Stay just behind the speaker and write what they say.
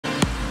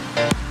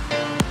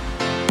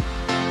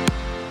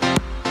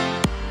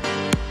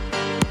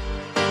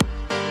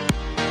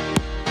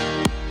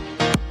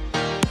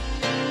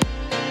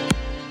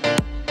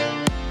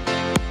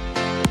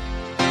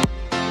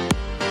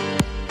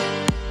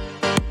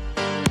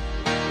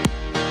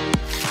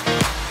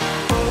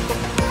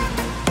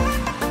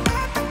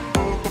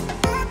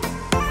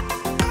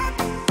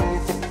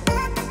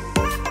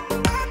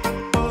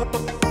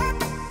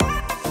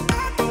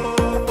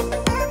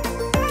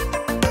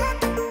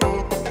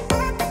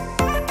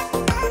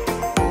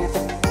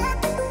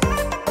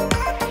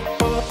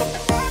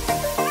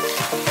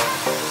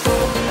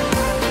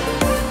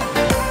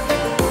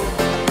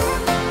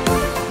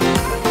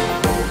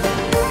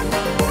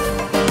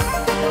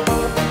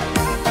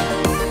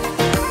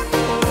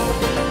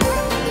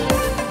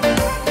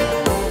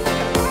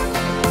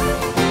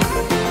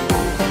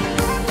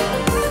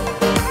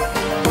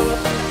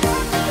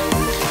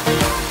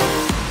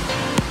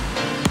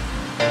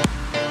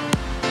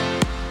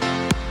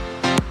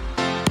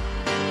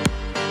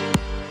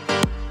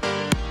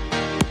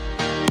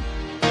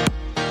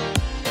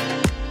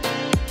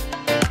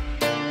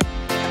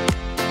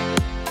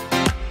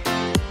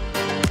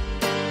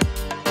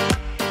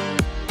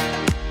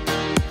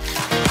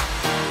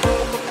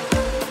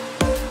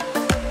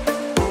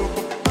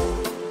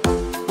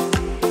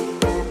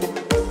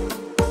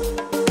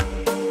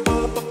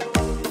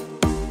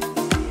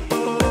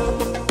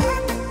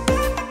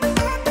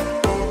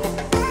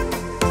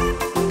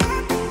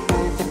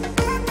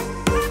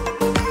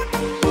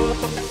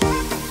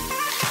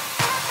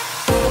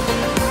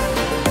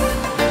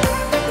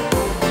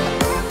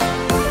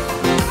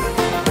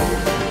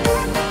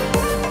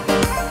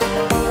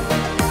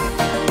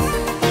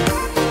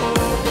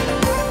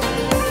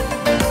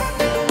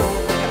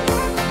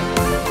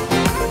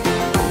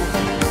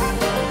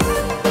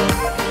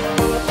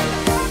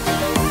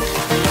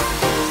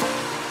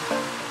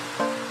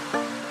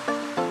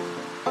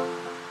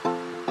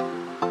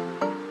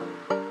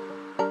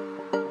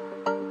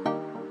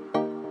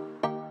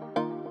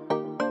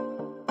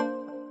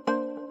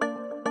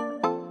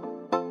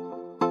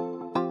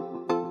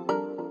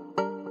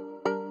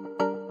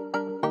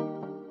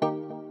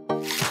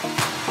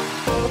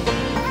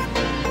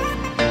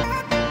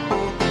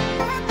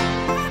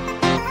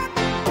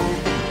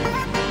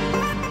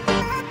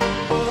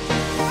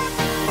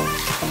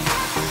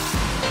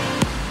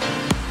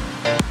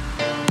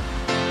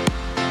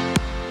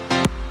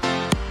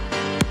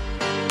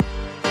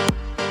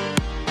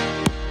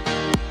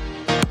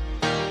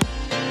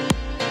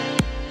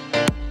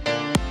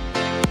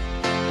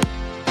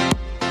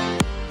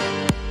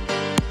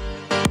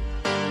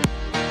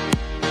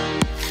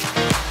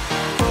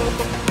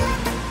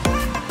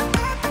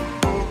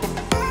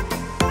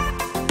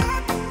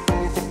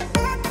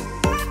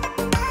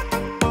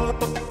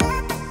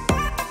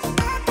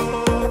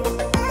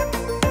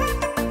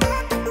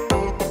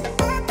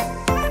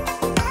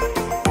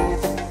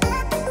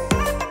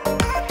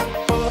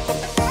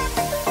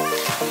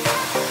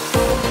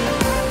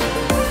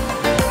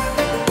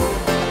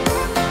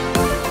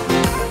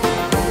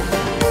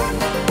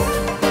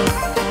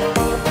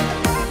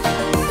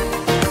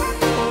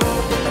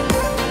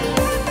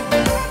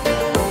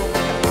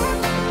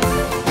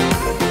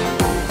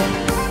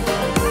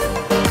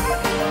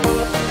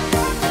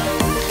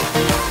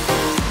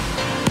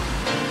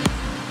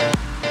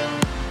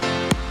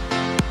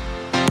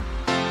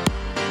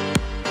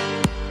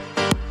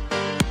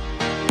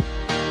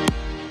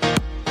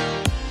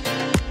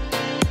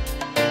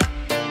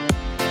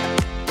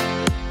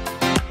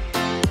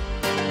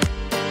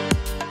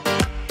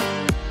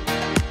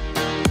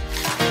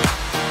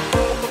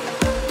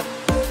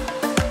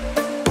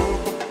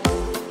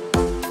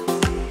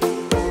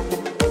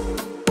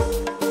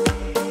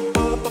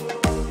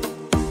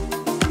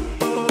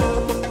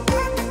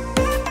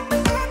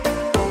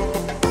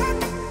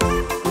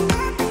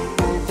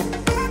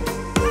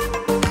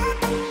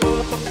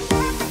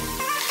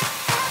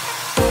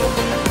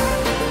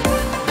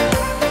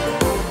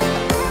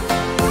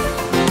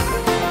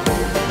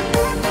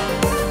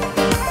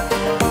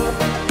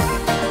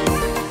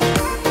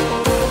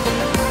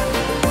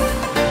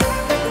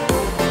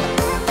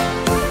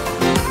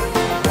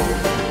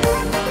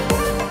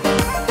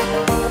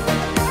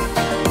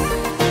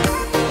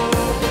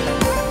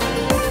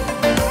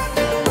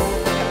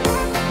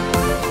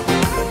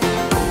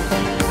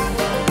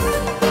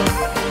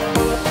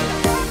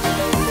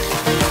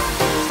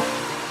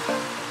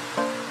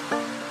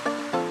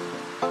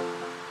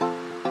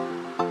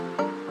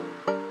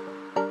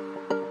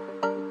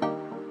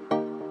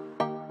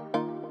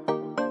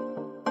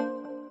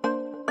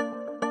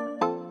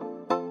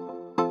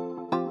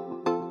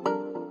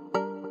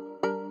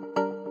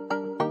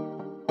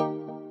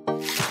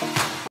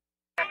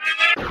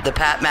The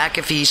Pat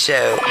McAfee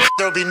Show.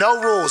 There'll be no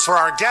rules for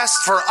our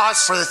guests, for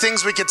us, for the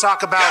things we can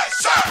talk about.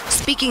 Yes,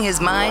 speaking his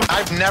mind.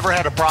 I've never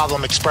had a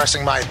problem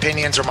expressing my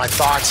opinions or my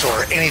thoughts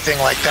or anything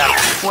like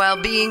that.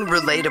 While being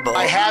relatable.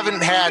 I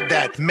haven't had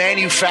that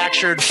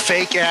manufactured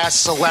fake-ass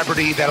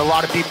celebrity that a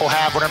lot of people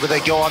have whenever they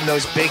go on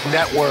those big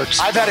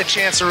networks. I've had a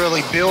chance to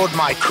really build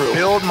my crew,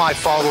 build my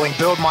following,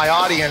 build my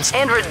audience.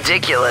 And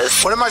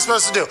ridiculous. What am I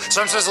supposed to do?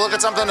 So I'm supposed to look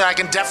at something that I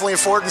can definitely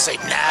afford and say,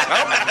 nah.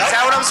 Is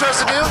that what I'm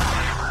supposed to do?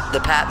 The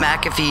Pat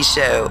McAfee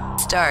Show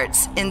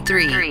starts in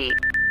 3,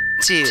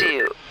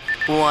 2,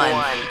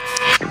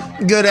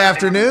 1. Good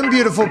afternoon,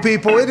 beautiful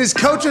people. It is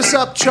Coach Us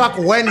Up Chuck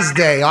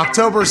Wednesday,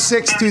 October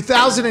 6,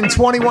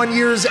 2021,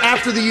 years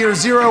after the year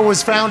zero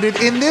was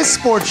founded. In this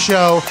sports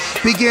show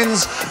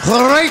begins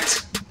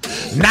right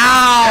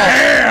now.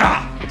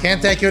 Yeah. Can't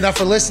thank you enough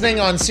for listening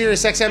on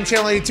Sirius XM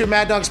Channel 82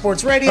 Mad Dog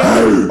Sports Radio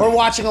or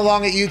watching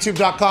along at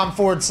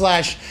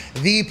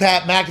youtube.com/The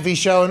Pat McAfee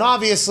Show. And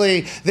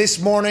obviously, this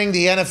morning,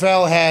 the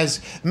NFL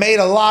has made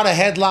a lot of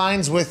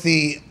headlines with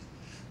the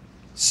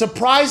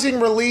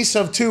surprising release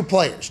of two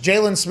players.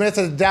 Jalen Smith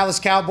of the Dallas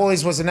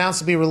Cowboys was announced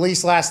to be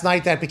released last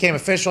night. That became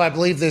official, I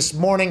believe, this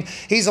morning.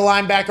 He's a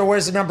linebacker,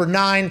 wears the number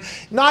 9.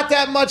 Not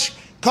that much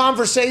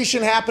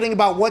conversation happening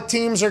about what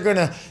teams are going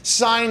to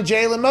sign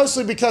Jalen,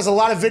 mostly because a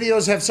lot of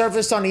videos have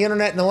surfaced on the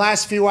internet in the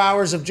last few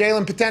hours of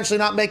Jalen potentially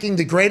not making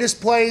the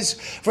greatest plays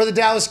for the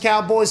Dallas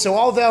Cowboys. So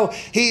although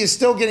he is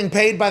still getting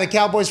paid by the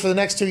Cowboys for the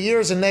next 2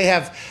 years, and they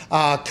have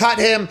cut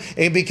him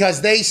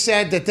because they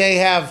said that they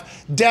have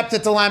depth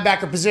at the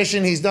linebacker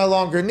position, he's no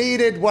longer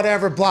needed,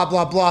 whatever, blah,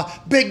 blah, blah.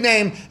 Big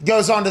name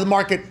goes onto the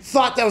market.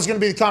 Thought that was going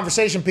to be the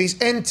conversation piece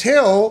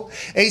until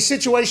a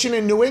situation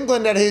in New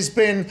England that has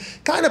been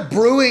kind of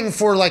brewing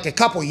for like a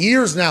couple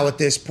years now at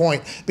this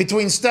point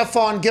between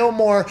Stephon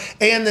Gilmore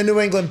and the New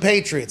England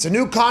Patriots. A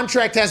new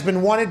contract has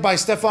been wanted by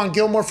Stephon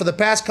Gilmore for the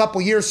past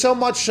couple years, so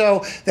much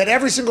so that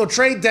every single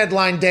trade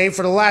deadline day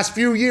for the last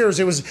few years,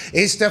 it was,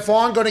 is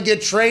Stephon going to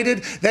get traded?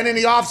 Then in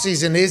the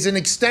offseason, is an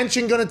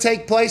extension going to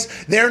take place?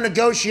 They're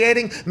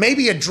negotiating.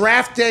 Maybe a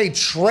draft day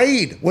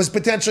trade was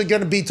potentially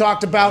going to be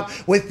talked about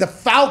with the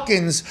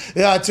Falcons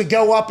to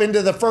go up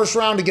into the first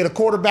round to get a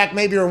quarterback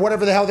maybe, or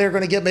whatever the hell they're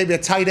going to get, maybe a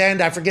tight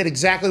end. I forget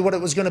exactly what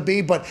it was going to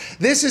be, but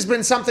this has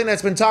been something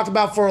that's been talked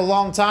about for a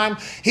long time.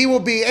 He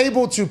will be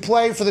able to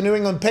play for the New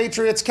England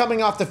Patriots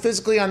coming off the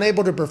physically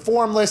unable to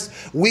perform list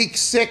week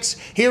 6.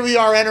 Here we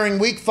are entering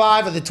week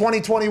 5 of the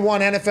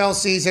 2021 NFL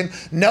season.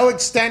 No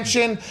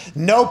extension,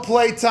 no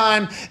play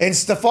time, and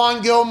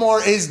Stephon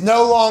Gilmore is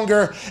no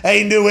longer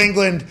a New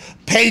England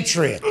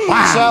Patriot.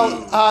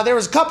 Wow. So there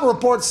was a couple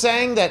reports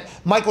saying that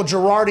Michael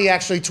Girardi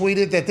actually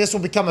tweeted that this will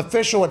become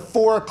official at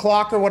 4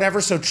 o'clock or whatever,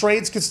 so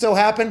trades could still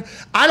happen.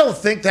 I don't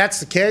think that's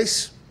the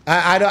case.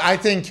 I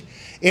think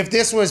if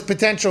this was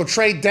potential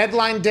trade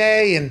deadline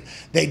day and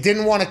they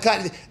didn't want to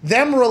cut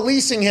them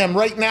releasing him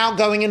right now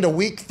going into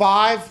week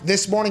 5,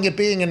 this morning it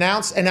being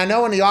announced, and I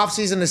know in the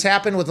offseason this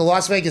happened with the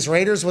Las Vegas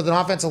Raiders with an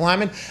offensive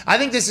lineman. I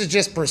think this is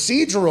just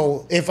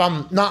procedural, if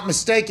I'm not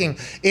mistaken.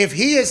 If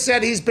he has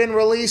said he's been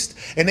released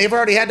and they've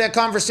already had that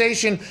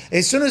conversation,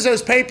 as soon as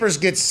those papers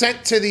get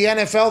sent to the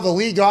NFL, the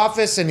league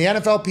office and the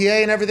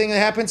NFLPA and everything that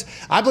happens,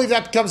 I believe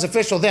that becomes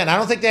official then. I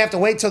don't think they have to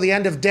wait till the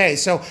end of day.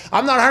 So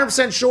I'm not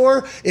 100%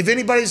 sure if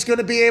anybody's going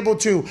to be able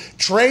to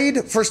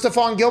trade for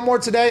Stephon Gilmore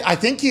today. I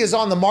think he is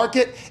on the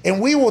market,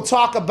 and we will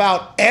talk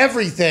about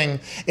everything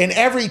in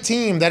every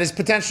team that is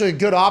potentially a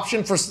good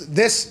option for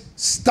this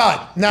stud.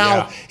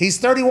 Now, He's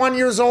 31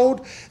 years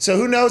old, so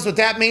who knows what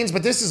that means,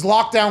 but this is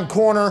lockdown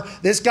corner.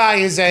 This guy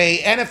is a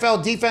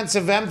NFL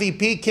defensive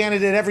MVP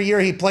candidate every year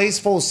he plays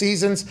full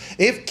seasons.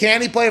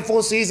 Can he play a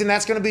full season?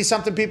 That's going to be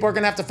something people are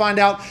going to have to find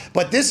out,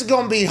 but this is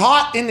going to be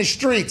hot in the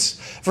streets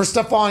for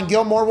Stephon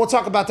Gilmore. We'll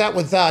talk about that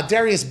with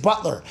Darius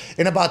Butler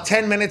in about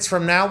 10 minutes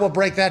from now. We'll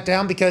break that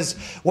down because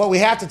what we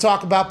have to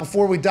talk about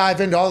before we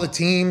dive into all the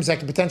teams that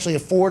can potentially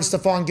afford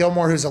Stephon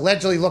Gilmore, who's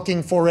allegedly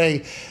looking for a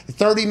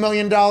 $30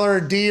 million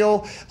deal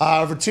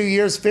over 2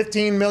 years,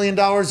 $15 million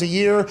a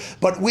year.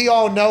 But we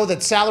all know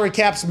that salary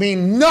caps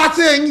mean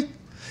nothing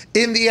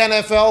in the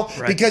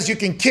NFL because you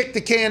can kick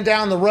the can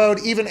down the road,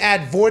 even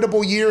add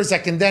voidable years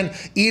that can then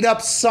eat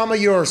up some of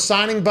your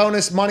signing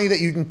bonus money that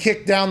you can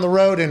kick down the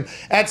road. And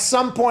at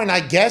some point,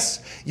 I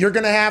guess, you're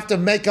going to have to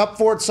make up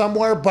for it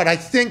somewhere. But I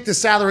think the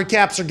salary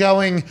caps are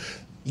going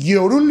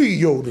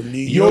yodelly,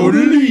 yodelly,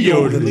 yodelly,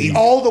 yodelly,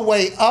 all the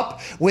way up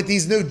with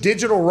these new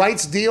digital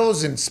rights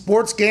deals and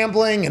sports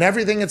gambling and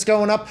everything that's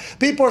going up.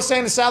 People are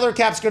saying the salary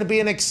cap's going to be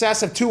in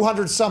excess of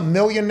 200-some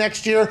million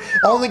next year,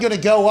 only going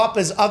to go up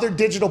as other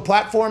digital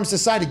platforms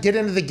decide to get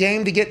into the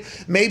game to get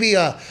maybe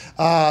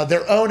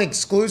their own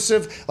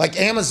exclusive, like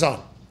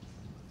Amazon.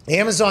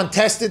 Amazon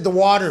tested the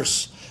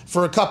waters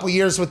for a couple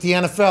years with the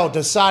NFL,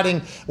 deciding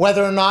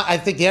whether or not, I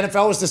think the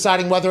NFL was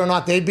deciding whether or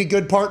not they'd be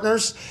good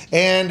partners,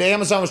 and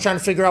Amazon was trying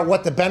to figure out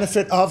what the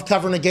benefit of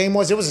covering a game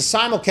was. It was a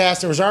simulcast.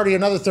 There was already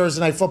another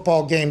Thursday Night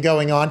Football game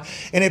going on,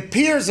 and it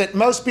appears that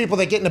most people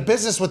that get into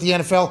business with the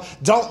NFL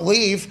don't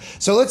leave.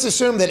 So let's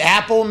assume that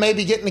Apple may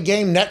be getting a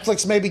game,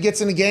 Netflix maybe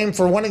gets in a game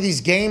for one of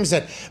these games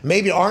that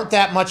maybe aren't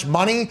that much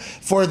money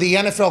for the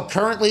NFL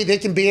currently. They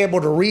can be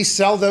able to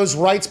resell those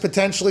rights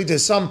potentially to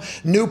some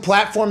new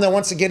platform that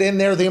wants to get in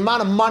there. The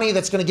amount of money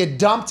that's going to get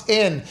dumped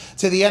in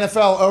to the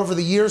NFL over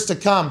the years to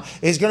come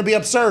is going to be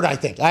absurd, I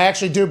think. I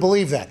actually do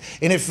believe that.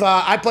 And if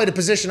I played a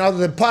position other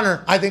than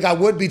punter, I think I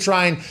would be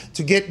trying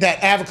to get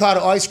that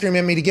avocado ice cream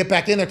in me to get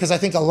back in there, because I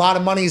think a lot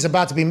of money is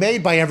about to be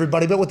made by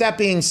everybody. But with that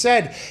being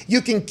said,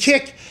 you can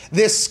kick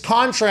this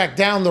contract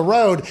down the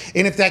road,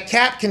 and if that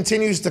cap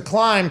continues to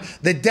climb,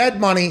 the dead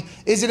money,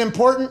 is it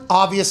important?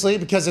 Obviously,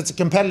 because it's a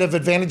competitive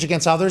advantage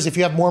against others. If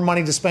you have more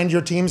money to spend,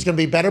 your team's going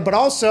to be better. But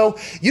also,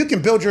 you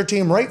can build your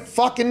team right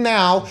fucking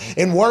now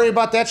and worry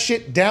about that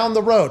shit down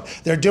the road.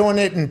 They're doing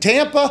it in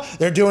Tampa.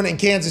 They're doing it in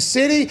Kansas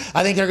City.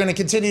 I think they're going to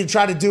continue to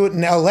try to do it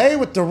in LA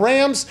with the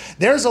Rams.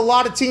 There's a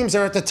lot of teams that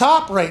are at the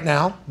top right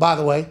now, by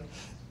the way.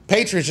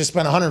 Patriots just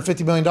spent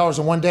 $150 million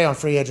in one day on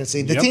free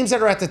agency. The teams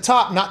that are at the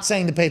top, not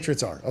saying the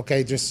Patriots are,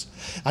 okay?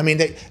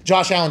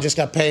 Josh Allen just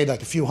got paid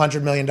like a few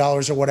 $100 million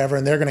or whatever,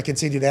 and they're going to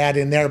continue to add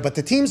in there. But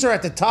the teams that are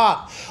at the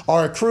top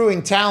are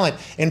accruing talent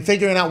and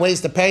figuring out ways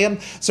to pay them.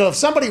 So if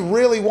somebody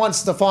really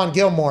wants Stephon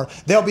Gilmore,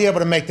 they'll be able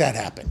to make that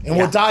happen. And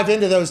we'll dive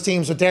into those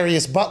teams with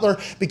Darius Butler,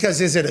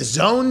 because is it a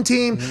zone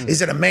team?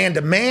 Is it a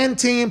man-to-man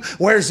team?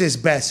 Where's his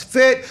best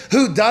fit?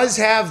 Who does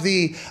have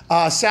the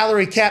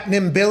salary cap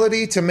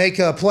nimbility to make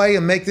a play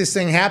and make this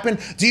thing happen?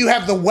 Do you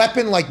have the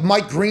weapon like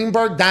Mike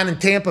Greenberg down in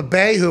Tampa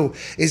Bay, who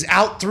is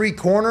out three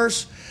corners?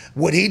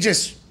 Would he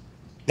just...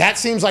 That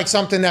seems like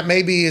something that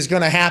maybe is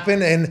going to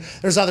happen. And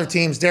there's other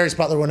teams. Darius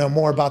Butler will know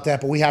more about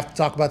that, but we have to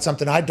talk about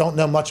something I don't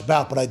know much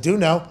about, but I do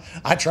know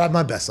I tried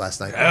my best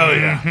last night. Hell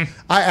yeah.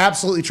 I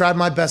absolutely tried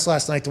my best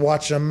last night to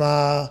watch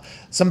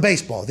some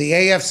baseball. The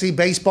AFC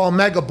Baseball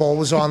Mega Bowl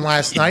was on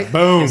last night.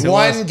 Boom.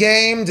 One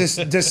game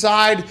to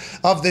decide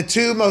of the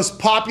two most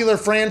popular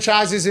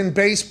franchises in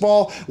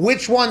baseball,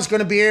 which one's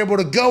going to be able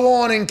to go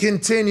on and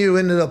continue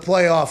into the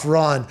playoff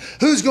run.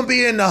 Who's going to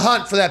be in the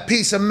hunt for that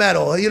piece of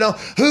metal? You know,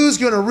 who's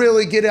going to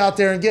really get out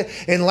there and get...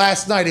 And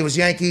last night it was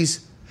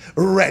Yankees,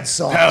 Red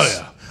Sox. Hell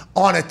yeah.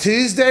 On a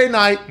Tuesday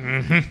night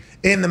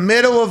in the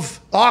middle of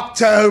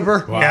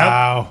October.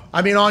 Wow.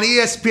 I mean, on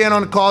ESPN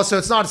on the call, so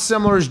it's not as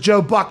similar as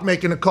Joe Buck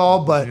making a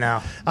call, but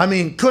No. I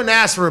mean, couldn't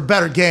ask for a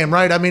better game,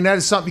 right? I mean, that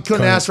is something you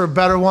couldn't ask for a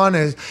better one,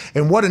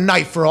 and what a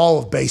night for all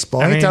of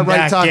baseball. Ain't that right,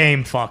 that Todd?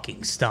 game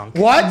fucking stunk.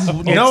 What?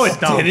 No, it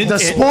stunk. didn't. The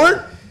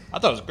sport? I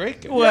thought it was a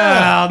great game.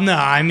 Well, no,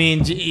 I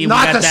mean, we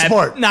Not got the that-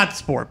 sport. Not the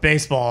sport.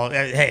 Baseball.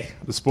 Hey,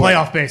 The sport.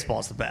 playoff baseball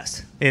is the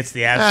best. It's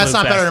the absolute It's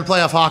not best. better than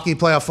playoff hockey,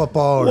 playoff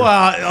football, or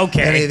Well,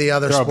 okay. any of the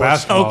other Throw sports.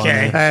 basketball in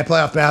Okay. there.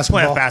 Playoff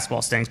basketball. Playoff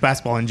basketball stinks.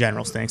 Basketball in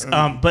general stinks.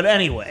 But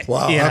anyway,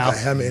 Wow, you know,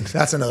 okay. I mean,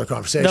 that's another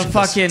conversation. The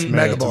fucking- This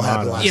Mega Bowl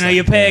happened last you know, night.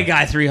 you pay a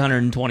guy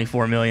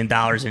 $324 million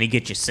and he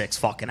gets you 6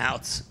 fucking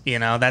outs. You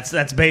know, that's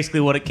basically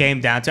what it came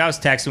down to. I was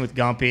texting with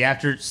Gumpy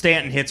after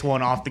Stanton hits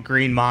one off the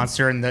green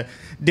monster, and the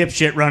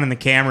dipshit running the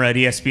camera at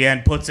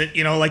ESPN puts it,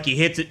 you know, like he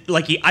hits it,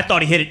 I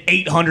thought he hit it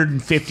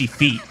 850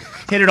 feet.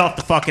 Hit it off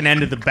the fucking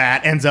end of the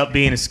bat, ends up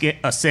being a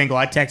single.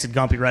 I texted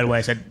Gumpy right away.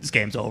 I said, this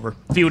game's over.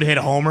 If he would have hit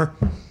a homer,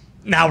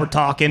 now we're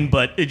talking,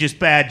 but it's just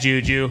bad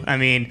juju. I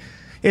mean,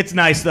 it's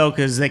nice, though,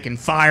 because they can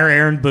fire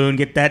Aaron Boone,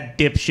 get that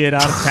dipshit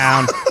out of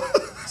town.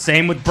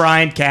 Same with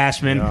Brian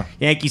Cashman. Yeah.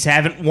 Yankees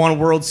haven't won a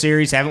World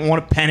Series, haven't won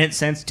a pennant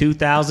since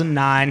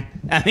 2009.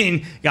 I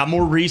mean, got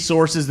more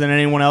resources than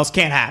anyone else.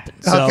 Can't happen.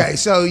 So Okay,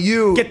 so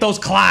you... get those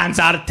clowns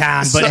out of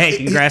town. But So- hey,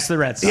 congrats to the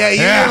Red Sox. Yeah, you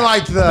didn't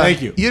like the...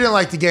 Thank you. You didn't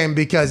like the game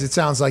because it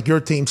sounds like your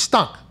team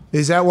stunk.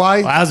 Is that why?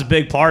 Well, that was a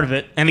big part of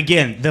it. And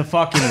again,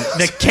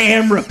 the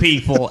camera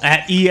people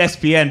at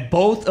ESPN,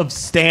 both of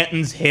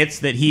Stanton's hits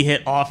that he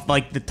hit off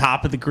like the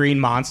top of the green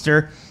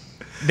monster,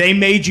 they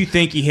made you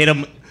think he hit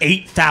them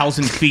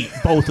 8,000 feet,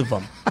 both of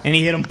them. And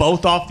he hit them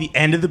both off the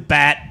end of the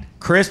bat.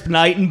 Crisp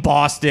night in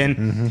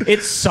Boston.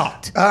 It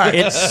sucked. All right.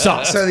 It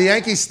sucked. So the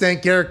Yankees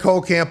stink. Garrett Cole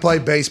can't play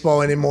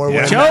baseball anymore.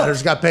 When it Joe-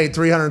 matters. Got paid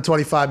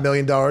 $325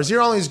 million. You're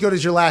only as good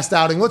as your last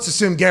outing. Let's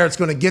assume Garrett's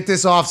going to get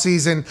this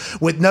offseason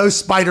with no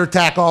spider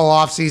tack all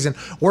offseason.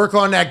 Work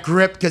on that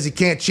grip because he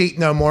can't cheat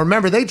no more.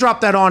 Remember, they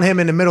dropped that on him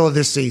in the middle of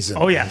this season.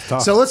 Oh, yeah.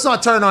 So let's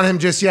not turn on him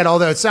just yet,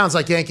 although it sounds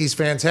like Yankees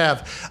fans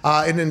have.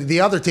 And then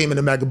the other team in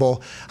the Mega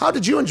Bowl. How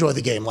did you enjoy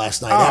the game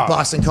last night? At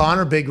Boston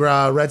Connor, big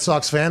Red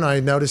Sox fan, I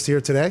noticed here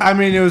today. I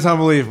mean, it was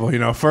unbelievable. You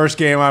know, first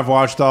game I've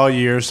watched all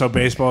year, so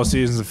baseball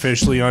season's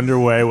officially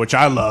underway, which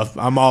I love.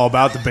 I'm all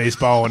about the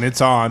baseball when it's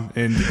on,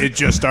 and it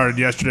just started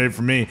yesterday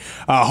for me.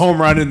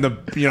 Home run in the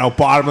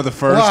bottom of the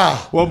first.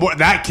 Wow. Well,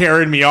 that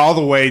carried me all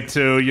the way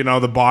to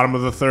the bottom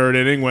of the third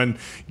inning when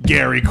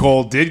Gary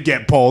Cole did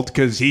get pulled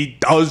because he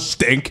does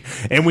stink,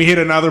 and we hit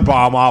another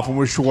bomb off him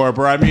with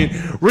Schwarber. I mean,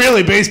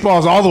 really,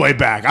 baseball's all the way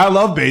back. I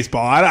love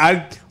baseball.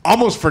 I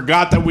almost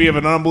forgot that we have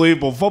an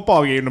unbelievable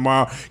football game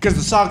tomorrow because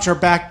the Sox are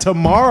back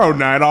tomorrow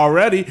night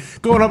already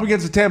going up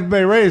against the Tampa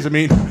Bay Rays. I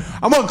mean,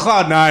 I'm on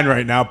cloud 9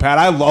 right now, Pat.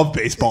 I love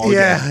baseball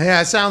again.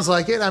 Yeah, it sounds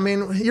like it. I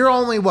mean, you're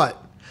only,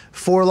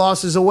 4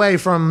 losses away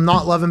from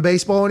not loving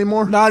baseball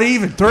anymore? Not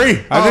even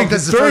 3. I think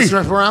because it's the 3.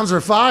 first rounds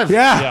are 5.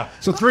 Yeah.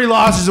 So 3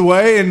 losses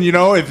away, and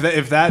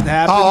if that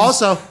happens,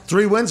 also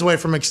 3 wins away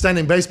from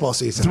extending baseball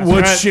season.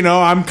 which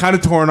I'm kind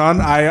of torn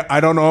on. I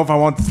don't know if I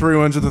want the 3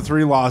 wins or the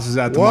 3 losses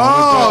at the moment.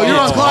 Whoa, you're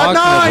on cloud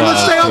 9.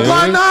 Let's stay on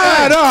cloud 9.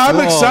 Yeah, no,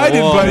 I'm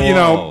excited,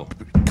 whoa. but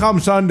come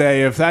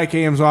Sunday, if that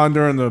game's on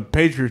during the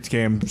Patriots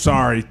game,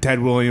 sorry, Ted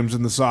Williams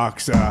and the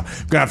Sox. I'm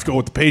gonna have to go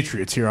with the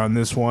Patriots here on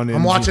this one.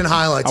 I'm watching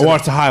highlights. I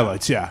watched the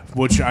highlights, yeah,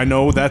 which I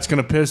know that's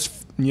gonna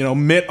piss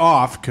Mitt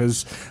off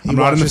because I'm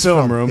not in the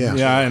film room,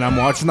 and I'm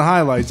watching the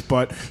highlights.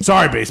 But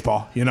sorry,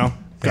 baseball,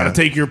 got to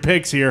take your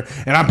picks here,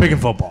 and I'm picking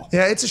football.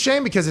 Yeah, it's a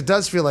shame because it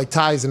does feel like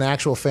Ty is an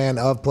actual fan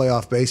of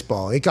playoff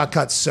baseball. It got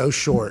cut so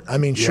short. I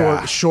mean,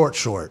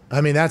 short.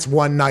 I mean, that's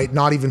one night,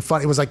 not even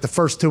fun. It was like the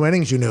first 2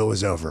 innings you knew it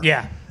was over.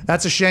 Yeah.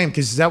 That's a shame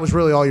because that was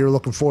really all you were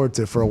looking forward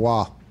to for a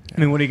while. I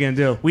mean, what are you going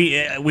to do?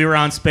 We were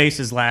on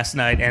Spaces last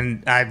night,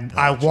 and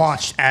I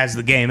watched as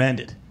the game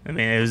ended. I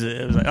mean, it was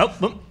like, oh,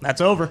 boom,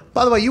 that's over.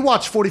 By the way, you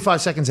watched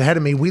 45 seconds ahead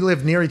of me. We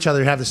live near each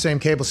other, have the same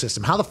cable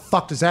system. How the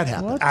fuck does that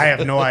happen? I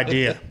have no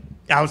idea.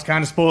 I was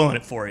kind of spoiling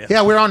it for you.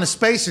 Yeah, we were on the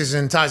Spaces,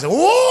 and Ty's like,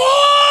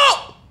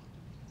 whoa!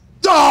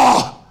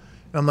 Oh!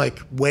 And I'm like,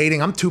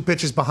 waiting. I'm 2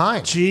 pitches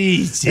behind.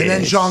 Jesus. And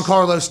then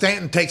Giancarlo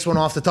Stanton takes one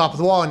off the top of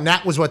the wall, and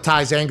that was what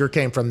Ty's anger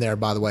came from there,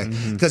 by the way,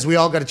 because we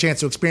all got a chance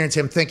to experience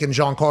him thinking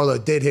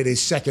Giancarlo did hit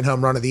his second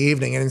home run of the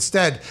evening, and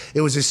instead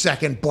it was his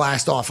second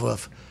blast off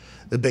of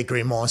the Big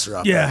Green Monster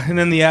up there. And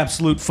then the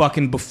absolute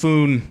fucking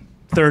buffoon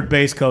third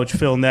base coach,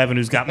 Phil Nevin,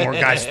 who's got more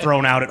guys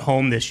thrown out at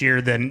home this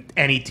year than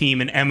any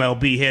team in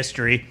MLB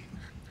history,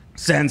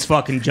 sends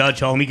fucking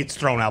Judge home. He gets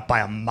thrown out by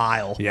a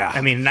mile. Yeah.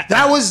 I mean,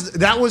 that was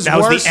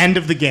worse. The end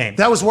of the game.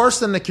 That was worse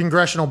than the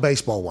congressional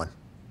baseball one.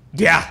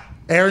 Yeah.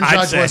 Aaron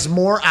Judge was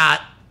more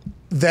at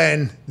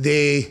than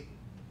the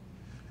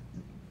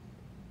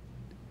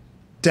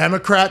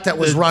Democrat that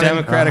was running.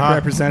 Democratic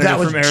representative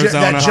from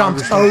Arizona.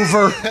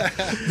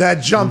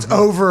 That jumped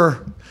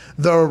over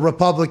the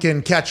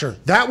Republican catcher.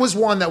 That was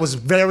one that was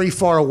very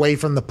far away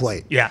from the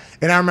plate. Yeah.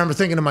 And I remember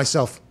thinking to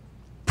myself,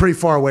 pretty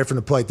far away from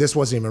the plate. This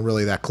wasn't even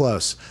really that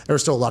close. There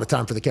was still a lot of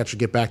time for the catcher to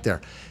get back there.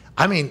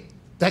 I mean,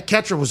 that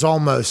catcher was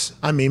almost,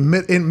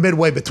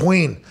 midway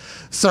between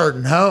third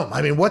and home.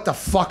 I mean, what the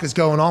fuck is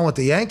going on with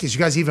the Yankees? You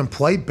guys even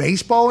play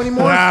baseball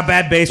anymore?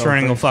 Bad base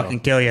running will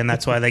fucking kill you, and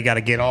that's why they got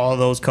to get all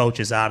those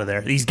coaches out of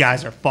there. These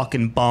guys are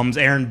fucking bums.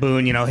 Aaron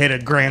Boone, hit a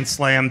grand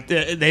slam.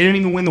 They didn't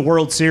even win the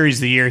World Series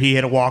the year he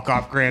hit a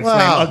walk-off grand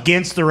slam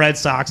against the Red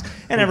Sox,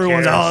 and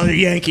everyone's, the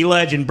Yankee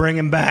legend, bring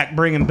him back.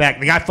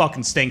 The guy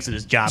fucking stinks at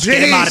his job.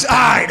 Get him out of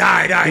town.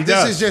 All right.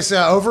 This is just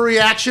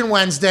overreaction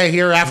Wednesday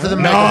here after the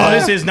Mega No, Bowl.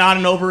 this is not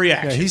an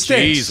overreaction. He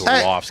stinks. Jeez,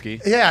 Orlovsky.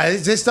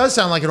 This does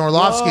sound like an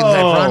Orlovsky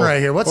type run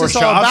right here. What's this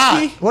all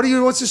about?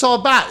 What's this all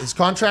about? His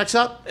contract's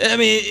up? I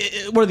mean,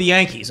 we're the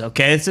Yankees,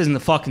 okay? This isn't the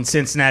fucking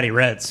Cincinnati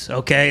Reds,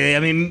 okay? I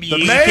mean,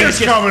 the mayor's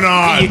coming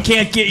on. You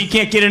can't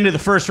get into the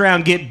first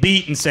round, get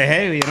beat, and say,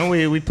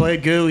 hey, we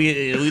played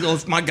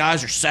good. My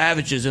guys are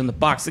savages in the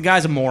box. The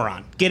guy's a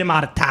moron. Get him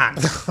out of town.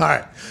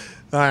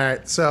 All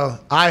right. So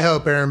I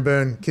hope Aaron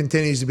Boone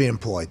continues to be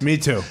employed. Me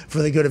too. For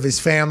the good of his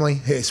family,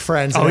 his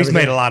friends. Oh, he's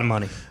made a lot of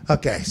money.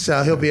 Okay,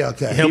 so he'll be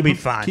okay. He'll be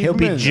fine. He'll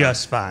be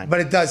just fine.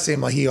 But it does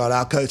seem like he got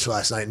outcoached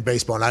last night in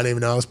baseball, and I didn't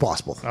even know it was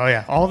possible. Oh,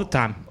 yeah. All the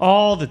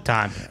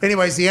time.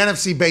 Anyways, the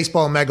NFC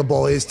Baseball Mega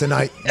Bowl is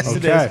tonight. Yes,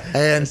 it is.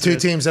 And two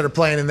teams that are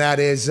playing in that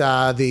is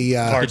the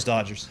Cards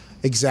Dodgers.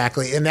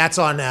 Exactly. And that's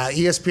on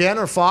ESPN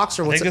or Fox?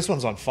 Or I what's think this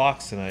one's on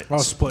Fox tonight. Oh,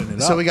 splitting it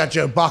up. So we got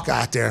Joe Buck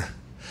out there.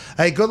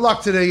 Hey, good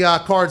luck to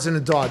the Cards and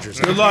the Dodgers.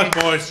 Good luck,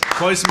 boys.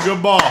 Play some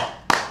good ball.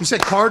 You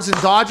said Cards and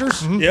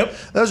Dodgers? Mm-hmm. Yep.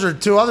 Those are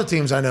two other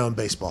teams I know in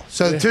baseball.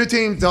 So the two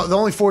teams, the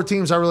only 4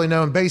 teams I really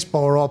know in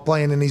baseball are all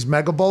playing in these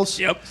Mega Bowls.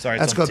 Yep. Sorry,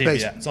 That's it's on good TBS.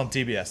 baseball. It's on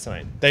TBS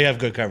tonight. They have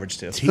good coverage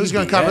too. Who's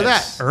going to cover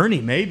that? Ernie,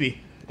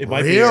 maybe. It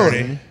might Really? be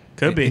Ernie.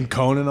 Could be. And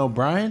Conan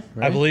O'Brien?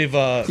 Right? I believe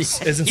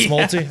isn't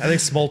Smolty? I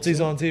think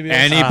Smolty's on TBS.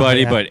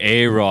 Anybody but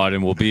A-Rod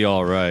and we'll be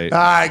all right. All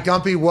right,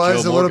 Gumpy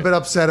was Joe a little Morgan. bit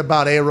upset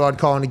about A-Rod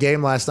calling the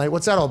game last night.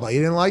 What's that all about?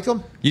 You didn't like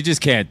him? You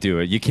just can't do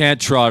it. You can't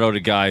trot out a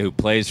guy who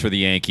plays for the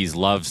Yankees,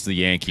 loves the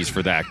Yankees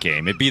for that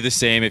game. It'd be the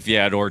same if you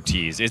had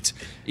Ortiz.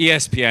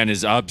 ESPN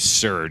is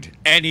absurd.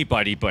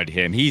 Anybody but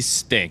him. He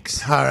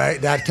stinks. All right,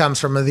 that comes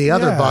from the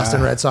other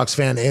Boston Red Sox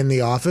fan in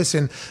the office.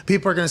 And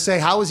people are going to say,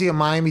 how is he a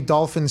Miami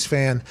Dolphins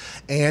fan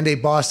and a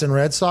Boston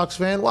Red Sox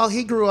fan? Well,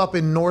 he grew up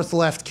in North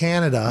Left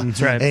Canada,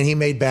 That's right. and he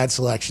made bad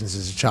selections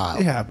as a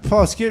child. Yeah,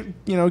 plus give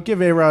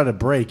A-Rod a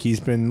break. He's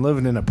been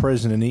living in a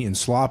prison and eating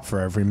slop for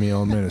every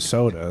meal in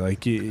Minnesota.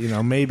 Like,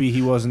 maybe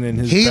he wasn't in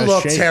his He best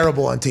looked shape.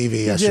 terrible on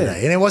TV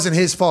yesterday, and it wasn't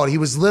his fault. He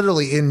was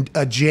literally in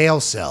a jail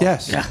cell.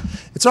 Yes. Yeah.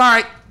 It's all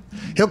right.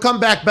 He'll come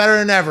back better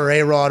than ever,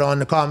 A-Rod, on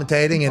the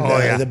commentating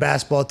and the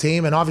basketball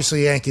team. And obviously,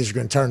 the Yankees are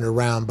going to turn it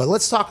around. But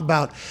let's talk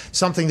about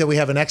something that we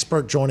have an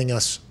expert joining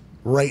us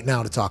right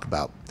now to talk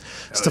about.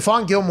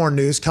 Stephon Gilmore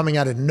news coming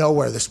out of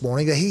nowhere this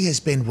morning that he has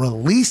been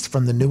released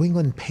from the New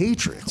England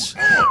Patriots.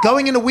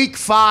 Going into week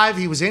 5,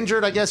 he was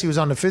injured, I guess. He was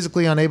on the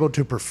physically unable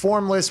to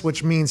perform list,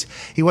 which means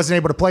he wasn't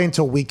able to play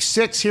until week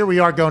 6. Here we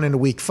are going into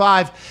week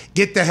 5.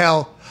 Get the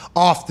hell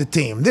off the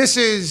team. This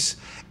is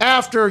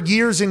after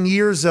years and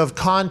years of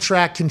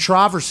contract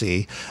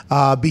controversy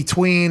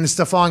between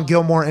Stephon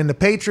Gilmore and the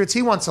Patriots.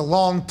 He wants a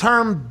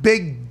long-term,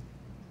 big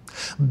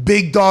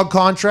dog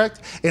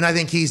contract, and I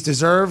think he's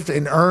deserved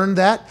and earned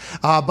that.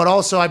 But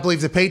also, I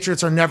believe the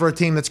Patriots are never a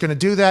team that's going to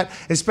do that,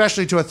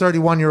 especially to a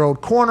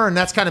 31-year-old corner, and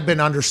that's kind of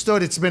been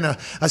understood. It's been a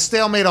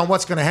stalemate on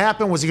what's going to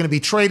happen. Was he going to be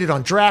traded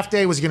on draft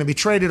day? Was he going to be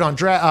traded on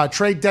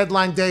trade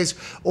deadline days?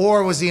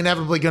 Or was he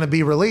inevitably going to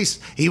be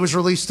released? He was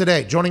released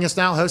today. Joining us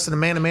now, host of the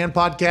Man to Man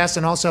podcast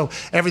and also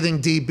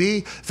Everything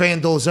DB,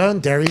 FanDuel's own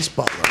Darius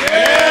Butler.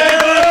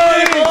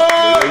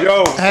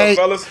 Yo, what's up,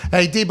 fellas?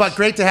 Hey, D-Buck,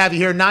 great to have you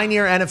here.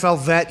 9-year NFL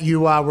vet.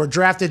 You were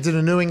drafted to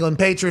the New England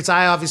Patriots.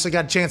 I obviously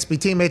got a chance to be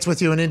teammates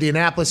with you in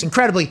Indianapolis.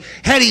 Incredibly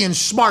heady and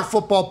smart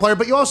football player,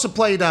 but you also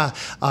played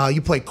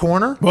you played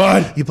corner.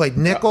 What? You played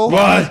nickel.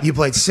 What? You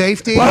played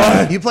safety.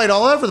 What? You played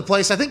all over the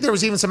place. I think there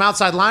was even some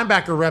outside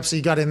linebacker reps that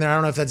you got in there. I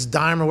don't know if that's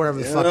dime or whatever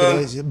the fuck it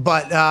is.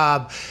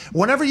 But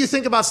whenever you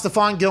think about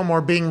Stephon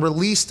Gilmore being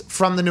released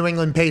from the New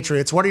England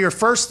Patriots, what are your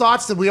first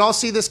thoughts? Did we all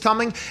see this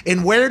coming?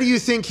 And where do you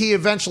think he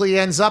eventually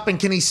ends up? And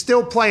can he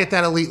still play at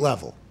that elite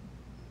level?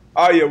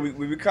 Oh yeah,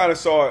 we kind of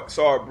saw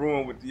it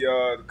brewing with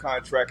the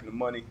contract and the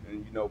money,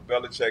 and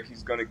Belichick,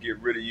 he's gonna get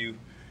rid of you,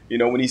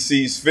 when he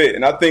sees fit.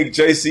 And I think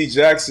J.C.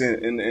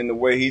 Jackson, in the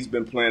way he's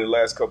been playing the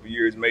last couple of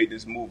years, made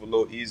this move a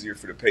little easier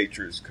for the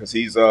Patriots because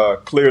he's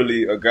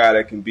clearly a guy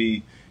that can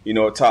be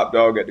a top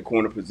dog at the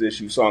corner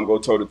position. You saw him go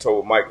toe to toe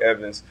with Mike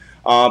Evans,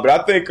 but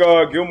I think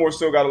Gilmore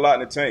still got a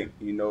lot in the tank.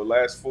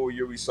 Last full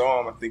year we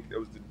saw him, I think that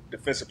was the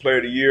Defensive Player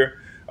of the Year.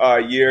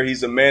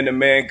 He's a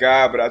man-to-man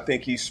guy, but I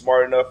think he's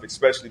smart enough,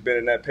 especially being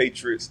in that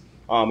Patriots,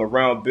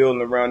 around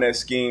building around that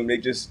scheme.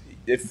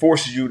 It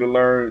forces you to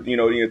learn,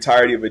 the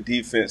entirety of a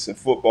defense and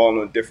football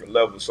on a different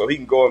level. So he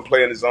can go and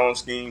play in his own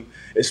scheme,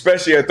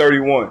 especially at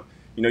 31.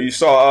 You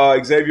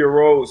saw Xavier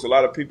Rhodes. A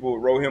lot of people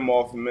wrote him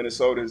off in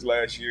Minnesota his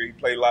last year. He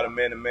played a lot of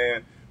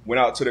man-to-man,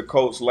 went out to the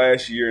Colts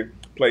last year,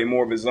 played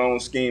more of his own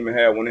scheme and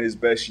had one of his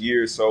best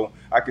years. So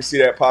I could see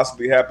that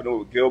possibly happening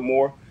with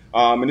Gilmore.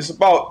 And it's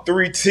about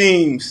 3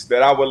 teams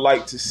that I would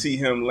like to see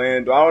him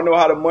land. I don't know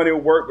how the money will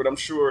work, but I'm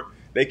sure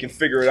they can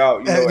figure it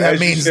out.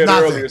 As you said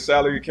earlier,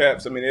 salary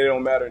caps, they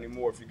don't matter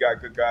anymore if you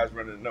got good guys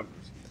running the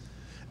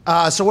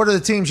numbers. So what are the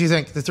teams you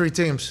think, the 3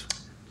 teams?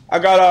 I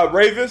got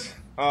Ravens.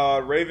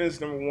 Ravens,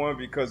 number 1,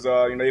 because,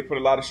 they put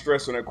a lot of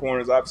stress on their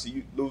corners. Obviously,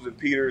 you losing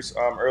Peters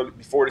early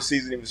before the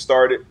season even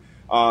started.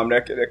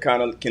 That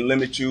kind of can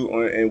limit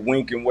you and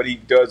Wink and what he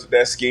does with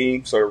that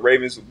scheme. So the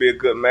Ravens would be a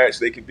good match.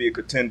 They could be a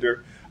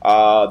contender.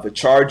 The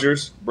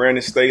Chargers,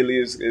 Brandon Staley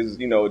is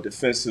a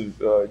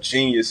defensive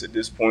genius at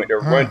this point. Their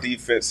run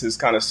defense has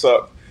kind of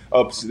sucked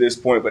up to this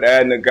point, but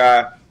adding a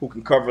guy who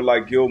can cover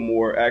like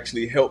Gilmore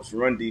actually helps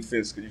run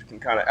defense because you can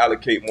kind of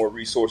allocate more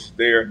resources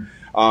there.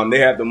 They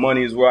have the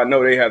money as well. I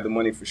know they have the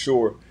money for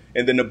sure.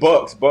 And then the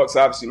Bucks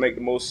obviously make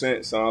the most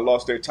sense.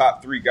 Lost their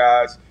top 3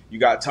 guys. You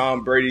got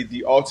Tom Brady,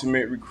 the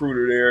ultimate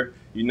recruiter there.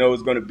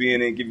 Is going to be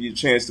in and give you a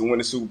chance to win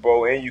the Super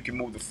Bowl, and you can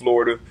move to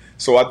Florida.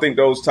 So I think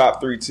those top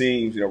 3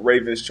 teams,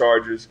 Ravens,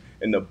 Chargers,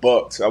 and the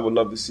Bucks, I would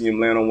love to see him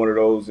land on one of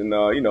those. And,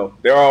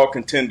 they're all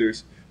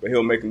contenders, but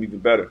he'll make them even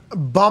better.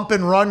 Bump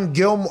and run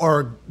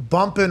Gilmore.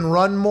 Bump and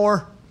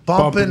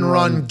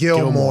run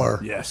Gilmore.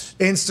 Yes.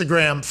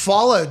 Instagram.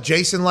 Follow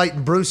Jason Light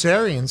and Bruce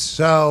Arians.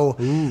 So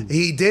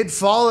he did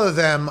follow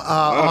them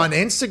on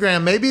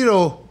Instagram. Maybe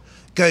it'll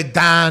go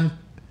Dahn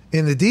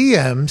in the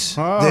DMs,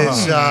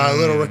 this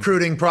little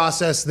recruiting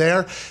process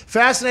there.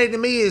 Fascinating to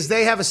me is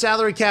they have a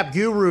salary cap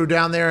guru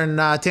down there in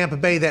Tampa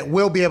Bay that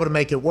will be able to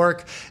make it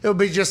work. It'll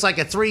be just like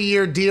a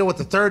 3-year deal with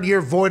the 3rd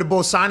year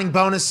voidable. Signing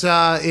bonus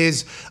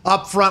is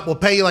up front. We'll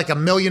pay you like $1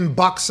 million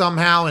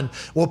somehow, and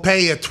we'll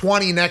pay you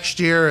 20 next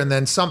year, and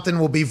then something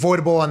will be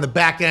voidable on the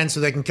back end so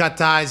they can cut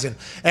ties,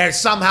 and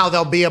somehow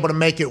they'll be able to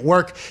make it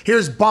work.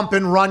 Here's Bump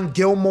and Run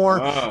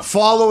Gilmore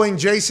following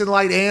Jason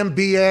Light and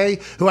BA,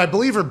 who I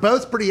believe are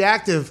both pretty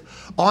active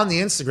on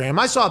the Instagram.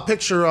 I saw a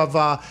picture of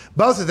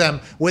both of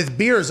them with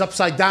beers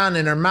upside down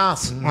in their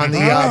mouths on the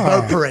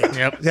boat parade.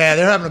 Yep. Yeah,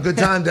 they're having a good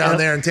time down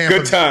there in Tampa.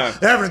 Good time.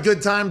 They're having a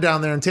good time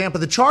down there in Tampa.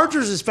 The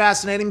Chargers is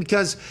fascinating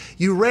because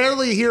you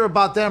rarely hear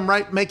about them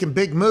making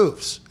big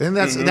moves, and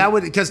that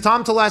would because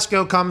Tom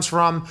Telesco comes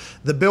from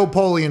the Bill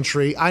Polian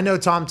tree. I know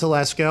Tom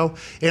Telesco,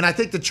 and I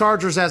think the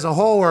Chargers as a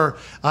whole are.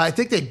 I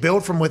think they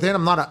build from within.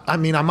 I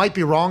might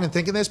be wrong in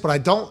thinking this, but I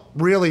don't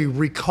really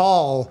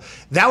recall.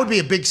 That would be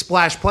a big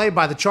splash play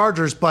by the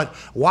Chargers. But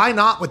why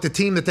not with the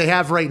team that they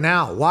have right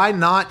now? Why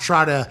not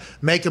try to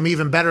make them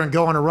even better and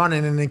go on a run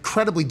in an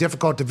incredibly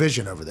difficult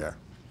division over there?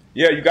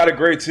 Yeah, you got a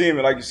great team,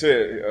 and like you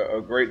said,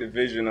 a great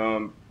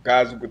division.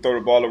 guys who can throw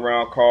the ball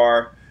around.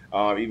 Carr,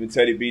 even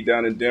Teddy B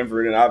down in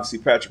Denver, and then obviously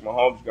Patrick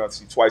Mahomes you're going to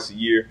see twice a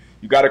year.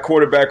 You got a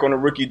quarterback on a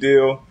rookie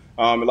deal.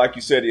 And like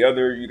you said,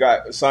 you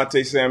got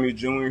Asante Samuel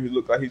Jr., who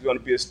looked like he's going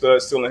to be a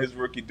stud still on his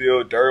rookie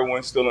deal.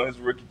 Derwin still on his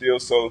rookie deal.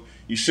 So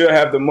you should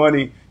have the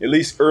money, at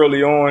least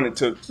early on,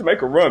 to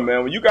make a run,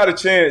 man. When you got a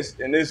chance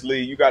in this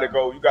league, you got to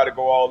go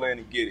all in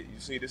and get it. You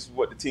see, this is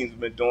what the teams have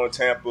been doing,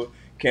 Tampa,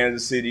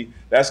 Kansas City.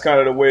 That's kind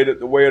of the way of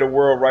the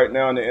world right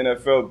now in the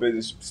NFL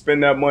business.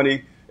 Spend that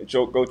money and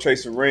go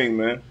chase a ring,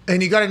 man.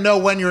 And you got to know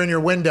when you're in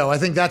your window. I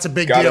think that's a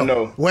big deal.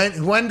 Know.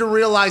 When to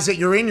realize that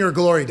you're in your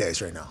glory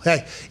days right now.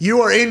 Hey, you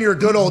are in your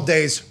good old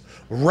days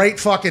right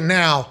fucking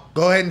now.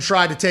 Go ahead and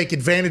try to take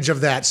advantage of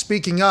that.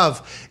 Speaking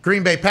of,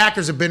 Green Bay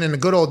Packers have been in the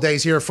good old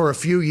days here for a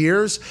few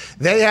years.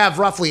 They have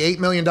roughly $8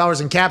 million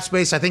in cap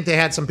space. I think they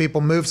had some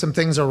people move some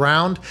things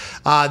around.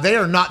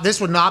 This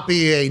would not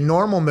be a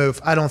normal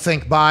move, I don't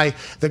think, by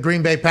the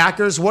Green Bay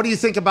Packers. What do you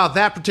think about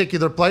that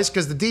particular place?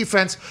 Because the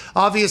defense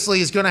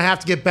obviously is going to have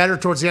to get better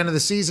towards the end of the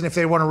season if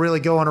they want to really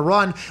go on a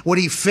run. Would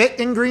he fit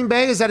in Green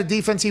Bay? Is that a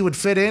defense he would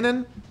fit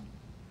in?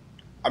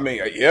 I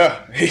mean,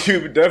 yeah, he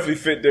would definitely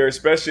fit there,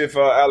 especially if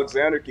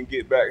Alexander can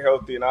get back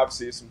healthy. And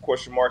obviously, there's some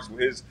question marks with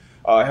his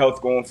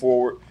health going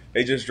forward.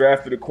 They just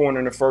drafted a corner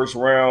in the first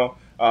round.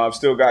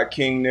 Still got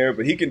King there,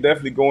 but he can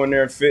definitely go in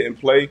there and fit and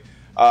play.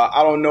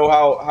 I don't know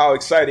how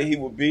excited he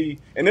would be.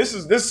 And this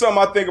is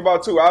something I think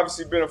about too.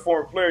 Obviously, being a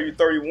former player, you're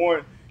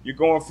 31. You're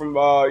going from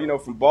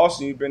from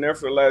Boston. You've been there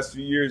for the last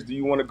few years. Do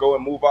you want to go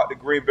and move out to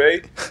Green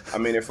Bay? I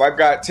mean, if I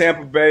got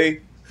Tampa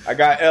Bay, I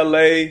got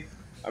L.A.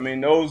 I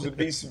mean, those would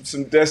be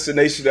some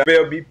destinations that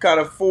they'll be kind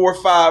of 4 or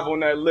 5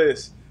 on that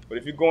list. But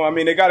if you're going, I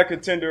mean, they got a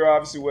contender,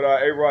 obviously, with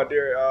A-Rod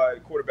there at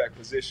the quarterback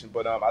position.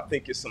 But I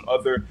think it's some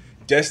other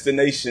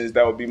destinations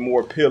that would be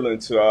more appealing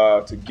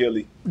to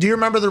Gilly. Do you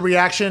remember the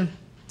reaction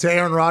to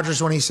Aaron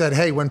Rodgers when he said,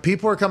 hey, when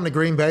people are coming to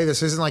Green Bay,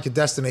 this isn't like a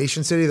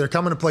destination city. They're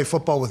coming to play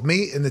football with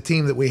me and the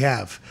team that we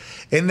have.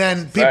 And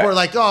then people are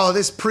like, oh,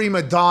 this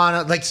prima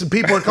donna. Like some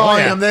people are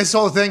calling him this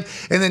whole thing.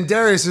 And then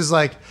Darius is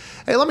like,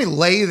 hey, let me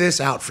lay this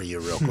out for you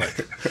real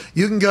quick.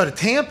 You can go to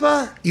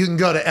Tampa, you can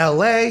go to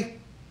L.A.,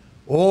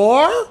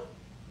 or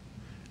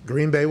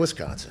Green Bay,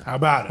 Wisconsin. How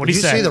about it? What did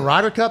you see the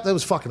Ryder Cup? That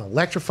was fucking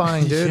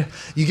electrifying, dude. Yeah.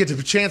 You get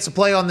the chance to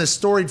play on this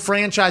storied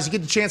franchise. You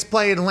get the chance to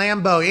play in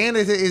Lambeau, and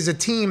it is a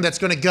team that's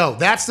going to go.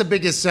 That's the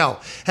biggest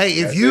sell. Hey,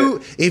 if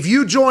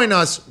you join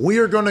us, we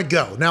are going to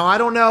go. Now, I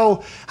don't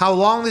know how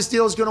long this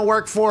deal is going to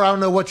work for. I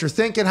don't know what you're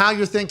thinking, how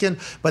you're thinking,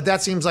 but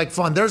that seems like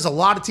fun. There's a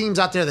lot of teams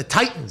out there. The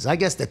Titans, I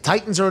guess the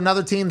Titans are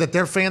another team that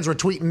their fans were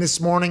tweeting this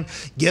morning.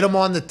 Get them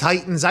on the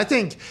Titans. I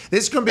think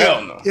this is going to be.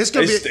 Hell no. This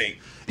going to be. Stink.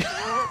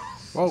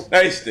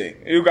 They stink.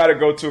 You got to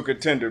go to a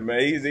contender,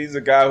 man. He's a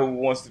guy who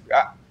wants to.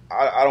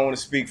 I don't want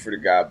to speak for the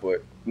guy,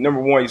 but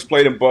number one, he's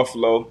played in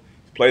Buffalo,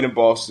 he's played in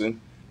Boston.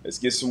 Let's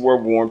get somewhere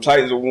warm.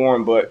 Titans are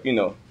warm, but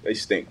they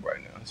stink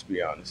right now. Let's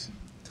be honest.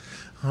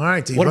 All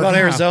right. What about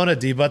Arizona,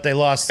 D? But they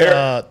lost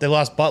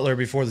Butler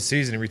before the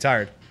season. He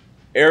retired.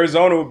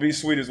 Arizona would be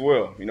sweet as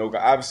well.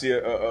 Obviously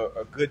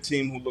a good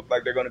team who look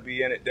like they're going to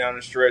be in it down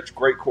the stretch.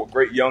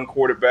 Great young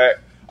quarterback.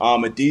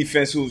 A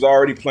defense who's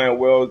already playing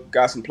well,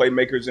 got some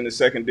playmakers in the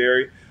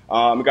secondary.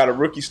 We got a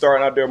rookie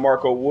starting out there,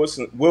 Marco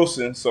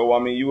Wilson. So, I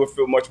mean, you would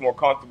feel much more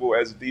comfortable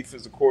as a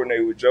defensive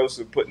coordinator with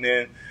Joseph putting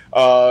in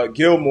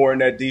Gilmore in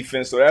that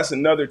defense. So that's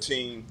another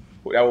team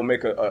that will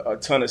make a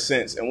ton of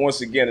sense. And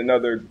once again,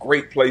 another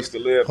great place to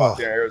live out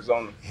there in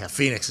Arizona. Yeah,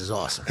 Phoenix is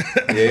awesome.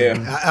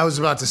 Yeah. I was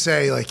about to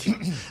say,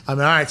 all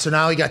right, so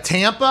now we got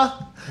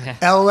Tampa,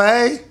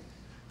 L.A.,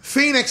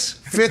 Phoenix,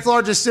 5th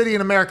largest city in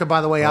America,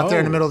 by the way, out there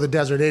in the middle of the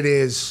desert. It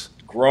is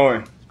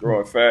growing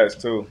fast,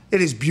 too.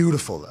 It is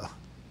beautiful, though.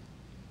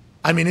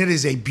 I mean, it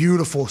is a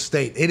beautiful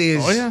state. It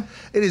is. Oh, yeah.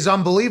 It is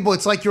unbelievable.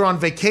 It's like you're on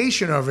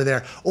vacation over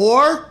there.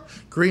 Or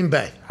Green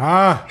Bay.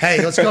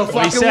 Hey, let's go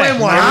fucking win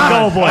one.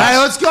 Go, boys. Hey,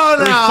 let's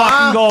go now.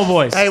 Fucking go,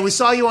 boys. Hey, we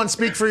saw you on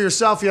Speak for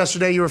Yourself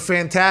yesterday. You were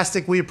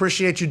fantastic. We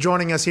appreciate you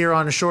joining us here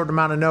on a short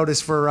amount of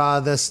notice for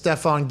the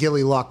Stephon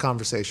Gilly Lock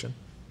conversation.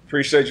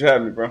 Appreciate you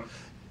having me, bro.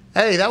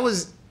 Hey, that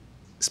was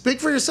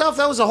Speak for Yourself.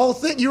 That was a whole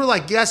thing. You were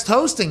like guest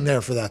hosting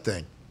there for that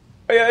thing.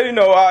 Yeah,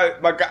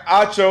 my guy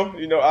Acho,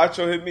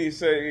 Acho hit me and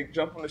said, hey,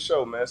 jump on the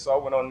show, man. So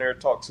I went on there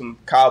and talked some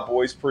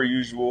Cowboys per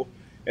usual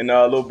and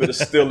a little bit of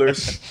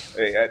Steelers.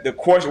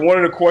 One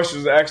of the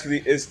questions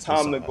actually is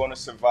Tomlin going to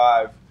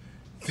survive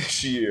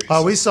this year?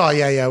 Oh, we saw, we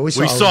saw. We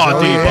saw it, we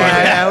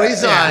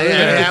saw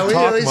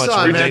it. We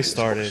saw it, man.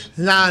 Started.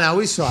 No,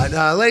 we saw it.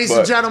 Ladies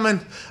and gentlemen,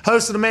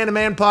 host of the Man to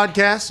Man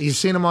podcast. You've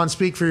seen him on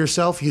Speak for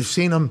Yourself. You've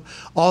seen him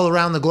all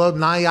around the globe.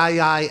 And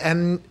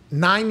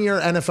 9-year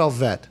NFL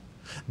vet,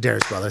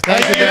 Darius brother.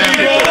 Thank you, Dan.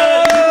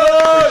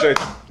 Appreciate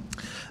you.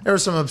 There were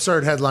some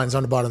absurd headlines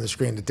on the bottom of the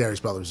screen that Darius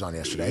Butler was on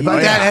yesterday.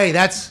 But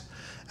that's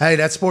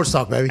sports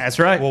talk, baby. That's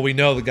right. Well, we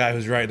know the guy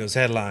who's writing those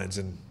headlines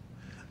and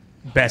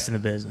best in the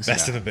business.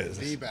 Best in the business.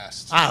 The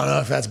best. I don't know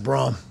if that's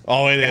Brom.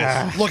 Oh, it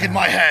is. Look at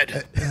my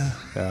head.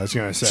 Yeah, I was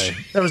gonna say.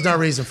 There was no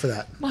reason for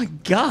that. My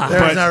God.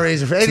 There was no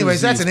reason for.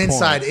 Anyways, that's an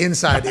inside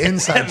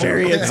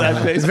Very joke.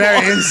 inside It's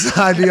very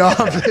inside the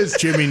office.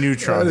 Jimmy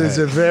Neutron. That is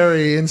a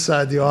very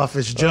inside the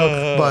office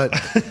joke. But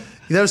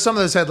some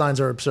of those headlines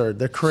are absurd.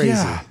 They're crazy.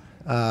 Yeah.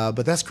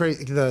 But that's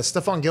crazy. The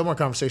Stephon Gilmore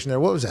conversation there.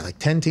 What was that? Like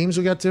 10 teams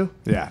we got to?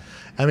 Yeah.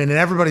 I mean, and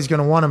everybody's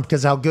going to want him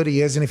because how good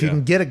he is. And if you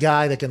can get a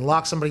guy that can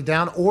lock somebody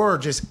down or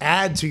just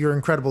add to your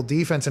incredible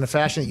defense in a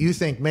fashion that you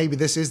think maybe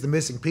this is the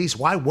missing piece,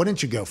 why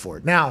wouldn't you go for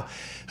it? Now,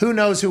 who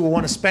knows who will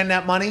want to spend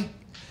that money?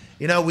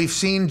 You know, we've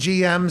seen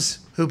GMs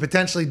who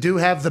potentially do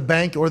have the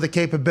bank or the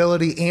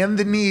capability and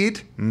the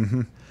need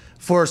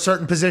for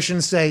certain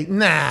positions say,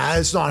 nah,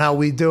 it's not how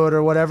we do it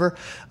or whatever.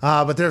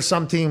 But there's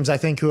some teams, I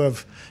think, who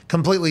have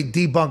completely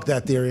debunked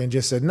that theory and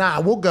just said,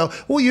 nah,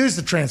 we'll use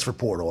the transfer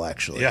portal,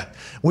 actually. Yeah.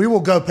 We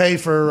will go pay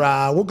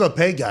we'll go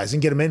pay guys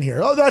and get them in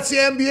here. Oh, that's the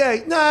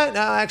NBA. No,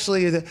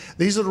 actually,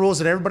 these are the rules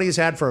that everybody has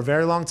had for a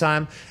very long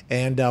time.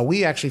 And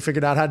we actually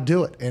figured out how to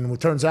do it. And it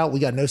turns out we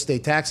got no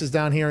state taxes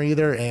down here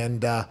either.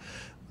 And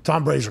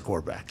Tom Brady's our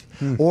quarterback.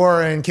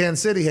 Or in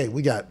Kansas City, hey,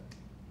 we got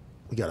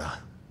a...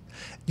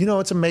 You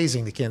know, it's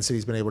amazing that Kansas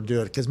City's been able to do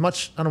it because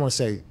I don't want to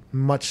say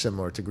much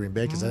similar to Green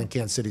Bay because I think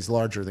Kansas City's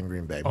larger than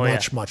Green Bay.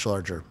 Much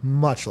larger.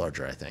 Much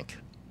larger, I think.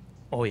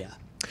 Oh, yeah.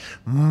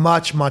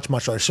 Much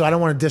larger. So I don't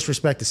want to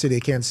disrespect the city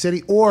of Kansas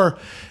City or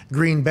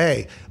Green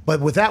Bay.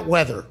 But with that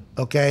weather,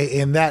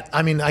 okay, and that,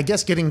 I mean, I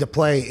guess getting to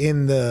play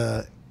in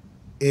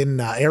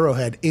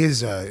Arrowhead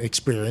is an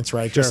experience,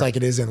 right? Sure. Just like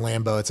it is in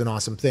Lambeau. It's an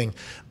awesome thing.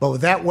 But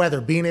with that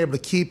weather, being able to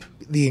keep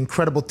the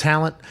incredible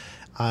talent,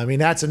 I mean,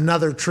 that's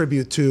another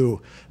tribute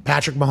to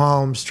Patrick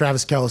Mahomes,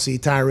 Travis Kelce,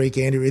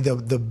 Tyreek, Andy Reid,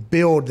 the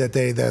build that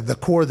the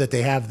core that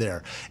they have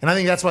there. And I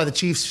think that's why the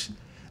Chiefs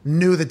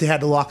knew that they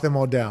had to lock them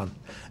all down.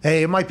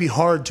 Hey, it might be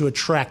hard to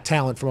attract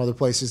talent from other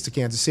places to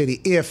Kansas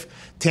City if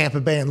Tampa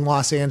Bay and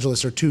Los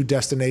Angeles are two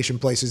destination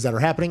places that are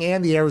happening,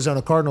 and the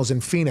Arizona Cardinals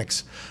and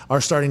Phoenix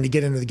are starting to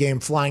get into the game,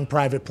 flying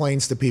private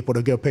planes to people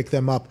to go pick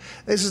them up.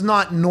 This is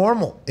not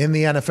normal in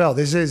the NFL.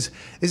 This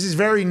is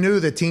very new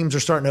that teams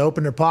are starting to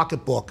open their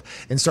pocketbook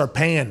and start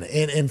paying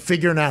and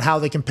figuring out how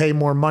they can pay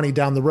more money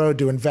down the road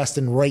to invest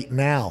in right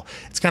now.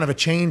 It's kind of a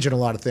change in a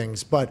lot of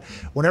things. But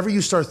whenever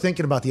you start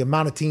thinking about the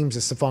amount of teams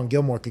that Stephon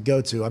Gilmore could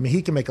go to, I mean,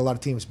 he can make a lot of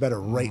teams better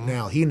right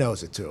now. He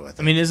knows it too, I think.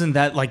 I mean, isn't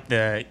that like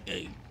the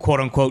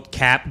quote-unquote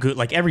cap guru?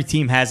 Like every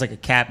team has like a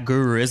cap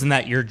guru. Isn't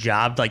that your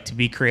job, like to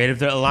be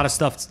creative? A lot of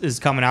stuff is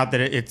coming out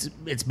that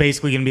it's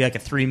basically going to be like a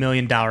 $3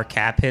 million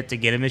cap hit to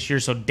get him this year.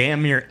 So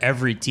damn near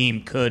every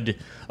team could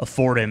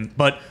afford him.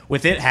 But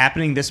with it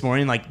happening this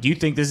morning, like, do you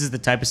think this is the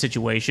type of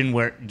situation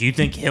where do you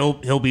think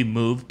he'll be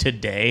moved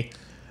today?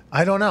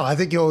 I don't know. I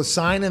think he'll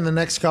sign in the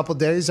next couple of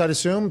days, I'd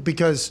assume,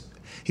 because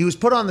he was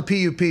put on the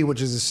PUP,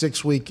 which is a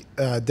 6-week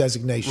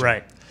designation.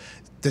 Right.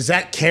 Does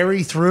that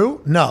carry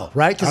through? No,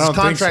 right? Because his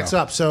contract's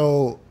up.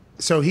 So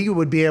he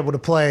would be able to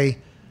play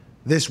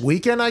this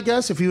weekend, I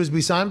guess, if he was to be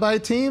signed by a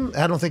team.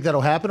 I don't think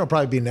that'll happen. It'll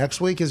probably be next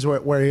week is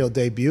where he'll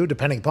debut,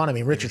 depending upon. I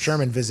mean, Richard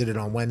Sherman visited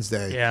on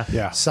Wednesday.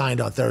 Yeah.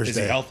 Signed on Thursday. Is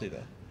he healthy,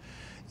 though?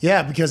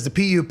 Yeah, because the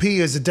PUP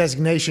is a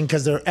designation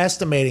because they're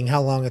estimating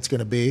how long it's going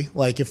to be.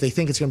 Like if they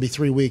think it's going to be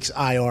 3 weeks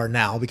IR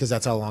now, because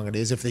that's how long it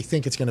is. If they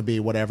think it's going to be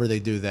whatever,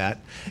 they do that.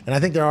 And I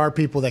think there are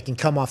people that can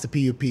come off the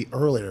PUP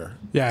earlier.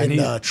 Yeah, in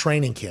the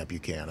training camp you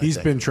can. He's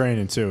been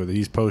training too.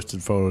 He's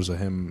posted photos of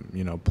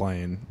him,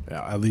 playing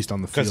at least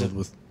on the field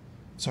with.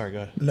 Sorry,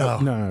 go ahead. No,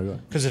 go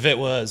ahead. Because if it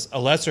was a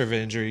lesser of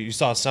injury, you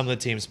saw some of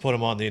the teams put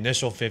him on the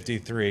initial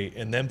 53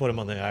 and then put him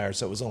on the IR,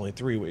 so it was only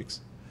 3 weeks.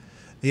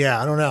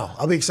 Yeah, I don't know.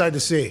 I'll be excited to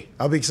see.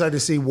 I'll be excited to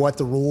see what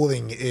the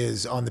ruling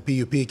is on the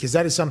PUP because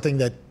that is something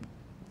that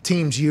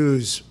teams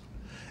use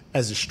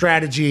as a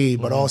strategy,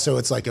 but also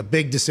it's like a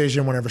big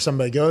decision whenever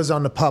somebody goes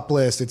on the PUP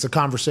list. It's a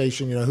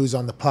conversation, who's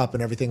on the PUP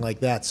and everything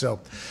like that. So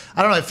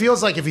I don't know. It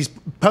feels like if he's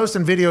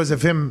posting videos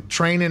of him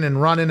training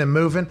and running and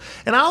moving.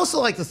 And I also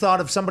like the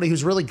thought of somebody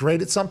who's really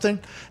great at something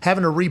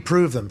having to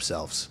reprove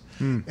themselves.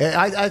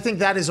 I think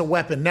that is a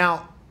weapon.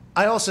 Now,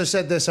 I also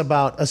said this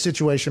about a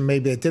situation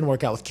maybe that didn't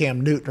work out with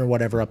Cam Newton or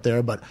whatever up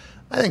there, but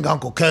I think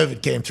Uncle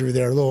COVID came through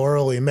there a little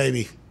early and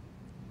maybe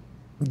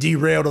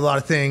derailed a lot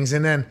of things.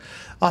 And then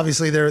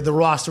obviously the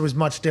roster was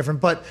much different.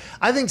 But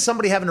I think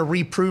somebody having to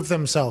reprove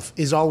themselves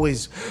is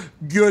always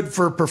good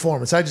for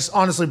performance. I just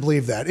honestly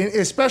believe that, and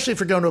especially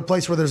if you're going to a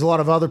place where there's a lot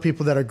of other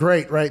people that are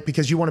great, right?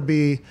 Because you want to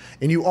be,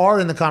 and you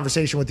are in the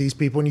conversation with these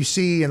people, and you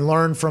see and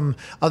learn from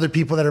other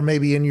people that are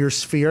maybe in your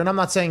sphere. And I'm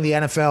not saying the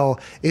NFL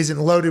isn't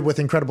loaded with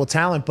incredible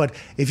talent, but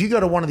if you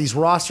go to one of these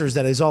rosters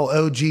that is all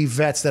OG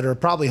vets that are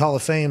probably Hall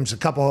of Fames, a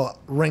couple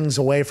rings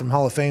away from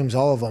Hall of Fames,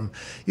 all of them,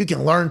 you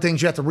can learn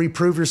things. You have to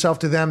reprove yourself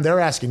to them. They're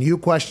asking you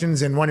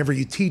questions, and whenever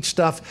you teach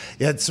stuff,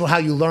 it's how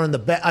you learn the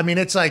best. I mean,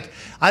 it's like,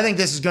 I think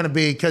this is going to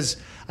be, because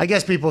I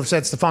guess people have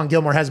said Stephon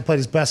Gilmore hasn't played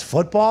his best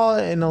football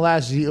in the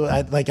last year.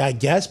 I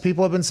guess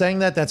people have been saying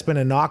that. That's been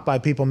a knock by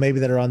people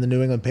maybe that are on the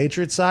New England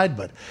Patriots side,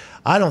 but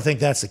I don't think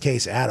that's the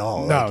case at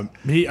all. No,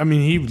 he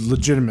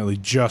legitimately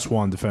just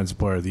won Defensive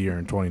Player of the Year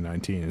in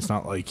 2019. It's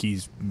not like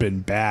he's been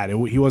bad.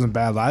 He wasn't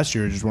bad last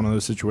year. It's just one of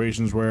those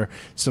situations where,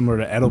 similar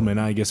to Edelman,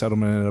 I guess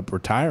Edelman ended up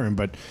retiring,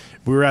 but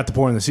we were at the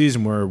point in the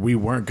season where we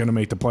weren't going to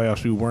make the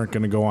playoffs. We weren't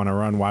going to go on a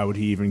run. Why would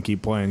he even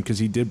keep playing? Because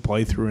he did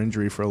play through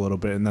injury for a little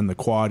bit, and then the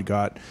quad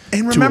got.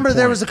 And remember,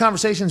 there was the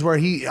conversations where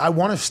I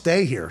want to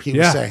stay here. He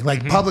was saying,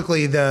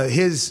 publicly,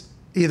 his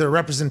either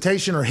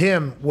representation or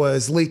him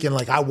was leaking.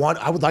 Like, I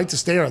would like to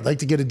stay here. I'd like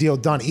to get a deal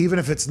done, even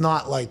if it's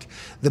not like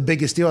the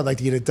biggest deal. I'd like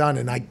to get it done.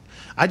 And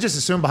I just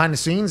assumed behind the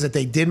scenes that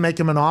they did make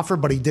him an offer,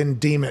 but he didn't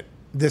deem it.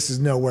 This is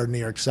nowhere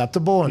near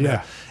acceptable. And,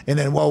 and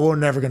then, we're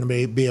never going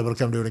to be able to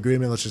come to an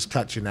agreement. Let's just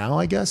cut you now,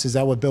 I guess. Is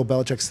that what Bill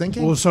Belichick's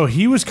thinking? Well, so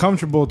he was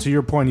comfortable, to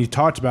your point. He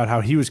talked about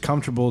how he was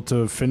comfortable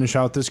to finish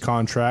out this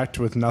contract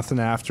with nothing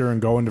after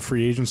and go into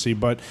free agency.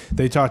 But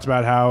they talked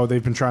about how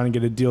they've been trying to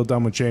get a deal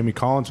done with Jamie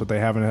Collins, but they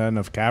haven't had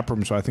enough cap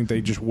room. So I think they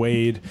just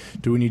weighed,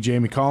 do we need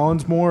Jamie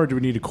Collins more or do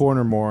we need a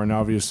corner more? And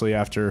obviously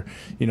after,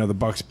 the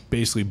Bucs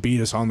basically beat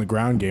us on the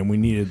ground game, we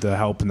needed the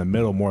help in the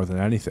middle more than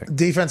anything.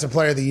 Defensive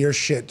Player of the Year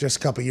shit just a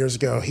couple years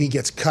ago. He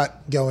gets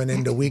cut going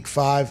into week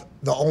 5.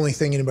 The only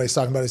thing anybody's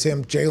talking about is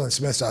him. Jalen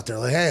Smith's out there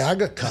like, hey, I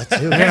got cut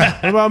too.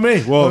 What about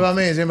me? Well, what about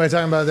me? Is anybody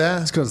talking about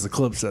that? It's because the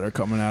clips that are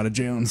coming out of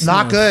Jalen Smith.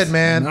 Not good,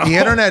 man. No. The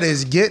internet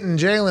is getting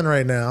Jalen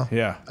right now.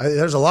 Yeah.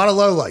 There's a lot of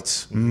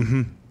lowlights.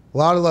 Mm-hmm. A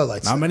lot of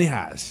lowlights. Not many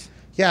highs.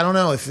 Yeah, I don't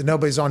know if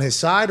nobody's on his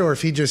side or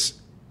if he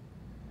just...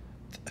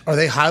 Are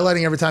they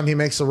highlighting every time he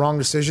makes the wrong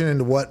decision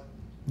into what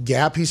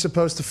gap he's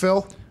supposed to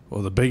fill?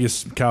 Well, the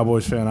biggest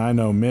Cowboys fan I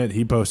know, Mitt,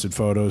 he posted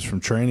photos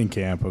from training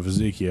camp of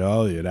Ezekiel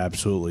Elliott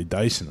absolutely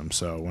dicing him.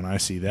 So when I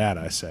see that,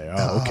 I say,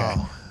 okay.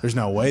 There's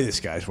no way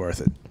this guy's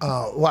worth it.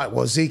 What?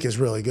 Well, Zeke is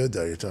really good,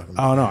 though, you're talking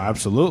about. Oh, no,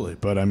 absolutely.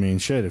 But, I mean,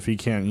 shit, if he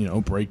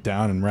can't, break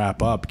down and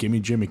wrap up, give me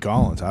Jimmy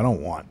Collins. I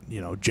don't want,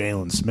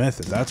 Jalen Smith,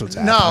 if that's what's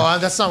happening. No,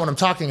 that's not what I'm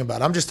talking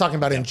about. I'm just talking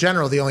about in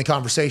general, the only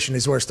conversation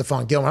is where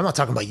Stephon Gilmore. I'm not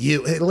talking about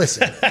you. Hey,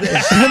 listen. No,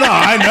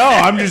 I know.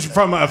 I'm just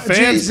from a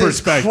fan's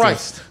perspective.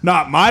 Christ.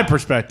 Not my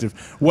perspective.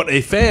 What a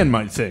fan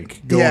might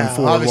think going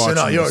forward. Obviously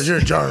not. This. You're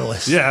a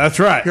journalist. Yeah, that's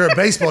right. You're a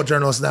baseball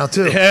journalist now,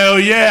 too. Hell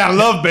yeah, I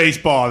love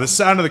baseball. The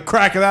sound of the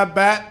crack of that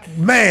bat.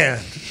 Man.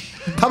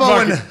 How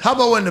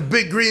about when the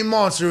big green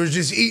monster was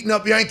just eating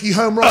up Yankee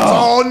home runs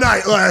all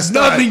night last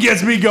night? Nothing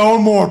gets me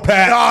going more,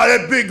 Pat. Oh,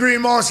 that big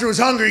green monster was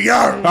hungry.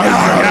 I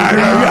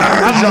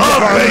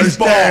love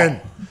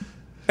baseball.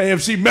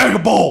 AFC Mega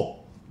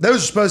Bowl. Those are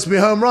supposed to be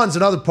home runs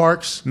in other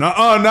parks.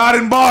 Nuh-uh, not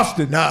in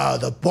Boston. No,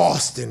 the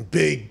Boston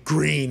big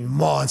green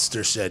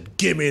monster said,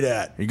 give me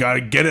that. You got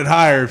to get it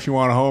higher if you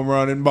want a home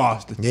run in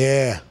Boston.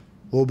 Yeah, a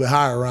little bit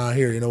higher around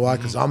here. You know why?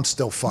 Because I'm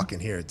still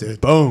fucking here,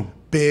 dude. Boom.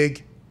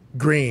 Big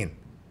green.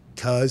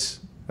 Cuz.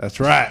 That's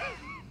right.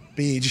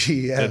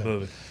 BGM. Good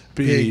movie.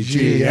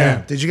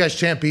 BGM. Did you guys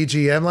chant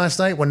BGM last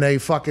night when they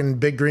fucking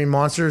big green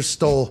monsters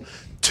stole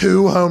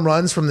 2 home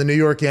runs from the New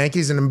York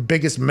Yankees in the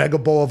biggest mega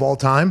bowl of all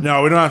time?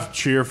 No, we don't have to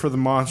cheer for the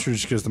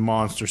monsters because the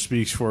monster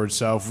speaks for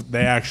itself.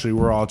 They actually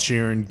were all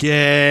cheering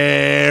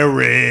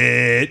Garrett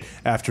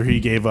after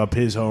he gave up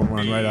his home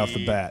run right off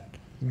the bat.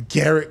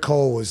 Garrett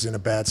Cole was in a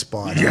bad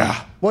spot.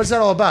 Yeah. What's that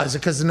all about? Is it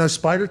because of no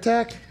spider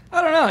tack?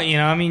 I don't know.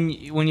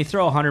 When you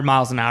throw 100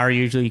 miles an hour,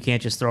 usually you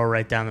can't just throw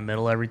right down the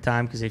middle every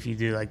time because if you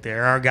do,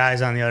 there are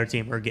guys on the other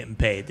team who are getting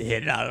paid to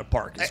hit it out of the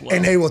park as well.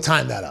 And they will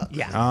time that up.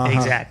 Yeah,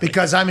 exactly.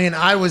 Because,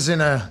 I was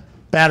in a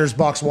batter's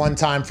box one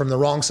time from the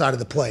wrong side of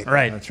the plate.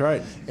 Right. That's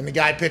right. And the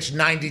guy pitched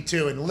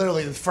 92, and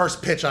literally the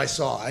first pitch I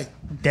saw,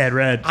 Dead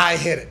red. I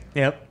hit it.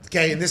 Yep.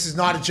 Okay, and this is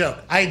not a joke.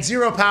 I had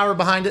 0 power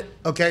behind it.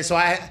 Okay, so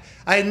I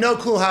had no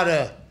clue how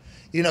to,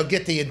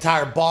 get the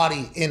entire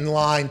body in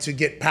line to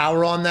get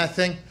power on that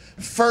thing.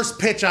 First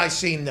pitch I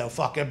seen, though,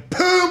 fucking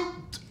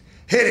boom,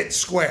 hit it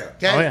square.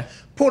 Okay, oh, yeah.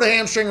 Pulled a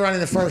hamstring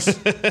running the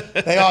first.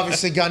 They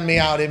obviously gunned me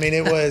out.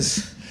 It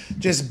was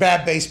just a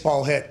bad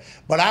baseball hit.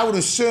 But I would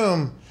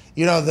assume,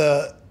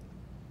 the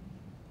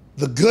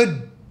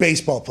good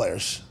baseball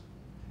players,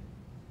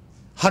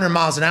 100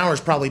 miles an hour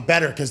is probably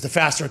better because the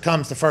faster it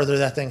comes, the further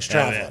that thing's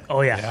traveling.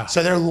 Oh, yeah.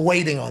 So they're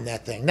waiting on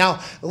that thing. Now,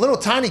 a little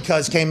tiny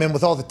cuz came in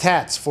with all the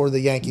tats for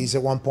the Yankees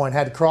at one point.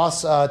 Had a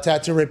cross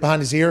tattoo right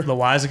behind his ear.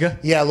 Loizaga?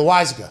 Yeah,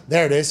 Loizaga.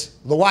 There it is.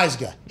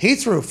 Loizaga. He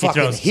threw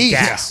fucking heat.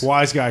 Gas.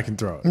 Wise guy can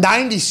throw it.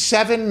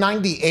 97,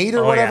 98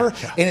 or whatever.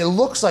 Yeah. And it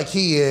looks like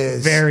he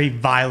is... Very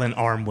violent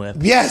arm whip.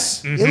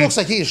 Yes. It looks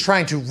like he is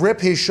trying to rip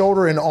his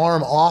shoulder and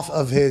arm off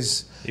of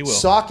his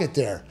socket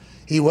there.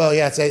 He will,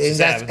 yeah.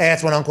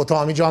 That's when Uncle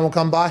Tommy John will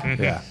come by?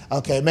 Mm-hmm. Yeah.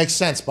 Okay, it makes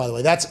sense, by the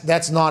way.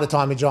 That's not a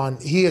Tommy John.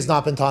 He has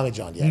not been Tommy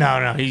John yet.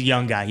 No, he's a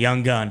young guy,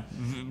 young gun.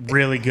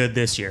 Really good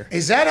this year.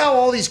 Is that how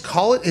all these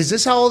call it? Is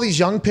this how all these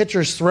young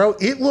pitchers throw?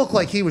 It looked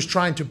like he was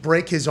trying to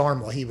break his arm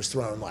while he was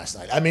throwing last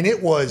night.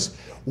 It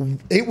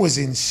was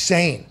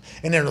insane.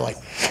 And they're like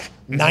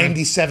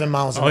 97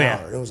 miles an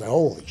hour. It was like,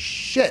 holy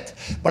shit.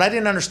 But I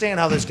didn't understand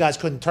how those guys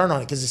couldn't turn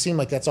on it because it seemed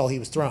like that's all he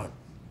was throwing.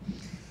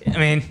 I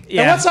mean,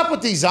 yeah. And what's up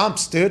with these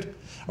umps, dude?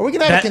 Are we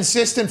gonna have a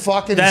consistent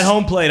fucking? That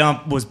home plate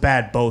ump was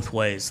bad both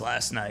ways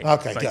last night.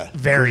 Okay, Like, good.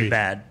 Very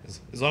bad.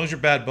 As long as you're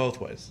bad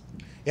both ways.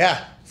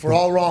 Yeah, if we're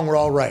all wrong, we're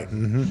all right.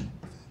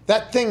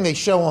 That thing they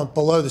show on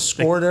below the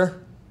score there,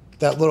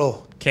 that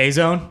little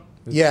K-zone?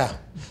 yeah.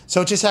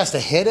 So it just has to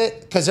hit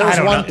it because there was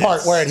don't one know.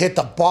 part where it hit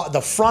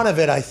the front of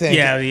it, I think.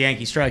 Yeah, the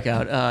Yankee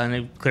strikeout. And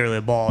it, clearly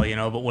a ball,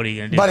 but what are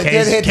you going to do? But it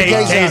did hit the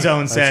K-zone.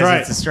 K-zone says That's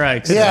right. it's a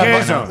strike. Yeah,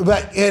 K-zone.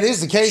 but it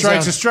is the K-zone.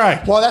 Strike's a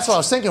strike. Well, that's what I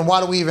was thinking.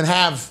 Why do we even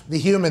have the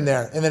human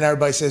there? And then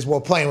everybody says,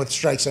 well, playing with the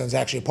strike zone is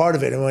actually a part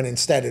of it. And when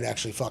instead it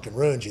actually fucking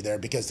ruins you there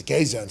because the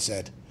K-zone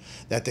said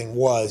that thing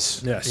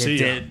was. Yeah, It see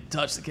ya. did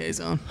touch the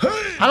K-zone.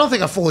 I don't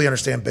think I fully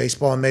understand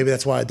baseball, and maybe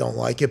that's why I don't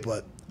like it,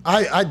 but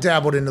I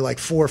dabbled into like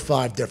 4 or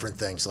 5 different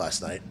things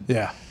last night.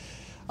 Yeah.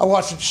 I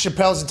watched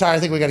Chappelle's entire. I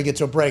think we got to get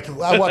to a break.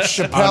 I watched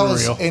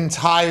Chappelle's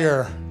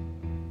Unreal.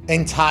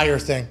 entire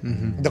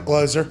thing. The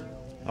closer.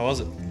 How was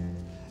it?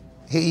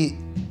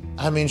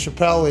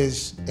 Chappelle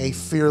is a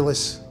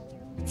fearless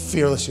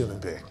human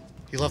being.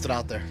 He left it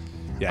out there.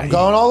 Yeah, I'm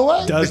going all the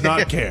way. Does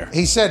not care.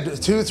 He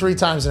said 2 or 3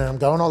 times in there, I'm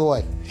going all the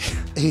way.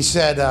 He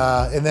said,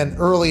 and then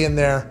early in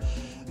there,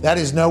 that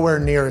is nowhere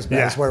near as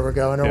bad as where we're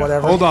going or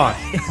whatever. Hold on.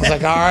 I was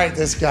like, all right,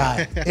 this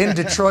guy. In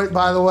Detroit,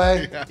 by the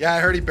way. Yeah, I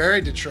heard he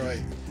buried Detroit.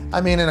 I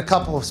mean, in a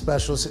couple of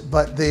specials,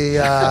 but he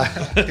let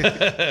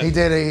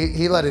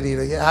it eat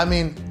it. Yeah, I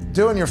mean,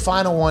 doing your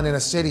final one in a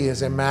city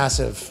is a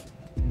massive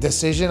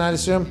decision, I'd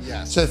assume.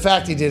 Yes. So the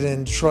fact he did it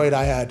in Detroit,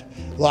 I had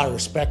a lot of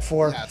respect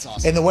for. That's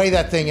awesome. And the way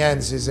that thing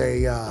ends is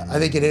I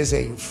think it is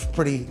a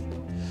pretty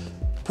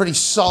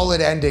solid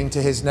ending to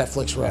his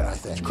Netflix run, I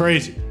think.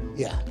 Crazy.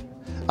 Yeah.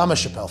 I'm a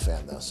Chappelle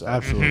fan, though, so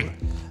Absolutely.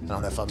 I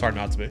don't know if I'm. It's hard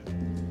not to be.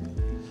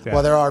 Yeah.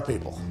 Well, there are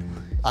people.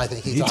 I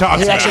think he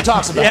talks actually about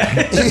talks about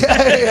it.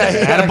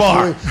 At a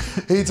bar.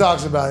 He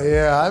talks about it,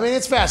 yeah. I mean,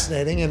 it's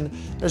fascinating, and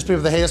there's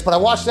people that hate us. But I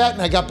watched that,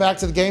 and I got back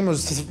to the game. It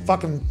was the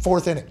fucking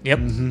 4th inning.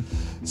 Yep.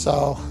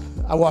 So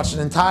I watched an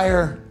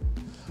entire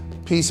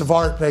piece of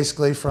art,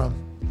 basically, from,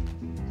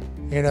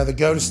 the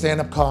go to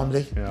stand-up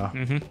comedy. Yeah.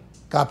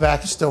 Got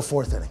back, it's still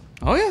 4th inning.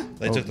 Oh, yeah.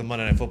 They took the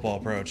Monday Night Football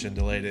approach and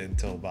delayed it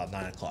until about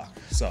 9 o'clock.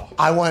 So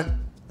I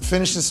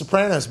finished the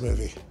Sopranos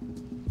movie.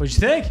 What'd you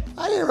think?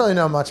 I didn't really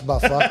know much about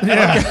fuck.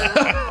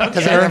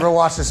 Because I never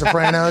watched The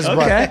Sopranos,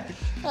 Okay.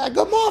 but a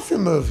good mafia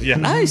movie. yeah,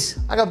 Nice.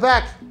 I got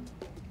back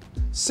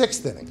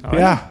 6th inning.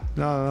 Yeah.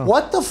 No.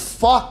 What the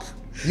fuck?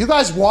 You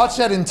guys watched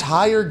that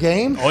entire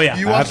game? Oh, yeah.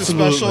 You watched a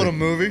special Absolutely. in a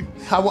movie?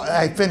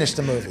 I finished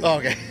the movie. Oh,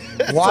 okay.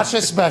 Watched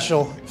a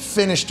special,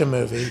 finished a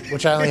movie,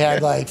 which I only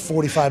had like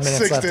 45 minutes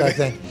Sixth left, I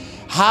inning. think.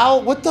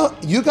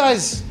 You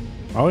guys,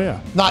 Oh, yeah.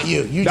 not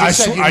you. You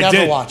just said you I never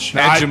did. watch.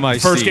 Edge of my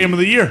First seat. game of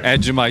the year.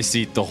 Edge of my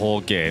seat the whole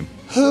game.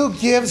 Who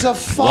gives a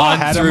fuck? 1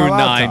 had it on through my 9,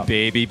 laptop.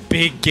 baby.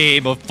 Big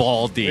game of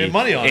Baldy. We had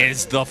money on it.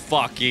 is the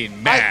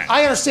fucking man.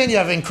 I understand you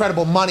have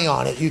incredible money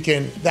on it.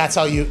 That's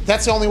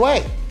the only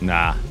way.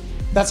 Nah.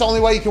 That's the only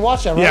way you can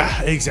watch that, right?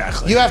 Yeah,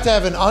 exactly. You have to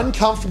have an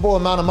uncomfortable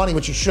amount of money,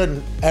 which you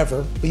shouldn't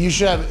ever. But you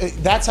should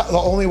have. That's the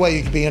only way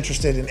you can be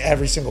interested in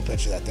every single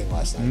pitch of that thing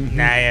last night.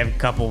 Now you have a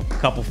couple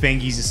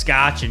fingies of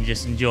scotch and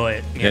just enjoy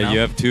it. You know? You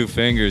have 2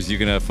 fingers. You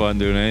can have fun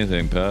doing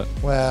anything, Pat.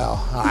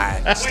 Well, all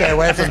right. Stay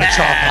away from the chalk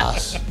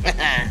house.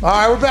 All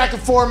right, we're back in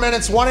 4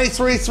 minutes.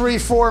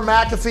 1-833-4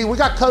 McAfee. We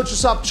got Coach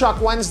Us Up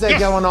Chuck Wednesday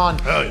going on.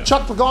 yeah.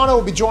 Chuck Pagano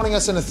will be joining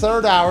us in the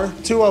 3rd hour,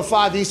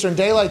 2:05 Eastern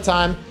Daylight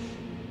Time.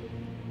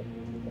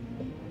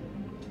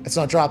 It's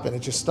not dropping. It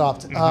just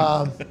stopped.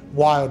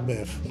 Wild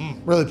move.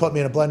 Really put me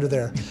in a blender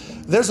there.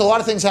 There's a lot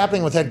of things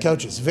happening with head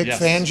coaches. Vic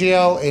Yes.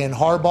 Fangio and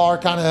Harbaugh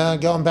kind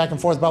of going back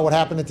and forth about what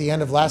happened at the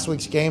end of last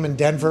week's game in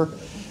Denver.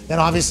 Then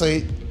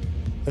obviously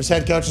there's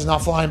head coaches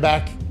not flying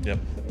back Yep.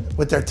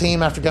 with their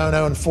team after going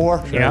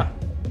 0-4. Yeah.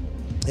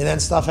 And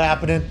then stuff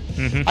happening.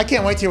 I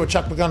can't wait to hear what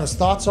Chuck Pagano's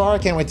thoughts are. I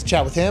can't wait to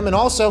chat with him. And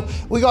also,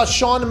 we got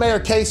Sean the Mayor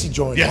Casey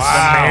joining us.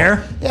 The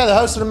mayor. Yeah, the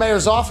host of the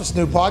Mayor's Office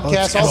new podcast,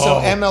 Let's go. also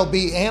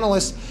MLB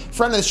analyst,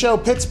 friend of the show,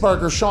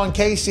 Pittsburgher, Sean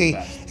Casey.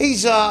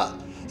 He's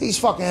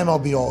fucking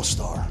MLB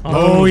All-Star.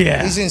 Oh,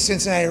 yeah. He's in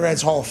Cincinnati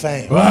Reds Hall of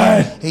Fame.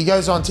 What? He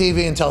goes on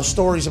TV and tells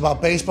stories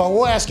about baseball.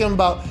 We'll ask him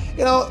about,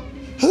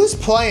 who's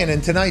playing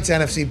in tonight's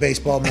NFC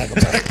Baseball Mega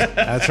Bowl.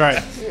 That's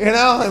right.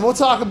 And we'll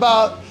talk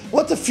about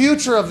what the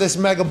future of this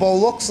Mega Bowl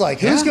looks like.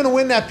 Who's going to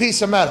win that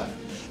piece of metal?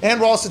 And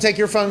we'll also take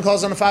your phone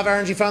calls on the 5-Hour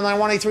Energy phone line,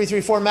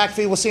 1-833-4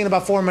 McAfee. We'll see you in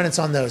about 4 minutes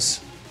on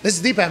those. This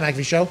is the Pat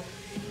McAfee Show.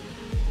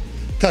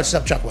 Coach Us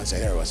Up Chuck Wednesday.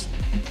 There it was.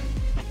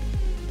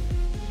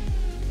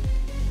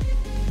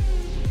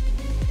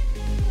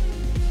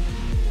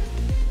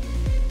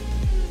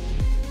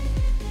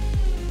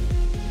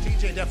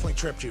 TJ definitely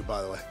tripped you,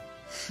 by the way.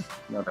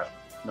 No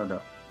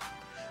doubt.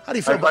 How do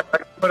you feel about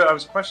I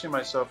was questioning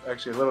myself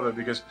actually a little bit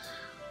because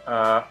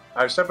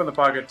I stepped in the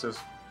pocket to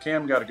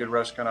Cam got a good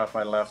rush cut off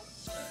my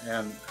left,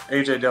 and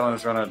A.J. Dillon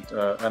was running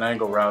an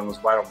angle route and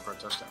was wide open for a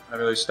touchdown. I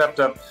really stepped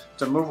up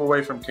to move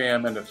away from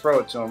Cam and to throw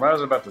it to him. When I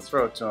was about to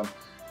throw it to him,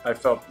 I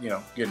felt,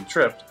 getting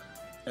tripped.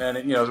 And,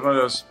 it was one of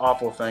those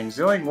awful things.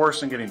 The only thing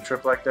worse than getting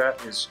tripped like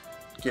that is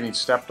getting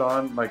stepped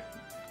on, like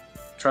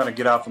trying to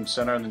get out from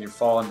center and then you're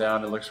falling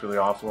down. It looks really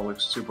awful. It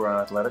looks super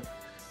unathletic.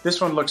 This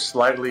one looks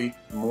slightly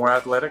more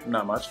athletic,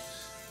 not much.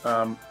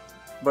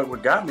 But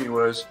what got me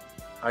was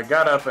I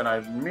got up and I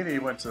immediately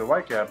went to the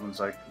white cap and was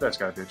like, that's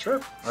got to be a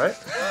trip, right?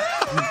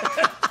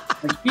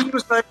 And he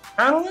was like,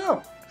 I don't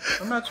know.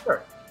 I'm not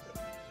sure.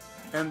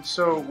 And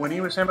so when he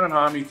was hemming and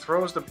hawing, he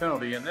throws the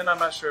penalty, and then I'm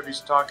not sure if he's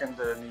talking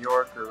to New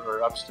York or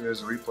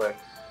upstairs, the replay.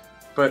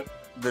 But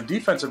the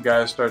defensive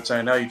guys start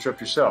saying, no, you tripped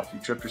yourself. You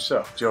tripped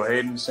yourself. Joe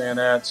Hayden was saying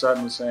that.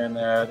 Sutton was saying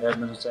that.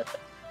 Edmonds was saying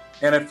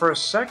that. And for a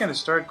second, it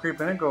started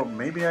creeping in and go,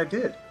 maybe I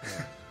did.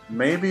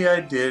 Maybe I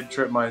did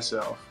trip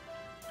myself.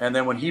 And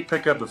then when he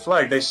picked up the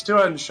flag, they still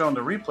hadn't shown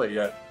the replay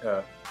yet,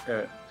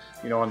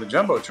 on the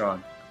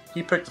Jumbotron.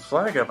 He picked the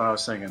flag up, and I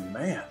was thinking,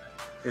 man,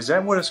 is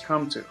that what it's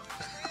come to?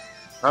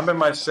 I'm in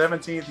my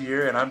 17th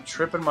year, and I'm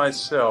tripping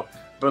myself,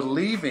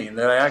 believing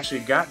that I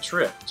actually got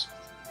tripped.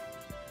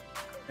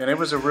 And it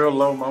was a real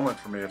low moment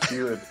for me.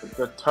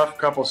 A tough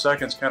couple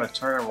seconds kind of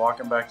turning,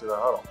 walking back to the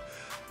huddle.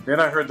 Then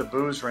I heard the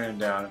boos raining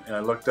down, and I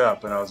looked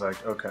up, and I was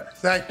like, okay.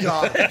 Thank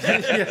God.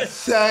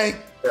 Thank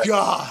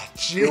God.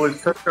 It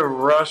was such a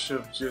rush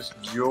of just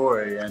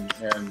joy and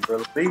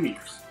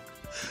relief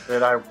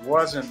that I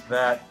wasn't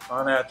that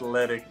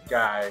unathletic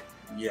guy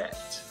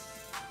yet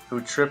who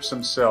trips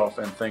himself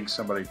and thinks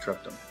somebody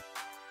tripped him.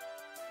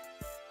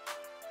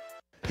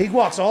 He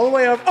walks all the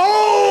way up.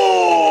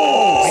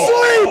 Oh!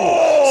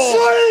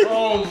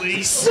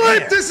 Sleep!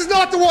 Sleep! This is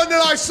not the one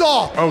that I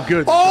saw. Oh,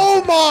 good.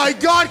 Oh, my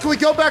God. Can we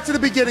go back to the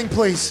beginning,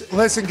 please?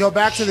 Listen, go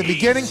back to the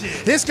beginning.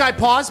 This guy,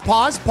 pause.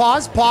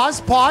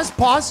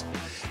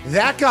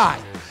 That guy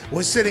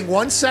was sitting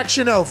one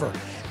section over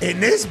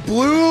in this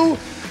blue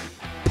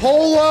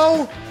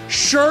polo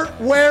shirt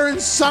wearing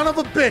son of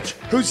a bitch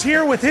who's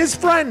here with his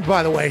friend,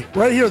 by the way,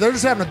 right here. They're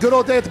just having a good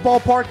old day at the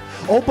ballpark.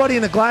 Old buddy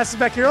in the glasses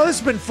back here. Oh, this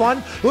has been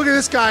fun. Look at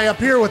this guy up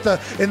here with the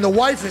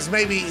wife is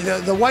maybe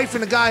the wife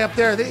and the guy up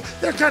there.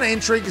 They're kind of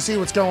intrigued to see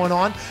what's going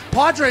on.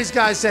 Padres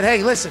guy said,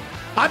 hey, listen,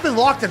 I've been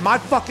locked in my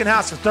fucking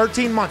house for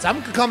 13 months. I'm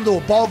gonna come to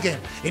a ball game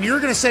and you're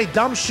gonna say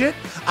dumb shit?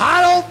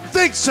 I don't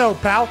think so,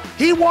 pal.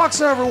 He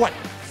walks over,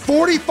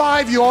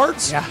 45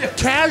 yards,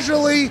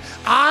 casually,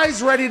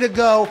 eyes ready to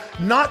go,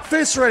 not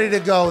fists ready to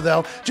go,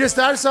 though. Just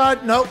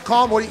outside, no,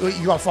 calm. What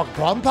you got a fucking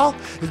problem, pal?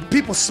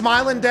 People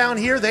smiling down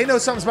here. They know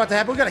something's about to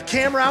happen. We got a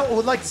camera out. We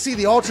would like to see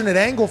the alternate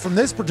angle from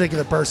this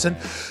particular person.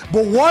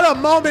 But what a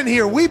moment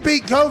here. We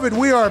beat COVID.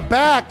 We are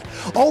back.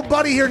 Old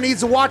buddy here needs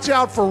to watch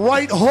out for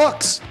right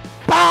hooks.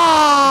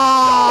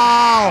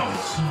 Bow!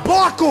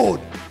 Buckled.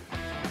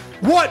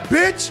 What,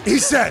 bitch? He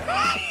said.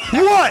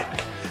 What?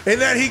 And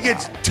then he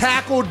gets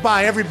tackled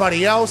by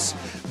everybody else,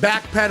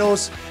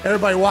 backpedals.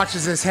 Everybody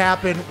watches this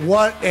happen.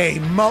 What a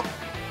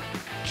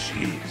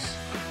Jeez.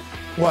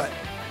 What?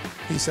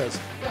 He says.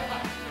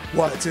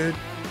 What, dude?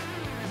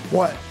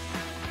 What?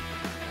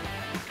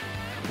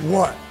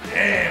 What?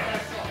 Damn.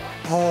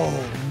 Oh,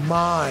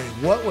 my.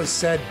 What was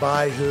said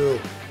by who?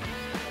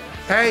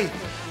 Hey,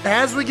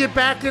 as we get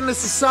back into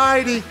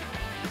society,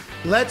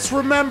 let's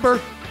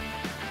remember,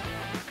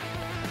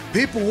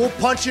 people will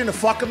punch you in the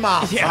fucking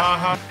mouth. Yeah.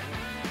 Uh-huh.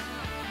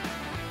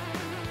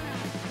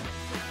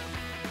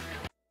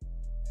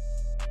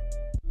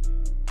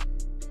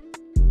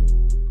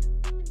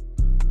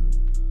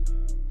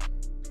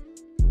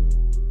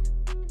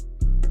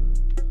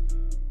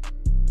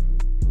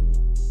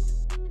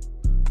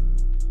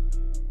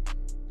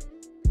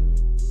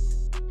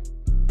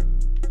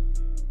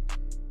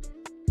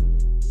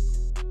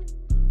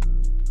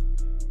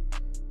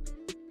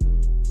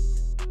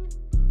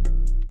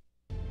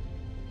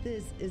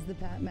 This is the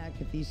Pat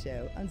McAfee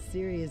Show on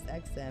Sirius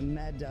XM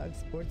Mad Dog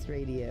Sports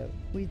Radio.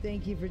 We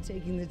thank you for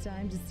taking the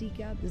time to seek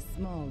out this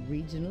small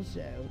regional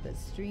show that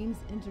streams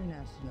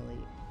internationally.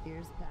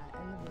 Here's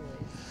Pat and the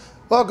boys.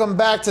 Welcome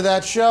back to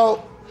that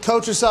show.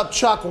 Coach Us Up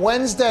Chuck,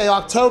 Wednesday,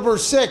 October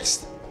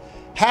 6th.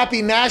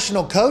 Happy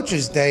National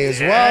Coaches Day as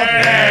well.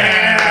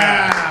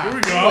 Yeah! Here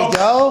we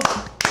go.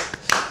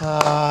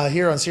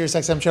 Here on Sirius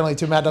XM Channel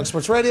 82 Mad Dog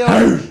Sports Radio,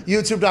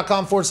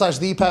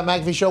 youtube.com/The Pat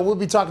McAfee Show. We'll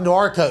be talking to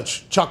our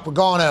coach, Chuck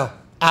Pagano,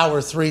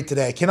 hour 3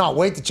 today. Cannot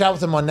wait to chat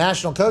with him on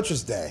National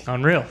Coaches Day.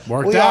 Unreal.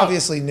 We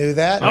obviously knew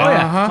that. Oh,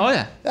 yeah. Oh,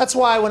 yeah. That's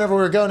why whenever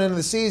we were going into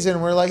the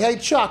season, we're like, hey,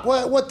 Chuck,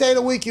 what day of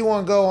the week you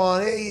want to go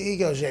on? He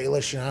goes, hey,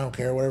 listen, I don't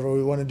care, whatever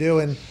we want to do.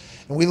 And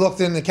we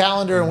looked in the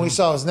calendar and we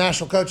saw it was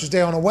National Coaches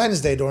Day on a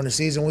Wednesday during the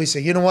season. We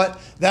said, you know what?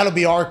 That'll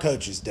be our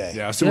Coaches Day.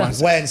 Yeah, it's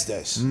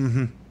Wednesdays.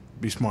 Mm-hmm.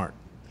 Be smart.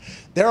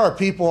 There are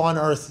people on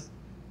Earth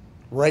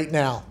right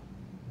now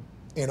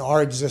in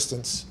our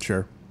existence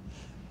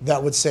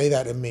that would say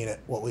that and mean it,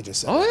 what we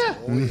just said. Oh, yeah.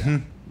 Mm-hmm.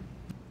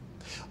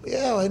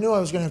 Yeah, I knew I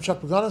was going to have Chuck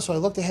Pagano, so I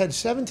looked ahead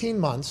 17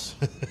 months,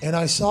 and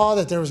I saw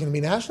that there was going to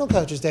be National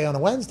Coaches Day on a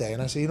Wednesday,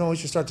 and I said, you know, we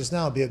should start this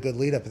now. It'd be a good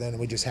lead-up, and then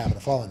we just happen to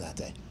fall on that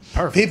day.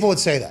 Perfect. People would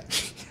say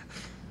that.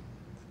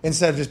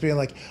 Instead of just being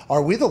like,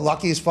 are we the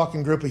luckiest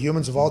fucking group of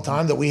humans of all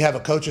time that we have a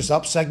Coach Us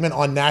Up segment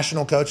on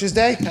National Coaches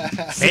Day?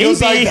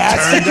 Feels like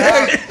that's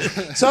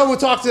the day. So we'll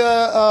talk to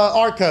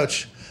our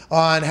coach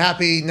on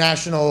Happy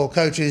National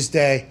Coaches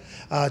Day.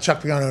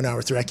 Chuck Pagano in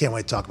hour 3. I can't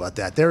wait to talk about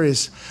that. There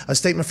is a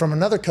statement from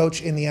another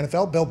coach in the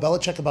NFL, Bill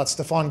Belichick, about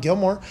Stephon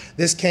Gilmore.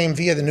 This came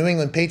via the New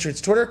England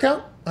Patriots Twitter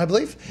account, I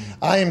believe.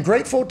 I am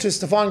grateful to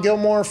Stephon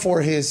Gilmore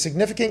for his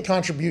significant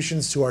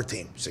contributions to our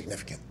team.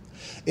 Significant.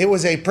 It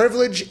was a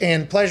privilege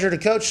and pleasure to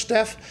coach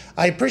Steph.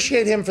 I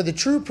appreciate him for the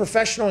true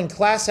professional and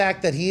class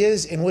act that he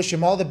is and wish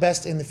him all the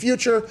best in the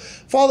future.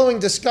 Following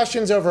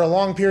discussions over a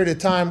long period of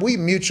time, we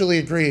mutually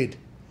agreed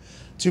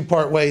to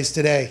part ways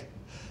today.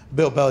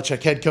 Bill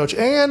Belichick, head coach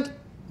and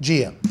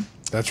GM.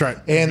 That's right.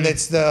 And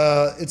it's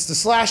the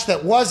slash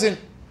that wasn't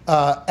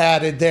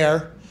added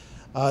there,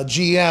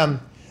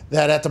 GM,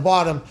 that at the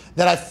bottom,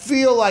 that I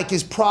feel like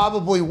is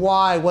probably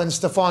why when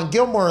Stephon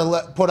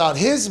Gilmore put out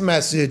his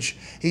message,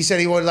 he said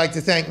he would like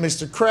to thank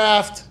Mr.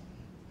 Kraft,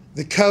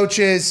 the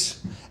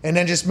coaches, and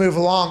then just move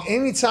along.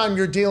 Anytime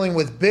you're dealing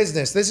with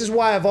business, this is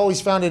why I've always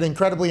found it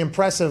incredibly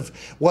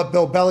impressive what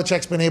Bill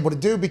Belichick's been able to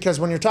do, because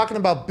when you're talking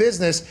about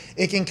business,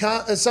 it can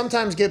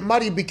sometimes get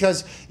muddy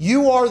because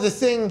you are the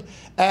thing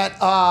at,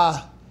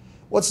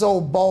 what's the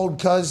old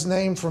bald cuz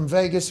name from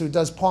Vegas who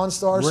does Pawn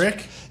Stars?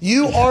 Rick?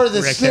 You are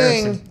the Rick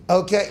thing. Harrison.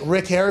 Okay,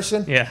 Rick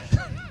Harrison? Yeah.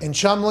 And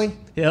Chumley?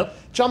 Yep.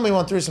 Chumley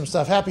went through some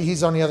stuff. Happy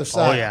he's on the other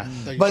side. Oh,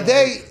 yeah. But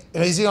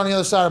is he on the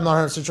other side? I'm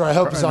not 100% sure. I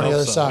hope he's on the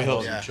other side.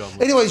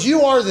 Anyways,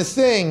 you are the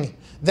thing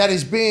that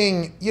is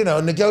being,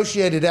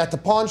 negotiated at the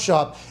pawn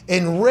shop.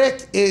 And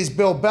Rick is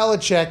Bill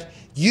Belichick.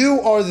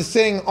 You are the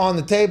thing on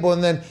the table.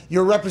 And then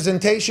your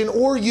representation,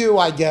 or you,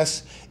 I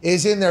guess,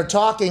 is in there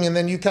talking. And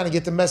then you kind of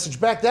get the message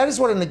back. That is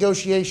what a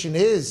negotiation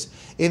is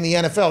in the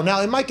NFL.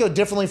 Now, it might go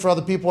differently for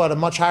other people at a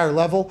much higher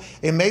level.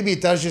 And maybe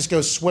it does just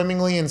go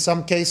swimmingly in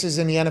some cases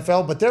in the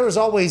NFL. But there is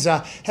always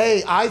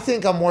hey, I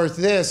think I'm worth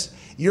this.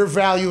 You're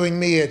valuing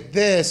me at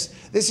this.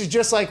 This is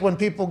just like when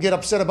people get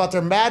upset about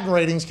their Madden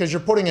ratings because you're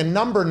putting a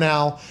number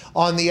now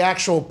on the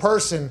actual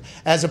person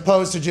as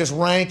opposed to just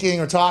ranking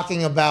or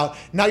talking about.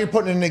 Now you're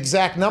putting an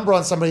exact number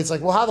on somebody. It's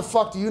like, well, how the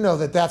fuck do you know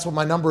that that's what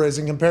my number is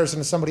in comparison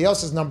to somebody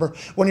else's number?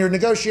 When you're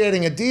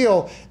negotiating a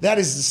deal, that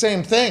is the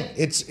same thing.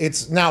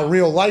 It's now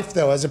real life,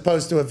 though, as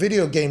opposed to a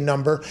video game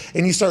number.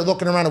 And you start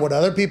looking around at what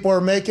other people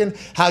are making,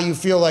 how you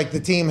feel like the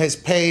team has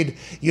paid,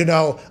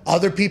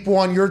 other people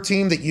on your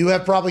team that you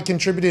have probably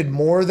contributed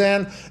more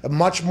than,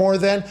 much more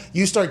than.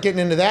 You start getting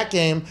into that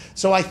game.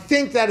 So I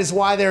think that is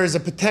why there is a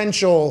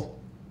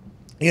potential,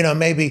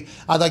 maybe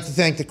I'd like to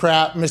thank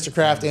Mr.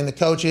 Kraft and the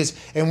coaches,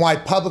 and why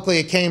publicly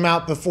it came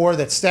out before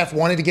that Steph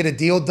wanted to get a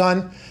deal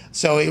done.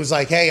 So he was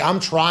like, hey, I'm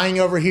trying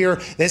over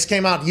here. This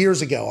came out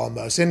years ago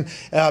almost. And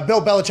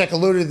Bill Belichick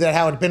alluded to that,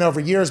 how it had been over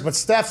years. But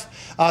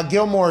Steph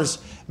Gilmore's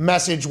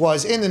message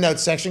was in the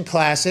notes section,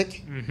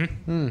 classic.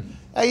 Mm-hmm.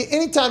 Hey,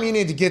 anytime you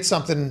need to get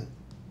something,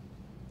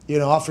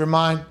 off your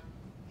mind,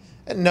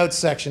 that notes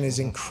section is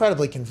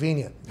incredibly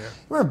convenient. Yeah.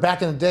 Remember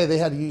back in the day,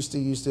 they used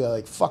to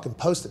like fucking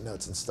Post-it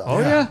notes and stuff. Oh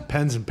yeah,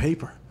 pens and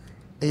paper.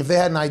 If they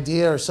had an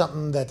idea or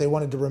something that they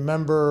wanted to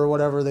remember or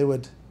whatever, they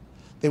would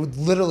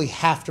literally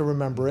have to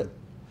remember it.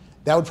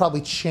 That would probably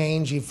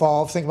change,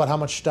 evolve. Think about how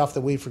much stuff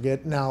that we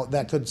forget. Now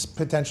that could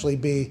potentially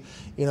be,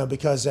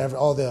 because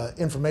all the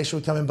information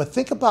would come in. But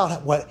think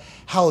about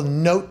how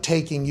note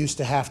taking used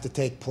to have to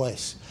take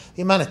place.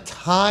 The amount of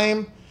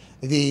time.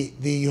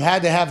 You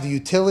had to have the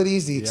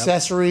utilities, the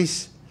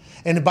accessories,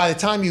 and by the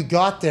time you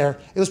got there,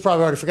 it was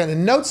probably already forgotten.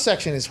 The notes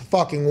section is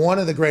fucking one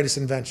of the greatest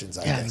inventions,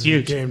 I think. It's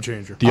huge. Game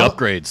changer. The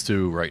upgrades,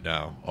 too, right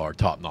now are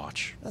top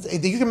notch.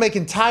 You can make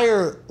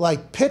entire,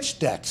 pitch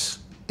decks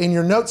in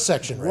your notes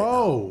section right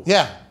now.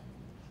 Yeah.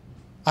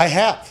 I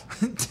have.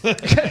 Okay.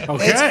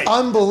 It's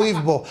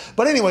unbelievable.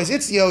 But anyways,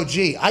 it's the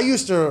OG. I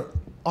used to,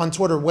 on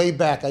Twitter way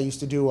back, I used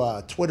to do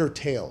Twitter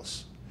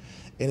Tales.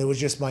 And it was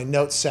just my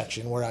notes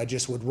section where I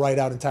just would write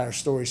out entire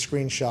stories,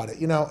 screenshot it,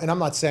 and I'm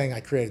not saying I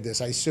created this.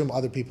 I assume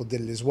other people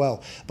did it as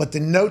well. But the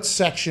notes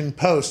section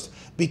post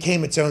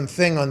became its own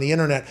thing on the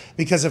internet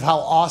because of how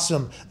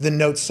awesome the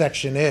notes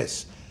section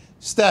is.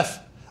 Steph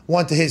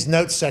went to his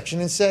notes section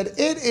and said,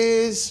 it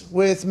is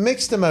with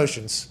mixed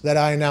emotions that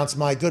I announce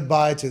my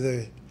goodbye to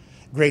the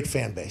great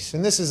fan base.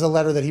 And this is a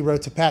letter that he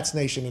wrote to Pat's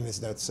Nation in his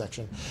notes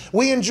section.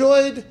 We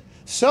enjoyed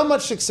so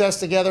much success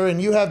together, and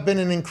you have been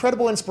an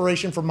incredible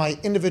inspiration for my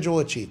individual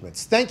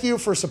achievements. Thank you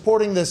for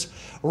supporting this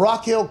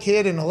Rock Hill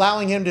kid and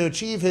allowing him to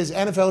achieve his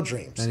NFL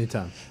dreams.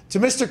 Anytime. To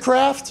Mr.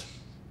 Kraft,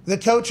 the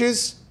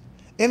coaches,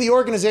 and the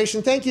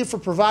organization, thank you for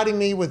providing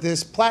me with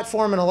this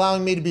platform and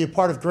allowing me to be a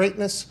part of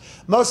greatness.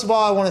 Most of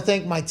all, I want to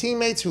thank my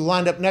teammates who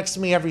lined up next to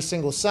me every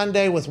single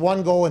Sunday with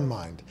one goal in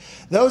mind.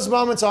 Those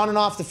moments on and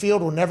off the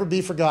field will never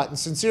be forgotten.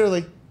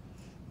 Sincerely,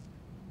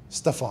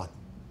 Stephon.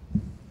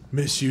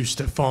 Miss you,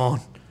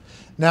 Stephon.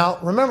 Now,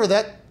 remember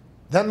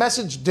that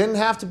message didn't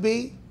have to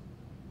be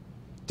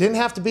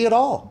at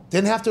all.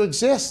 Didn't have to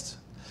exist.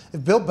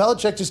 if Bill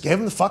Belichick just gave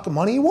him the fucking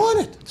money he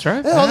wanted. That's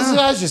right. All this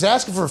guy's just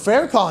asking for a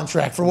fair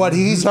contract for what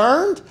he's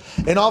earned,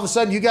 and all of a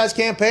sudden you guys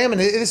can't pay him.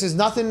 And this is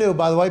nothing new,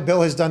 by the way.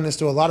 Bill has done this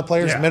to a lot of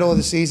players in the middle of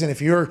the season.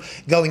 If you're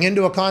going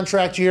into a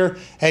contract year,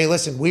 hey,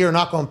 listen, we are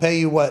not going to pay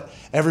you what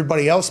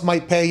everybody else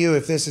might pay you.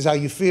 If this is how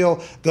you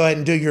feel, go ahead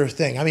and do your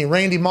thing. I mean,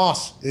 Randy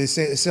Moss, a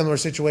similar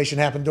situation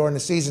happened during the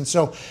season.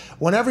 So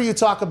whenever you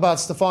talk about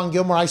Stephon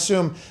Gilmore, I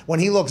assume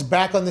when he looks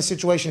back on this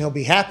situation, he'll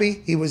be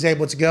happy. He was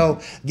able to go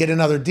get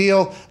another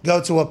deal,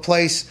 go to a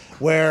place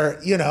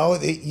where,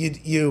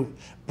 you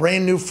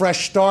brand new,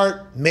 fresh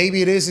start.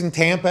 Maybe it is in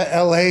Tampa,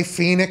 LA,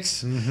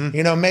 Phoenix.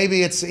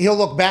 Maybe he'll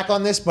look back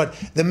on this, but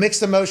the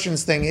mixed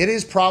emotions thing, it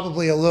is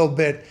probably a little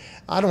bit,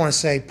 I don't want to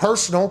say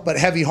personal, but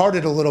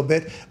heavy-hearted a little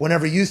bit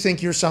whenever you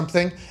think you're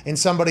something and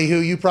somebody who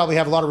you probably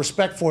have a lot of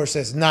respect for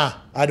says, nah,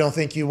 I don't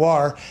think you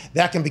are.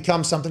 That can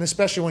become something,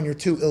 especially when you're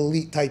two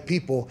elite-type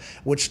people,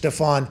 which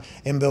Stephon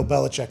and Bill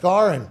Belichick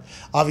are. And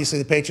obviously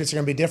the Patriots are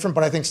going to be different,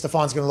 but I think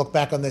Stephon's going to look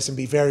back on this and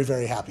be very,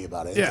 very happy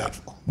about it. Yeah,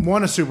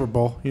 won a Super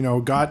Bowl,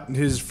 got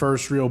his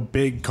first real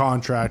big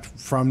contract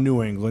from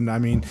New England. I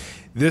mean,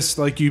 this,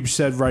 like you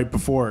said right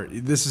before,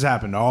 this has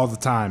happened all the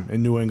time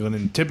in New England,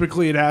 and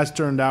typically it has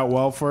turned out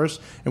well for us.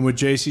 And with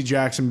J.C.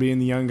 Jackson being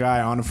the young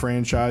guy on a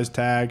franchise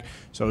tag,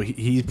 so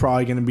he's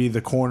probably going to be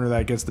the corner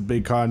that gets the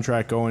big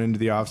contract going into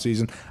the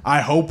offseason.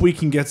 I hope we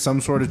can get some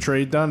sort of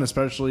trade done,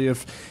 especially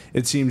if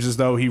it seems as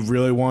though he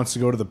really wants to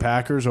go to the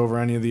Packers over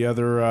any of the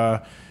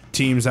other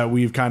teams that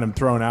we've kind of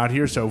thrown out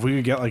here. So if we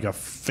could get like a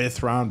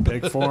 5th-round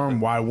pick for him,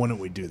 why wouldn't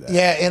we do that?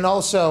 Yeah, and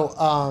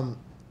also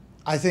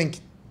I think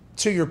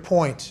to your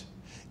point,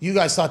 you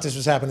guys thought this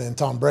was happening in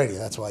Tom Brady.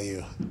 That's why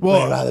you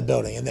went out of the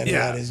building. And then he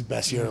had his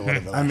best year or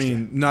whatever. I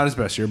mean, not his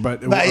best year,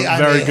 but a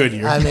very good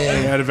year.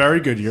 He had a very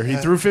good year. He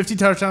threw 50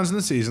 touchdowns in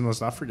the season, let's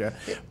not forget.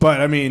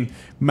 But, I mean,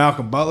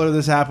 Malcolm Butler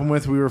this happened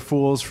with. We were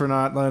fools for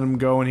not letting him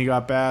go, and he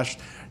got bashed.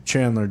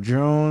 Chandler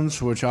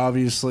Jones, which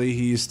obviously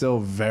he's still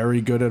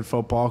very good at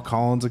football.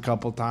 Collins a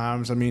couple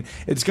times. I mean,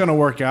 it's going to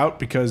work out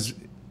because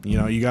 –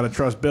 you got to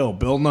trust Bill.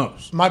 Bill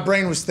knows. My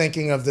brain was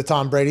thinking of the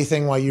Tom Brady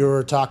thing while you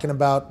were talking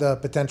about the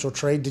potential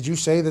trade. Did you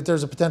say that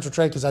there's a potential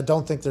trade? Because I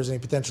don't think there's any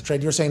potential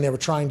trade. You're saying they were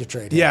trying to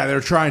trade him. Yeah, they were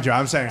trying to.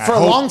 I'm saying for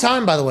a long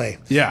time, by the way.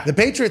 Yeah. The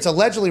Patriots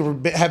allegedly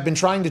have been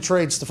trying to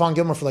trade Stephon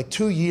Gilmore for like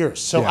 2 years.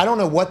 So I don't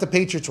know what the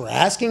Patriots were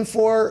asking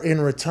for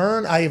in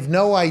return. I have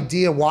no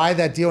idea why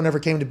that deal never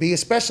came to be,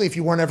 especially if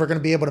you weren't ever going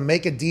to be able to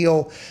make a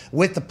deal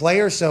with the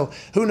player. So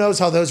who knows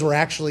how those were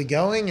actually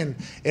going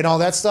and all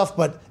that stuff.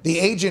 But the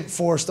agent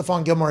for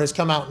Stephon Gilmore has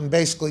come out and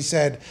basically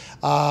said,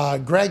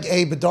 Greg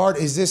A. Bedard,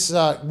 is this,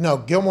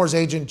 Gilmore's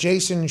agent,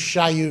 Jason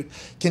Shayut,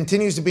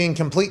 continues to be in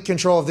complete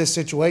control of this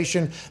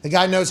situation. The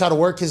guy knows how to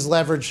work his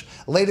leverage.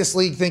 Latest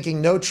league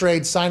thinking, no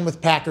trade, signed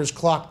with Packers,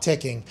 clock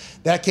ticking.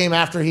 That came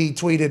after he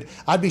tweeted,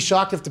 I'd be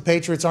shocked if the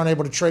Patriots aren't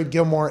able to trade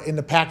Gilmore and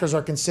the Packers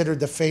are considered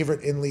the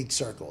favorite in league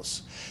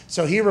circles.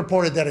 So he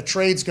reported that a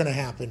trade's going to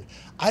happen.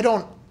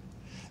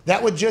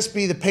 That would just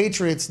be the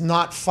Patriots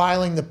not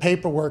filing the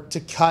paperwork to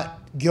cut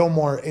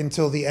Gilmore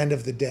until the end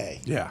of the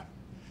day. Yeah.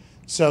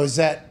 So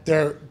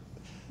so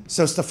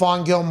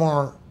Stephon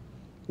Gilmore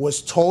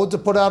was told to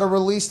put out a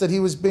release that he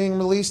was being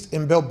released,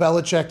 and Bill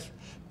Belichick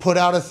put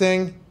out a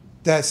thing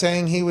that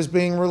saying he was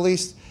being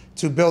released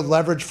to build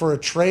leverage for a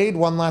trade,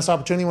 one last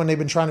opportunity when they've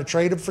been trying to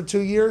trade him for 2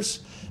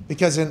 years.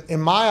 Because in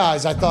my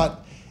eyes, I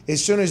thought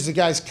as soon as the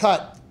guy's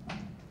cut,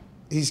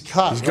 he's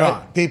cut. He's right?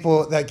 gone.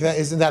 People,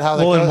 isn't that how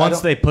they Well, goes? and once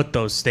they put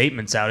those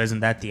statements out, isn't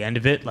that the end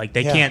of it? Like,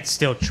 they can't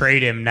still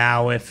trade him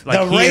now if,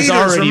 like, he has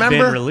already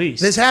been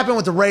released. This happened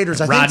with the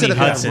Raiders. Rodney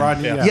Hudson.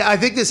 Yeah, I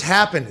think this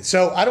happened.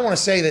 So I don't want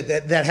to say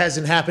that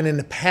hasn't happened in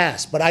the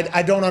past, but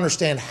I don't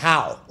understand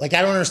how. Like,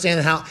 I don't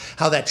understand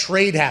how that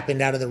trade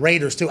happened out of the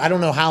Raiders, too. I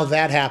don't know how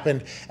that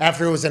happened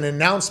after it was an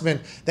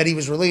announcement that he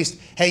was released.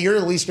 Hey, you're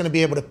at least going to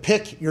be able to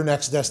pick your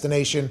next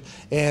destination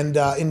and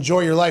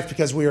enjoy your life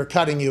because we are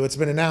cutting you. It's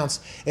been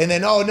announced. And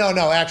then, oh,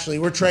 no, actually,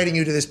 we're trading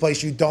you to this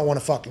place you don't want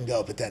to fucking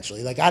go,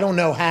 potentially. Like, I don't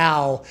know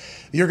how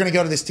you're going to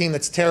go to this team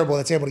that's terrible,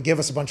 that's able to give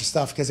us a bunch of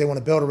stuff because they want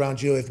to build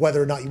around you, if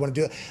whether or not you want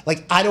to do it.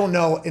 Like, I don't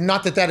know, and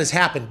not that has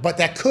happened, but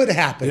that could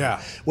happen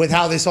with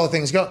how this whole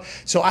thing's going.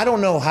 So I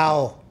don't know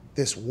how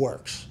this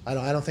works. I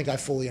don't think I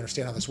fully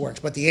understand how this works.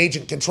 But the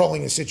agent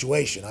controlling the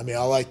situation, I mean,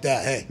 I like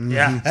that. Hey,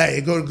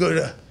 hey,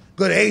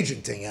 good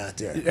agenting out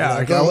there.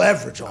 Yeah, go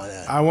leverage on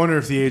that. I wonder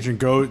if the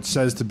agent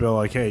says to Bill,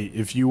 like, hey,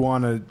 if you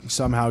want to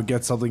somehow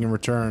get something in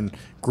return,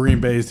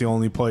 Green Bay is the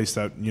only place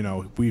that,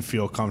 we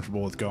feel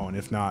comfortable with going.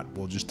 If not,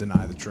 we'll just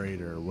deny the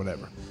trade or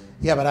whatever.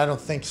 Yeah, but I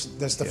don't think,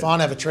 does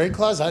Stephon have a trade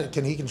clause?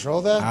 Can he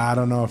control that? I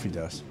don't know if he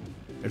does.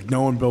 If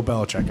knowing Bill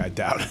Belichick, I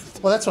doubt it.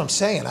 Well, that's what I'm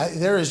saying.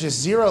 There is just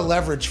zero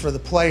leverage for the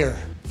player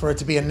for it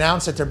to be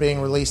announced that they're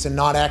being released and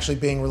not actually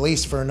being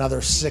released for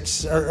another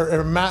 6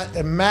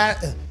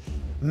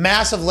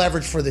 massive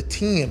leverage for the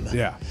team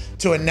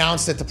to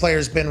announce that the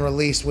player's been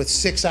released with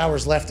 6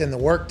 hours left in the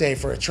workday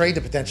for a trade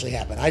to potentially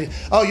happen.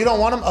 You don't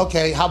want him?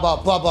 Okay, how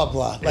about blah, blah,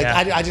 blah. Like,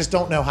 I just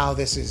don't know how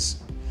this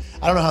is.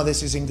 I don't know how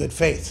this is in good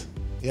faith.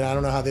 I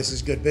don't know how this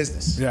is good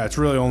business. Yeah, it's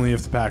really only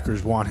if the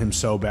Packers want him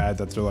so bad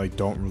that they're like,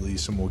 don't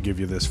release him, we'll give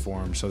you this for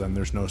him. So then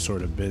there's no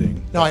sort of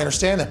bidding. No, I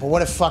understand that, but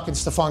what if fucking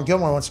Stephon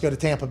Gilmore wants to go to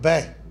Tampa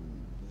Bay?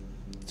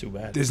 Too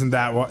bad. Isn't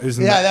that what?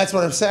 That's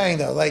what I'm saying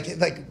though. Like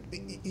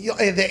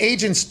the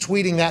agent's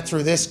tweeting that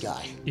through this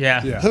guy.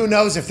 Yeah. Who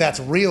knows if that's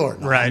real or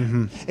not? Right.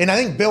 And I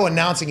think Bill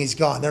announcing he's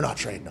gone. They're not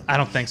trading him. I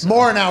don't think so.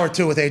 More an hour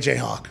 2 with AJ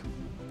Hawk.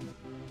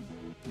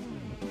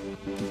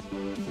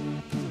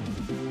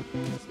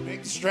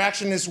 Big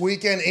distraction this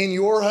weekend in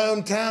your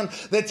hometown,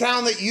 the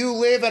town that you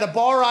live, at a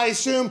bar I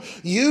assume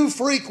you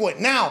frequent.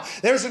 Now,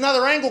 there's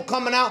another angle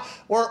coming out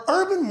where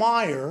Urban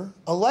Meyer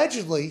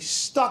allegedly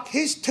stuck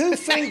his 2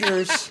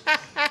 fingers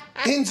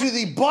into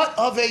the butt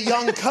of a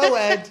young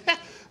co-ed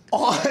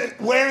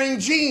wearing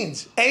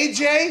jeans.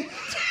 AJ,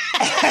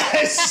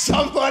 as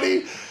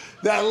somebody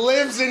that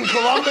lives in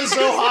Columbus,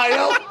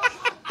 Ohio,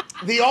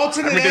 the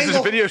alternate does angle.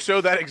 this video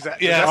show that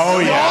exactly? Yeah. Oh,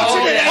 The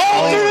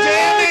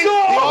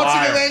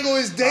alternate angle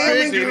is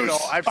damning.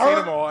 I've seen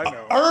them all. I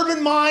know.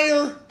 Urban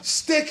Meyer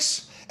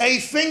sticks a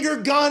finger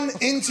gun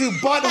into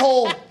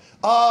butthole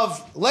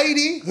of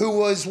lady who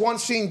was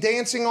once seen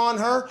dancing on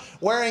her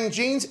wearing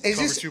jeans. Is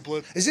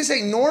this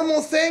a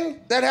normal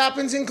thing that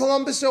happens in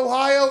Columbus,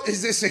 Ohio?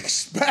 Is this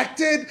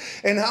expected?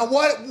 And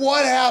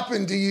what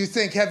happened, do you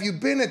think? Have you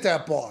been at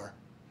that bar?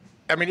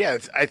 I mean, yeah,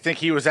 I think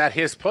he was at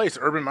his place,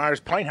 Urban Meyer's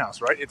Pint House,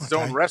 right? It's his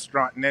own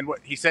restaurant. And then what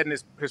he said in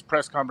his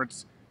press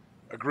conference,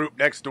 a group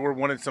next door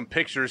wanted some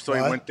pictures, so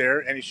he went there,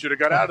 and he should have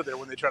got out of there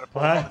when they tried to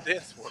pull him on the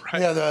dance floor,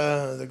 right? Yeah,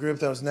 the group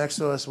that was next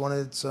to us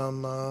wanted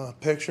some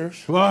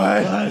pictures. What?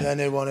 And then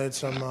they wanted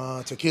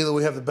some tequila.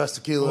 We have the best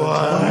tequila in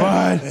town.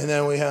 What? And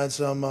then we had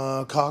some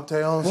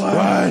cocktails.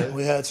 What?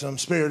 We had some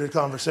spirited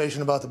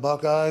conversation about the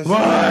Buckeyes.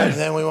 What? And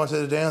then we went to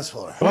the dance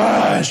floor. What?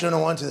 I shouldn't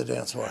have went to the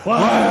dance floor.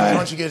 What?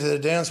 Once you get to the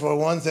dance floor,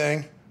 one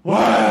thing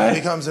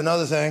becomes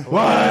another thing,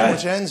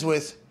 which ends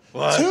with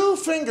 2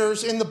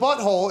 fingers in the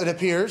butthole, it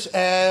appears,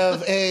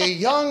 of a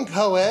young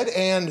co-ed,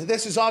 and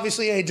this is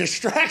obviously a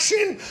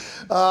distraction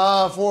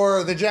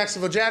for the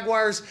Jacksonville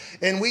Jaguars,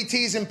 and we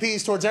tease and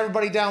pease towards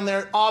everybody down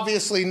there.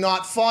 Obviously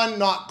not fun,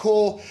 not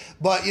cool,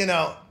 but,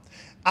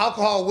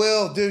 alcohol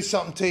will do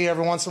something to you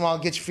every once in a while,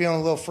 get you feeling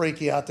a little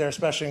freaky out there,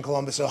 especially in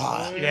Columbus,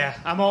 Ohio. Yeah,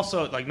 I'm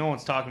also, no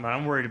one's talking about it.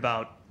 I'm worried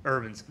about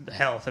Urban's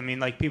health. I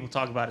mean, people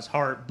talk about his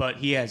heart, but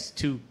he has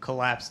 2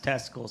 collapsed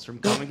testicles from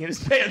coming in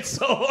his pants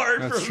so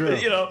hard That's from,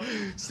 true.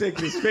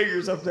 sticking his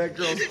fingers up that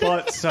girl's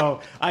butt. So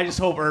I just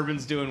hope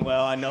Urban's doing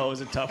well. I know it was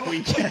a tough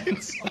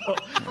weekend. So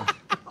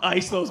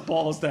ice those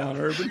balls down,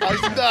 Urban. Ice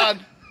them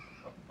down.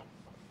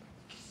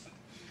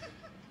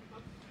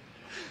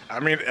 I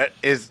mean,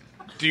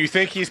 do you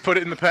think he's put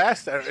it in the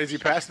past? Is he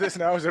past this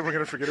now? Is everyone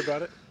going to forget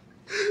about it?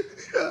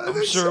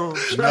 I'm sure.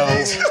 No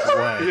way.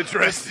 He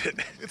addressed it.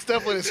 It's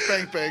definitely a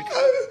spank bank.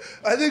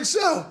 I think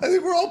so. I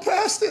think we're all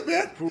past it,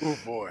 man. Oh,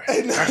 boy.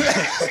 And the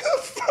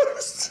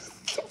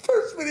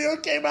first video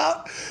came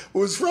out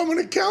was from an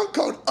account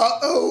called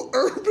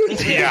Urban.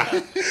 Yeah.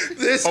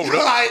 This really?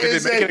 guy Did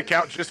is they make an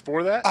account just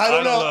for that? I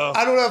don't know.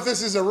 I don't know if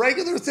this is a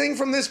regular thing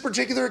from this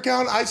particular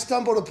account. I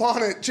stumbled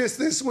upon it just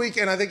this week,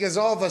 and I think as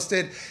all of us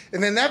did.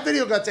 And then that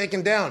video got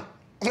taken down.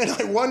 And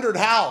I wondered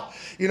how.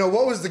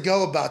 What was the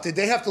go about? Did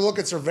they have to look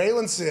at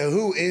surveillance?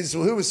 Who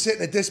was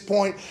sitting at this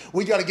point?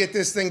 We got to get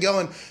this thing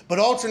going. But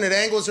alternate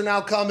angles are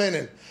now coming,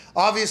 and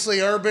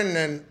obviously Urban,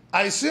 and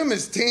I assume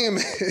his team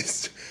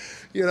is,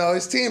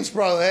 his team's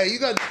probably,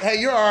 hey,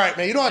 you're all right,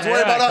 man. You don't have to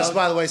worry about us,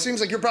 by the way. Seems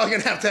like you're probably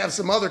going to have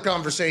some other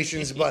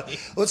conversations, but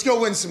let's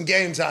go win some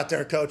games out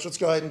there, Coach. Let's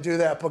go ahead and do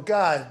that. But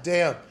God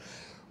damn.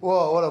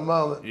 Whoa, what a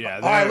moment. Yeah.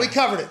 All right, we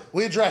covered it.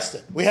 We addressed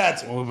it. We had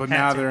to. Well, but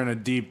now they're in a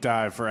deep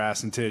dive for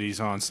ass and titties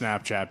on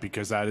Snapchat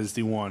because that is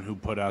the one who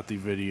put out the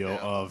video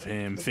of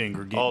him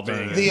finger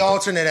banging. The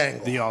alternate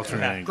angle. The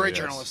alternate angle. Great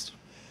journalist.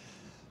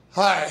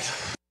 All right.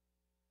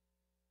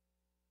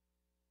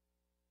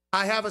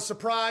 I have a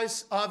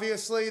surprise,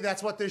 obviously.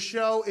 That's what this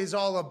show is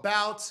all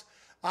about.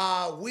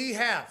 We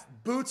have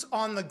boots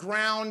on the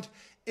ground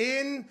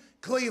in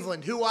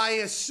Cleveland, who I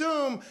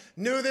assume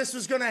knew this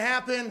was going to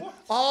happen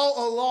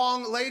all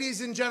along.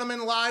 Ladies and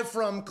gentlemen, live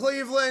from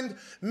Cleveland,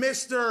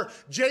 Mr.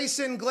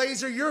 Jason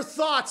Glazer. Your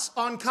thoughts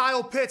on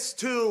Kyle Pitts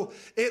to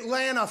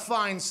Atlanta,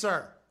 fine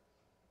sir?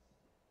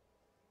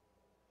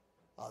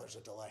 Oh, there's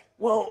a delay.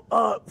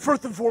 Well,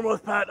 first and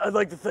foremost, Pat, I'd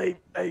like to say,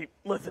 hey,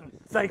 listen,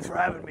 thanks for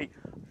having me.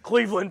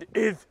 Cleveland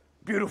is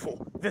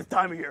beautiful this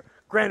time of year.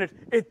 Granted,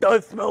 it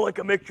does smell like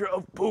a mixture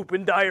of poop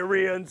and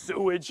diarrhea and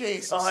sewage.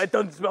 Jesus. It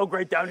doesn't smell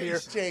great down here.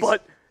 Jesus.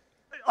 But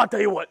I'll tell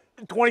you what,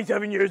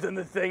 27 years in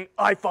this thing,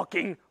 I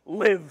fucking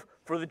live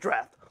for the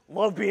draft.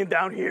 Love being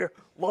down here.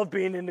 Love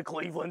being into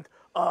Cleveland.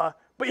 But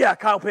yeah,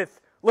 Kyle Pitts,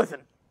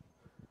 listen.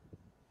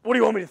 What do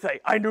you want me to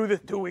say? I knew this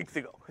 2 weeks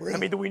ago. Really? I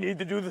mean, do we need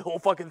to do this whole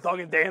fucking song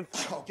and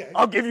dance? Okay.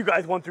 I'll give you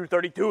guys 1 through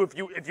 32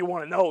 if you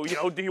want to know.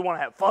 Do you want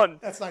to have fun?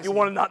 That's nice. You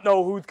want to not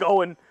know who's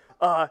going?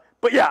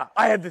 But yeah,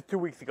 I had this 2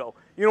 weeks ago.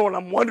 You know what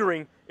I'm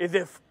wondering is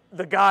if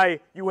the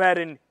guy you had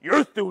in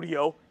your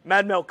studio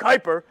Mad Mel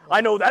Kiper.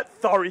 I know that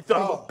sorry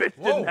son of a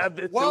bitch didn't have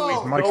this 2 weeks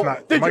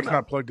ago. Mike's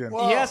not plugged in.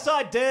 Yes,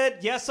 I did.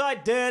 Yes, I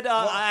did.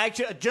 I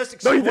actually just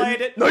explained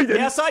it. No, you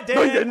didn't. Yes, I did.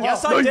 No, you didn't.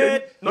 Yes, No, I you did.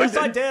 didn't. No, you Yes,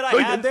 I didn't. did. No, I you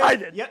had didn't. this. I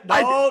did. Yeah,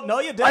 I no, did. no,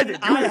 you I didn't.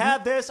 did. You I didn't.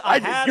 had this. I I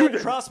did. had You it.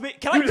 didn't. Trust me.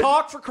 Can You I didn't.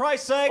 talk for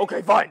Christ's sake?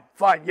 Okay, fine,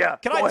 yeah.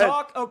 Can Go I ahead.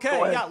 talk? Okay,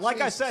 Go ahead. yeah.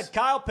 Like I said,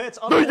 Kyle Pitts,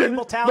 No, you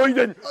unbelievable didn't. talent. No, you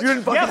didn't. You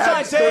didn't fucking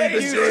Yes, have I it.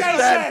 did. You're a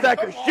sad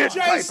sack of shit,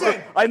 Jason.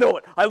 Kiper. I know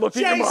it. I looked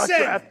at your mock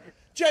draft.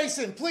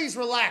 Jason, please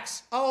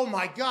relax. Oh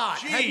my God.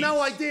 I had no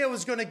idea it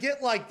was going to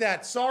get like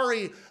that.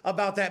 Sorry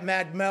about that,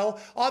 Mad Mel.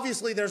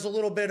 Obviously, there's a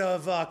little bit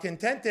of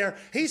content there.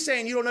 He's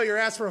saying you don't know your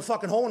ass for a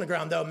fucking hole in the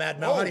ground, though, Mad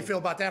Mel. How do you feel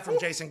about that from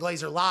Jason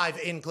Glazer live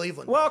in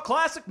Cleveland? Well,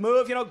 classic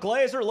move. You know,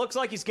 Glazer looks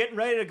like he's getting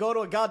ready to go to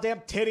a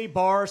goddamn titty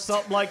bar or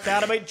something like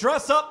that. I mean,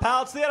 dress up,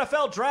 pal. It's the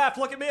NFL draft.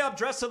 Look at me. I'm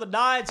dressed to the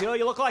nines. You know,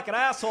 you look like an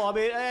asshole. I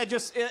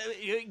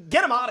mean,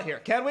 get him out of here,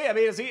 can we? I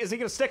mean, is he going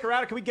to stick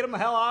around? Can we get him the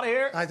hell out of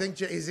here? I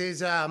think is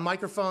his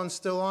microphone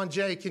still on?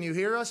 Jay, can you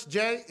hear us?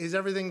 Jay, is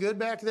everything good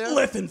back there?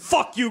 Listen,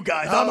 fuck you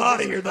guys. I'm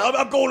out of here.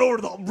 I'm going over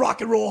to the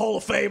Rock and Roll Hall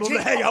of Fame. I'm going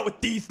to hang out with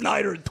Dee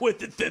Snyder and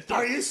Twisted Sister.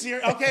 Are you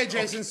serious? Okay,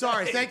 Jason,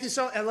 sorry. Thank you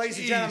so much. And ladies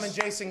and gentlemen,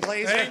 Jason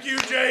Glazer. Thank you,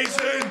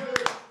 Jason.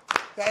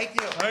 Thank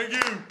you. Thank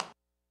you.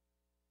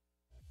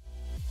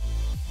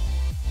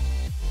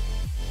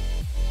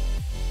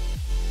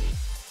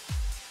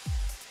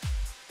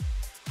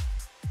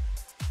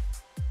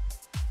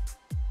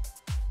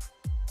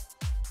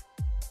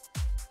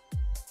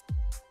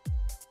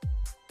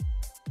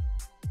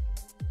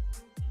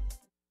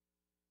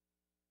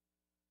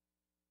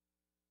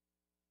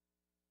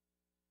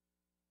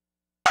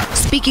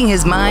 Speaking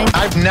his mind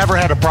I've never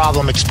had a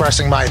problem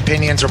expressing my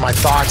opinions or my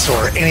thoughts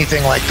or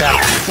anything like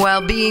that.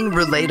 while being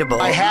relatable.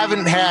 I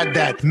haven't had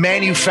that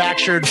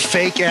manufactured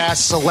fake-ass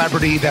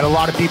celebrity that a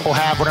lot of people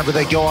have whenever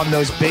they go on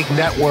those big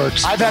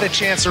networks. I've had a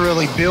chance to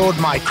really build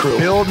my crew,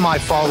 build my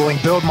following,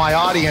 build my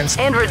audience.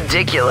 And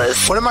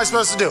ridiculous. What am I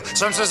supposed to do?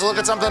 So I'm supposed to look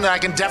at something that I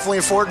can definitely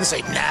afford and say,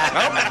 nah. Is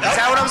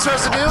that what I'm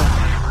supposed to do?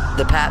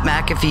 The Pat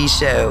McAfee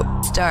Show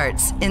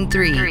starts in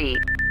 3,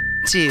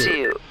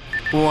 2,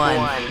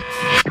 1.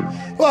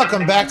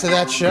 Welcome back to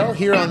that show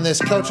here on this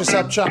Coach Us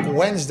Up Chuck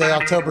Wednesday,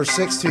 October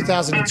 6,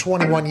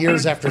 2021,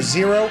 years after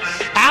zero.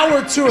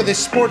 Hour 2 of this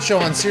sports show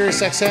on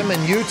SiriusXM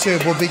and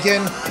YouTube will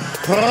begin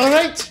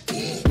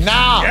right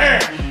now.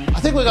 I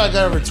think we got to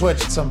go over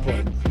Twitch at some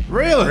point.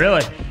 Really?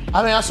 Really?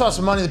 I mean, I saw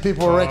some money that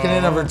people were raking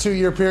in over a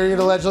 2-year period,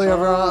 allegedly,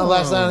 over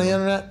last night on the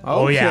internet.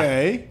 Oh, yeah.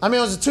 Okay. I mean,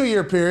 it was a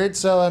 2-year period,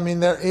 so, I mean,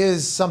 there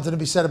is something to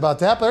be said about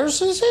that. But there's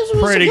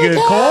Pretty good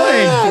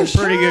coin.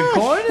 Pretty good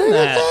coin in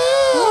that.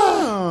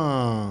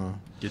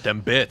 Get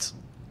them bits.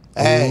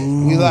 Hey,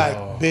 we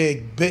like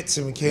big bits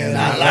and we can't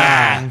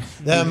lie.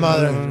 That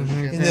mother,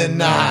 and then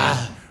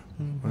nah.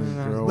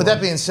 With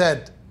that being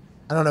said,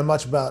 I don't know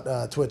much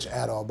about Twitch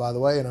at all, by the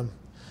way, and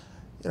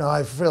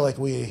I feel like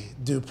we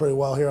do pretty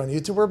well here on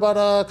YouTube. We're about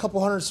a couple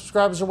hundred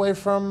subscribers away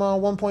from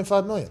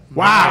 1.5 million.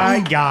 Wow. My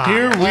God.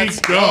 Here we Let's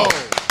go.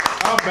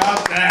 How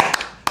about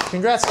that?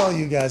 Congrats to all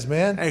you guys,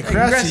 man. Hey,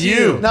 congrats to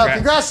you. No,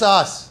 congrats to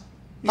us.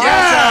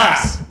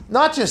 Yeah.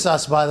 Not just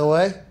us, by the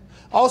way.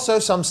 Also,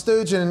 some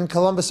stooge in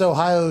Columbus,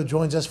 Ohio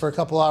joins us for a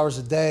couple hours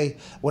a day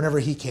whenever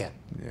he can.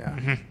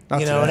 Yeah.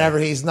 Whenever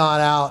he's not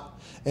out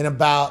and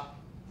about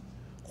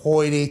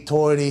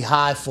hoity-toity,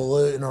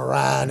 highfalutin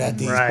around at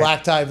these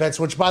black tie events,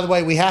 which, by the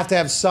way, we have to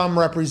have some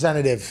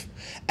representative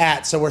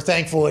at. So we're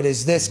thankful it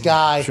is this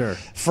guy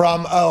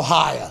from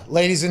Ohio.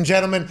 Ladies and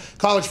gentlemen,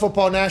 college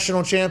football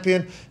national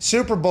champion,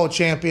 Super Bowl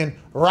champion,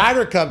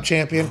 Ryder Cup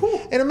champion,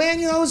 and a man,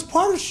 who's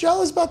part of the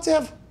show is about to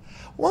have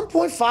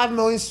 1.5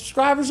 million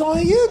subscribers on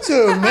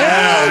YouTube,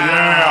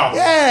 man.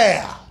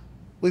 Yeah.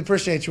 We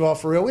appreciate you all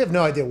for real. We have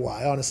no idea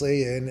why,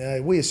 honestly,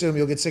 and we assume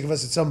you'll get sick of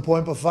us at some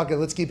point, but fuck it,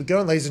 let's keep it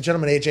going. Ladies and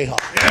gentlemen, AJ Hall.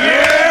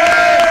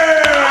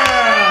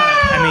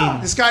 I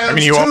mean, this guy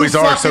owns you two always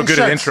are so fucking good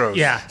at shirts. intros.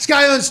 Yeah. This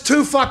guy owns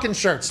 2 fucking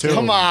shirts. Dude.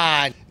 Come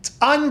on. It's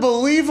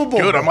unbelievable.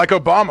 Good. bro. I'm like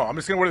Obama. I'm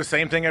just going to wear the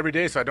same thing every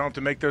day so I don't have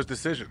to make those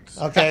decisions.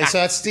 Okay, so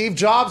that's Steve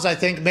Jobs, I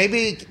think.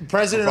 Maybe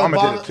President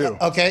Obama. Did it too.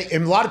 Okay,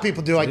 and a lot of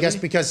people do, I guess,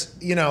 because,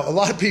 a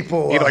lot of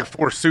people. He had like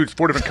 4 suits,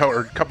 4 different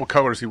colors, couple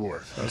colors he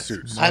wore.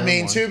 Suits. I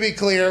mean, to be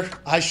clear,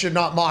 I should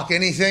not mock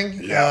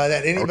anything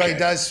that anybody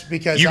does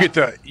because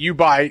you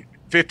buy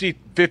 50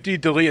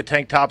 Dalia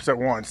tank tops at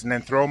once and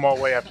then throw them all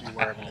away after you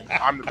wear them.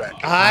 I'm the bad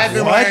guy. I've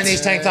been wearing these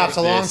tank tops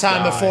a long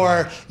time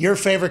before your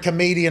favorite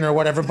comedian or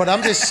whatever, but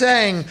I'm just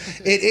saying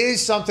it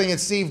is something that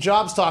Steve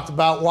Jobs talked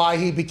about why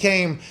he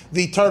became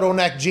the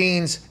turtleneck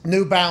jeans,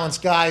 New Balance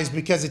guy is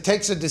because it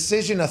takes a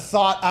decision, a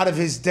thought out of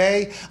his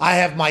day. I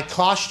have my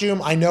costume,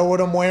 I know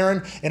what I'm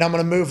wearing, and I'm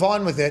going to move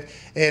on with it.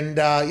 And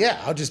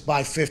I'll just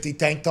buy 50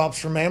 tank tops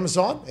from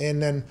Amazon, and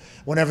then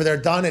whenever they're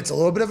done, it's a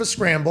little bit of a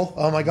scramble.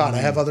 Oh my God, I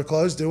have other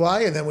clothes, do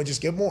I? And then we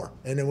just get more,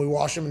 and then we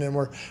wash them, and then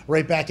we're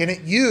right back in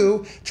it.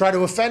 You try to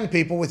offend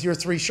people with your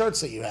 3 shirts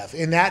that you have,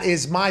 and that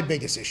is my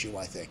biggest issue,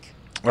 I think.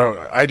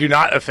 Well, I do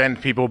not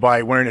offend people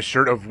by wearing a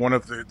shirt of one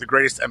of the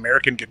greatest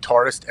American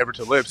guitarists ever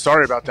to live.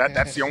 Sorry about that.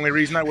 That's the only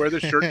reason I wear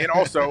this shirt. And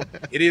also,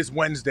 it is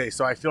Wednesday,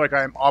 so I feel like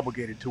I am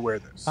obligated to wear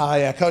this.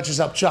 Yeah, Coaches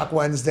Up Chuck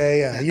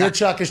Wednesday. Your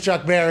Chuck is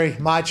Chuck Berry.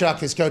 My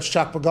Chuck is Coach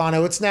Chuck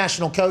Pagano. It's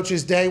National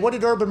Coaches Day. What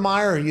did Urban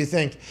Meyer, you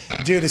think,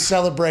 do to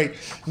celebrate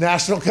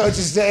National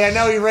Coaches Day? I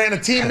know he ran a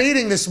team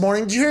meeting this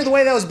morning. Did you hear the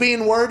way that was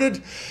being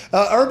worded?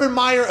 Urban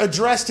Meyer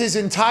addressed his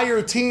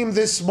entire team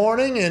this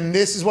morning, and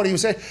this is what he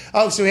was saying.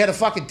 Oh, so he had a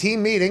fucking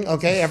team meeting.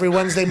 Okay, every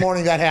Wednesday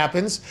morning that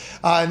happens.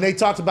 And they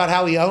talked about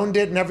how he owned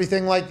it and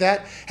everything like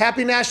that.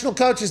 Happy National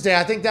Coaches Day.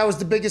 I think that was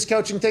the biggest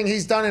coaching thing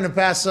he's done in the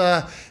past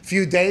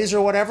few days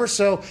or whatever.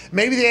 So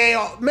maybe they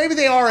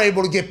are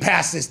able to get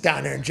past this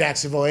down there in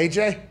Jacksonville,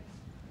 AJ.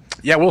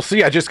 Yeah, we'll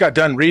see. I just got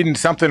done reading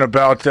something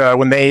about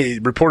when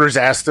reporters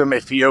asked him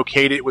if he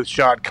okayed it with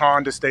Shad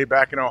Khan to stay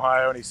back in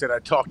Ohio, and he said, I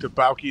talked to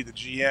Bauke, the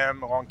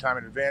GM, a long time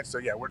in advance. So,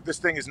 yeah, this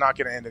thing is not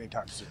going to end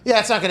anytime soon. Yeah,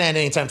 it's not going to end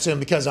anytime soon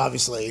because,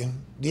 obviously,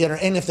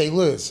 and if they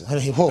lose, I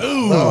mean,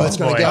 whoa, it's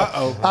going to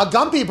go.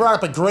 Gumpy brought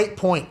up a great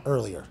point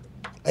earlier.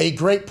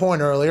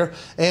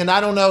 And I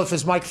don't know if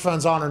his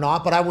microphone's on or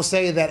not, but I will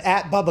say that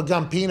at Bubba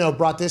Gumpino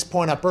brought this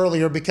point up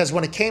earlier because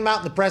when it came out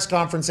in the press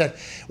conference that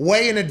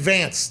way in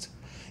advance,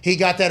 he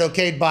got that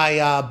okayed by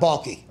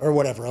Balky or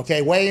whatever,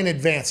 okay? Way in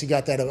advance, he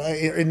got that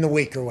in the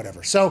week or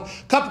whatever. So a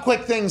couple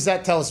quick things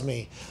that tells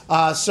me.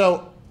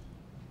 So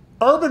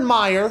Urban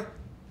Meyer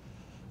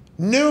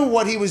knew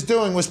what he was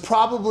doing was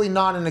probably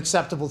not an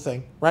acceptable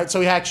thing, right?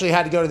 So he actually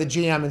had to go to the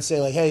GM and say,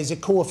 like, hey, is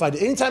it cool if I do?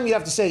 Anytime you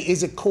have to say,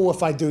 is it cool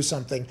if I do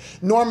something?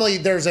 Normally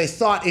there's a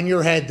thought in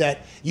your head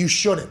that you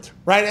shouldn't,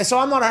 right? And so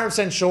I'm not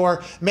 100%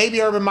 sure.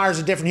 Maybe Urban Meyer's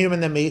a different human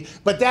than me,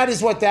 but that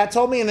is what that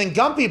told me. And then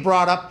Gumpy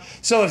brought up,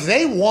 so if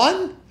they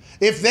won,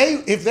 if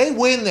they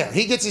win there,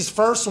 he gets his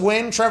first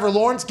win. Trevor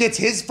Lawrence gets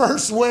his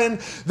first win.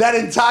 That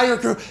entire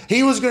crew,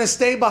 he was going to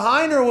stay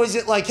behind, or was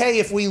it like, hey,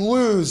 if we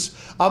lose,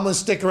 I'm going to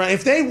stick around?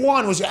 If they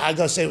won, I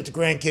go stay with the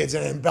grandkids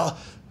and Bella,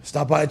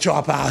 stop by a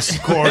chop house,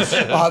 of course,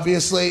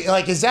 obviously.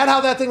 Like, is that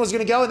how that thing was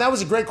going to go? And that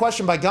was a great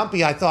question by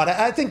Gumpy. I thought.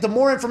 I think the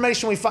more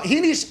information we find,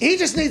 he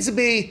just needs to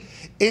be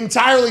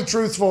entirely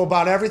truthful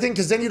about everything,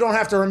 because then you don't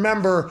have to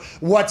remember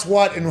what's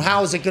what and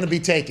how is it going to be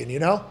taken. You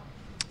know.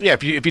 Yeah,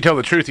 if you tell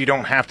the truth, you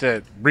don't have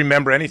to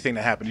remember anything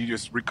that happened. You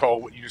just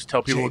you just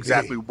tell people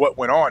exactly what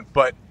went on.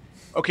 But,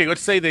 okay,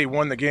 let's say they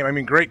won the game. I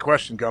mean, great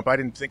question, Gump. I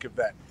didn't think of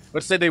that.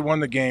 Let's say they won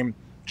the game.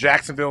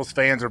 Jacksonville's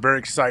fans are very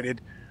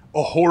excited.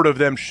 A horde of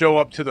them show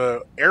up to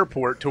the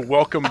airport to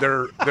welcome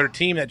their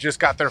team that just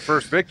got their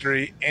first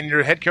victory, and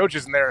your head coach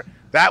isn't there.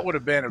 That would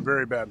have been a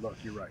very bad look.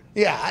 You're right.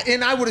 Yeah,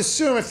 and I would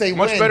assume if they win.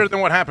 Much better than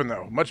what happened,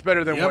 though. Much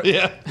better than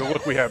the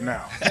look we have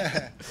now.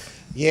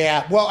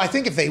 Yeah, well, I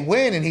think if they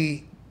win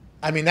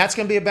and that's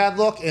going to be a bad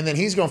look, and then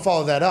he's going to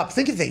follow that up.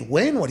 Think if they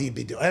win, what he'd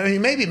be doing. I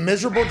mean, maybe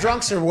miserable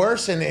drunks or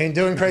worse and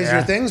doing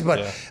crazier things,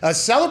 but a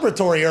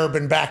celebratory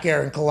Urban back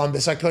there in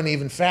Columbus, I couldn't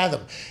even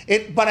fathom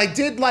it. But I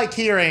did like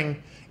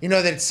hearing,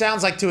 that it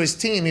sounds like to his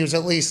team, he was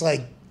at least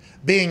like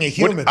being a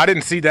human. I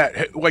didn't see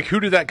that. Like,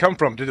 who did that come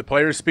from? Did the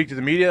players speak to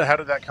the media? How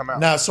did that come out?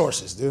 No,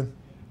 sources, dude.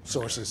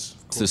 Sources.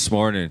 It's this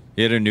morning.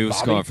 He had a news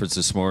conference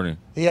this morning.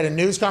 He had a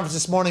news conference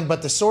this morning,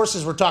 but the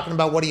sources were talking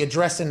about what he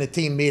addressed in the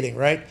team meeting,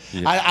 right?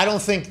 Yeah. I don't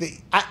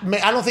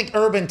think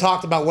Urban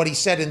talked about what he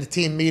said in the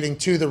team meeting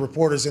to the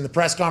reporters in the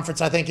press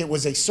conference. I think it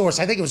was a source.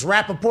 I think it was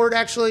Rappaport,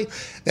 actually,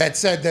 that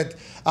said that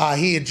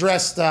he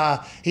embarrassed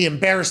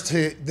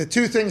the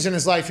two things in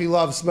his life he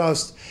loves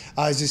most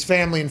is his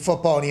family and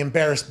football, and he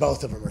embarrassed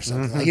both of them or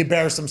something. Mm-hmm. Like he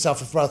embarrassed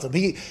himself with both of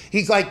them.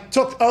 He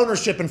took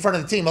ownership in front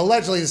of the team,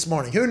 allegedly this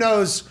morning. Who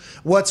knows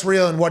what's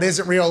real and what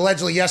isn't real?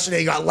 Allegedly yesterday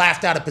he got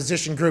laughed out of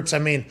position groups. I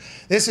mean,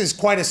 this is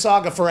quite a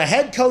saga for a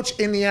head coach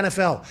in the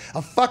NFL.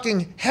 A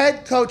fucking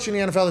head coach in the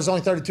NFL. There's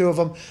only 32 of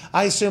them.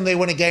 I assume they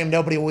win a game.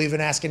 Nobody will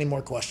even ask any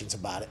more questions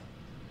about it.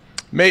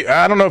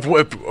 I don't know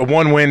if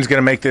one win is going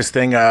to make this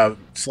thing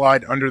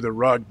slide under the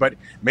rug, but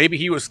maybe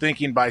he was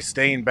thinking by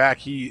staying back,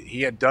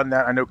 he had done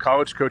that. I know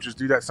college coaches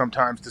do that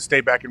sometimes to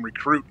stay back and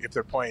recruit if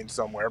they're playing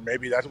somewhere.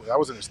 Maybe that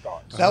was in his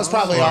thoughts. That was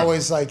probably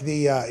always like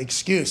the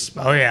excuse.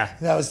 Oh, yeah.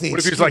 That was the What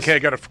excuse. if he was like, hey, I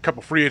got a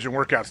couple free agent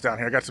workouts down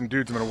here. I got some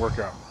dudes I'm going to work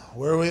out.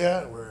 Where are we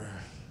at? We're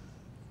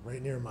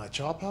right near my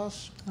chop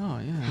house. Oh,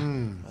 yeah.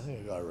 I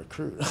think I got to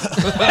recruit.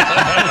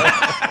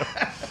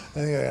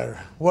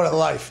 What a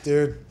life,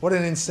 dude. What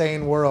an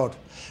insane world.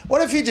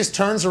 What if he just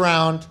turns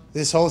around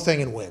this whole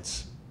thing and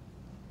wins?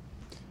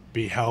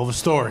 Be a hell of a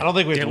story. I don't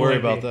think we have to worry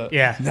about that.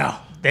 Yeah. No.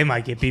 They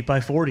might get beat by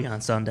 40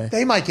 on Sunday.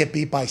 They might get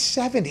beat by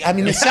 70. I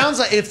mean, it sounds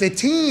like if the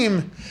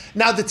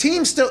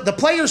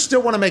players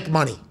still want to make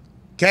money,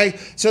 okay?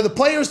 So the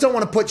players don't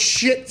want to put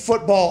shit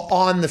football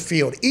on the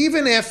field,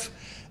 even if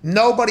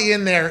nobody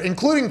in there,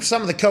 including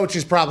some of the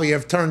coaches, probably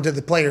have turned to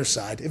the players'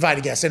 side, if I had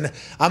to guess. And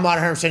I'm not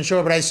 100%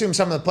 sure, but I assume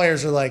some of the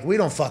players are like, we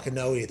don't fucking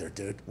know either,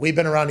 dude. We've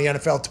been around the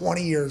NFL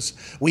 20 years.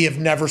 We have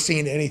never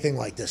seen anything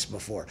like this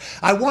before.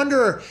 I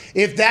wonder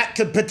if that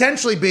could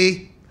potentially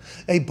be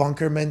a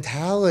bunker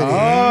mentality.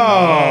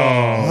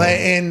 Oh.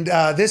 And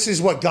this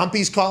is what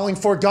Gumpy's calling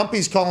for.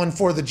 Gumpy's calling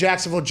for the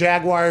Jacksonville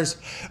Jaguars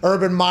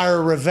Urban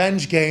Meyer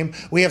revenge game.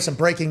 We have some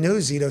breaking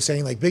news, Zito,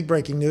 saying like big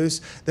breaking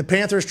news. The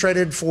Panthers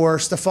traded for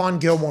Stephon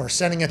Gilmore,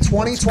 sending a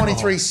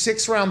 2023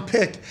 sixth-round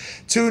pick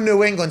to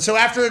New England. So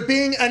after it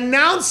being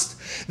announced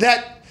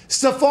that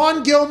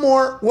Stephon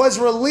Gilmore was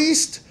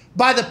released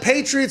by the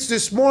Patriots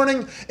this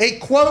morning, a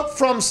quote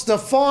from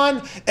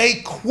Stephon,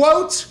 a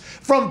quote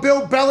from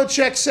Bill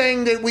Belichick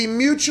saying that we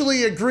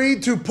mutually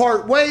agreed to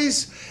part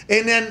ways,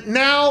 and then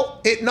now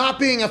it not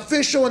being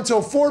official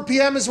until 4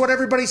 p.m. is what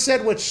everybody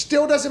said, which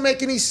still doesn't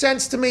make any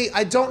sense to me.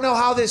 I don't know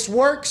how this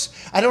works.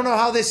 I don't know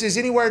how this is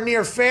anywhere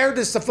near fair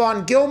to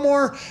Stephon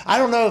Gilmore. I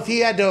don't know if he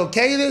had to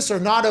okay this or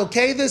not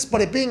okay this,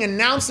 but it being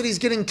announced that he's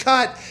getting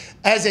cut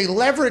as a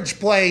leverage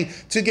play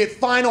to get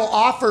final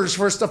offers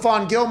for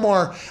Stephon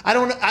Gilmore.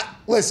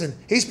 Listen,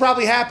 he's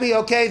probably happy,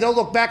 okay, they'll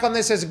look back on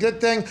this as a good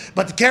thing,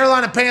 but the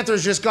Carolina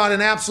Panthers just got an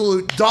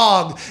absolute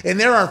dog, and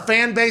there are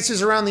fan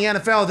bases around the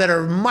NFL that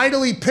are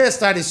mightily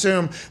pissed, I'd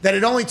assume, that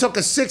it only took a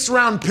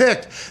 6th-round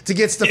pick to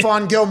get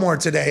Stephon Gilmore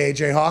today,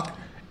 AJ Hawk.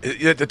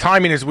 The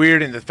timing is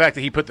weird, and the fact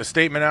that he put the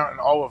statement out and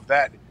all of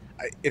that,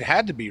 it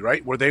had to be,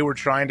 right, where they were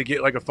trying to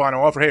get like a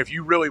final offer. Hey, if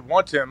you really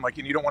want him, like,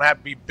 and you don't want to have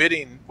to be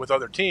bidding with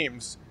other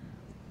teams,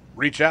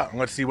 reach out and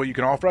let's see what you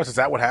can offer us. Is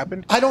that what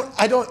happened? I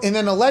don't. And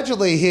then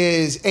allegedly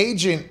his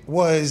agent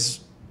was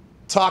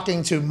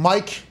talking to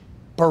Mike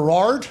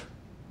Berard.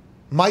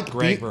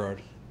 Greg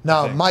Berard.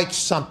 No, Mike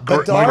something.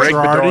 Greg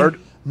Bedard.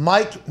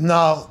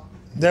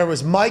 There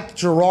was Mike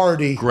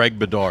Girardi. Greg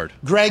Bedard.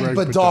 Greg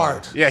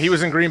Bedard. Yeah, he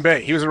was in Green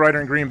Bay. He was a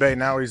writer in Green Bay.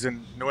 Now he's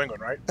in New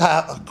England, right?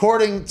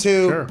 According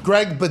to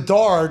Greg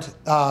Bedard,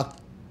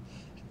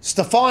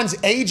 Stephon's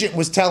agent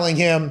was telling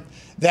him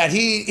that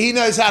he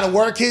knows how to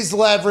work his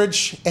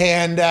leverage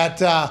and that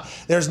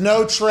there's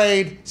no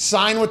trade,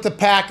 sign with the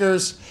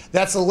Packers.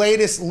 That's the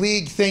latest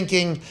league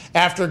thinking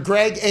after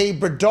Greg A.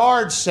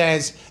 Bedard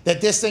says that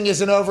this thing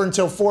isn't over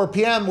until 4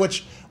 p.m.,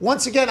 which,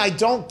 once again, I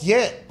don't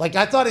get. Like,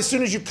 I thought as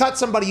soon as you cut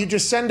somebody, you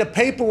just send a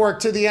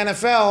paperwork to the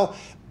NFL,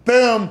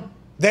 boom,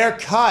 they're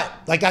cut.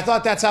 Like, I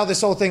thought that's how this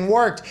whole thing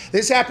worked.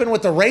 This happened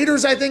with the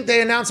Raiders, I think.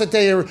 They announced that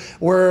they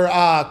were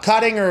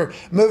cutting or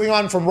moving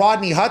on from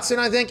Rodney Hudson,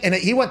 I think. And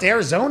he went to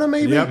Arizona,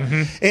 maybe? Yep.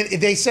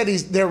 And they said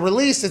they're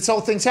released. This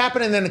whole thing's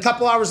happened. And then a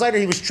couple hours later,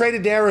 he was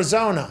traded to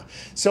Arizona.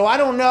 So I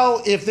don't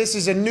know if this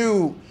is a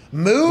new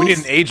move. We need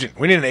an agent.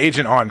 We need an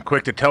agent on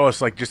quick to tell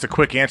us, like, just a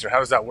quick answer. How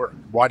does that work?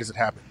 Why does it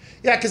happen?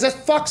 Yeah, because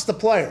that fucks the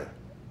player,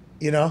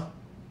 you know?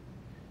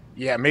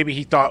 Yeah, maybe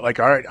he thought,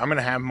 like, all right, I'm going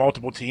to have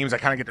multiple teams. I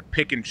kind of get to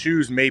pick and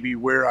choose maybe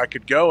where I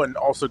could go and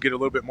also get a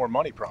little bit more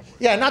money probably.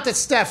 Yeah, not that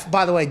Steph,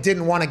 by the way,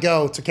 didn't want to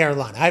go to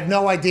Carolina. I have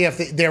no idea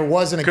if there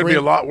was an agreement. Could be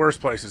a lot worse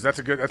places. That's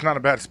not a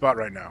bad spot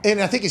right now.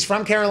 And I think he's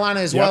from Carolina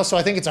as well, so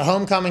I think it's a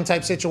homecoming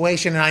type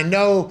situation. And I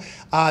know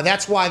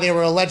that's why they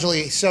were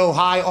allegedly so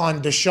high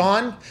on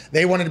Deshaun.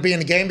 They wanted to be in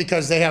the game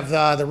because they have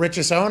the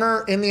richest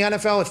owner in the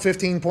NFL at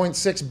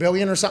 $15.6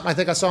 billion or something. I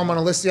think I saw him on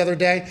a list the other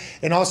day.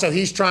 And also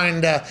he's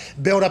trying to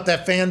build up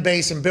that fan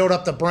base and build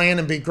up the brand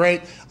and be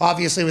great.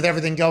 Obviously, with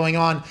everything going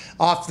on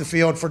off the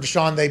field for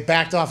Deshaun, they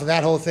backed off of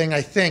that whole thing,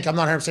 I think. I'm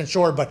not 100%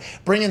 sure, but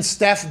bringing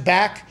Steph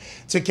back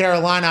to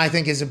Carolina, I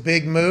think, is a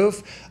big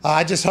move.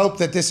 I just hope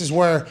that this is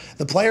where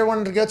the player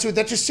wanted to go to.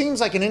 That just seems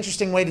like an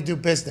interesting way to do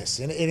business,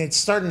 and it's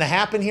starting to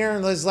happen here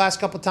in those last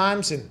couple of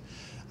times, and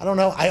I don't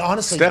know. I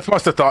honestly...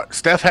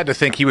 Steph had to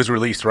think he was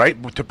released,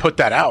 right? To put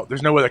that out.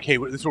 There's no way, like, hey,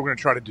 this is what we're going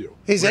to try to do.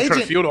 His we're agent...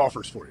 trying to field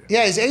offers for you.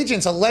 Yeah, his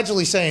agent's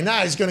allegedly saying,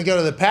 he's going to go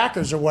to the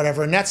Packers or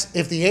whatever, and that's...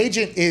 If the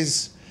agent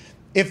is...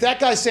 If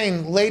that guy's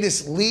saying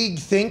latest league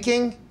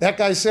thinking, that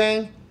guy's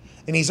saying,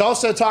 and he's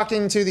also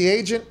talking to the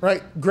agent,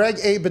 right? Greg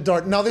A.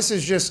 Bedard. Now, this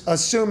is just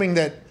assuming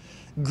that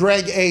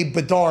Greg A.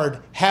 Bedard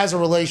has a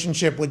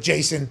relationship with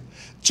Jason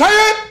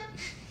Chayet.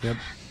 Yep.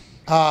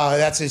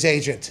 That's his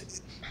agent.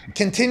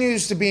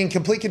 Continues to be in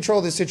complete control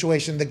of the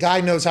situation. The guy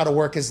knows how to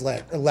work his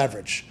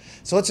leverage.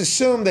 So let's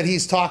assume that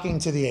he's talking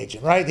to the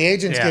agent, right? The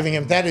agent's giving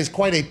him, that is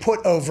quite a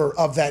put over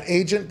of that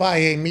agent by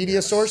a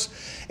media source.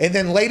 And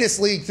then latest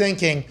league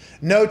thinking,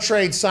 no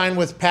trade signed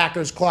with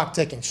Packers, clock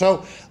ticking.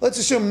 So let's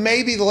assume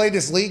maybe the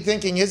latest league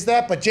thinking is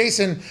that, but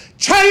Jason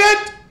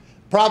Chayet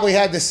probably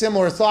had the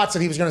similar thoughts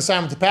that he was going to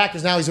sign with the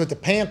Packers. Now he's with the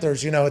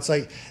Panthers. You know, it's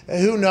like,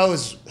 who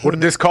knows? What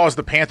did this cause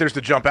the Panthers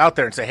to jump out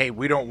there and say, hey,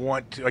 we don't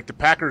want to, like, the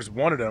Packers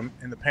wanted them,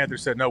 and the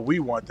Panthers said, no, we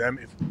want them.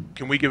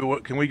 Can we give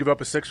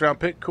up a 6th-round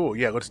pick? Cool.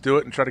 Yeah, let's do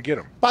it and try to get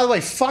them. By the way,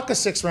 fuck a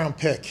 6th-round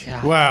pick.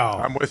 Yeah. Wow.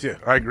 I'm with you.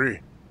 I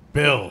agree.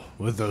 Bill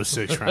with those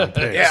 6th-round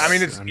picks. Yeah, I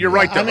mean, you're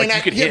right, though.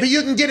 But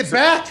you can get it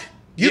back.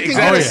 You can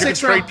get a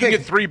 6th-round pick. You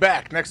get 3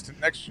 back next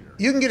year.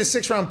 You can get a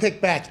 6th-round pick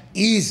back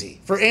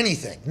easy for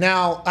anything.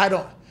 Now,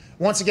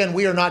 once again,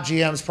 we are not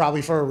GMs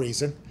probably for a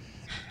reason.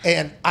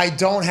 And I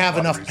don't have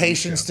enough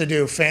patience to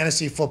do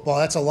fantasy football.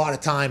 That's a lot of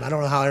time. I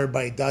don't know how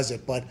everybody does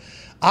it. But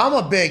I'm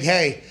a big,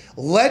 hey,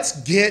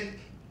 let's get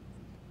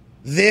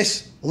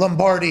this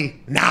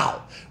Lombardi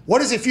now.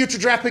 What is a future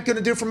draft pick going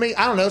to do for me?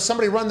 I don't know.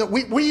 Somebody run the.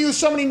 We use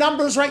so many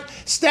numbers, right?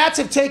 Stats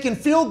have taken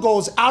field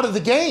goals out of the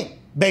game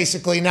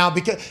basically now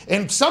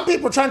and some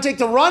people are trying to take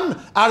the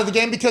run out of the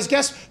game because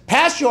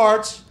pass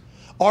yards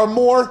are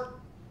more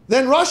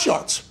than rush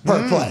yards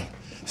per play.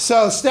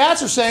 So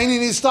stats are saying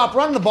you need to stop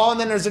running the ball, and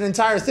then there's an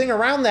entire thing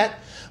around that.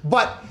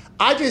 But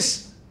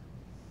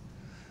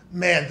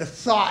the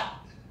thought.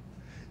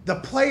 The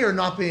player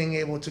not being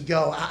able to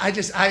go, I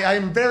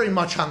am very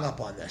much hung up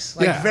on this.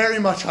 Very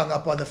much hung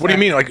up on the fact. What do you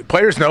mean? Like,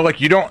 players know,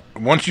 like, you don't,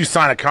 once you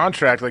sign a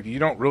contract, like, you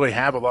don't really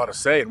have a lot of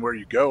say in where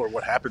you go or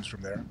what happens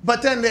from there.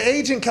 But then the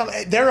agent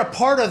they're a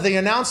part of the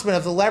announcement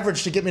of the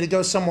leverage to get me to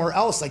go somewhere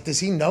else. Like, does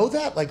he know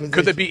that? Like,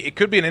 it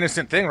could be an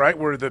innocent thing, right?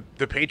 Where the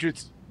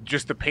Patriots,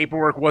 just the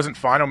paperwork wasn't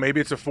final. Maybe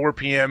it's a 4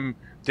 p.m.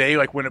 day,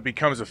 like, when it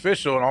becomes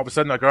official, and all of a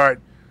sudden, like, all right,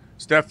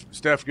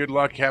 Steph, good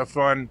luck, have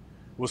fun.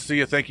 We'll see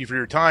you. Thank you for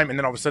your time. And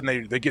then all of a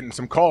sudden they get in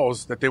some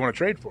calls that they want to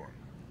trade for him.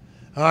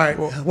 All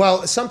right.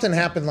 Well, something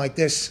happened like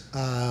this,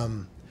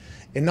 and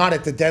not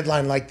at the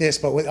deadline like this,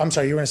 but I'm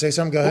sorry, you were going to say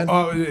something? Go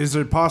ahead. Is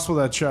it possible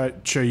that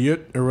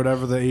Chayut or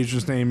whatever the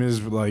agent's name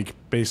is, like,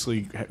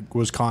 basically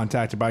was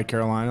contacted by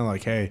Carolina,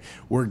 like, hey,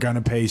 we're going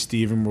to pay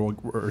Steven or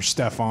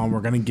Stephon,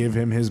 we're going to give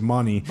him his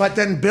money. But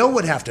then Bill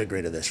would have to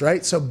agree to this,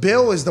 right? So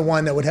Bill is the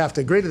one that would have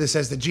to agree to this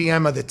as the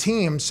GM of the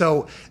team.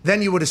 So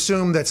then you would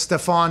assume that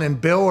Stephon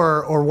and Bill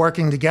are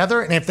working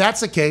together. And if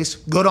that's the case,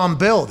 good on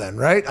Bill then,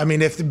 right? I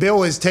mean, if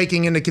Bill is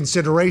taking into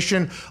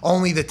consideration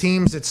only the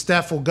teams that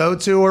Steph will go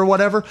to or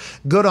whatever,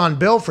 good on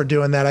Bill for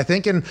doing that, I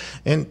think. And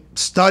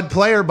stud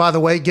player, by the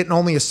way, getting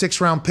only a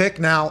 6th-round pick.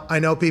 Now, I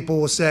know people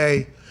will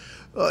say,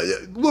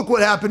 look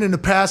what happened in the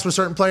past with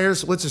certain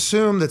players. Let's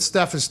assume that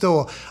Steph is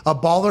still a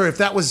baller. If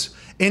that was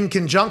in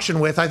conjunction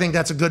with, I think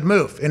that's a good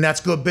move. And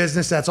that's good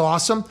business. That's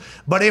awesome.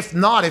 But if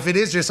not, if it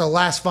is just a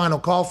last final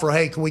call for,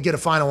 hey, can we get a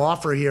final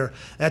offer here?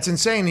 That's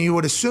insane. And you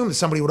would assume that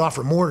somebody would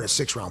offer more than a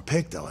 6th-round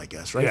pick, though, I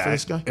guess, right, for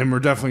this guy? And we're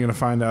definitely going to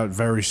find out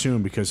very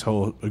soon because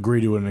he'll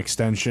agree to an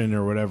extension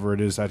or whatever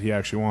it is that he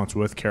actually wants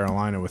with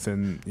Carolina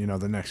within,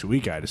 the next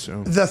week, I'd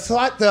assume. The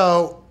thought,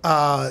 though,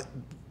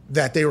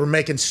 that they were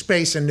making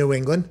space in New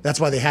England, that's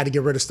why they had to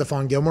get rid of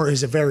Stephon Gilmore,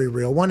 is a very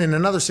real one. In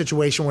another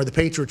situation where the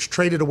Patriots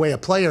traded away a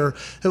player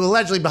who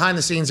allegedly behind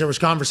the scenes there was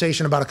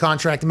conversation about a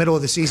contract in the middle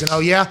of the season. Oh,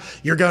 yeah,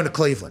 you're going to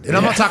Cleveland. And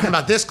I'm not talking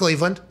about this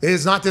Cleveland. It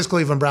is not this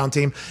Cleveland Brown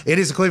team. It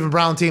is the Cleveland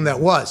Brown team that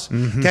was.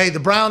 Okay,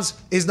 the Browns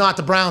is not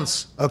the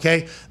Browns.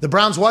 Okay, the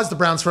Browns was the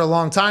Browns for a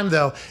long time,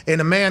 though.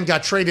 And a man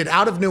got traded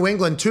out of New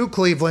England to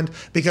Cleveland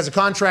because a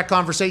contract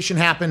conversation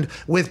happened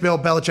with Bill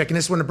Belichick. And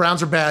this is when the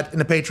Browns are bad and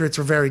the Patriots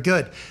were very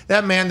good.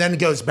 That man then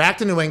goes back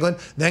to New England,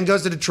 then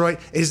goes to Detroit,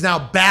 is now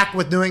back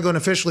with New England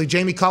officially.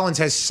 Jamie Collins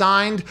has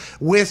signed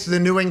with the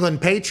New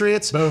England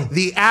Patriots. Boom.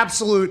 The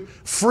absolute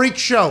freak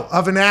show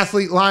of an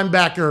athlete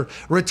linebacker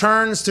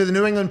returns to the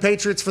New England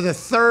Patriots for the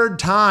 3rd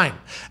time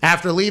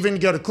after leaving to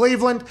go to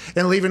Cleveland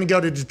and leaving to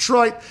go to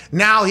Detroit.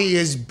 Now he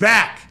is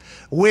back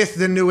with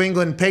the New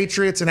England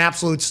Patriots, an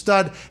absolute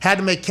stud. Had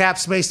to make cap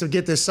space to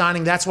get this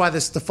signing. That's why the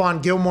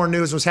Stephon Gilmore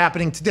news was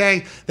happening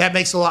today. That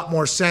makes a lot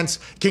more sense.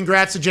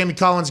 Congrats to Jamie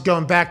Collins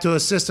going back to a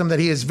system that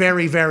he is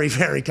very, very,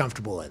 very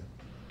comfortable in.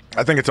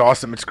 I think it's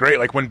awesome. It's great.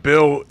 Like, when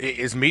Bill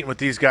is meeting with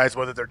these guys,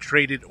 whether they're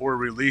traded or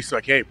released,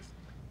 like, hey,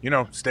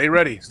 stay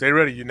ready. Stay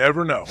ready. You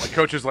never know. Like,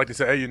 coaches like to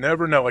say, hey, you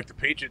never know. Like, the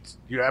Patriots,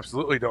 you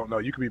absolutely don't know.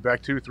 You could be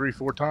back 2, 3,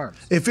 4 times.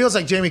 It feels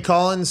like Jamie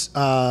Collins,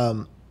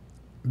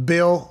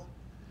 Bill,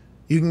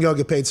 you can go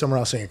get paid somewhere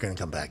else and you're going to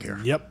come back here.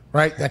 Yep.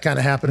 Right? That kind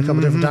of happened a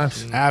couple different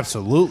times.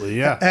 Absolutely,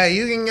 yeah. Hey,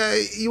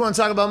 you want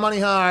to talk about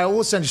money? All right,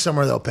 we'll send you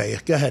somewhere they'll pay you.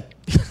 Go ahead.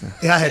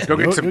 Go ahead. Go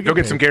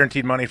get some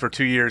guaranteed money for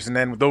 2 years, and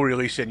then they'll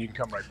release you and you can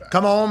come right back.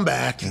 Come on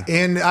back. Yeah.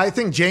 And I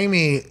think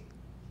Jamie,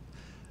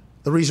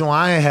 the reason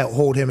why I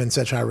hold him in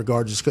such high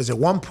regard is because at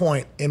one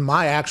point in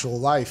my actual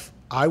life,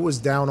 I was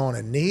down on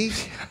a knee,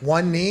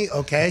 one knee,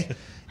 okay?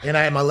 And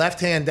I had my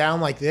left hand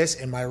down like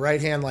this and my right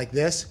hand like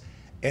this.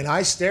 And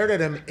I stared at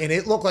him, and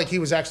it looked like he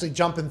was actually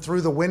jumping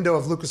through the window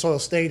of Lucas Oil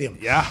Stadium.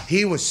 Yeah.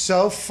 He was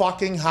so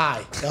fucking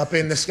high up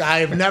in the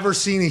sky. I've never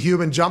seen a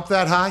human jump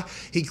that high.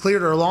 He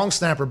cleared our long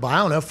snapper by, I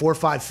don't know, 4 or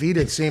 5 feet,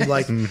 it seemed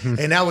like.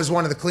 And that was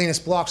one of the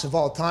cleanest blocks of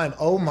all time.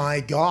 Oh, my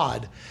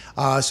God.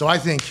 So I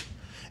think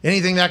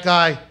anything that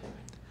guy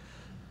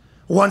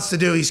wants to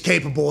do, he's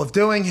capable of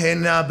doing,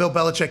 and Bill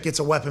Belichick gets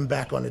a weapon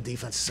back on the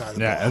defensive side of the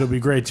ball. Yeah, it'll be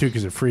great, too,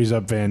 because it frees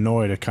up Van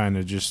Noy to kind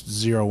of just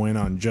zero in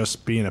on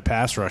just being a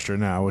pass rusher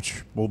now,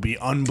 which will be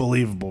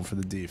unbelievable for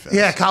the defense.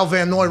 Yeah, Kyle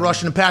Van Noy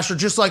rushing the passer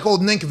just like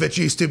old Ninkovich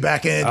used to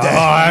back in the day. Oh,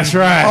 that's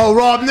right. Oh,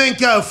 Rob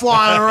Ninko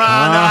flying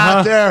around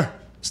out there.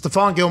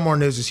 Stephon Gilmore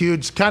news is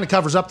huge. Kind of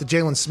covers up the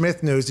Jalen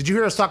Smith news. Did you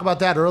hear us talk about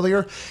that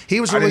earlier? He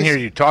was released. I didn't hear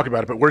you talk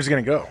about it, but where's he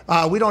going to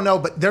go? We don't know,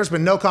 but there's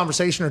been no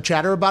conversation or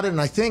chatter about it. And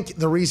I think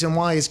the reason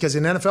why is because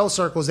in NFL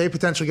circles, they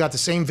potentially got the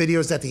same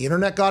videos that the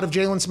internet got of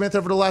Jalen Smith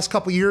over the last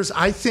couple years.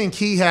 I think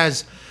he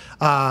has.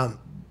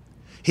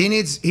 He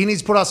needs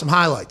to put out some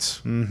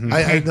highlights.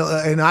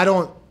 Mm-hmm.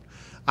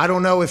 I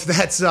don't know if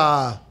that's.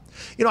 I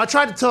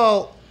tried to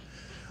tell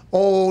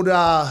old.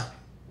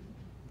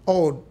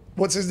 old.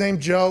 What's his name?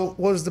 Joe.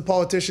 What was the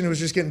politician who was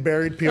just getting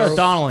buried? Pierre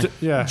Donnelly.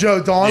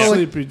 Joe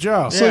Donnelly. Sleepy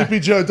Joe. Sleepy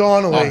Joe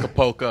Donnelly.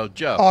 Acapulco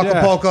Joe.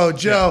 Acapulco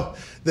Joe,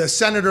 the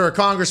senator or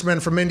congressman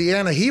from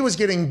Indiana. He was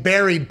getting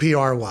buried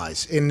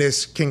PR-wise in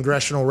this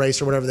congressional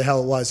race or whatever the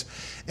hell it was.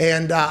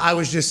 And I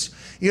was just,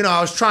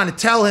 I was trying to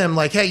tell him,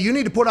 like, hey, you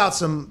need to put out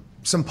some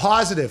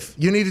positive.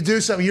 You need to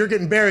do something. You're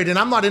getting buried. And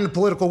I'm not in the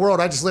political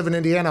world. I just live in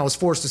Indiana. I was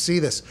forced to see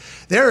this.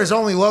 There is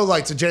only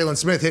lowlights of Jalen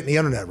Smith hitting the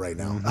internet right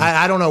now.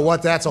 I don't know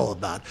what that's all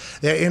about.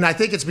 And I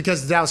think it's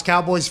because the Dallas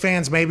Cowboys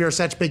fans maybe are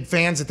such big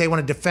fans that they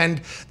want to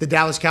defend the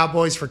Dallas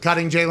Cowboys for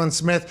cutting Jalen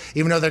Smith,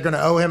 even though they're going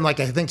to owe him,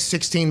 like, I think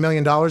 $16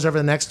 million over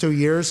the next 2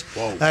 years.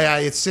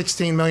 It's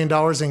 $16 million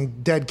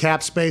in dead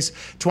cap space.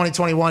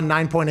 2021,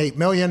 $9.8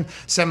 million.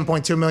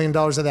 $7.2 million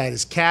of that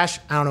is cash.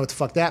 I don't know what the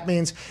fuck that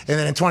means. And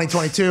then in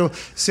 2022,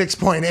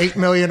 $6.8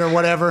 million or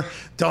whatever.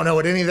 Don't know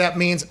what any of that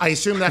means. I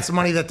assume that's the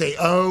money that they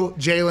owe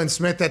Jalen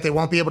Smith that they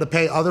won't be able to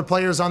pay other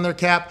players on their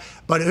cap.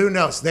 But who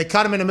knows? They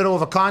cut him in the middle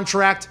of a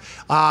contract.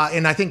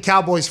 And I think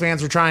Cowboys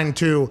fans are trying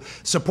to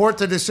support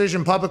the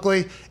decision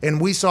publicly.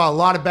 And we saw a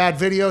lot of bad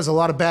videos, a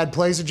lot of bad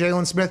plays of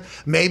Jalen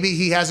Smith. Maybe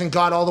he hasn't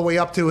got all the way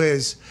up to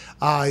his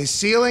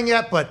ceiling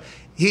yet, but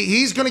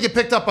he's going to get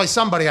picked up by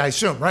somebody, I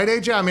assume. Right,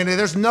 AJ? I mean,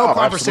 there's no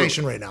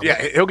conversation right now.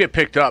 Yeah, he'll get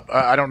picked up.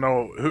 I don't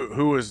know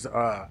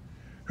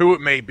who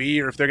it may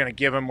be, or if they're going to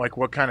give him like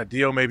what kind of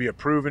deal, maybe a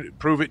prove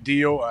it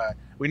deal.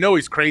 We know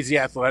he's crazy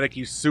athletic,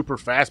 he's super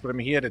fast, but I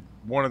mean he had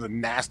one of the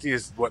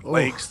nastiest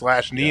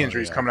leg/knee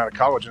injuries coming out of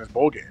college in his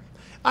bowl game.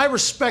 I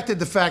respected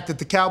the fact that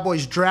the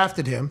Cowboys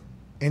drafted him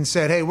and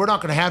said, "Hey, we're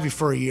not going to have you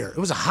for a year." It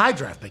was a high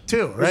draft pick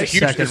too, right? It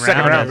was a huge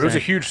second round. It was a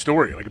huge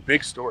story, like a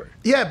big story.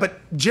 Yeah,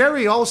 but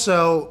Jerry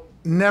also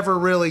never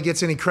really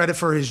gets any credit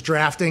for his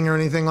drafting or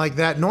anything like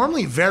that.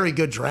 Normally, very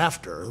good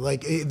drafter.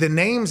 Like the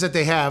names that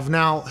they have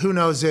now, who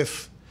knows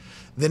if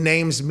the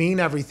names mean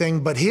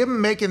everything, but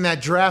him making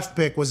that draft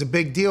pick was a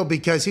big deal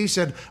because he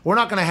said, we're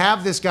not going to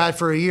have this guy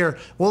for a year.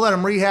 We'll let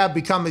him rehab,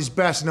 become his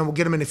best, and then we'll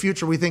get him in the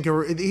future. We think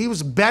he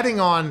was betting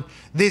on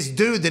this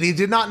dude that he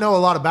did not know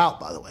a lot about,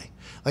 by the way.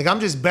 Like,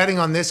 I'm just betting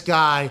on this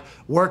guy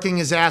working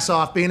his ass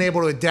off, being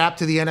able to adapt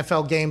to the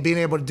NFL game, being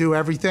able to do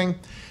everything.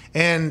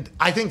 And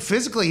I think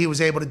physically he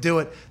was able to do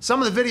it.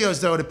 Some of the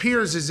videos, though, it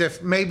appears as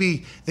if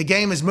maybe the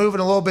game is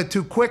moving a little bit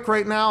too quick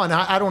right now. And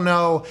I don't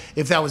know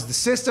if that was the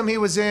system he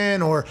was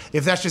in or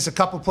if that's just a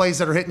couple plays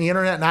that are hitting the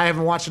internet and I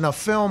haven't watched enough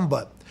film.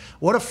 But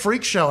what a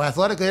freak show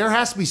athletically. There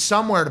has to be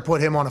somewhere to put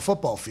him on a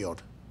football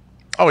field.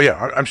 Oh,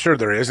 yeah, I'm sure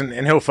there is. And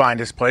he'll find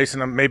his place.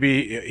 And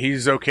maybe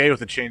he's okay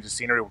with a change of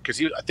scenery because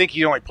I think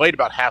he only played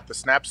about half the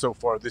snaps so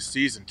far this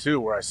season, too,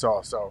 where I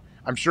saw. So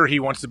I'm sure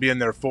he wants to be in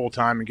there full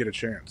time and get a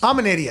chance. I'm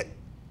an idiot.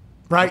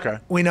 Right? Okay.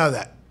 We know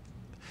that.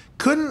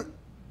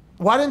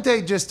 Why didn't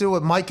they just do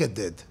what Micah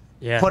did?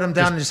 Yeah. Put him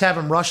down and just have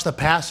him rush the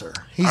passer.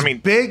 He's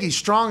big, he's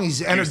strong,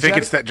 he's energetic. Do you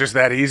think it's just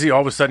that easy?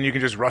 All of a sudden you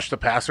can just rush the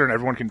passer and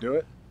everyone can do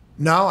it?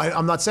 No,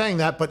 I'm not saying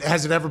that, but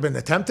has it ever been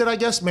attempted, I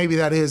guess? Maybe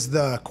that is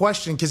the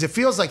question, because it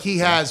feels like he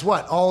has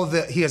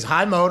he has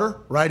high motor,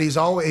 right?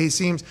 Well,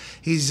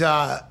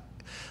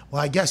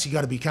 I guess you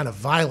got to be kind of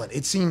violent.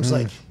 It seems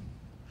like,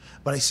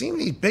 but I seen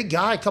he's big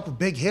guy, a couple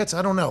big hits,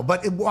 I don't know.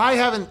 But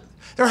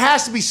there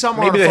has to be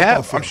somewhere. Maybe they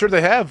have. Field. I'm sure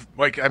they have.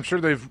 Like I'm sure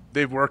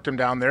they've worked him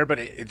down there. But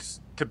it's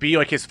to be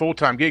like his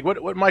full-time gig.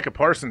 What Micah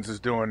Parsons is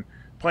doing,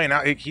 playing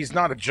out. He's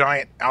not a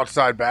giant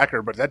outside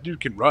backer, but that dude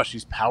can rush.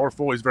 He's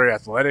powerful. He's very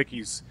athletic.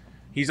 He's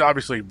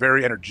obviously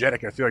very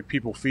energetic. I feel like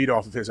people feed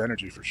off of his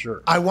energy for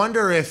sure. I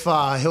wonder if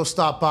he'll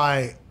stop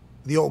by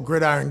the old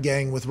Gridiron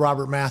Gang with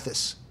Robert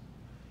Mathis.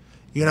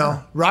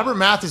 Robert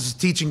Mathis is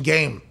teaching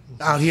game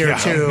out here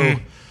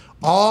too.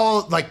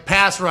 All like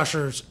pass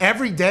rushers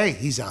every day.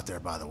 He's out there,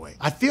 by the way.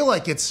 I feel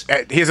like it's.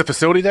 He has a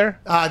facility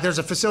there. There's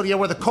a facility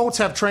where the Colts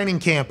have training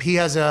camp. He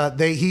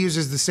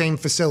uses the same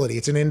facility.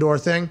 It's an indoor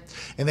thing,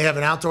 and they have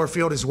an outdoor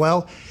field as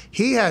well.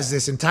 He has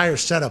this entire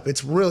setup.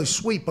 It's really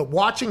sweet. But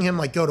watching him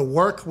like go to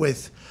work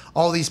with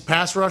all these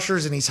pass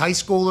rushers and these high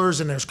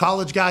schoolers and there's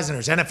college guys and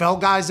there's NFL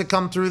guys that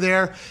come through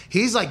there.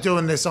 He's like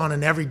doing this on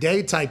an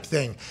everyday type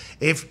thing.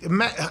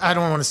 I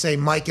don't want to say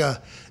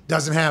Micah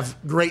doesn't have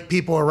great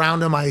people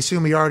around him. I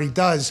assume he already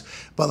does.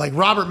 But like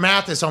Robert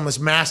Mathis almost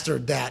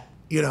mastered that,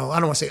 I don't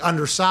want to say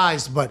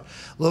undersized, but a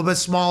little bit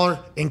smaller,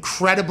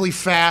 incredibly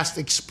fast,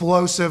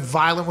 explosive,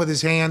 violent with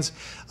his hands.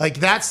 Like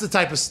that's the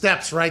type of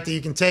steps, right, that you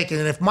can take.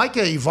 And if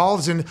Micah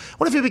evolves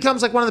what if he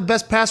becomes like one of the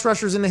best pass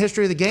rushers in the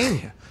history of the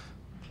game?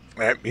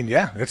 I mean,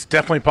 yeah, it's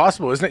definitely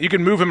possible, isn't it? You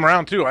can move him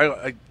around too.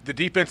 The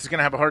defense is going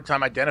to have a hard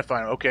time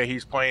identifying, okay,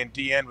 he's playing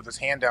DN with his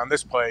hand down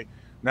this play.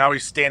 Now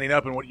he's standing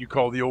up in what you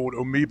call the old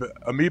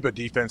amoeba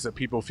defense that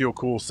people feel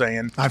cool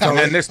saying. And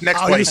then this next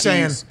play,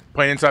 he's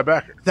playing inside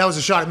backer. That was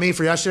a shot at me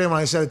for yesterday when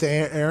I said it to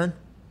Aaron?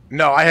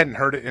 No, I hadn't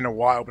heard it in a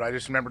while, but I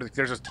just remember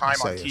there's a time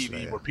on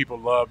TV where people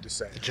love to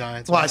say it. The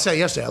Giants. Well, I said it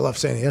yesterday. I love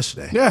saying it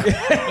yesterday. Yeah.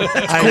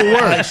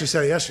 I actually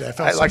said it yesterday.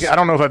 I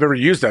don't know if I've ever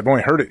used that. I've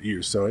only heard it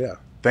used, so yeah.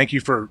 Thank you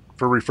for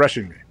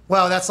refreshing me.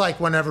 Well, that's like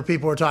whenever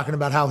people were talking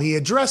about how he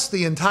addressed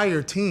the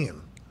entire team.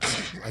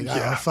 Like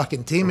a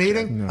fucking team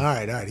meeting? No. All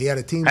right. He had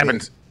a team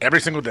meeting. Every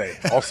single day,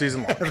 all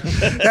season long.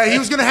 Yeah, he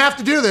was going to have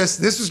to do this.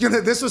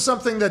 This was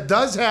something that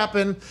does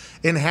happen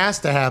and has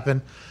to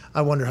happen.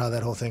 I wonder how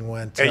that whole thing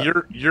went. Hey,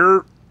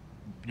 your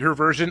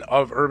version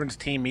of Urban's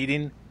team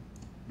meeting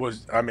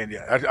was, I mean,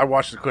 yeah, I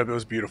watched the clip. It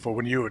was beautiful.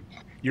 When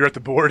you're at the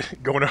board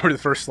going over to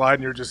the first slide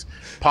and you're just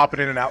popping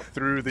in and out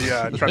through the,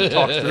 trying to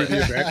talk through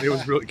the event. It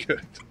was really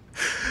good.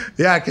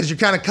 Yeah, because you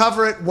kind of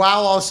cover it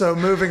while also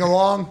moving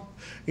along.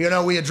 You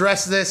know, we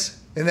address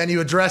this, and then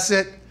you address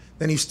it,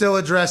 then you still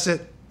address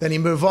it, then you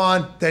move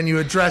on, then you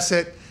address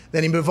it,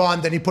 then you move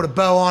on, then you put a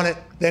bow on it,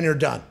 then you're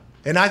done.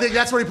 And I think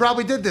that's what he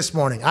probably did this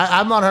morning.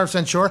 I'm not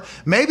 100% sure.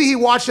 Maybe he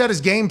watched that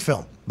as game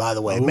film, by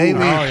the way. Ooh, maybe.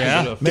 Oh,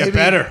 yeah. Maybe. Get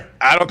better.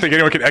 I don't think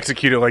anyone can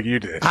execute it like you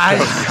did. I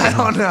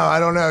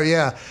don't know.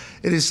 Yeah.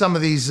 It is some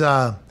of these,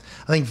 I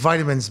think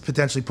vitamins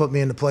potentially put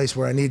me in the place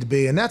where I need to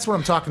be. And that's what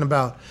I'm talking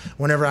about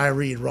whenever I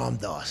read Ram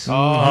Dass.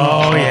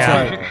 Oh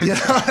yeah. You know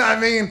what I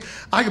mean?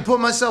 I can put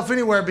myself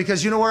anywhere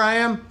because you know where I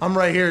am? I'm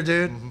right here,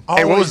 dude.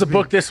 Hey, what was the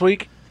book this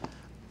week?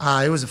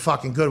 It was a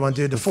fucking good one,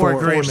 dude. The Four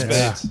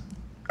Agreements.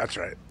 That's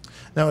right.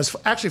 No, it's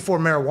actually 4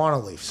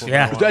 marijuana leaves.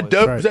 Yeah. Was that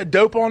dope? Was that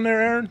dope on there,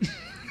 Aaron?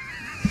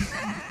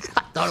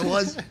 Thought it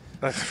was.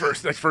 That's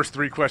the first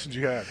 3 questions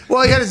you had.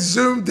 Well, he had it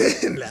zoomed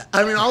in.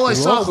 I mean, all I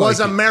saw was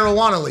a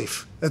marijuana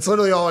leaf. That's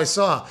literally all I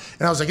saw.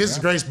 And I was like, this is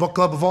the greatest book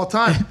club of all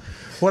time.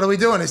 What are we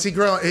doing? Is he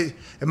growing?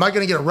 Am I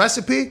going to get a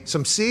recipe,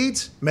 some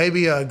seeds,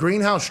 maybe a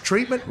greenhouse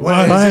treatment?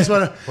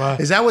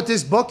 Is that what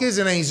this book is?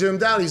 And then he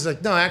zoomed out. He's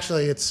like, no,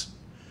 actually, it's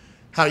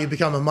how you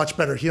become a much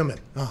better human.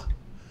 Oh,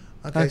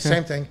 okay.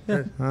 Same thing.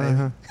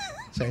 Yeah.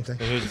 Same thing.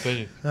 Who's the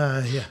pigeon?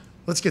 Yeah.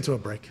 Let's get to a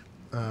break.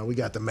 We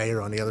got the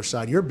mayor on the other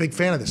side. You're a big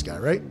fan of this guy,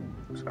 right?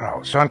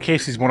 Oh, Sean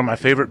Casey's one of my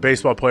favorite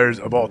baseball players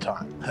of all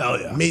time. Hell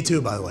yeah. Me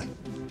too, by the way.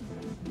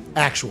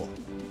 Actual.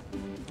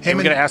 We're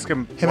going to ask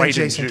him why he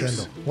didn't Jason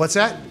juice. Kendall. What's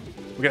that?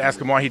 We're going to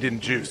ask him why he didn't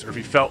juice, or if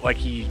he felt like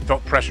he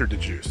felt pressured to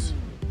juice.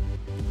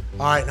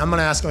 All right, I'm going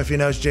to ask him if he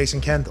knows Jason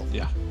Kendall.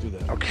 Yeah, do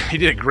that. Okay, he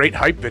did a great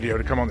hype video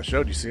to come on the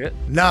show. Did you see it?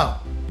 No.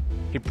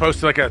 He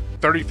posted like a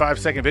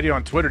 35-second video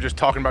on Twitter just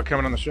talking about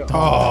coming on the show.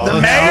 Oh,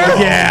 the mayor?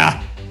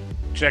 Yeah.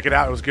 Check it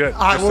out. It was good. All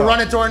right, we'll run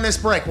it during this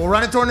break.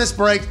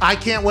 I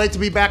can't wait to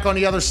be back on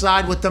the other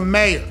side with the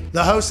mayor,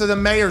 the host of the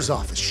mayor's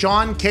office,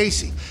 Sean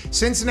Casey,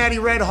 Cincinnati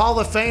Red Hall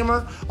of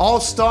Famer,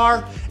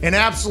 All-Star, and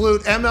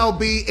absolute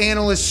MLB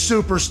analyst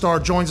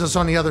superstar joins us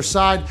on the other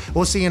side.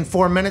 We'll see you in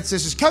 4 minutes.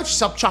 This is Coach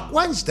Sup Chuck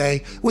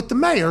Wednesday with the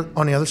mayor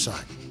on the other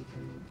side.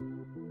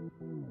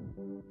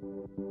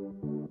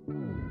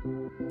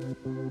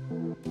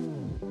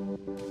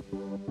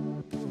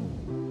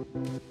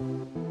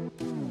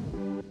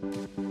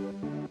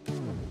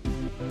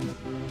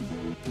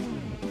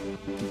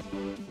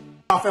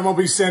 Off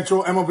MLB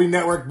Central, MLB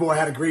Network. Boy, I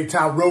had a great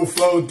time.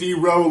 Flo,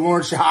 D-Row,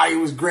 Lauren Shahai. It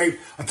was great.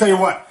 I'll tell you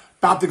what,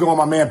 about to go on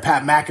my man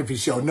Pat McAfee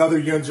show. Another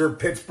Yunzer,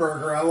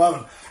 Pittsburgher. I love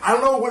him. I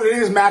don't know what it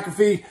is,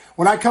 McAfee.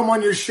 When I come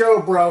on your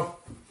show, bro,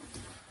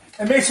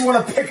 it makes me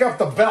want to pick up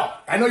the belt.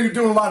 I know you're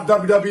doing a lot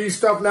of WWE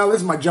stuff now.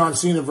 This is my John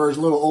Cena version,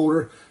 a little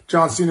older.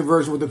 John Cena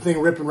version with the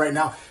thing ripping right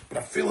now. But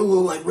I feel a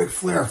little like Ric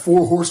Flair,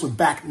 4 Horsemen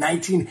back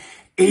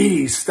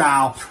 1980s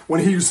style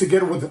when he used to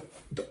get it with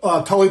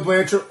Tully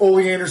Blanchard, Ole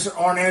Anderson,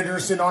 Arn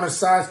Anderson on his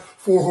sides,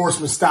 4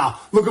 Horsemen style.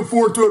 Looking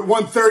forward to it.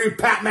 1:30,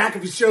 Pat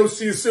McAfee Show.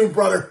 See you soon,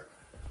 brother.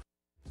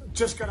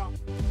 Just got off.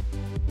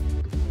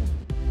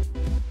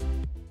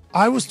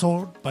 I was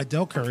told by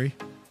Del Curry,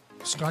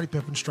 Scottie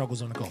Pippen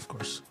struggles on the golf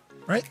course,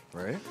 right?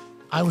 Right.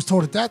 I was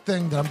told at that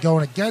thing that I'm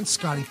going against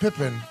Scottie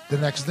Pippen the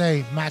next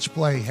day, match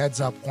play,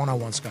 heads up,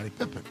 one-on-one Scottie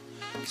Pippen.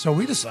 So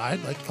we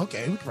decide, like,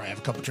 okay, we could probably have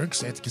a couple drinks,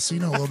 stay at the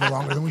casino a little bit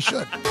longer than we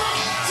should.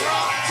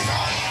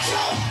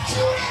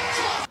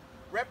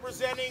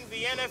 Representing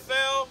the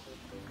NFL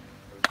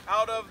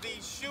out of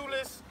the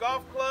Shoeless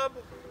Golf Club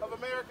of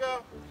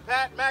America,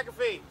 Pat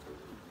McAfee.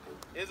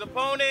 His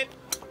opponent,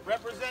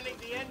 representing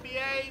the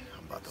NBA,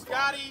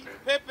 Scottie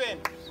Pippen.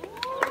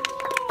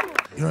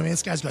 You know what I mean?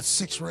 This guy's got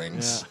 6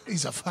 rings. Yeah.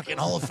 He's a fucking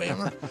Hall of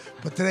Famer.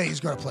 But today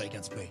he's going to play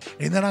against me.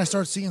 And then I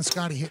start seeing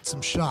Scottie hit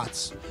some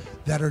shots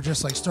that are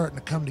just like starting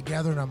to come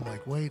together. And I'm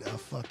like, wait a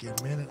fucking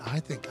minute. I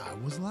think I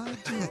was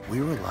lied to.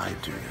 We were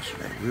lied to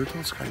yesterday. We were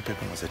told Scottie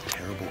Pippen was a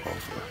terrible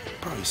golfer.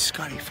 Bro, he's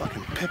Scottie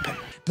fucking Pippen.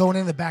 Going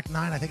in the back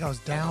 9, I think I was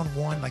down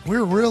 1. Like, we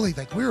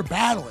were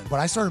battling. But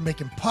I started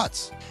making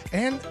putts.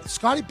 And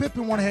Scottie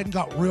Pippen went ahead and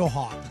got real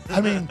hot.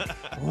 I mean,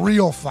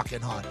 real fucking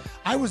hot.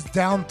 I was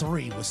down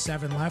 3 with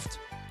 7 left.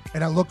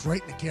 And I looked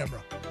right in the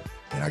camera,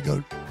 and I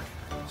go, so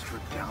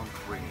we're down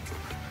 3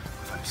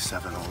 with like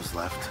 7 holes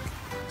left.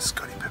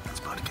 Scottie Pippen's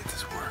about to get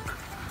this work.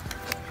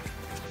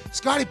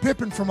 Scottie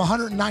Pippen from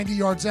 190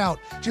 yards out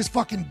just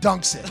fucking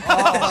dunks it.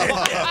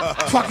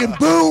 Fucking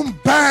boom,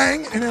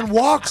 bang, and then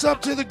walks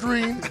up to the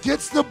green,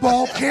 gets the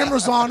ball,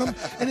 cameras on him,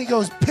 and he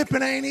goes,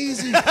 Pippen ain't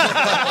easy.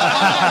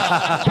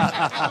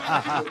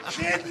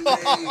 Kidding me?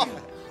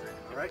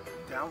 All right,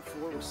 down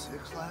 4 with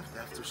 6 left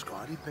after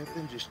Scottie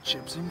Pippen just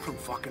chips in from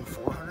fucking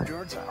 400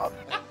 yards out.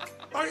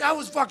 I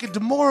was fucking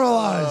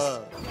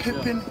demoralized.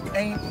 Pippen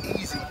ain't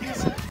easy.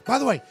 By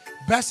the way,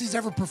 best he's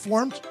ever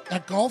performed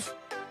at golf,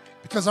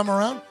 because I'm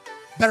around,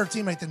 better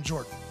teammate than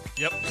Jordan.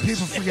 Yep.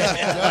 People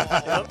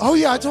forget. Oh,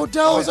 yeah, I told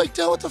Dell, I was like,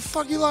 Dell, what the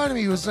fuck you lying to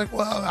me? He was like,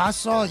 well, I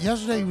saw it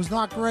yesterday. He was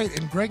not great.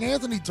 And Greg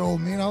Anthony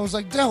told me, and I was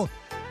like, Dell,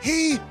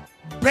 he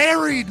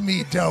buried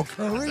me, Del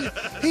Curry.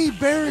 He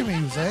buried me.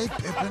 He was like,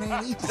 hey, Pippen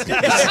ain't easy.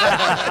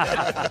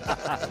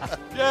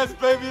 Yes,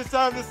 baby, it's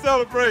time to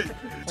celebrate.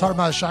 Talking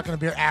about a shotgun of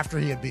beer after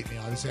he had beat me.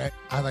 Obviously,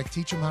 I like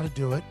teach him how to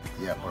do it.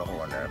 Yeah, put a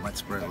hole in there. It might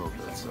spread a little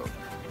bit, so.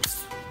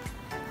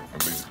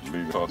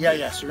 Leave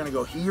Yeah, so you're going to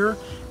go here,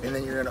 and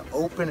then you're going to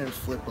open and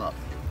flip up.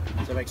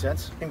 Does that make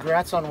sense?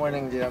 Congrats on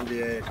winning the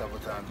NBA a couple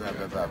of times, blah,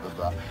 blah, blah, blah,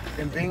 blah.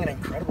 And being an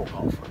incredible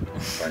golfer.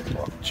 Right,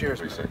 well,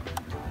 cheers, man.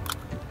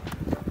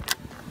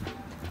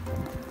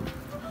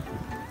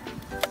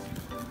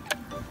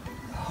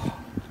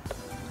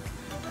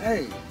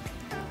 Hey.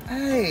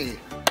 Hey.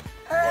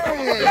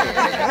 Hey.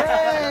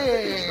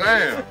 Hey.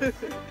 Damn.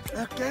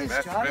 Okay,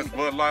 That's the Scotty. best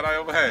Bud Light I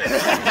ever had.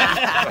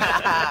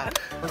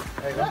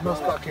 Hey, there's no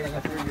spot kidding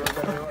up here.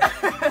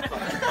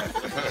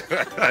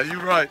 You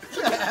right.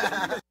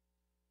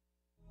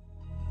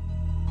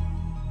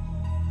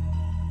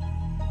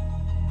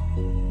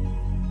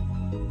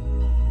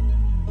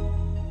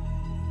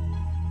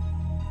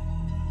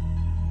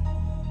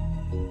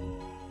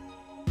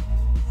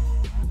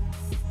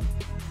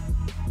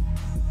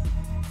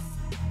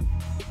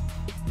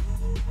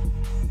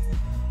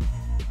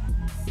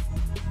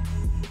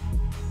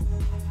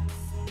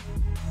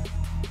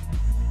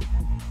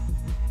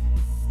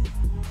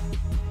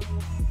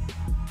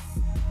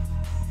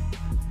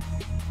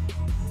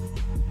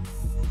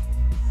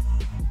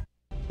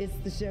 It's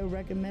the show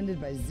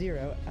recommended by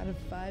 0 out of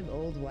 5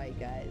 old white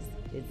guys.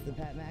 It's the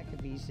Pat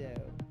McAfee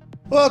Show.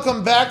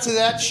 Welcome back to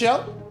that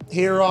show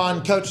here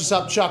on Coach Us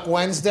Up Chuck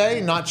Wednesday.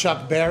 Not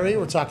Chuck Berry.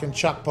 We're talking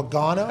Chuck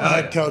Pagano,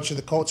 head coach of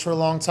the Colts for a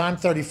long time,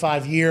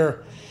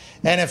 35-year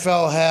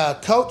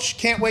NFL coach.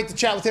 Can't wait to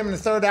chat with him in the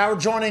third hour.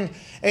 Joining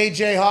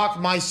AJ Hawk,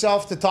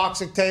 myself, the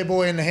Toxic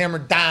Table, and the Hammer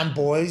Dahn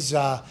boys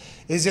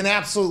is an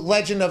absolute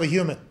legend of a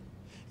human.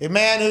 A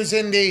man who's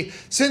in the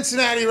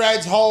Cincinnati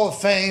Reds Hall of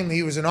Fame.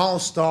 He was an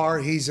all-star.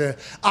 He's an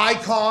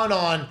icon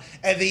on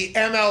the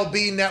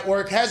MLB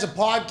Network. Has a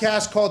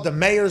podcast called The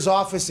Mayor's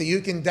Office that you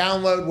can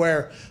download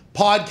where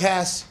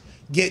podcasts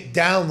get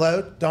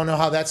download. Don't know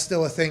how that's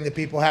still a thing that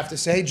people have to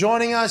say.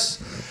 Joining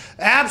us,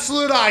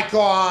 absolute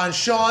icon,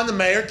 Sean the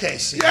Mayor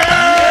Casey. Yeah!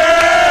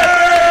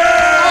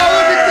 Oh,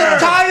 look at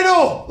the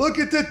title. Look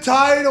at the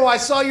title. I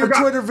saw your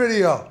Twitter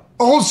video.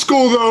 Old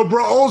school, though,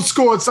 bro. Old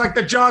school. It's like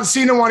the John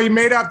Cena one he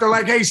made up. They're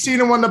like, hey,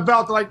 Cena won the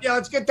belt. They're like, yeah,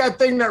 let's get that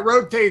thing that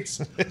rotates.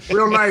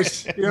 Real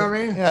nice. You know what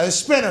I mean? Yeah, the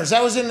spinners.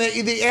 That was in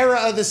the era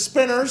of the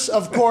spinners,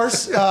 of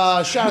course.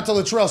 Shout out to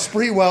Latrell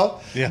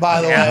Sprewell,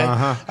 by the way.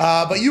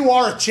 But you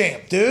are a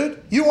champ,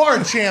 dude. You are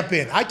a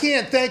champion. I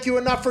can't thank you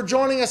enough for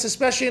joining us,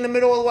 especially in the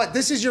middle of what?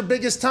 This is your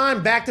biggest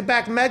time.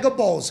 Back-to-back Mega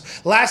Bowls.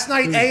 Last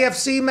night,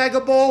 AFC Mega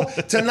Bowl.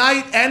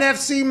 Tonight,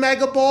 NFC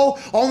Mega Bowl.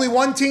 Only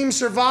one team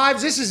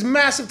survives. This is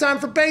massive time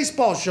for baseball.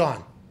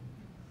 Sean.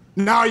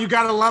 No, you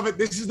got to love it.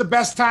 This is the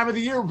best time of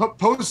the year.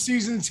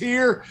 Postseason's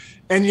here,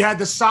 and you had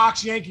the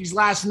Sox, Yankees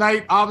last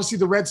night. Obviously,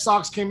 the Red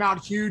Sox came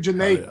out huge,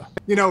 and they,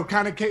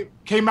 kind of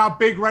came out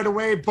big right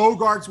away.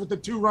 Bogarts with the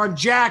 2-run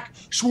jack.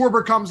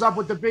 Schwarber comes up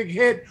with the big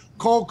hit.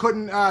 Cole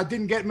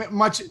didn't get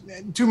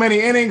too many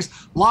innings.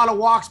 A lot of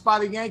walks by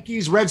the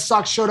Yankees. Red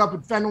Sox showed up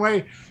at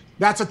Fenway.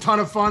 That's a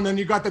ton of fun. Then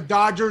you got the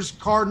Dodgers,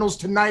 Cardinals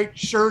tonight.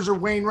 Scherzer,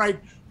 Wainwright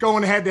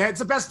going head-to-head. It's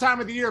the best time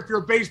of the year if you're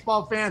a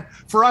baseball fan.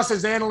 For us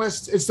as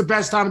analysts, it's the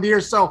best time of the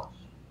year. So,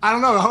 I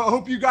don't know. I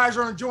hope you guys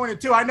are enjoying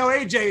it, too. I know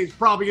AJ is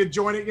probably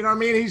enjoying it. You know what I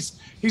mean?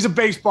 He's a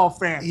baseball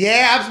fan.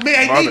 Yeah,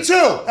 me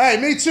too. Hey,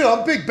 me too. I'm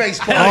a big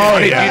baseball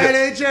fan.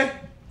 AJ?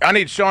 I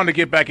need Sean to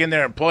get back in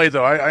there and play,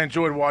 though. I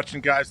enjoyed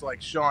watching guys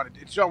like Sean.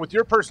 Sean, with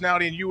your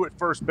personality and you at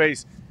first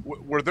base,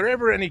 were there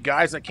ever any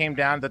guys that came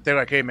down that they're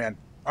like, hey, man,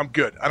 I'm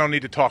good. I don't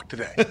need to talk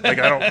today.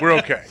 We're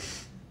okay.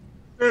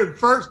 Dude,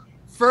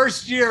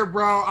 First year,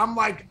 bro,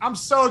 I'm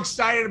so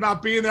excited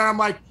about being there. I'm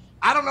like,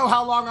 I don't know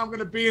how long I'm going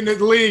to be in the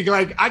league.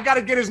 Like, I got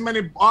to get as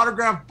many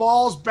autographed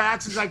balls,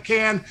 bats as I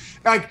can.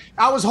 Like,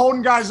 I was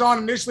holding guys on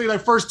initially, like,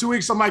 first 2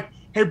 weeks. I'm like,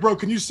 hey, bro,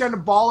 can you send a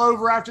ball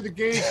over after the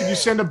game? Can you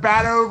send a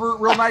bat over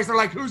real nice? They're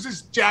like, who's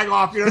this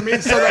jagoff? You know what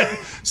I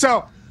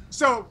mean?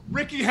 So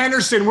Ricky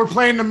Henderson, we're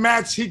playing the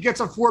Mets. He gets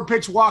a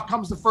 4-pitch walk,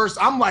 comes to first.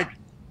 I'm like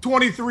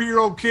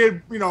 23-year-old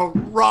kid,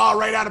 raw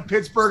right out of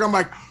Pittsburgh. I'm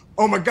like,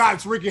 oh my God,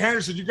 it's Ricky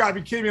Henderson. You got to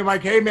be kidding me. I'm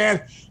like, hey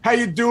man, how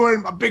you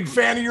doing? I'm a big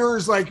fan of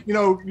yours. Like,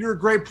 you're a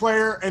great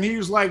player. And he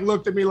was like,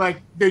 looked at me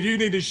like, dude, you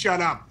need to shut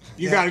up.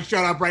 You got to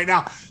shut up right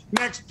now.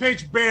 Next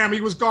pitch, bam,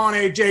 he was gone,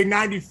 AJ,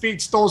 90 feet,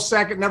 stole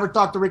second, never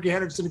talked to Ricky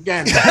Henderson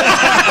again.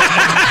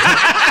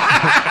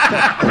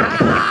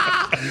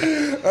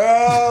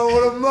 Oh,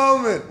 what a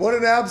moment. What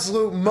an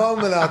absolute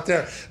moment out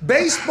there.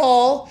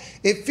 Baseball,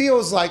 it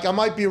feels like, I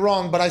might be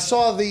wrong, but I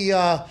saw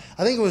I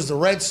think it was the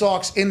Red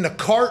Sox in the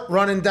cart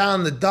running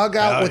down the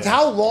dugout with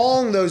how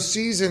long those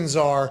seasons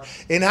are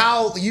and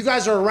how you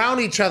guys are around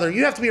each other.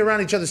 You have to be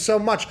around each other so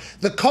much.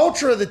 The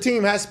culture of the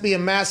team has to be a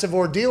massive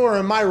ordeal, or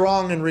am I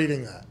wrong in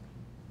reading that?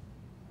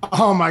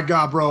 Oh my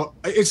God, bro.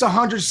 It's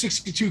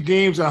 162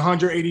 games in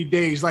 180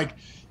 days. Like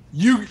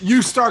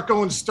you start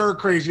going stir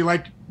crazy.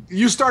 Like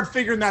you start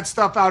figuring that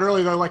stuff out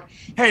early. They're like,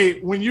 hey,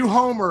 when you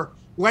homer,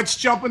 let's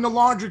jump in the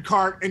laundry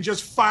cart and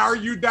just fire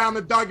you down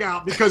the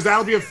dugout because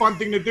that'll be a fun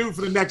thing to do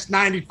for the next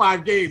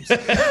 95 games.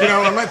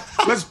 And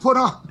let's put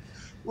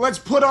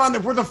on,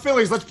 if we're the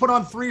Phillies, let's put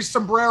on 3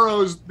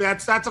 sombreros.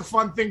 That's a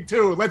fun thing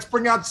too. Let's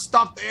bring out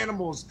stuffed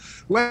animals.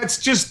 Let's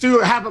just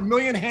have 1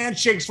 million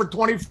handshakes for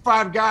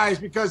 25 guys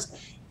because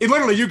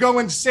literally you go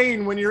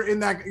insane when you're in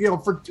that,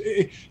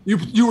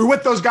 you were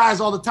with those guys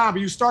all the time,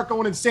 but you start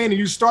going insane and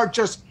you start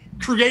just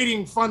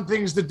creating fun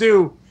things to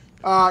do,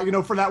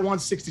 for that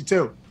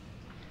 162.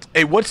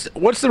 Hey, what's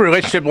the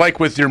relationship like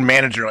with your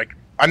manager? Like,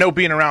 I know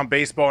being around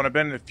baseball and I've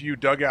been in a few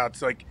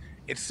dugouts, like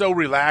it's so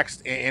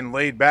relaxed and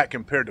laid back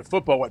compared to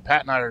football, what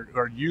Pat and I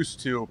are used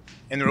to.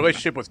 In the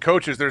relationship with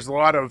coaches, there's a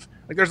lot of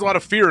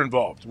fear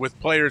involved with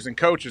players and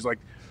coaches. Like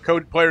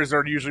players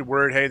are usually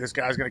worried, hey, this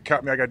guy's going to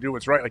cut me, I got to do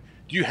what's right. Like,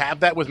 do you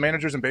have that with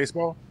managers in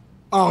baseball?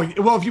 Oh,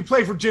 well, if you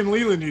play for Jim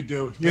Leland, you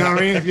do. You know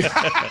what I mean?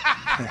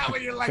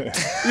 When you're like,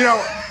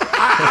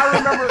 I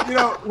remember,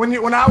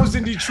 when I was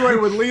in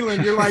Detroit with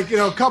Leland, you're like,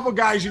 a couple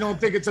guys, you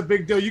don't think it's a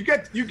big deal. You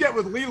get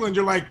with Leland,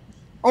 you're like,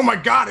 oh my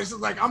God, this is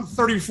like, I'm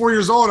 34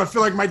 years old. I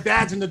feel like my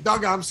dad's in the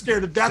dugout. I'm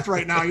scared to death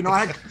right now.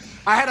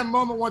 I had a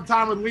moment one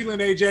time with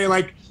Leland, AJ,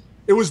 like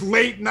it was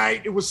late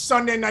night. It was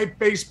Sunday night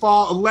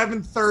baseball,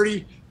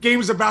 11:30. Game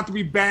was about to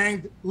be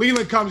banged.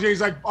 Leland comes in.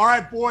 He's like, all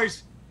right,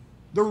 boys,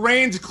 the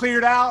rain's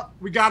cleared out.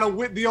 We got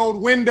the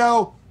old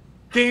window.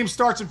 Game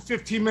starts in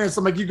 15 minutes.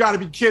 I'm like, you got to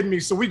be kidding me.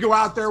 So we go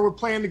out there. We're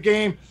playing the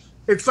game.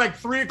 It's like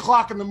 3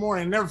 o'clock in the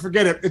morning. Never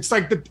forget it. It's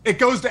like it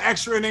goes to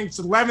extra innings.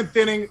 11th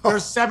inning.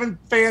 There's 7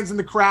 fans in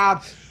the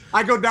crowd.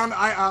 I go down.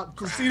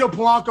 Placido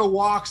Polanco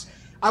walks.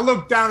 I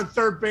look down at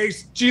third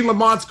base. Gene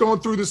Lamont's going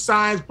through the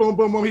signs. Boom,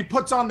 boom, boom. He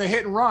puts on the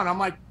hit and run. I'm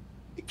like,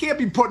 you can't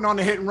be putting on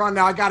the hit and run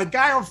now. I got a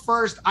guy on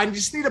first. I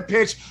just need a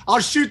pitch. I'll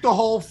shoot the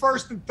hole,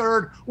 first and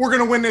third. We're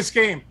going to win this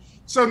game.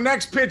 So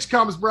next pitch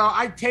comes, bro.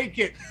 I take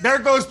it. There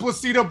goes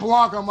Placido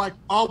Polanco. I'm like,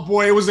 oh,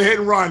 boy, it was a hit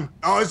and run.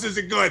 Oh, this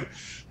isn't good.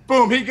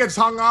 Boom, he gets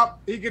hung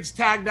up. He gets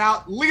tagged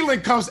out.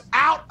 Leland comes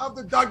out of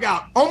the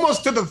dugout,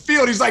 almost to the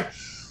field. He's like,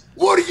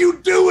 what are you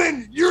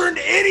doing? You're an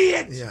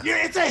idiot. Yeah.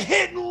 It's a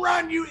hit and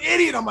run, you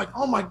idiot. I'm like,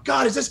 oh, my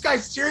God, is this guy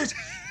serious?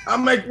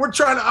 I'm like,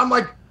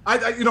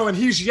 and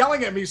he's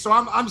yelling at me. So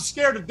I'm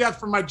scared to death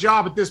for my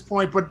job at this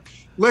point. But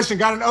listen,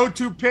 got an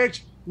 0-2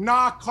 pitch.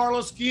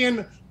 Carlos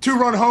Guillen,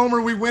 2-run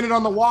homer. We win it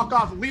on the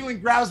walk-off.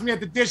 Leland grabs me at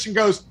the dish and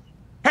goes,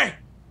 hey,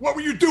 what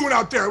were you doing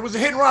out there? It was a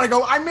hit and run. I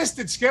go, I missed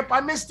it, Skip.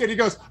 I missed it. He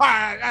goes, all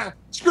right,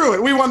 screw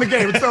it. We won the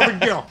game. It's no big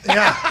deal.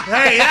 Yeah.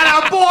 Hey,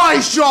 that a boy,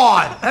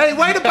 Sean. Hey,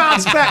 way to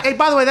bounce back. Hey,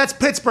 by the way, that's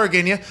Pittsburgh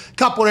in you.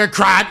 Couple there,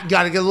 got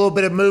to get a little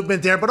bit of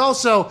movement there. But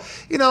also,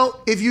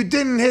 if you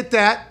didn't hit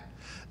that,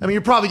 you're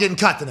probably getting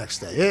cut the next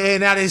day.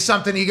 And that is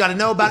something you got to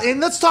know about. And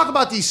let's talk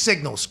about these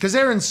signals, because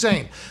they're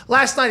insane.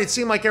 Last night, it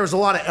seemed like there was a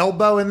lot of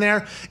elbow in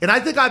there. And I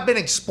think I've been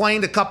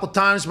explained a couple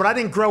times, but I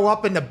didn't grow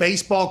up in the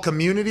baseball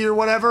community or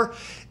whatever.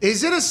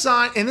 Is it a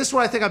sign, and this is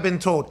what I think I've been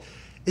told,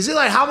 is it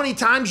like how many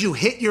times you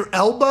hit your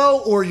elbow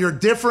or your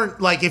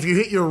different, like if you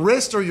hit your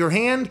wrist or your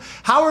hand?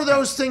 How are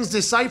those things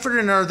deciphered,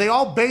 and are they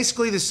all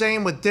basically the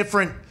same with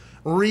different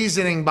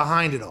reasoning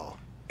behind it all?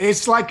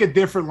 It's like a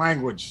different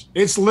language.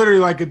 It's literally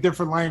like a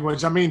different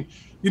language.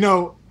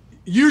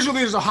 Usually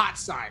there's a hot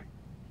sign.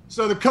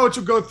 So the coach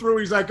will go through.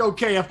 He's like,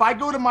 okay, if I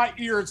go to my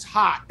ear, it's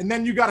hot. And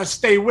then you got to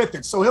stay with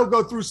it. So he'll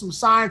go through some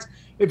signs.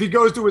 If he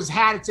goes to his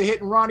hat, it's a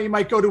hit and run. He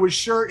might go to his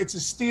shirt. It's a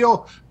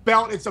steal.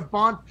 Belt, it's a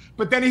bunt.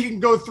 But then he can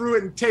go through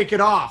it and take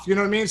it off. You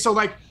know what I mean? So,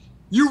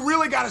 you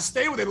really got to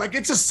stay with it.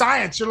 It's a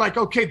science. You're like,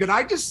 okay, did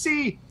I just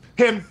see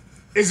him?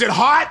 Is it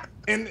hot?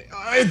 And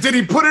did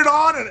he put it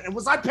on? And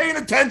was I paying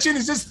attention?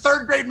 Is this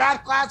third grade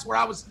math class where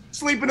I was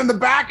sleeping in the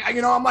back?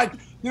 I'm like,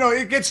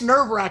 it gets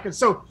nerve wracking.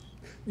 So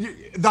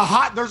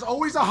there's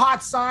always a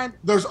hot sign.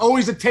 There's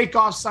always a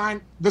takeoff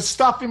sign. The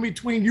stuff in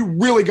between, you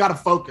really got to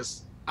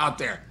focus out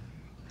there.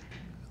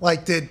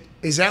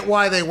 Is that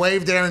why they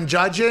waved Aaron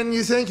Judge in,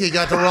 you think? He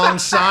got the wrong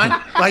sign?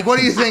 What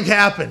do you think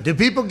happened? Did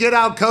people get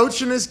out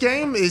coached in this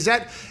game? Is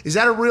that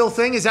a real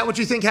thing? Is that what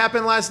you think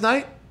happened last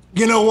night?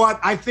 You know what?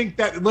 I think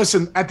that,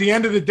 listen, at the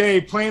end of the day,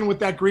 playing with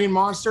that green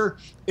monster,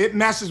 it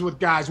messes with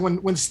guys.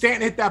 When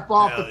Stanton hit that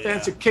ball off the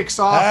fence, it kicks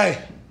off.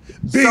 Hey,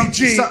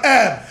 BGM!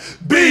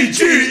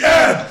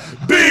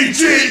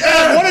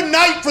 What a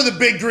night for the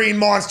big green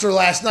monster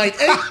last night.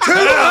 2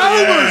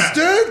 homers,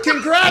 dude.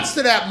 Congrats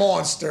to that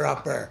monster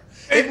up there.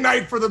 Big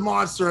night for the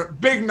monster.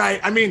 Big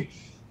night.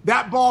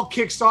 That ball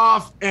kicks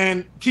off,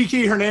 and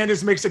Kiki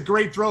Hernandez makes a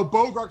great throw.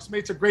 Bogarts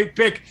makes a great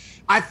pick.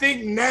 I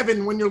think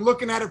Nevin, when you're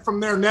looking at it from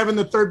there, Nevin,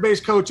 the third base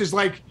coach, is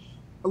like,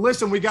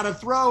 listen, we got to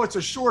throw. It's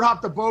a short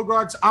hop to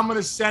Bogarts. I'm going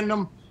to send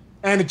them,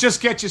 and it just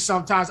gets you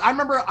sometimes. I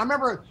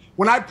remember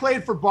when I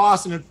played for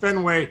Boston at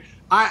Fenway,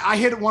 I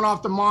hit one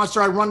off the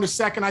monster. I run to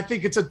second. I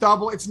think it's a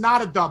double. It's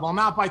not a double. I'm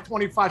out by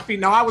 25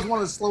 feet. Now, I was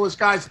one of the slowest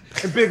guys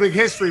in big league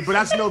history, but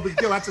that's no big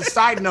deal. That's a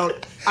side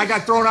note. I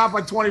got thrown out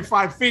by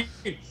 25 feet.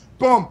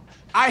 Boom.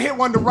 I hit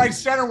one to right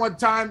center one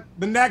time.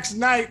 The next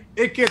night,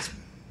 it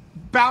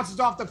bounces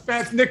off the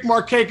fence. Nick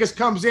Markakis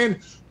comes in,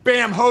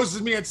 bam,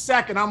 hoses me at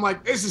second. I'm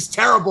like, this is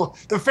terrible.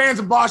 The fans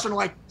in Boston are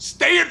like,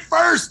 stay at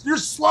first. You're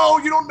slow.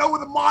 You don't know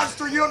with the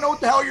monster. You don't know what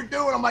the hell you're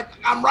doing. I'm like,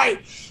 I'm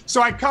right.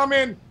 So I come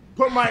in,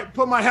 put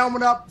my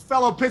helmet up.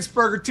 Fellow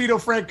Pittsburgher, Terry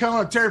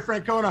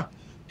Francona,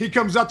 he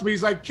comes up to me.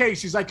 He's like,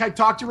 Case, he's like, can I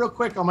talk to you real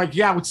quick? I'm like,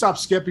 yeah, what's up,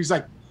 Skip? He's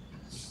like,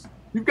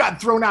 you've gotten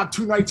thrown out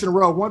 2 nights in a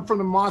row, one from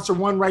the monster,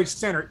 one right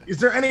center. Is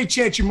there any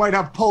chance you might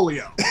have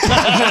polio?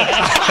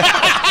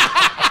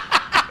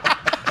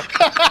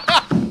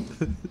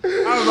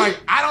 I was like,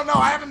 I don't know.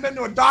 I haven't been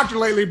to a doctor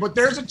lately, but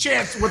there's a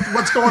chance with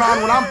what's going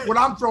on when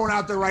I'm throwing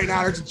out there right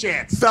now. There's a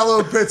chance.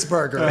 Fellow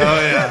Pittsburgher.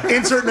 Oh, yeah.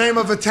 Insert name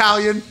of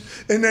Italian,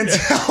 and then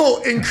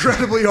tell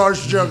incredibly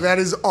harsh joke. That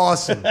is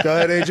awesome. Go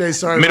ahead, AJ.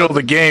 Sorry. Middle of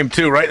the game,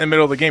 too, right in the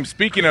middle of the game.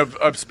 Speaking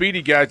of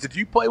speedy guys, did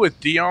you play with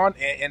Dahn?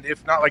 And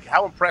if not, like,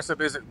 how impressive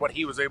is it what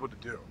he was able to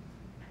do?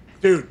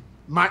 Dude,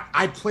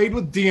 I played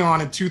with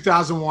Dahn in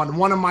 2001,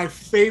 one of my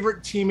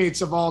favorite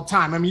teammates of all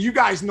time. I mean, you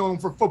guys know him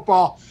for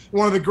football,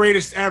 one of the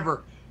greatest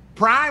ever.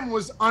 Prime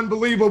was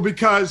unbelievable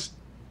because,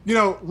 you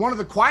know, one of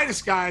the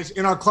quietest guys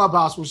in our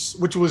clubhouse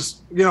which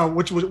was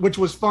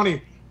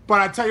funny.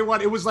 But I tell you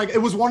what, it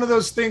was one of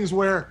those things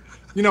where,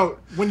 you know,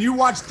 when you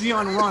watch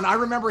Dahn run, I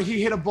remember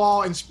he hit a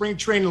ball in spring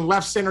training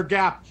left center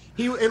gap.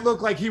 It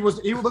looked like he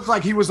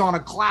was on a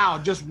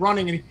cloud just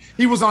running, and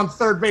he was on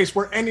third base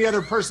where any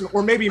other person,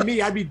 or maybe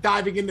me, I'd be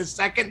diving into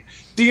second.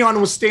 Dahn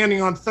was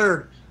standing on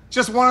third.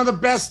 Just one of the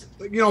best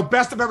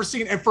I've ever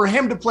seen. And for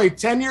him to play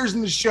 10 years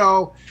in the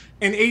show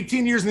and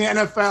 18 years in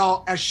the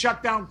NFL as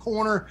shutdown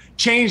corner,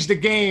 changed the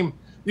game.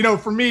 You know,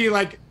 for me,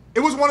 like,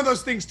 it was one of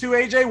those things too,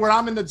 AJ, where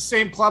I'm in the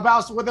same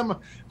clubhouse with him.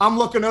 I'm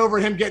looking over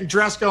at him getting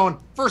dressed going,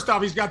 first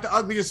off, he's got the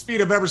ugliest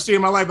feet I've ever seen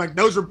in my life. Like,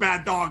 those are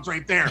bad dogs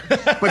right there.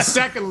 But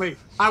secondly,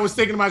 I was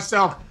thinking to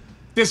myself,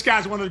 this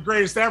guy's one of the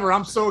greatest ever.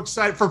 I'm so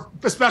excited for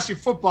especially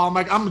football. I'm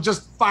like, I'm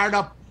just fired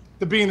up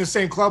to be in the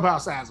same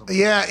clubhouse as him.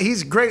 Yeah,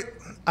 he's great.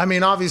 I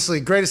mean, obviously,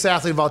 greatest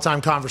athlete of all time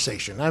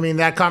conversation. I mean,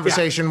 that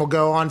conversation will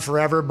go on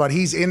forever, but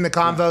he's in the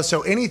convo. Yeah.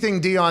 So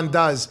anything Dahn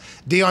does,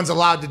 Dion's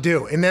allowed to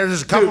do. And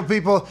there's a couple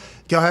people.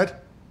 Go ahead.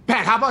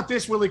 Pat, how about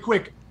this really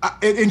quick?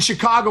 In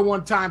Chicago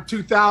one time,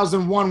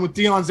 2001, with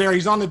Dion's there.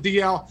 He's on the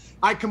DL.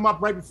 I come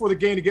up right before the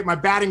game to get my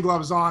batting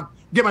gloves on.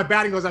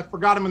 I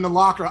forgot them in the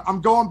locker.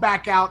 I'm going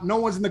back out. No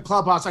one's in the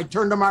clubhouse. I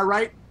turn to my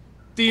right.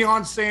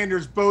 Deion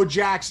Sanders, Bo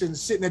Jackson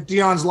sitting at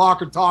Dion's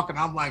locker talking.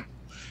 I'm like,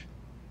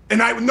 and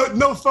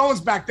no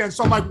phones back then.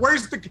 So I'm like,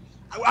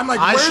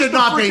 I should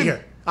not be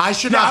here. I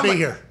should not be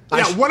here.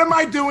 What am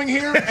I doing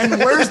here? And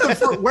where's the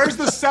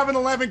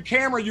 7-Eleven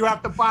camera you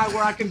have to buy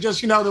where I can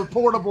just, the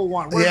portable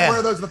one? Where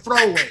are those, the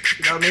throwaways?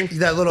 You know what I mean?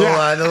 That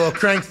little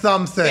crank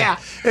thumb thing. Yeah.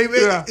 Hey,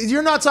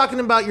 you're not talking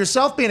about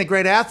yourself being a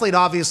great athlete,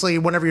 obviously,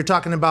 whenever you're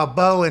talking about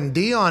Bo and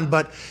Deion,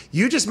 but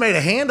you just made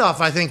a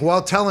handoff, I think,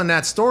 while telling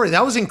that story.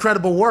 That was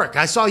incredible work.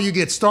 I saw you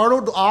get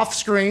startled off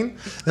screen,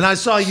 then I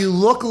saw you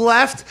look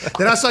left,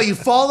 then I saw you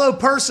follow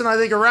person, I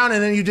think, around,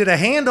 and then you did a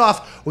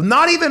handoff,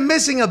 not even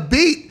missing a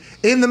beat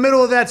in the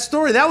middle of that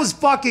story. That was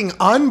fucking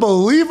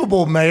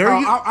unbelievable, Mayor.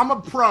 I'm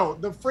a pro.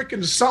 The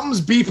freaking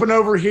something's beeping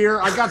over here.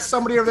 I got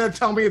somebody over there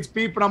telling me it's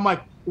beeping. I'm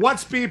like,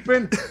 what's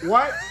beeping?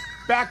 What?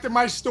 Back to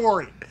my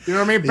story. You know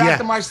what I mean? Back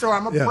to my story.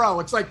 I'm a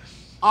pro. It's like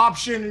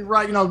option,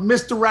 right?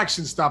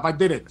 Misdirection stuff. I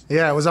did it.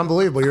 Yeah, it was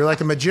unbelievable. You're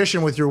like a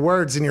magician with your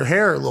words, and your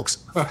hair looks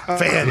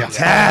fantastic.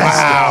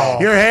 Wow.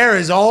 Your hair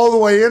is all the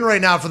way in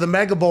right now for the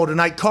Mega Bowl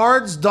tonight.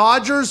 Cards,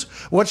 Dodgers.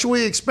 What should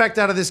we expect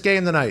out of this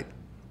game tonight?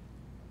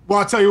 Well,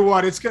 I'll tell you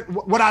what.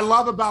 What I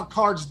love about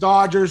Cards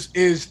Dodgers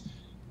is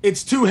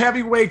it's two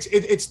heavyweights.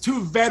 It's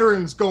two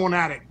veterans going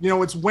at it.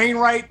 It's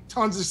Wainwright,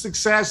 tons of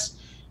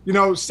success.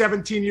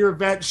 17-year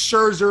vet.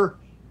 Scherzer,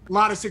 a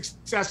lot of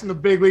success in the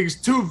big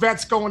leagues. Two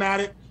vets going at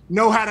it.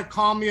 Know how to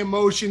calm the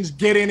emotions.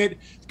 Get in it.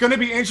 It's going to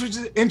be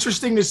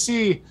interesting to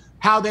see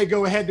how they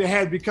go head to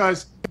head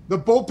because the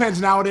bullpens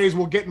nowadays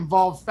will get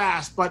involved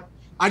fast. But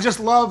I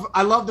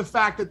love the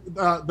fact that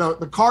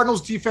the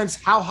Cardinals defense,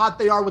 how hot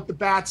they are with the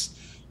bats.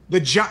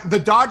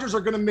 The Dodgers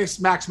are going to miss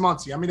Max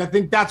Muncy. I mean, I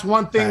think that's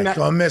one thing that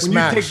when you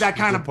take that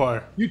kind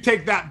of you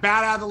take that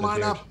bat out of the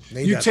lineup,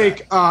 you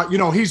take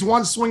he's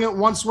one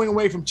swing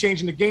away from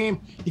changing the game.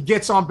 He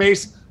gets on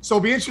base, so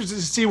it'll be interesting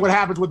to see what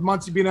happens with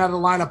Muncy being out of the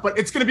lineup. But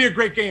it's going to be a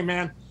great game,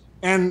 man.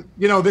 And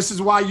this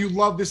is why you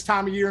love this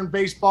time of year in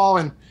baseball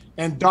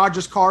and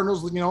Dodgers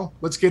Cardinals.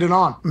 Let's get it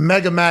on.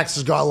 Mega Max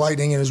has got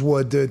lightning in his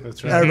wood, dude.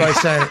 That's right. Everybody's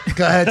saying it.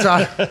 Go ahead,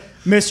 Todd.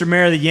 Mr.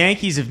 Mayor, the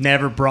Yankees have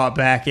never brought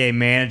back a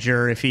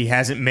manager if he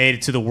hasn't made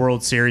it to the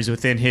World Series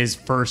within his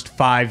first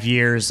 5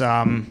 years.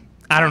 I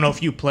don't know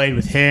if you played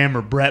with him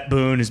or Brett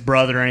Boone, his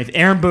brother, or anything.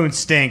 Aaron Boone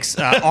stinks.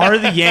 Are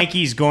the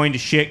Yankees going to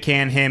shit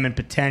can him and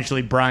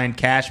potentially Brian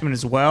Cashman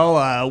as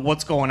well?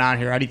 What's going on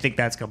here? How do you think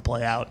that's going to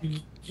play out?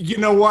 You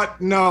know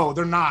what? No,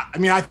 they're not. I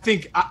mean, I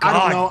think I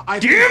don't know.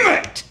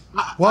 Damn it!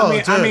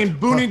 I mean,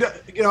 Boone.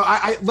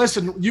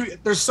 Listen.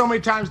 There's so many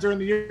times during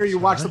the year you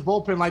watch the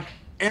bullpen. Like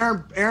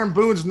Aaron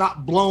Boone's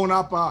not blowing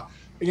up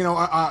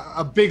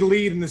a big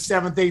lead in the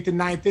 7th, 8th, and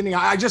 9th inning.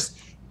 I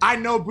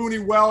know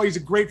Booney well. He's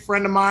a great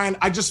friend of mine.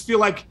 I just feel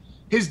like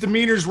his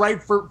demeanor's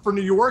right for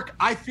New York.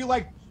 I feel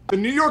like the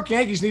New York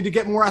Yankees need to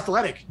get more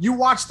athletic. You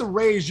watch the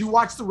Rays, you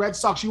watch the Red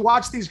Sox, you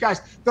watch these guys.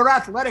 They're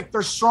athletic.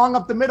 They're strong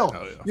up the middle.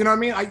 Oh, yeah. You know what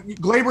I mean?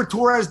 Gleyber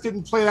Torres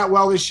didn't play that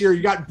well this year.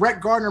 You got Brett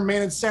Gardner,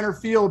 man, in center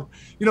field.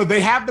 They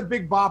have the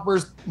big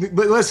boppers.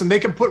 Listen, they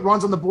can put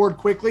runs on the board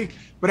quickly.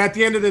 But at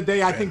the end of the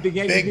day, I think the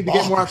Yankees need to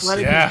get more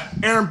athletic. Yeah.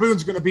 Aaron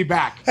Boone's going to be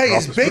back. Hey,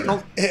 is Big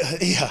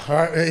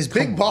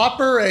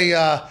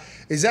Bopper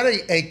is that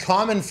a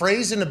common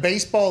phrase in the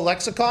baseball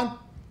lexicon?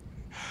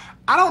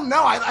 I don't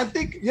know. I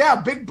think,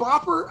 Big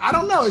Bopper. I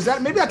don't know.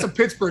 Maybe that's a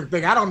Pittsburgh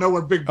thing? I don't know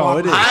where Big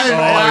Bopper is.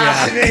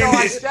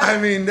 I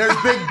mean, there's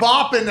Big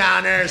Bopping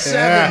down there,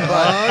 7,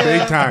 but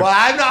big time. But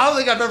I don't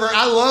think I've ever.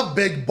 I love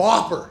Big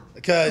Bopper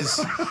because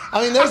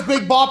those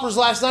Big Boppers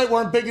last night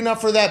weren't big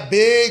enough for that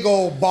big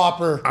old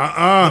Bopper,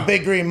 the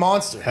Big Green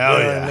Monster. Hell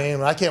you know what I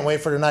mean? I can't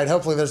wait for tonight.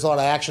 Hopefully, there's a lot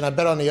of action. I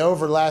bet on the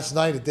over last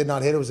night. It did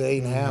not hit. It was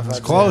 8.5. It's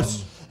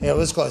close. Yeah, it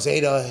was close.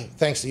 8,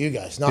 thanks to you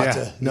guys, not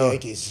to the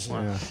Yankees.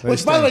 Yeah,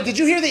 Which, by the way, did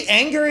you hear the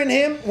anger in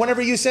him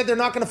whenever you said they're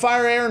not going to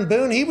fire Aaron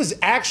Boone? He was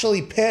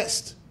actually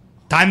pissed.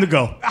 Time to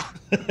go.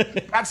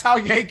 That's how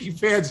Yankee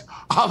fans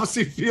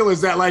obviously feel,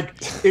 is that, like,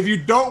 if you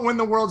don't win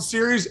the World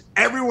Series,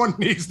 everyone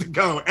needs to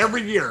go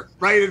every year,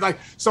 right?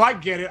 So I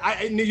get it.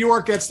 In New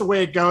York, that's the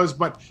way it goes.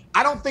 But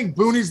I don't think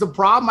Booney's the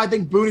problem. I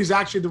think Booney's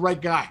actually the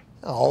right guy.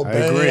 Oh,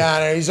 Booney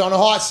down there. He's on a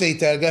hot seat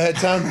there. Go ahead,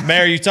 Tom.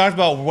 Mayor, you talked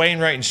about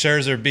Wainwright and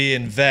Scherzer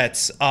being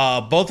vets.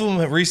 Both of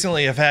them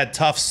recently have had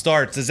tough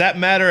starts. Does that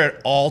matter at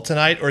all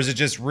tonight, or is it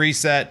just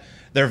reset?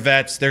 They're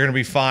vets. They're going to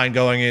be fine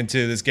going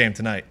into this game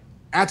tonight.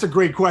 That's a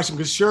great question,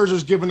 because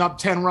Scherzer's given up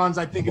 10 runs,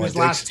 I think, in his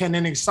last 10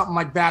 innings, something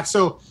like that.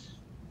 So,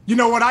 you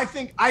know what I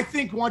think? I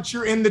think once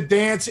you're in the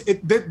dance, the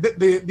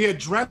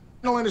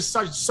adrenaline is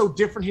so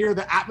different here.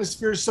 The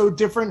atmosphere is so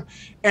different.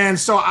 And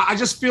so I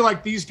just feel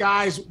like these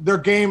guys, their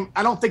game,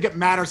 I don't think it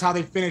matters how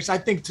they finish. I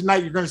think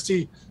tonight you're going to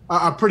see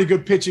a pretty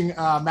good pitching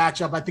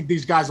matchup. I think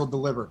these guys will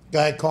deliver. Go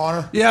ahead,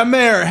 Connor. Yeah,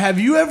 Mayor, have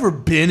you ever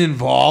been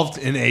involved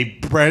in a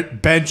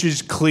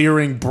benches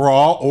clearing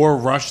brawl or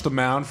rushed the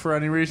mound for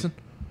any reason?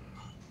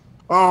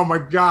 Oh my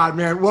God,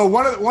 man! Well,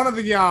 one of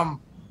the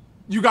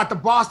you got the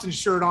Boston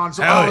shirt on,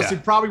 so obviously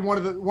probably one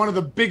of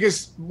the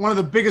biggest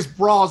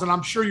brawls, and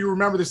I'm sure you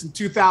remember this in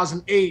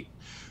 2008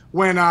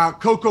 when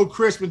Coco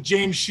Crisp and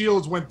James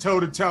Shields went toe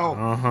to toe.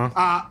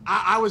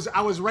 I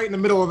was right in the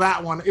middle of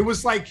that one. It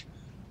was like,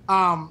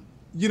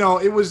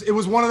 it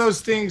was one of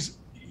those things.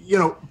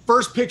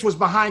 First pitch was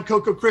behind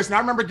Coco Crisp, and I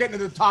remember getting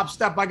to the top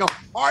step. I go,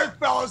 "All right,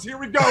 fellas, here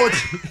we go.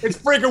 It's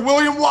freaking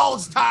William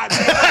Wallace time."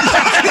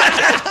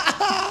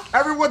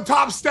 Everyone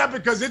top step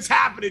because it's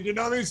happening. You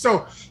know what I mean?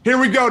 So here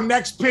we go.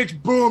 Next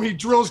pitch, boom. He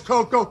drills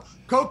Coco.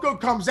 Coco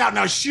comes out.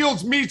 Now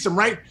Shields meets him,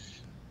 right?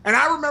 And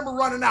I remember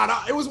running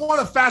out. It was one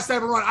of the fastest I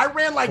ever run. I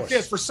ran like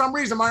this. For some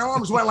reason, my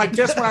arms went like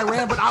this when I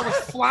ran, but I was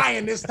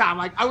flying this time.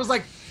 Like I was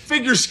like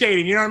figure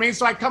skating. You know what I mean?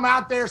 So I come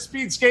out there,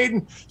 speed skate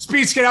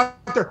out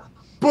there.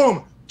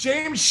 Boom.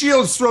 James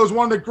Shields throws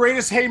one of the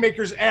greatest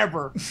haymakers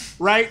ever,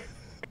 right?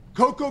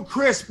 Coco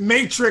Crisp,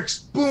 Matrix,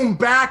 boom,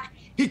 back.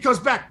 He comes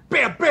back,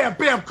 bam, bam,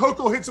 bam.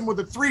 Coco hits him with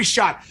a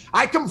 3-shot.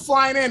 I come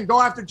flying in,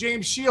 go after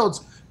James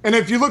Shields. And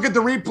if you look at the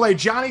replay,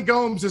 Johnny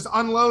Gomes is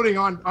unloading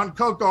on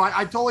Coco.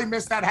 I totally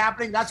missed that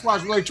happening. That's why I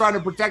was really trying to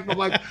protect him.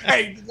 Like,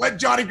 hey, let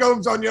Johnny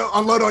Gomes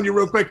unload on you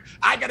real quick.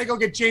 I got to go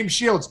get James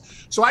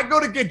Shields. So I go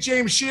to get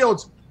James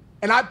Shields,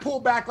 and I pull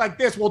back like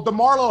this. Well,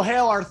 DeMarlo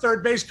Hale, our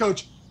third base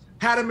coach,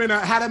 had him in a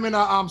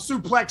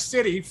suplex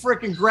city. He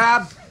freaking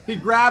grabbed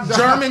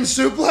German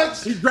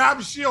suplex. He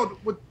grabbed Shield,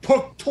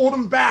 pulled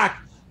him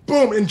back,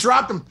 boom, and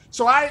dropped him.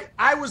 So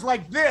I was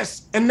like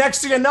this, and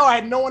next thing I know, I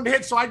had no one to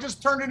hit. So I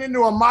just turned it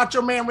into a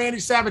Macho Man Randy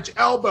Savage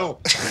elbow.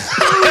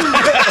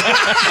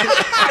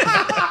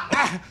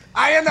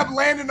 I end up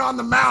landing on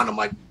the mound. I'm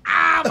like,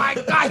 my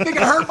God, I think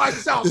I hurt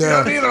myself. You know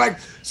what I mean? Like,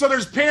 so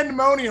there's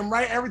pandemonium,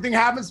 right? Everything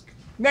happens.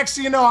 Next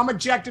thing you know, I'm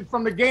ejected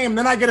from the game.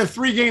 Then I get a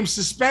 3-game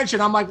suspension.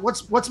 I'm like,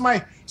 what's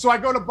my? So I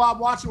go to Bob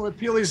Watson with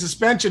appeal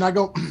suspension. I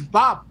go,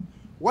 Bob,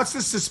 what's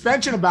this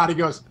suspension about? He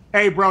goes,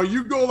 hey, bro,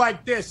 you go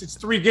like this. It's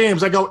 3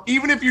 games. I go,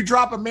 even if you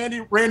drop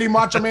a Randy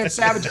Macho Man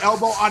Savage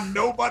elbow on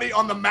nobody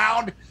on the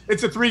mound,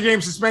 it's a 3-game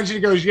suspension.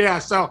 He goes, yeah.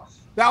 So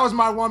that was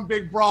my one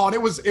big brawl, and it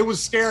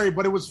was scary,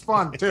 but it was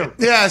fun too.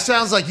 Yeah, it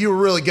sounds like you were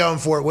really going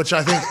for it, which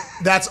I think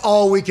that's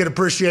all we can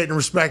appreciate and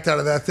respect out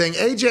of that thing.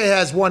 AJ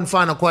has one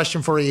final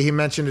question for you. He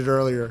mentioned it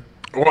earlier.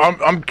 Well,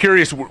 I'm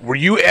curious. Were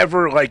you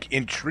ever like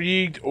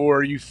intrigued,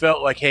 or you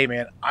felt like, hey,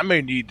 man, I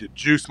may need to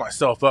juice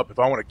myself up if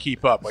I want to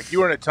keep up? Like you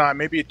were in a time,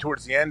 maybe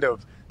towards the end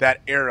of that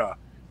era,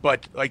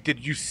 but like,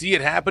 did you see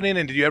it happening?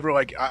 And did you ever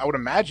like? I would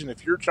imagine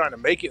if you're trying to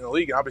make it in the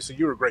league, and obviously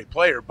you were a great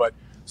player, but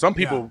some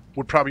people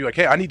would probably be like,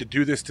 hey, I need to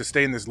do this to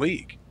stay in this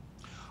league.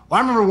 Well,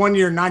 I remember one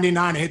year in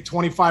 '99, I hit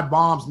 25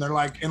 bombs, and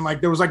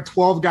there was like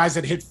 12 guys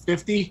that hit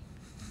 50,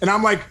 and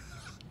I'm like,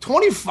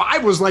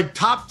 25 was like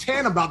top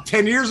 10 about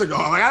 10 years ago.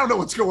 I'm like, I don't know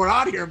what's going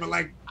on here, but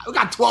like, I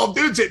got 12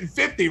 dudes hitting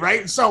 50,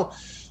 right? So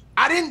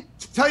I didn't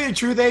tell you the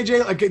truth,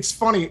 AJ. Like, it's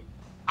funny.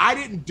 I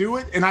didn't do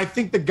it, and I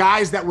think the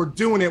guys that were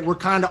doing it were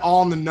kind of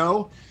all in the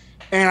know.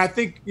 And I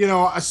think,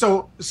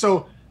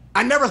 so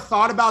I never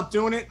thought about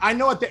doing it. I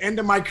know at the end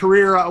of my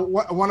career,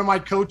 one of my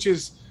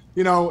coaches,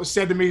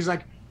 said to me, he's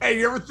like, hey,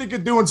 you ever think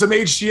of doing some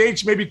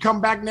HGH? Maybe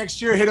come back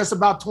next year, hit us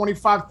about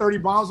 25, 30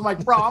 bombs. I'm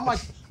like, bro,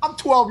 I'm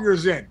 12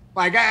 years in.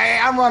 Like,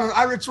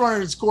 it's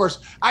running its course.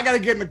 I got to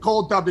get in the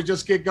cold tub to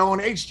just get going.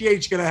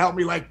 HGH going to help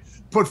me, like,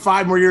 put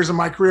 5 more years in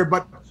my career.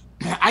 But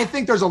I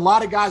think there's a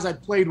lot of guys I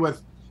played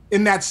with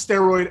in that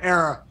steroid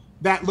era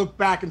that look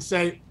back and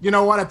say, you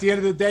know what, at the end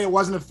of the day, it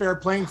wasn't a fair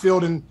playing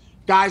field, and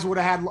guys would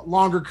have had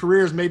longer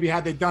careers maybe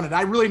had they done it.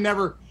 I really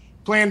never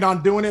planned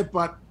on doing it,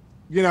 but,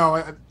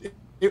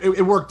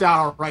 it worked out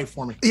all right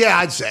for me. Yeah,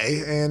 I'd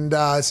say. And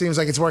it seems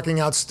like it's working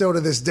out still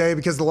to this day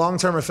because the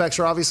long-term effects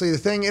are obviously the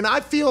thing. And I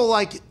feel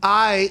like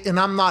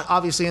I'm not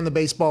obviously in the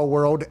baseball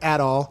world at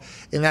all,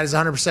 and that is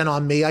 100%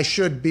 on me. I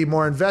should be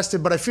more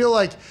invested, but I feel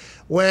like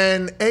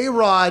when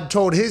A-Rod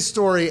told his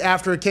story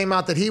after it came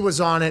out that he was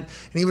on it,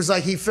 and he was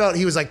like, he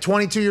was like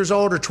 22 years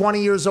old or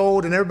 20 years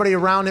old, and everybody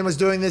around him was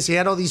doing this. He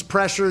had all these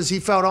pressures. He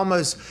felt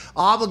almost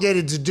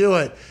obligated to do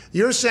it.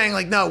 You're saying,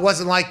 like, no, it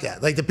wasn't like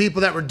that. Like, the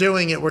people that were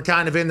doing it were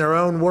kind of in their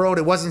own world.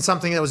 It wasn't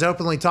something that was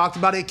openly talked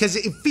about. Because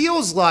it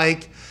feels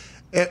like,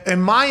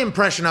 and my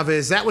impression of it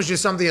is that was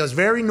just something that was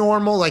very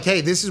normal. Like, hey,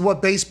 this is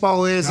what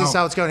baseball is. This is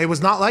how it's going. It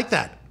was not like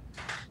that.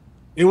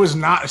 It was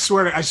not. I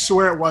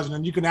swear it wasn't.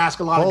 And you can ask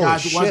a lot of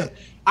guys. It wasn't.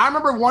 I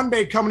remember one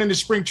day coming into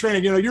spring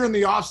training, you're in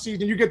the off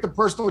season, you get the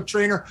personal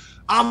trainer.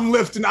 I'm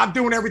lifting, I'm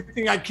doing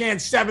everything I can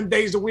 7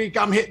 days a week.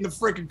 I'm hitting the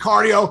freaking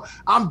cardio.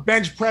 I'm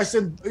bench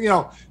pressing,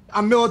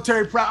 I'm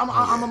military prep.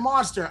 I'm a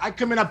monster. I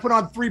come in, I put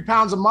on 3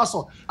 pounds of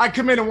muscle. I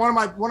come in and one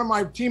of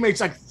my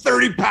teammates, like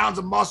 30 pounds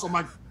of muscle. I'm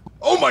like,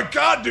 oh my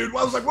God, dude.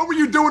 I was like, what were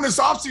you doing this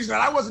off season?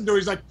 And I wasn't doing.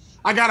 He's like,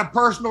 I got a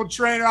personal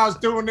trainer. I was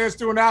doing this,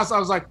 doing that. So I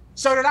was like,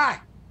 so did I.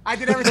 I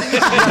did everything.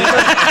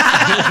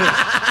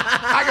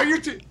 I go,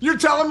 you're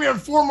telling me in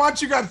 4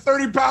 months you got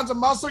 30 pounds of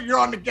muscle? You're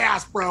on the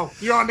gas, bro.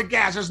 You're on the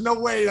gas. There's no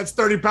way that's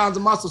 30 pounds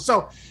of muscle.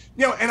 So,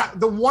 and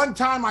the one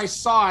time I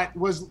saw it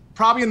was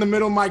probably in the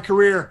middle of my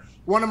career.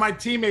 One of my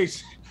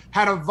teammates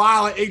had a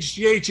vial of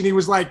HGH, and he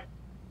was like,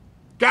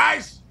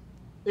 guys,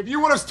 if you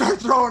want to start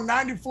throwing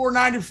 94,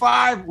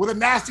 95 with a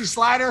nasty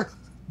slider,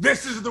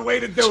 this is the way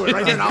to do it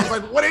right there. And I was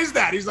like, what is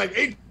that? He's like,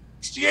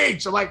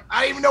 HGH. I'm like,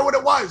 I didn't even know what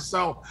it was.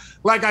 So,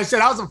 like I said,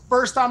 that was the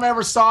first time I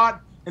ever saw it.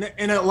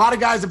 And a lot of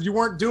guys, if you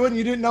weren't doing it,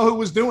 you didn't know who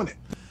was doing it.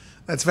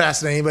 That's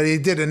fascinating, but he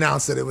did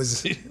announce that it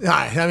was. All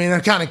right, I mean,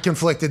 I'm kind of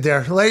conflicted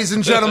there, ladies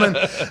and gentlemen.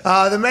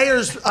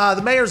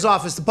 The mayor's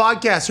office, the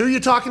podcast. Who are you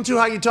talking to?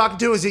 How are you talking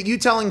to? Is it you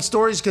telling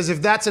stories? Because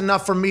if that's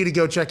enough for me to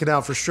go check it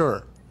out for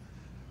sure.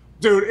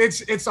 Dude,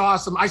 it's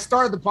awesome. I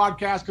started the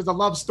podcast because I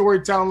love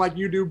storytelling like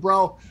you do,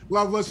 bro.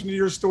 Love listening to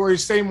your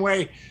stories. Same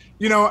way.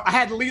 I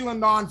had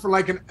Leland on for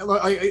like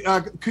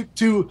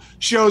 2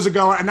 shows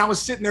ago, and I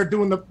was sitting there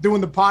doing the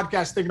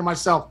podcast, thinking to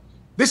myself,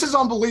 this is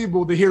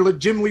unbelievable to hear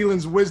Jim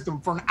Leland's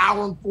wisdom for an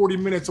hour and 40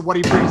 minutes of what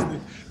he brings to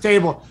the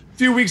table. A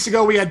few weeks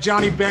ago, we had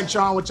Johnny Bench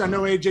on, which I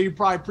know, AJ, you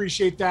probably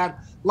appreciate that.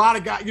 A lot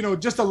of guys,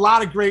 just a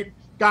lot of great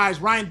guys.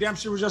 Ryan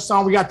Dempsey was just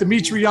on. We got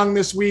Dimitri Young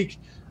this week.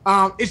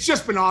 It's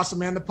just been awesome,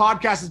 man. The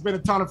podcast has been a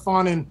ton of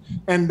fun,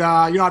 and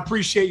I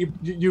appreciate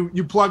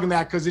you plugging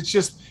that, because it's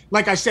just,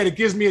 like I said, it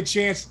gives me a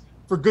chance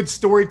for good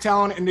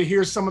storytelling and to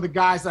hear some of the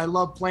guys that I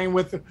love playing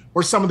with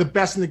or some of the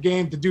best in the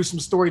game to do some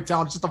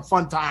storytelling. It's just a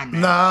fun time,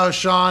 man. No,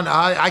 Sean,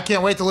 I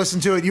can't wait to listen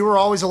to it. You were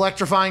always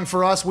electrifying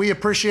for us. We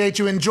appreciate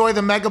you. Enjoy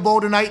the Mega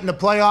Bowl tonight in the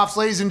playoffs,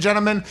 ladies and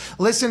gentlemen.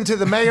 Listen to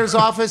the mayor's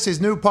office, his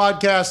new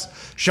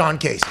podcast, Sean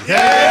Casey.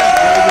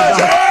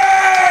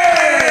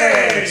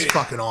 It's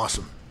fucking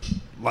awesome.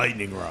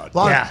 Lightning rod.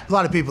 A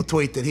lot of people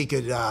tweet that he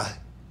could,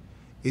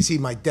 is he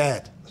my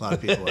dad? A lot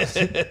of people ask.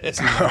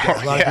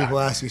 People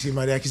ask, is he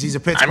my dad? Because he's a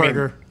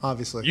Pittsburgher,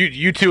 obviously.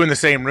 You two in the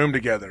same room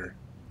together.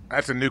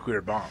 That's a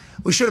nuclear bomb.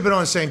 We should have been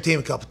on the same team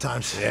a couple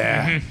times.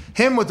 Yeah.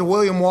 Him with the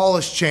William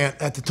Wallace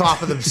chant at the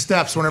top of the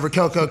steps whenever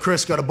Coco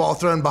Chris got a ball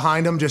thrown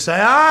behind him, just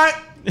say, all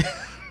right,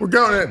 we're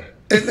going in.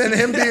 And then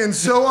him being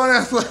so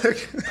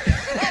unathletic.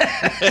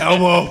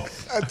 Elbow.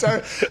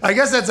 I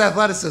guess that's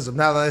athleticism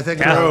now that I think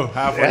about it.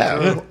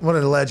 Halfway through. What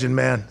a legend,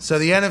 man. So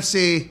the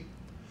NFC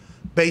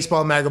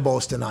baseball Mega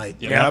Bowls tonight.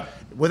 Yep.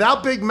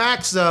 Without Big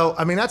Max, though,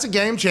 I mean, that's a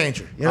game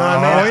changer. You know what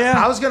I mean?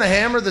 I was going to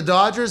hammer the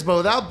Dodgers, but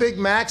without Big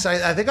Max,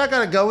 I think I got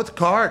to go with the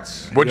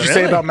Cards. What'd you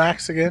say about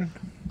Max again?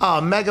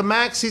 Mega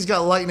Max, he's got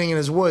lightning in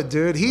his wood,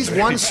 dude. He's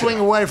one swing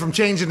away from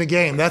changing the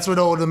game. That's what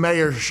the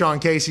mayor, Sean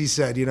Casey,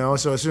 said,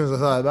 So as soon as I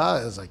thought about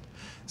it, I was like,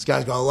 this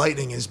guy's got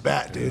lightning in his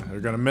bat, dude. They're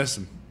going to miss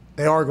him.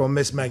 They are going to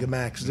miss Mega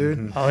Max, dude.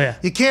 Mm-hmm. Oh, yeah.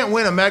 You can't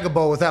win a Mega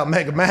Bowl without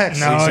Mega Max.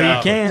 No,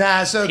 you can't.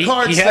 Nah, so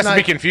Cards he has tonight,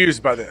 to be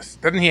confused by this.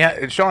 Doesn't he?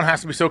 Sean has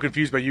to be so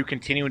confused by you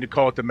continuing to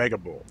call it the Mega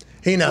Bowl.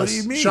 He knows. What do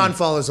you mean? Sean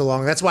follows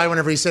along. That's why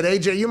whenever he said,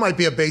 AJ, you might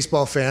be a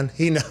baseball fan,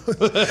 he knows.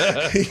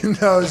 He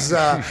knows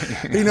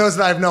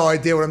that I have no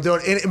idea what I'm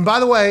doing. And by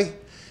the way,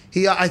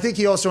 I think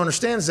he also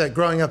understands that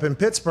growing up in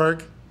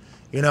Pittsburgh,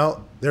 You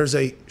know, there's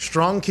a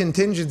strong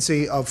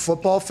contingency of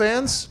football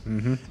fans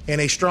and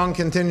a strong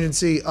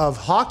contingency of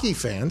hockey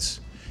fans.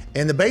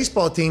 And the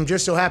baseball team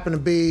just so happened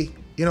to be,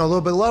 you know, a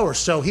little bit lower.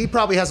 So he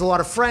probably has a lot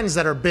of friends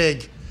that are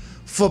big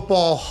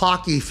football,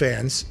 hockey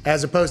fans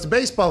as opposed to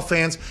baseball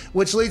fans,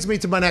 which leads me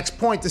to my next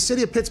point. The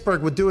city of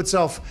Pittsburgh would do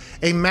itself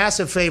a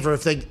massive favor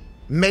if they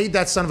made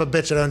that son of a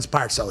bitch that owns the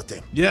Pirates sell the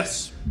team.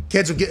 Yes.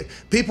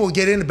 People would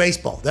get into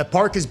baseball. That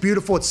park is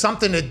beautiful. It's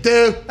something to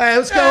do. Hey,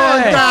 what's going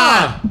on,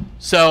 Dahn?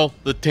 Sell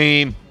the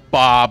team,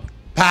 Bob.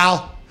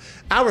 Pal.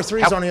 Hour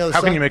 3 is on the other side.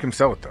 How can you make him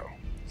sell it, though?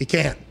 He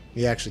can't.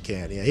 He actually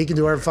can't. Yeah, he can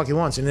do whatever the fuck he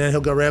wants. And then he'll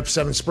go right up to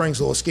Seven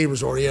Springs, a little ski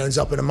resort. He ends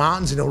up in the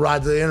mountains, and he'll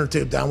ride the inner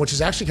tube down, which is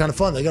actually kind of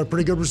fun. They got a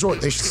pretty good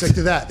resort. They should stick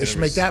to that. They should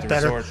make that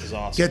better.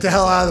 Awesome. Get the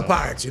hell out of the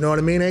Pirates. You know what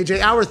I mean, AJ?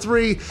 Hour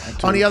 3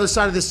 on the other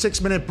side of this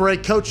 6-minute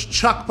break. Coach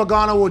Chuck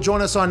Pagano will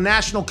join us on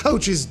National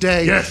Coaches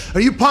Day. Yes.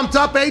 Are you pumped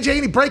up, AJ?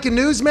 Any breaking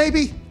news,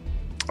 maybe?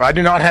 I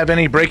do not have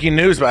any breaking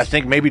news, but I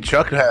think maybe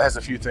Chuck has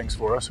a few things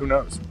for us. Who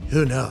knows?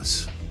 Who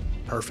knows?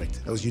 Perfect.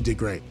 You did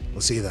great.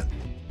 We'll see you then.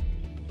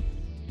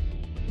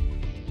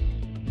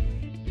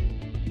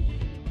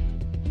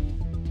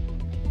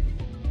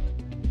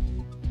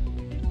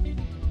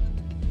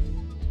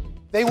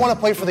 They want to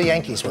play for the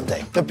Yankees one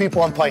day, the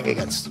people I'm playing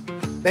against.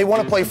 They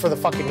want to play for the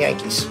fucking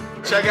Yankees.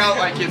 Check out,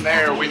 like, in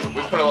there, we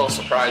put a little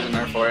surprise in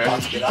there for you.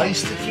 About to get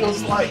iced, it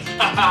feels like.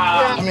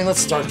 Yeah, I mean, let's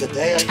start the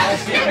day, I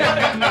guess.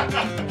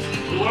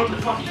 What the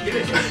fuck you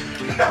get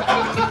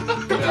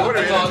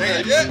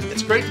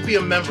It's great to be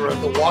a member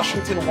of the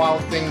Washington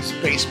Wild Things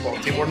baseball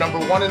team. We're number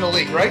 1 in the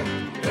league, right?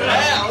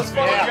 Yeah, let's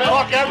fucking go.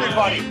 Fuck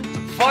everybody.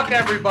 Fuck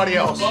everybody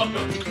else.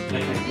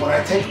 When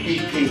I take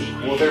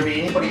BP, will there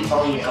be anybody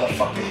telling me how to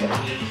fucking hit?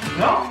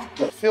 No.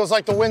 Feels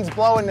like the wind's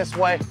blowing this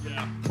way.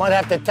 Yeah. Might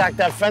have to attack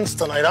that fence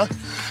tonight, huh?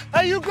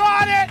 Hey, you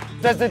got it!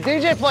 Does the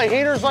DJ play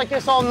heaters like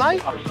this all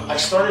night? I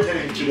started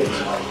hitting 2 days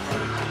ago.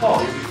 Oh,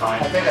 you'll be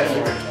fine. I think I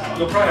figured it out.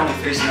 You'll probably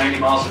only face 90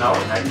 miles an hour,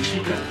 right?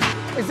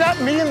 Is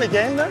that me in the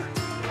game there?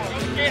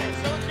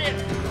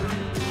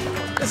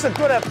 This is a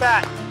good at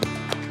bat.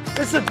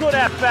 This is a good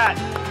at bat.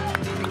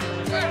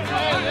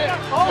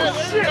 Oh,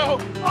 shit!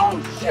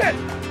 Oh, shit!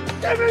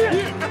 Give me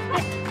it!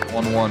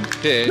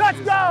 1-1 pitch. Let's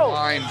go!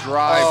 Line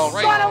drive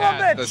right son of a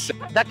at bitch!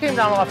 That came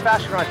down a lot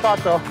faster than I thought,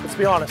 though. Let's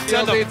be honest.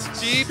 It's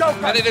deep,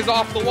 and it is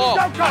off the wall.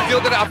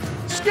 Field it up.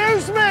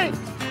 Excuse me!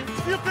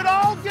 If you could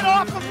all get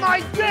off of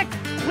my dick,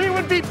 we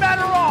would be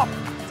better off.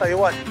 Tell you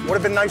what, would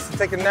have been nice to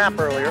take a nap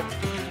earlier.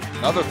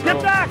 Another throw.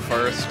 Get back!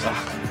 First.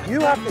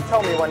 You have to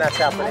tell me when that's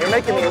happening. You're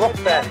making me look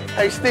bad.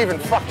 Hey, Steven,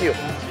 fuck you.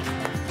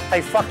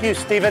 Hey, fuck you,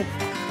 Steven.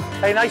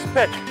 Hey, nice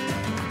pitch.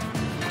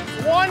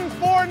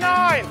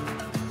 149.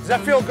 Does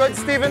that feel good,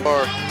 Steven?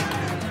 Oh,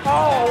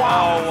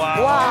 wow.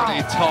 Wow.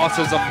 He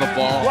tosses up the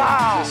ball.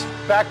 Wow.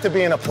 Back to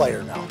being a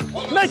player now.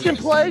 Making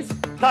plays.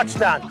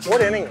 Touchdown.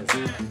 What inning is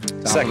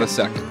it? Top of the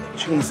second.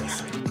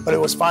 Jesus. But it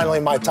was finally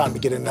my time to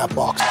get in that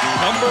box.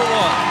 Number 1,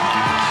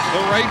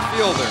 the right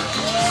fielder,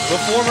 the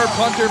former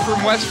punter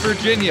from West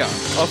Virginia,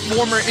 a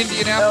former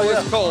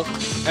Indianapolis Colt,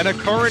 and a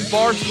current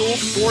Barstool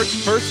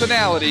Sports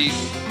personality,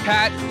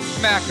 Pat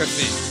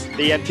McAfee.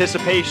 The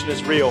anticipation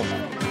is real.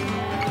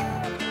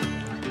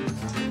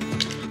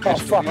 Oh,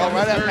 fuck.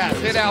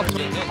 Hit out.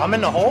 I'm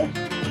in the hole?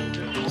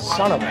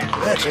 Son of a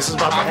bitch. This is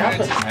about to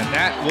happen. And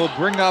that will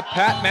bring up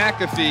Pat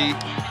McAfee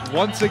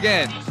once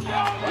again.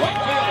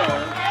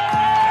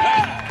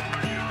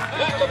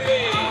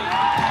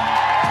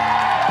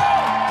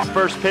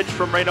 First pitch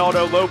from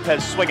Reynaldo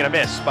Lopez, swing and a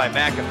miss by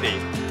McAfee.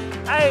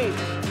 Hey!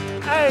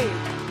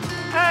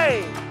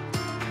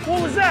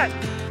 What was that?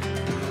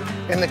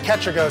 And the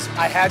catcher goes,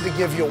 I had to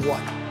give you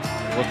one.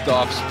 Looked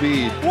off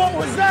speed. What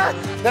was that?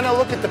 Then I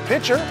look at the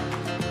pitcher,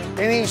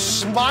 and he's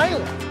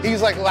smiling.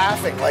 He's like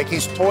laughing, like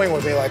he's toying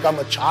with me like I'm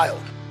a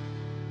child.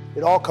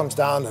 It all comes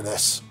down to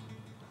this.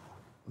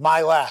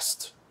 My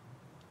last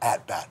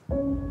at-bat.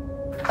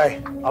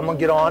 Hey, I'm gonna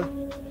get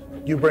on.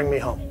 You bring me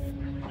home.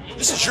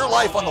 This is your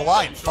life on the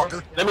line,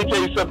 fucker. Let me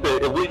tell you something.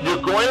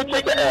 You're going to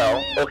take an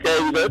L, okay?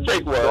 You're going to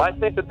take one. So I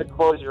think that the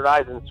close your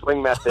eyes and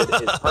swing method is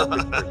perfect for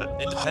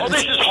you. Oh,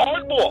 this is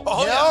hardball.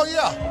 Oh,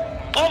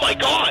 yeah. Oh, my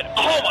God.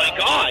 Oh, my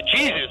God.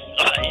 Jesus.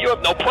 You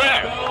have no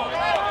prayer. All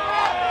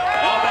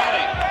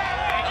right.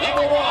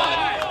 Number 1,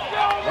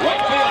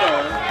 right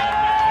fielder,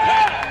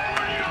 Pat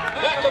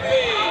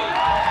McAfee.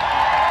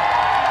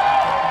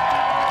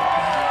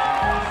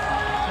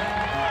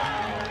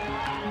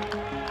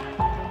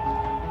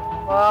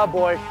 Oh,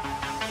 boy.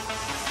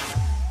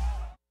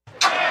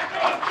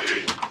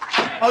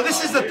 Oh,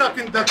 this is the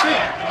thing.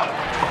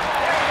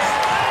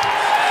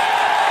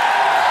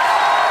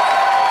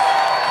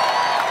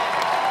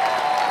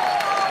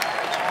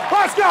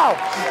 Let's go!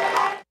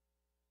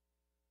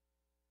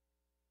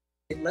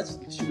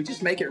 Should we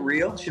just make it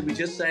real? Should we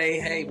just say,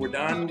 hey, we're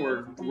done,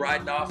 we're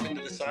riding off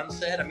into the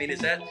sunset? I mean,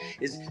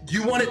 do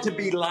you want it to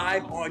be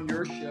live on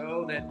your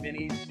show that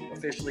Vinny's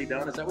officially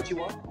done? Is that what you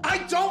want? I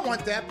don't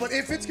want that, but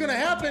if it's gonna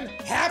happen,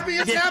 happy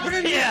it's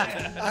happening.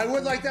 Yeah. I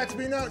would like that to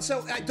be known.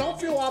 So don't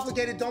feel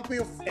obligated, don't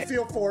feel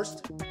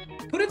forced.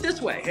 Put put it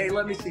this way. Hey,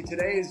 let me see.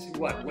 Today is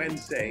what,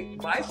 Wednesday.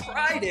 By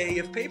Friday,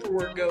 if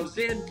paperwork goes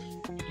in,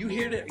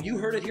 you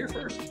heard it here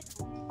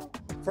first.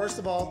 First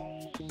of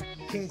all,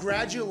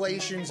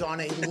 congratulations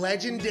on a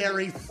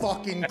legendary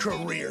fucking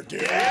career,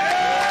 dude. In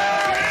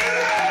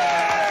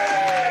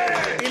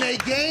a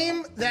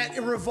game that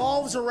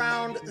revolves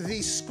around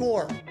the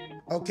score,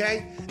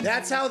 okay?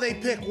 That's how they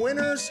pick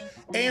winners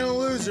and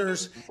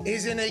losers,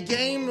 is in a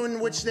game in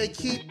which they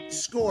keep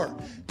score.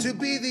 To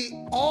be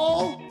the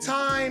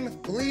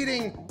all-time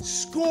leading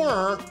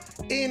scorer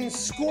in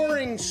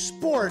scoring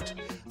sport,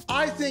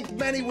 I think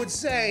many would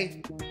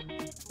say,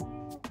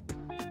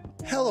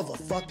 hell of a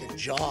fucking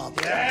job.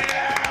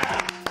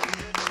 Yeah.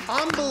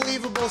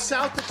 Unbelievable.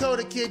 South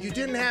Dakota kid, you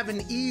didn't have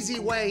an easy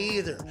way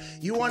either.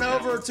 You went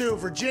over to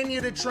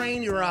Virginia to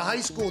train. You're a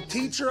high school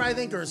teacher, I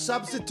think, or a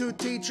substitute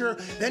teacher.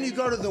 Then you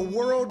go to the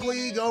World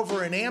League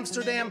over in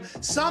Amsterdam.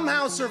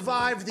 Somehow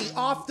survived the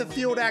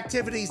off-the-field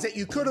activities that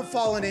you could have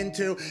fallen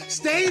into.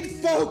 Stayed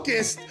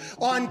focused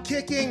on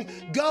kicking.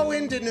 Go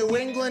into New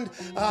England.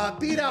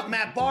 Beat out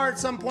Matt Barr at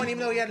some point, even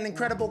though he had an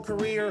incredible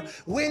career.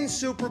 Win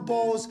Super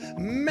Bowls.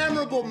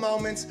 Memorable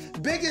moments.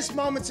 Biggest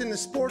moments in the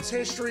sports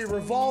history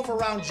revolve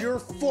around your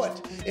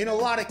foot in a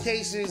lot of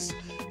cases.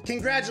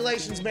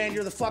 Congratulations, man.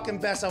 You're the fucking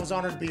best. I was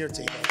honored to be your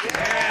teammate.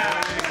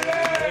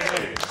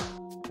 Yeah.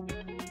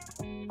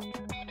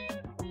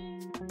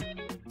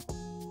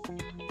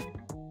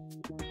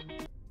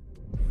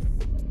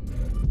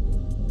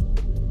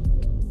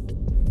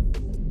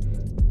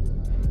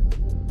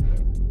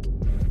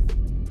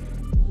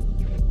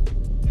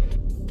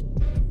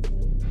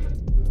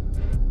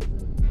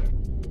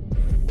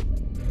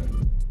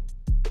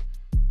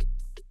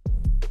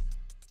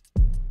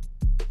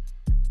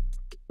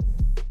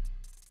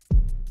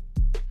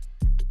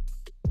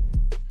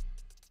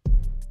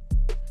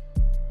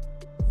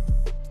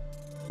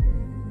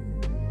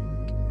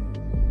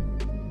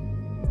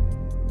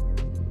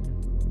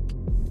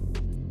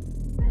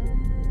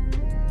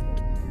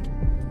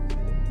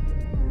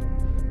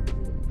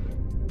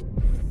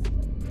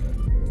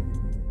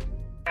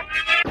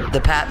 The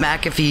Pat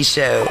McAfee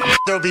Show.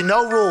 There'll be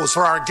no rules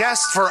for our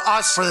guests, for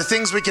us, for the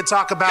things we can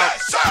talk about.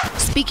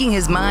 Yes, Speaking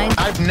his mind.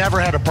 I've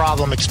never had a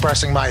problem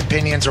expressing my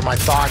opinions or my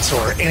thoughts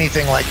or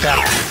anything like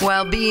that.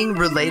 While being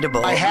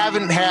relatable. I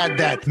haven't had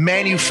that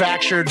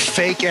manufactured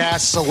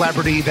fake-ass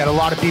celebrity that a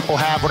lot of people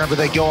have whenever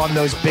they go on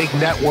those big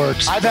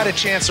networks. I've had a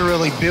chance to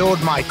really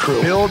build my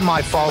crew, build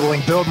my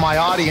following, build my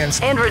audience.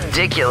 And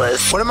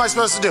ridiculous. What am I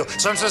supposed to do?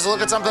 So I'm supposed to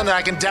look at something that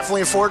I can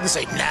definitely afford and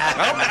say, nah. Is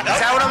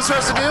that what I'm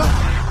supposed to do?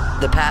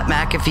 The Pat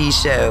McAfee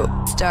Show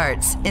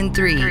starts in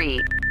 3,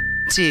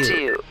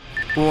 2,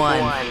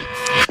 1.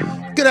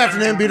 Good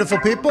afternoon, beautiful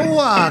people.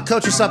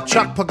 Coach us up,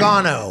 Chuck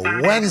Pagano.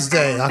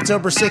 Wednesday,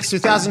 October 6,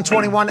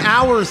 2021,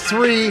 hour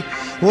 3.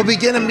 We'll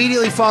begin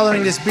immediately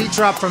following this beat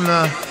drop from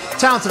the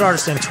talented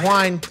artist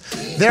Entwine.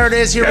 There it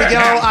is. Here we go.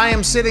 I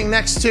am sitting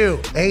next to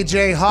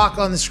AJ Hawk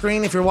on the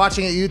screen. If you're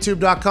watching at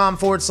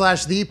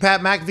youtube.com/The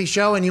Pat McAfee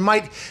Show, and you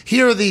might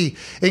hear the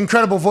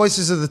incredible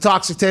voices of the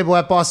Toxic Table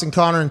at Boston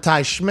Connor and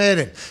Ty Schmidt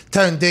and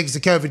Tone Diggs, the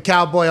COVID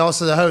Cowboy,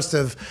 also the host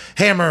of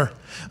Hammer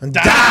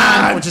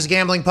Dahn, which is a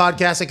gambling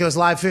podcast that goes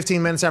live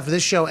 15 minutes after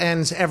this show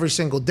ends every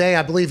single day.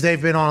 I believe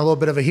they've been on a little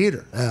bit of a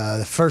heater.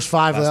 The first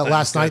 5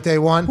 last night they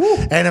won. Woo.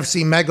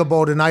 NFC Mega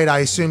Bowl tonight. I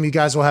assume you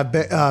guys will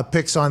have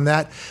picks on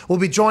that. We'll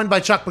be joined by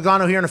Chuck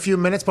Pagano here in a few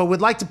minutes, but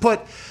we'd like to put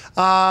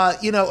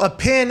a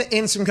pin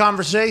in some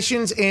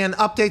conversations and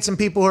update some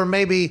people who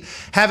maybe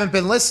haven't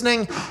been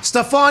listening.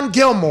 Stephon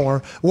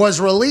Gilmore was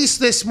released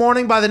this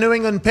morning by the New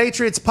England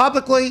Patriots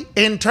publicly,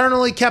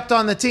 internally kept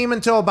on the team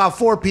until about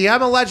 4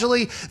 p.m.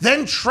 allegedly,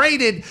 then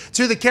traded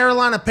to the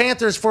Carolina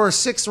Panthers for a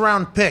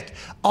 6th-round pick.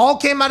 All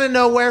came out of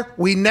nowhere.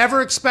 We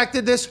never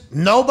expected this.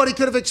 Nobody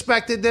could have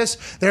expected this.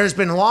 There's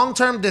been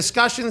long-term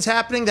discussions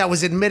happening that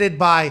was admitted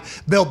by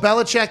Bill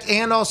Belichick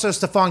and also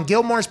Stephon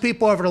Gilmore's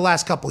people over the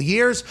last couple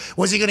years.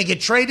 Was he going to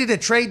get traded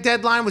at trade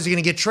deadline? Was he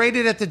going to get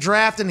traded at the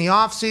draft in the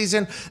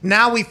offseason?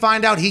 Now we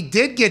find out he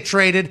did get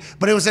traded,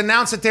 but it was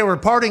announced that they were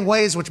parting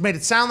ways, which made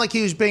it sound like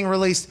he was being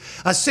released.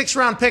 A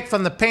 6th-round pick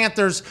from the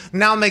Panthers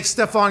now makes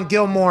Stephon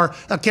Gilmore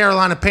a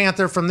Carolina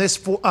Panther from this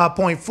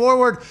point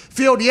forward.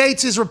 Field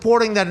Yates is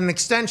reporting that an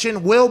extension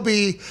will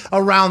be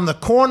around the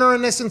corner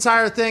in this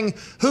entire thing.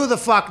 Who the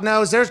fuck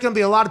knows? There's going to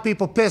be a lot of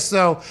people pissed,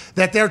 though,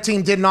 that their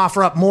team didn't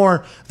offer up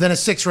more than a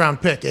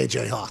 6th-round pick,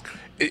 AJ Hawk.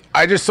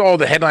 I just saw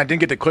the headline. I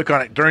didn't get to click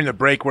on it during the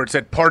break where it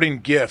said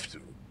parting gift.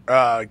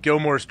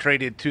 Gilmore's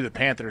traded to the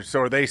Panthers.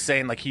 So are they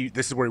saying like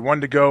this is where he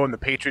wanted to go and the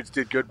Patriots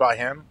did good by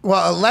him?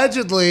 Well,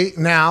 allegedly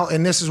now,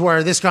 and this is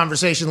where this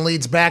conversation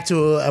leads back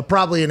to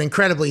probably an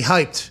incredibly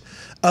hyped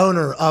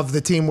owner of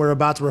the team we're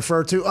about to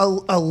refer to.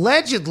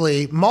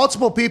 Allegedly,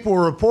 multiple people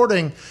were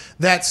reporting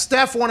that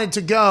Steph wanted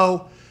to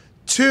go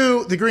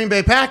to the Green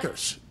Bay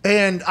Packers.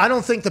 And I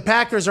don't think the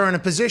Packers are in a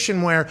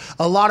position where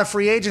a lot of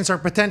free agents are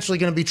potentially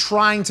going to be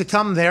trying to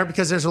come there,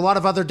 because there's a lot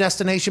of other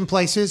destination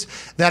places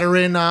that are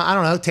in, I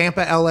don't know,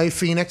 Tampa, LA,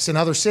 Phoenix, and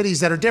other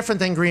cities that are different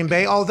than Green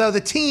Bay. Although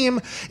the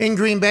team in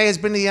Green Bay has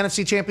been to the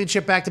NFC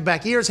Championship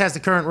back-to-back years, has the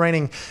current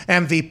reigning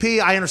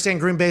MVP. I understand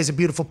Green Bay is a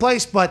beautiful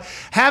place, but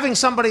having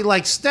somebody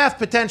like Steph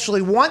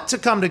potentially want to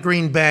come to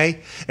Green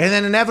Bay and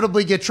then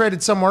inevitably get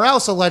traded somewhere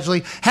else,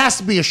 allegedly, has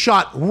to be a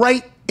shot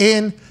right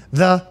in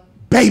the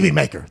baby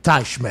maker,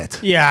 Ty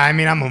Schmidt. Yeah, I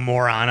mean, I'm a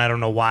moron. I don't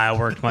know why I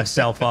worked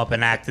myself up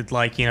and acted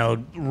like, you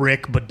know,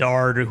 Rick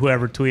Bedard or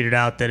whoever tweeted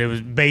out that it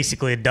was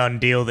basically a done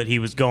deal that he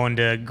was going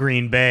to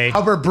Green Bay.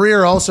 Albert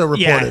Breer also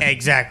reported. Yeah,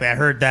 exactly. I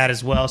heard that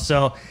as well.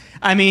 So,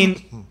 I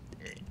mean,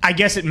 I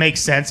guess it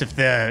makes sense if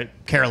the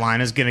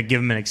Carolina's going to give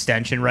him an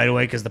extension right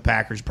away, because the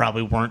Packers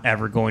probably weren't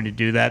ever going to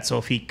do that. So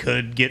if he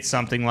could get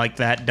something like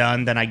that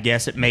done, then I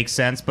guess it makes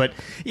sense. But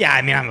yeah,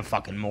 I mean, I'm a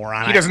fucking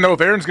moron. He doesn't know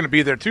if Aaron's going to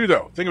be there too,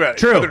 though. Think about it.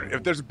 True.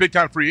 If there's a big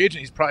time free agent,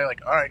 he's probably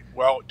like, all right,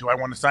 well, do I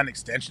want to sign an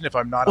extension if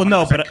I'm not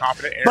confident?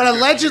 But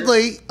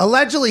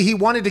allegedly he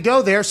wanted to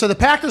go there, so the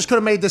Packers could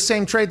have made the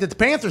same trade that the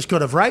Panthers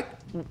could have, right?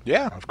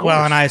 Yeah, of course.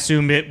 Well, and I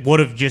assumed it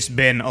would have just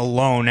been a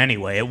loan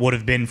anyway. It would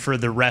have been for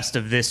the rest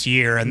of this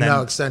year, and then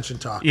no extension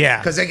talk. Yeah,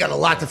 because they got a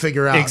lot to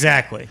figure out.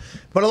 Exactly.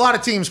 But a lot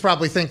of teams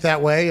probably think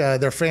that way.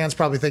 Their fans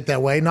probably think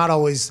that way. Not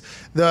always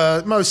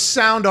the most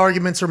sound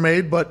arguments are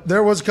made, but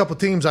there was a couple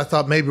teams I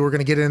thought maybe we're going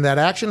to get into that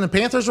action. The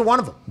Panthers are one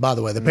of them, by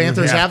the way. The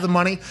Panthers have the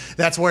money.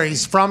 That's where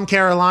he's from,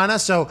 Carolina,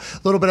 so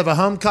a little bit of a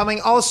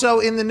homecoming. Also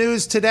in the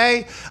news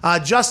today,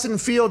 Justin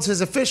Fields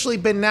has officially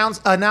been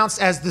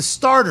announced as the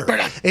starter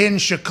in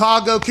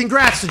Chicago.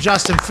 Congrats to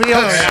Justin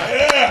Fields.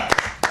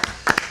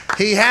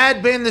 He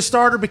had been the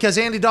starter because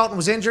Andy Dalton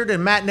was injured,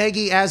 and Matt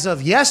Nagy, as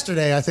of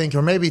yesterday, I think,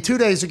 or maybe 2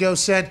 days ago,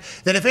 said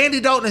that if Andy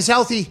Dalton is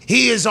healthy,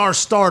 he is our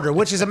starter,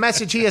 which is a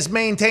message he has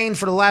maintained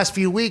for the last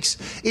few weeks,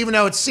 even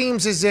though it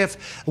seems as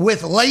if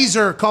with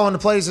Laser calling the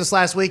plays this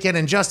last weekend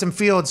and Justin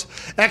Fields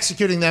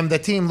executing them, the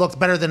team looked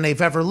better than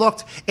they've ever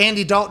looked.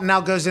 Andy Dalton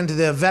now goes into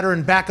the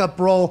veteran backup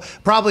role.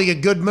 Probably a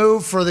good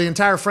move for the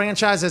entire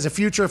franchise as a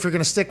future if you're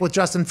going to stick with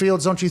Justin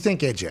Fields, don't you think,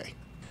 AJ?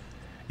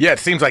 Yeah, it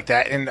seems like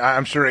that, and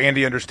I'm sure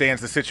Andy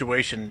understands the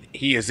situation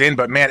he is in.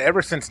 But man,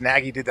 ever since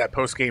Nagy did that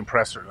post-game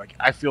presser, like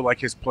I feel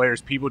like his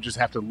players, people just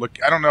have to look.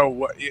 I don't know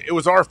what it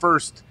was. Our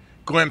first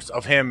glimpse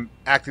of him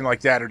acting like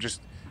that, or just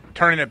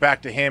turning it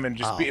back to him, and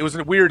just it was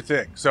a weird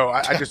thing. So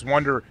I just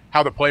wonder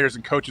how the players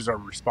and coaches are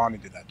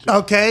responding to that too.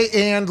 Okay,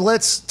 and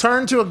let's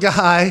turn to a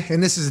guy,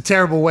 and this is a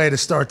terrible way to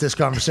start this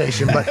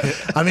conversation,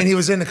 but I mean, he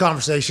was in the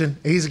conversation.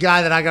 He's a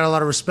guy that I got a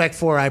lot of respect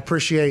for. I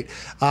appreciate.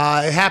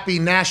 Happy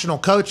National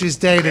Coaches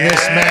Day to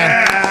this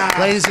man.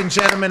 Ladies and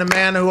gentlemen, a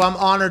man who I'm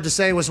honored to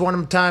say was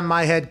one time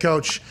my head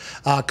coach,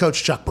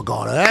 Coach Chuck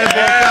Pagano.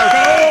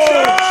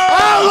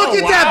 Oh,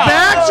 look at that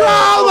backdrop.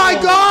 Oh, my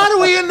God,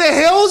 are we in the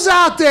hills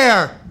out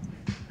there?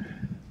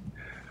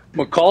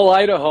 McCall,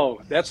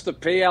 Idaho. That's the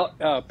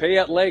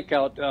Payette Lake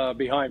out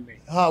behind me.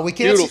 We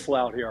can't Beautiful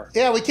out here.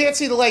 Yeah, we can't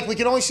see the lake. We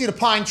can only see the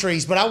pine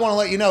trees, but I want to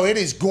let you know it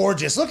is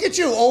gorgeous. Look at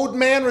you, old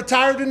man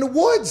retired in the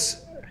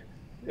woods.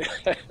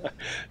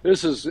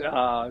 This is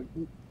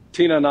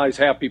Tina and I's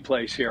happy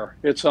place here.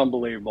 It's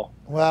unbelievable.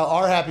 Well,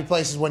 our happy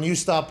place is when you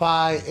stop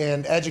by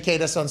and educate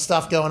us on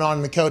stuff going on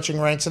in the coaching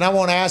ranks. And I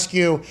won't ask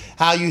you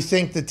how you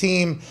think the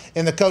team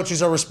and the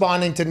coaches are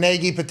responding to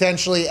Nagy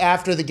potentially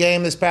after the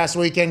game this past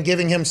weekend,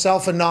 giving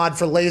himself a nod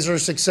for laser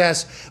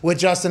success with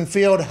Justin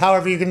Fields.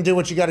 However, you're going to do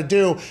what you got to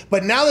do.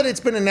 But now that it's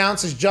been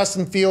announced as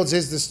Justin Fields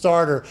is the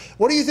starter,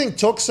 what do you think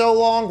took so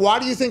long? Why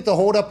do you think the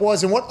holdup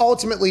was? And what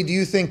ultimately do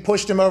you think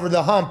pushed him over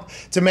the hump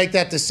to make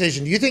that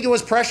decision? Do you think it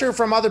was pressure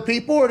from other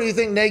people, or do you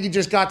think Nagy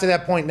just got to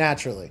that point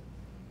naturally?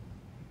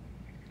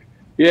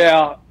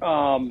 Yeah,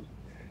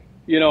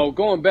 you know,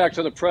 going back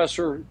to the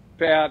presser,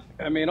 Pat,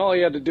 I mean, all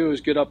he had to do is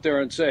get up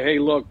there and say, hey,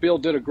 look, Bill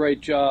did a great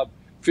job.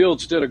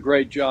 Fields did a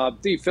great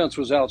job. Defense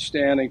was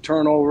outstanding.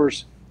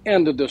 Turnovers,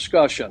 end of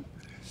discussion.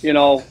 You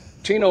know,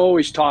 Tino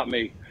always taught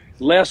me,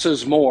 less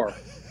is more.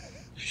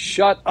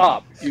 Shut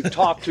up. You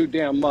talk too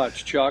damn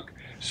much, Chuck.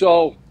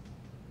 So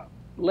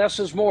less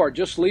is more.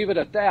 Just leave it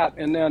at that.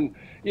 And then,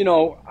 you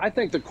know, I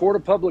think the court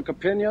of public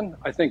opinion,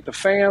 I think the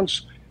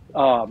fans,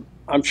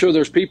 I'm sure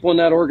there's people in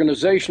that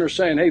organization are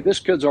saying, hey, this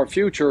kid's our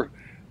future.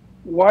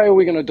 Why are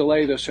we going to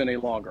delay this any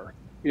longer?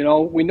 You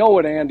know, we know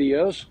what Andy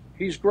is.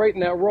 He's great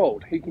in that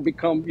road. He can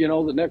become, you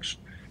know, the next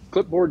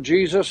clipboard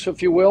Jesus,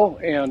 if you will,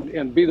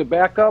 and be the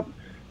backup.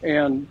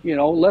 And, you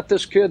know, let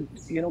this kid,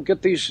 you know,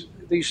 get these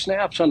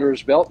snaps under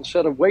his belt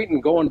instead of waiting,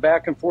 going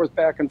back and forth,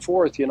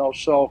 you know.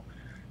 So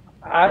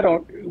I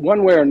don't,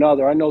 one way or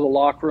another, I know the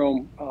locker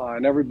room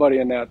and everybody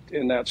in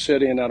that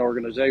city and that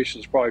organization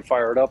is probably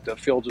fired up that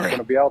Fields is going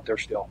to be out there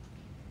still.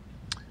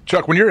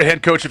 Chuck, when you're a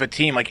head coach of a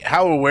team, like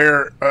how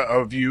aware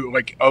of you,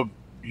 like of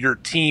your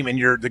team and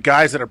the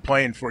guys that are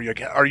playing for you,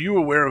 like, are you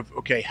aware of,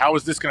 okay, how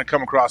is this going to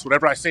come across?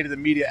 Whatever I say to the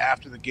media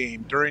after the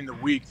game, during the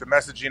week, the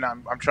messaging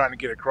I'm trying to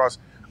get across,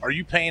 Are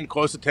you paying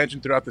close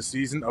attention throughout the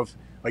season of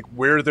like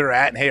where they're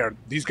at? And hey, are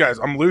these guys?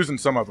 I'm losing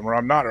some of them, or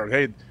I'm not. Or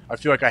hey, I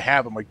feel like I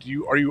have them. Like,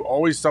 are you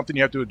always something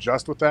you have to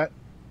adjust with that?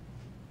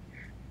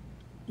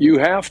 You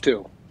have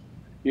to.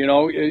 You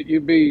know,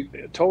 you'd be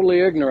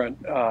totally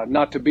ignorant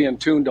not to be in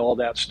tune to all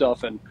that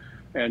stuff,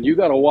 and you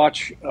got to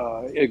watch,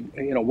 you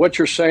know, what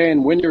you're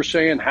saying, when you're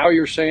saying, how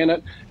you're saying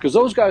it, because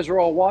those guys are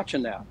all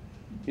watching that.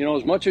 You know,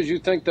 as much as you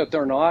think that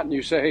they're not, and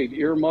you say, hey,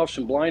 earmuffs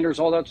and blinders,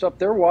 all that stuff,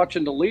 they're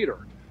watching the leader.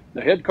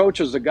 The head coach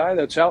is the guy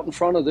that's out in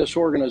front of this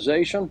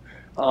organization.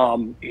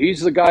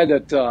 He's the guy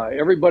that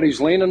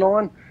everybody's leaning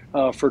on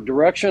for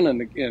direction,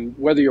 and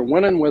whether you're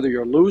winning, whether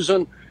you're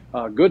losing,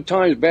 good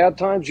times, bad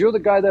times, you're the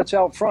guy that's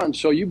out front.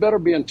 So you better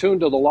be in tune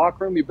to the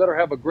locker room. You better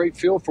have a great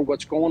feel for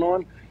what's going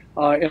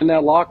on in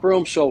that locker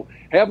room. So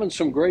having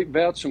some great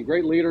vets, some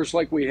great leaders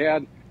like we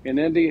had in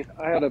Indy,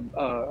 I had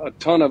a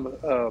ton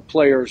of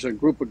players, a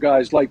group of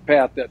guys like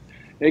Pat that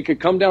they could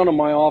come down to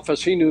my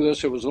office. He knew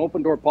this. It was an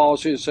open door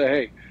policy to say,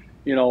 hey,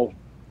 you know,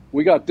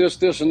 we got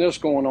this, and this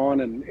going on,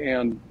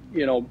 and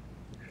you know,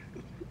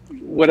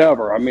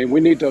 whatever. I mean,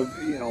 we need to,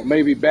 you know,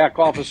 maybe back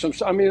off of some.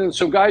 I mean,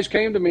 some guys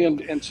came to me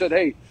and said,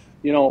 hey,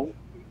 you know,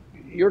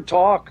 your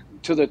talk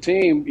to the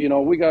team, you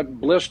know, we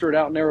got blistered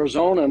out in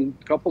Arizona, and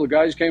a couple of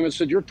guys came and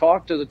said, your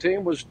talk to the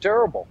team was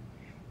terrible.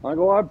 I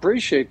go, I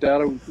appreciate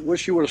that. I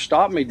wish you would have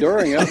stopped me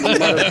during it.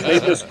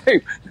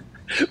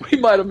 We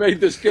might have made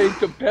this game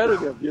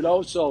competitive, you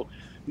know. So,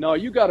 no,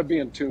 you got to be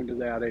in tune to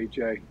that,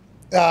 AJ.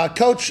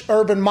 Coach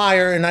Urban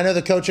Meyer, and I know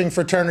the coaching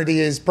fraternity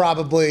is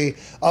probably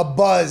a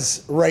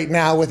buzz right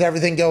now with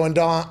everything going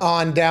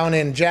on down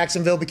in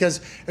Jacksonville,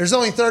 because there's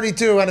only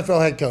 32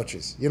 NFL head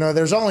coaches. You know,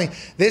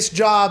 this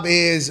job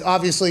is,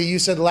 obviously, you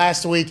said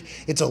last week,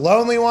 it's a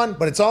lonely one,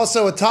 but it's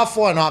also a tough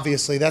one,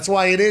 obviously. That's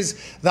why it is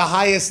the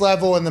highest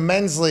level in the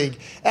men's league.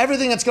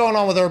 Everything that's going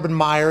on with Urban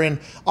Meyer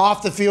and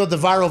off the field, the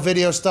viral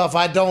video stuff,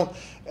 I don't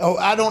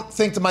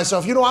think to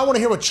myself, you know, I want to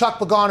hear what Chuck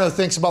Pagano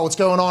thinks about what's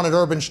going on at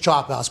Urban's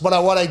Chop House.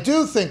 But what I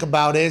do think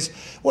about is,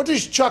 what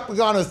does Chuck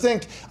Pagano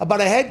think about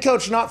a head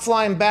coach not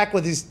flying back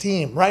with his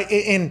team, right?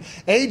 And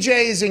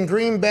AJ is in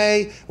Green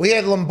Bay. We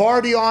had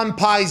Lombardi on,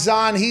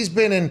 Paisan. He's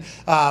been in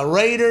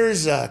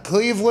Raiders,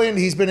 Cleveland.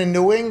 He's been in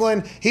New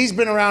England. He's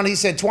been around, he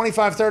said,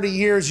 25, 30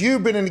 years.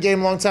 You've been in the game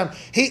a long time.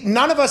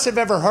 None of us have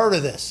ever heard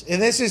of this. And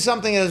this is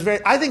something that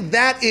is I think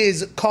that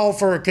is call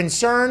for a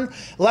concern,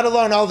 let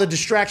alone all the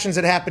distractions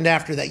that happened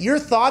after that. Your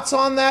thoughts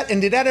on that,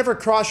 and did that ever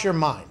cross your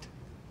mind?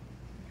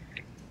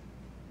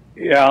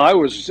 Yeah, I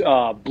was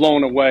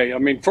blown away. I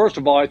mean, first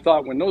of all, I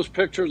thought when those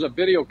pictures of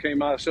video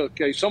came out, I said,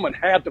 okay, someone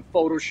had to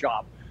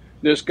Photoshop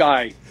this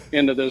guy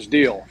into this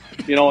deal.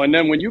 You know, and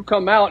then when you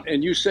come out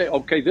and you say,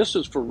 okay, this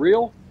is for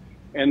real,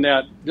 and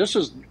that this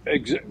is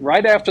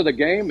right after the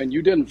game, and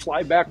you didn't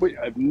fly back.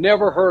 I've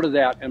never heard of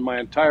that in my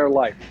entire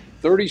life.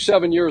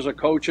 37 years of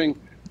coaching.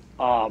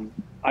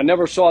 I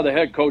never saw the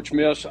head coach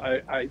miss.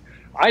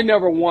 I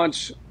never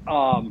once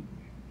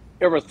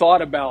ever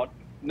thought about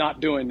not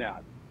doing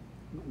that.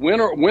 Win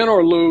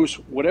or lose,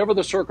 whatever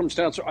the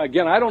circumstances.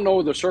 Again, I don't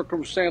know the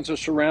circumstances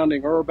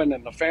surrounding Urban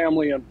and the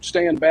family and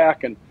staying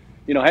back and,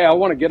 you know, hey, I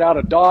want to get out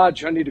of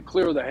Dodge. I need to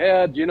clear the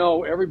head. You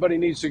know, everybody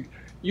needs to.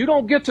 You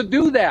don't get to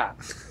do that.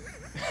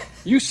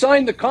 You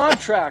signed the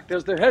contract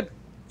as the head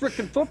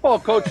freaking football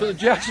coach for the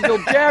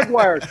Jacksonville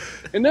Jaguars.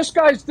 And this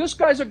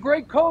guy's a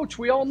great coach.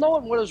 We all know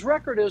what his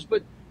record is,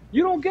 but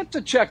you don't get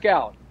to check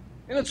out.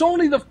 And it's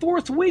only the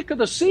 4th week of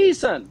the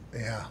season.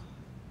 Yeah.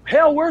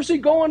 Hell, where's he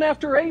going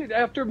after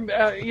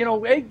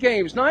 8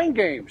 games, 9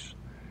 games?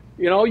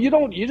 You know,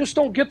 you just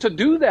don't get to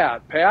do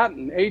that, Pat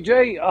and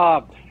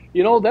AJ.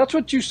 You know, that's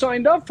what you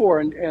signed up for,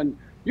 and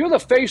you're the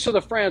face of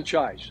the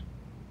franchise.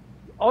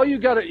 All you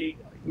got to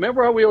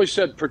remember how we always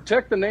said,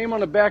 protect the name on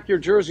the back of your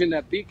jersey and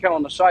that decal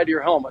on the side of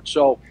your helmet.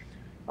 So,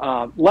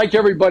 like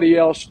everybody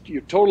else,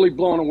 you're totally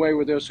blown away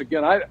with this.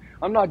 Again,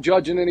 I'm not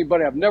judging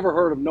anybody. I've never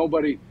heard of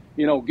nobody,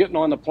 you know, getting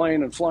on the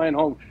plane and flying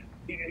home.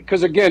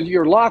 Because, again,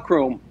 your locker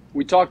room,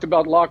 we talked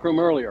about locker room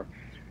earlier.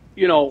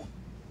 You know,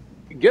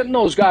 getting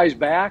those guys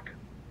back,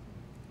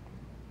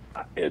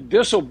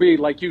 this will be,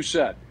 like you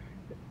said,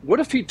 what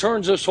if he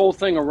turns this whole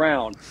thing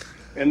around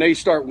and they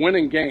start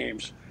winning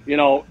games, you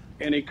know,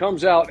 and he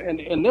comes out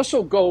and this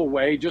will go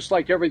away just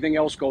like everything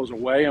else goes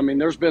away. I mean,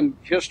 there's been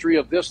history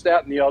of this,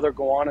 that, and the other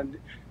go on, and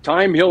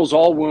time heals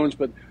all wounds,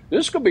 but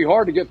this could be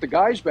hard to get the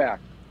guys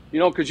back, you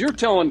know, because you're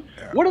telling,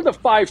 what are the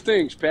 5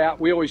 things, Pat,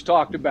 we always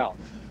talked about?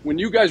 When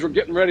you guys were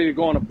getting ready to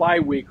go on a bye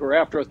week or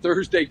after a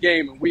Thursday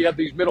game, and we had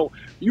these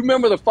you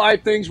remember the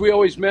 5 things we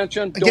always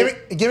mentioned?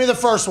 Give me the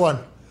first one.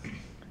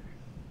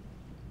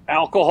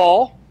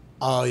 Alcohol.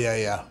 Oh,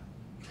 yeah.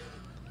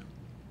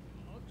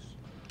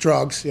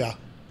 Drugs, yeah.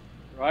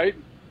 Right?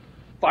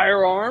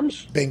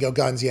 Firearms. Bingo,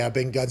 guns, yeah.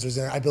 Bingo, guns was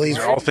in there. I believe.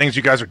 These are all things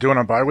you guys are doing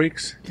on bye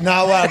weeks?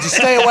 No, just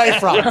stay away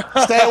from.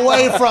 Stay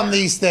away from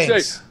these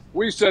things.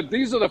 We said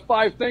these are the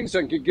 5 things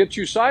that could get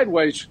you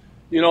sideways.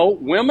 You know,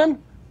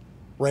 women.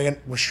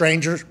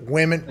 Strangers,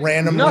 women,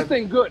 random.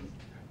 Nothing good.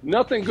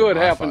 Nothing good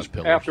happens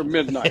after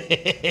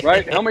midnight,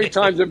 right? How many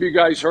times have you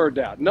guys heard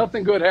that?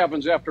 Nothing good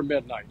happens after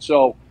midnight.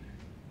 So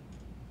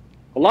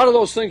a lot of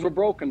those things were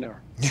broken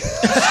there.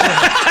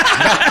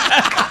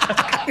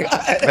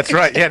 That's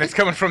right. Yeah, and it's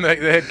coming from the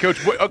head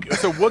coach. Okay,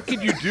 so what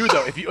could you do,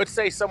 though? If you, let's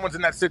say someone's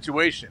in that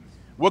situation,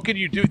 what could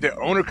you do? The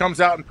owner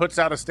comes out and puts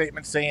out a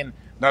statement saying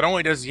not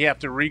only does he have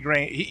to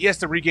he has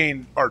to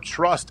regain our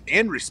trust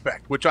and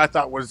respect, which I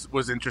thought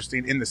was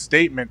interesting in the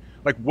statement.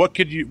 Like, what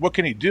can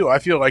he do? I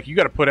feel like you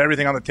got to put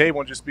everything on the table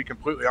and just be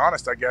completely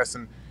honest, I guess.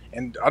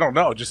 And I don't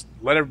know, just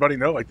let everybody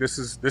know, like, this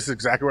is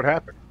exactly what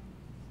happened.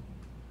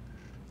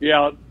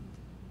 Yeah,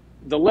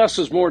 the less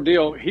is more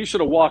deal. He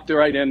should have walked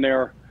right in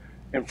there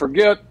and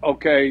forget,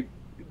 okay,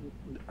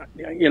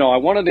 I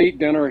wanted to eat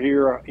dinner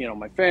here,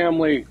 my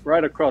family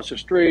right across the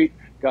street,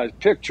 guys,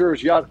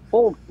 pictures,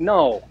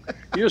 no.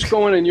 You just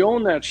go in and you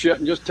own that shit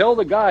and just tell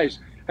the guys,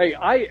 hey,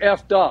 I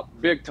effed up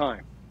big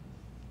time.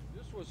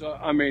 This was,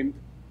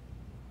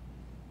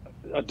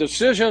 a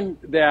decision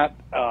that,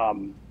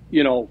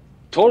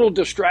 total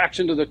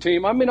distraction to the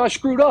team. I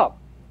screwed up.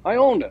 I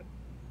owned it,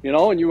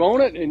 and you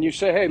own it and you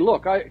say, hey,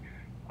 look,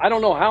 I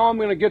don't know how I'm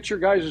going to get your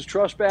guys'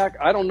 trust back.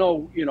 I don't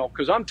know,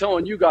 because I'm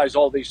telling you guys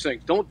all these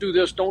things. Don't do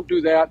this, don't do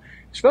that,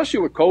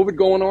 especially with COVID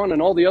going on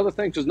and all the other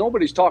things, because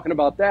nobody's talking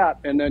about that.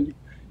 And then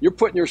you're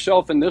putting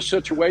yourself in this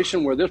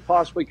situation where this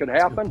possibly could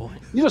happen.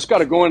 You just got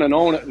to go in and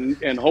own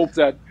it and hope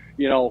that,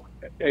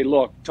 hey,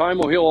 look, time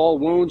will heal all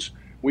wounds.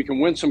 We can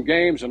win some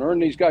games and earn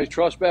these guys'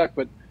 trust back.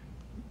 But,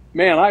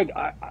 man,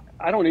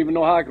 I don't even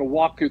know how I can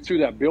walk you through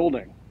that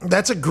building.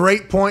 That's a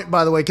great point,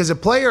 by the way, because a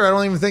player, I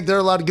don't even think they're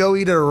allowed to go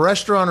eat at a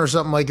restaurant or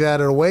something like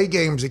that at away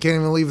games. They can't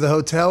even leave the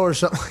hotel or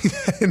something like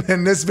that. And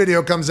then this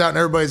video comes out and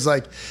everybody's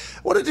like,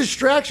 what a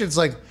distraction. It's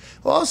like,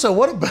 well, also,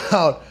 what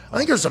about, I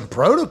think there's some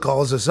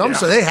protocols or something.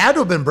 So they had to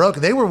have been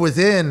broken. They were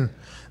within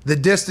the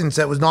distance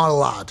that was not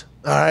allowed.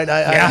 All right.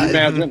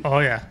 Imagine. Oh,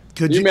 yeah.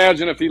 Could you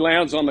imagine if he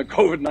lands on the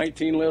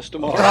COVID-19 list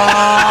tomorrow?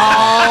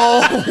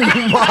 Oh,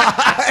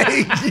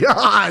 my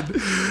God.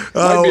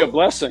 Might be a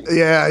blessing.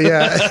 Yeah.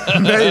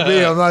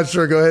 Maybe. I'm not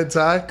sure. Go ahead,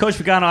 Ty. Coach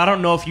Pagano, I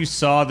don't know if you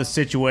saw the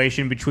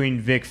situation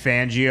between Vic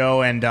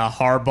Fangio and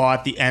Harbaugh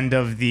at the end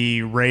of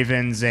the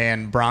Ravens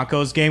and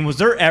Broncos game. Was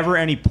there ever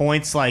any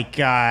points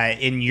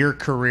in your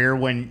career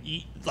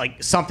when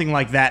something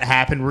like that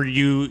happened where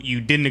you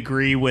didn't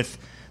agree with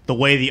the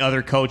way the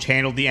other coach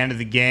handled the end of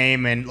the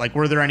game? And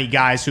were there any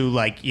guys who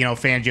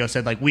Fangio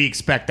said we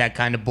expect that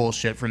kind of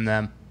bullshit from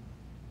them?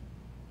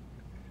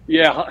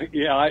 Yeah,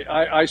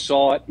 I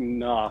saw it,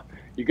 and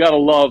you got to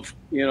love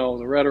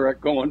the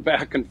rhetoric going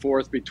back and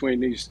forth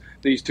between these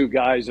two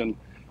guys, and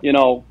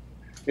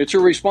it's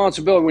your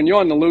responsibility when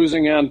you're on the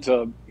losing end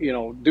to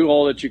do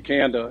all that you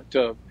can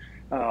to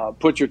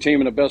put your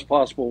team in the best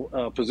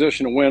possible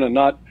position to win, and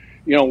not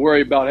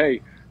worry about,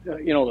 hey,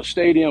 the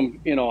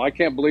stadium, I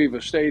can't believe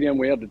the stadium,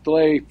 we had to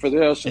delay for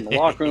this, and the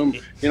locker room,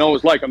 it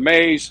was like a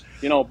maze,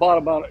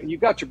 you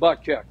got your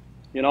butt kicked,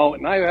 and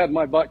I had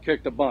my butt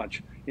kicked a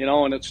bunch,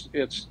 and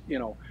it's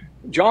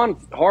John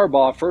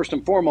Harbaugh, first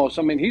and foremost,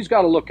 he's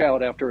got to look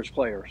out after his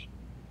players.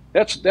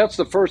 That's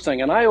the first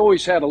thing. And I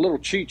always had a little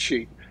cheat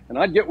sheet, and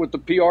I'd get with the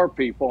PR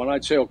people and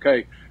I'd say,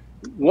 okay,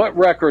 what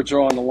records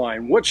are on the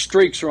line? What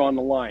streaks are on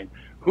the line?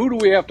 Who do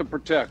we have to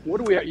protect?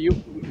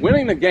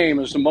 Winning the game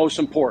is the most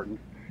important.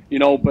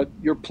 But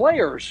your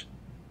players,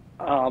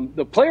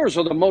 the players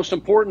are the most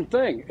important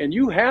thing, and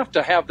you have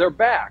to have their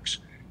backs.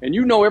 And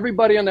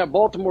everybody on that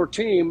Baltimore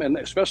team, and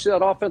especially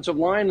that offensive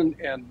line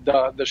and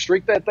the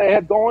streak that they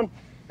had going,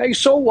 hey,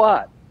 so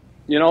what?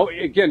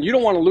 Again, you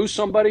don't want to lose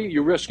somebody.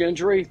 You risk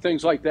injury,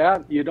 things like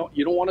that. You don't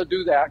want to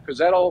do that, because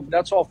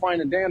that's all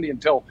fine and dandy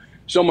until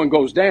someone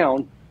goes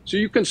down. So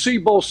you can see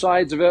both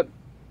sides of it.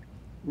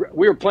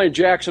 We were playing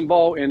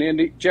Jacksonville and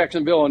Indy,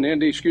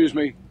 excuse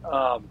me.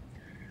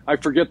 I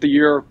forget the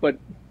year, but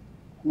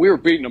we were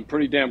beating them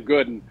pretty damn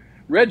good. And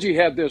Reggie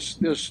had this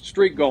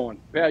streak going.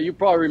 Yeah, you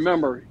probably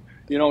remember.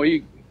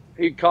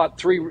 He caught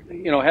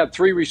had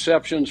 3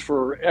 receptions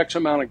for X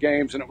amount of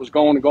games, and it was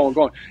going and going and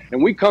going.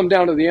 And we come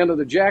down to the end of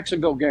the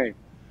Jacksonville game,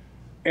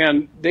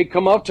 and they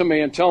come up to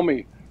me and tell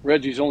me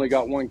Reggie's only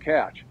got 1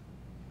 catch.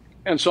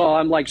 And so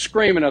I'm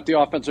screaming at the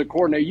offensive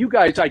coordinator, you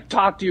guys, I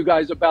talked to you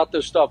guys about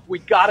this stuff. We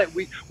got it.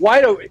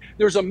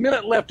 There's a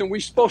minute left and we're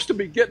supposed to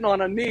be getting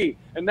on a knee.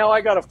 And now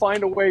we got to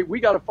find a way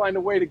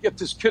to get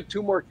this kid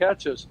 2 more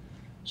catches.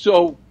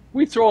 So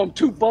we throw him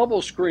 2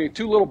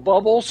 little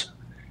bubbles,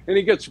 and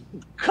he gets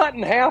cut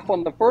in half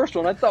on the first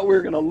one. I thought we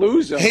were going to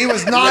lose him. He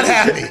was not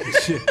happy.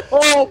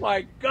 Oh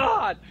my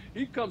God.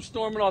 He comes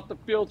storming off the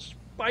field,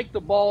 spiked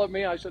the ball at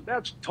me. I said,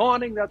 that's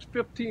taunting. That's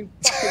 15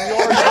 fucking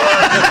yards.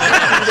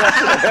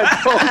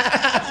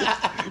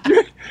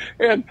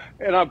 and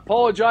I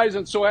apologize.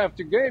 And so after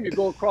the game, you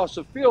go across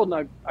the field,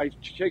 and I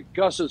shake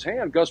Gus's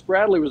hand. Gus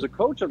Bradley was a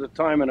coach at the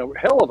time, and a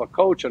hell of a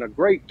coach and a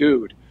great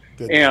dude.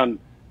 And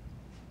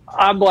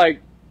I'm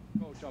like,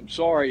 Coach, I'm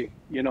sorry,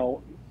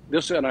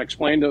 and I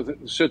explained the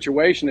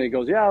situation, and he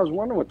goes, yeah, I was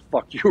wondering what the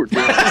fuck you were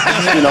doing.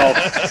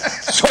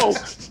 So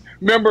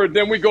Remember,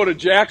 then we go to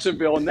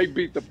Jacksonville and they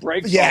beat the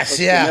brakes off us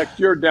the next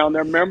year down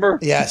there. Remember?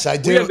 Yes, I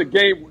do.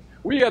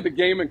 We had the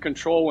game in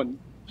control, and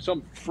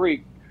some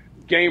freak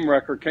game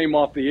record came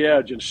off the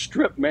edge and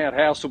stripped Matt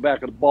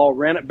Hasselback of the ball,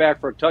 ran it back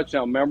for a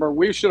touchdown. Remember,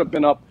 we should have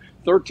been up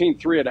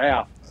 13-3 at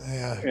half.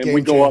 Yeah, and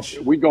we go up.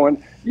 We go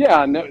in.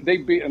 Yeah, and they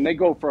beat, and they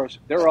go for us.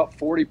 They're up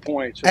 40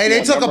 points. Hey,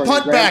 they took a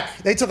punt back.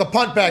 They took a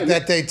punt back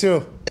that day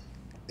too.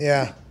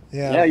 Yeah.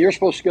 Yeah. Yeah, you're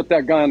supposed to get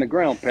that guy on the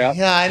ground, Pat.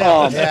 Yeah, I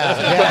know.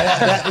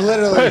 That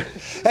literally.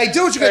 Hey,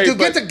 do what you got to do.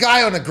 Get the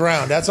guy on the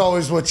ground. That's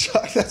always what.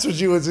 That's what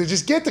you would do.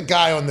 Just get the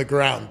guy on the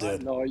ground,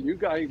 dude. No, you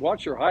guys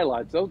watch your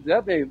highlights.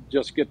 That they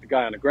just get the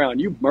guy on the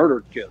ground. You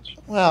murdered kids.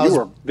 Well, you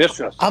were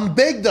vicious. I'm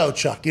big though,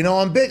 Chuck. You know,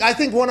 I'm big. I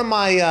think one of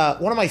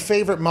my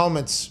favorite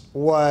moments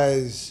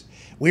was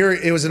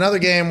it was another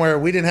game where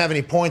we didn't have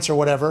any points or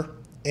whatever.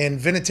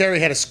 And Vinatieri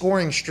had a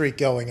scoring streak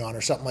going on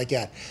or something like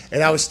that.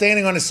 And I was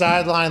standing on the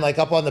sideline, like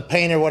up on the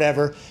paint or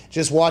whatever,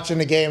 just watching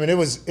the game. And it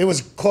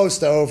was close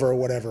to over or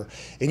whatever.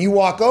 And you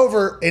walk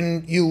over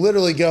and you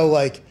literally go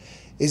like,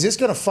 is this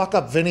going to fuck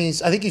up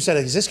Vinny's? I think you said,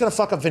 is this going to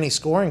fuck up Vinny's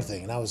scoring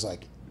thing? And I was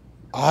like,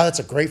 that's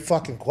a great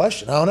fucking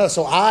question. I don't know.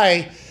 So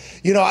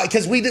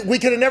because we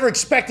could have never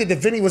expected that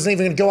Vinny wasn't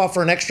even going to go out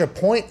for an extra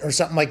point or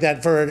something like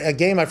that for a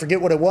game. I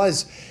forget what it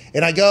was.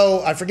 And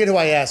I forget who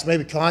I asked,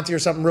 maybe Conti or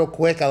something real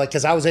quick.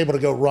 Because I was able to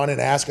go run and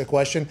ask a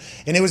question.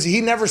 And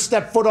he never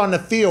stepped foot on the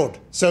field.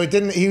 So he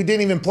didn't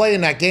even play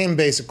in that game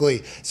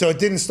basically. So it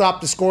didn't stop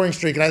the scoring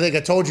streak. And I think I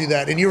told you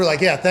that. And you were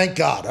like, yeah, thank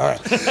God. All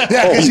right.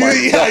 Yeah, because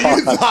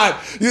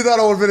you thought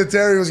old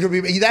Vinatieri was going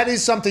to be. That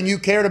is something you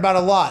cared about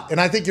a lot.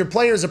 And I think your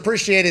players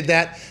appreciated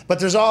that.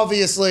 But there's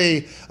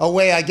obviously a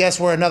way, I guess,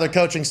 where another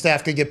coaching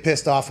staff could get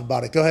pissed off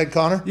about it. Go ahead,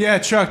 Connor. Yeah,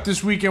 Chuck,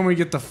 this weekend we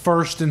get the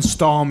first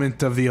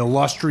installment of the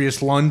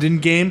illustrious London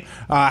game.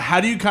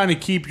 How do you kind of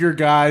keep your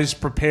guys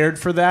prepared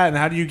for that, and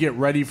how do you get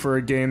ready for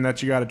a game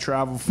that you got to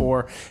travel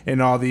for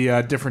and all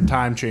the different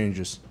time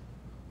changes?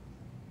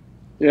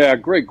 Yeah,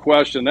 great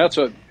question.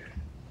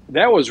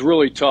 That was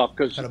really tough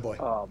because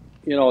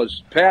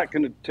as Pat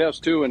can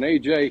attest to, and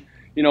AJ,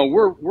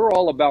 we're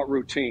all about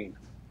routine,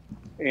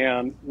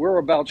 and we're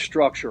about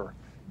structure.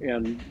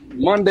 And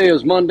Monday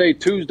is Monday,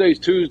 Tuesday's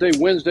Tuesday,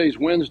 Wednesday's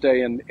Wednesday,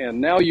 and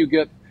now you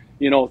get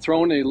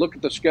thrown and you look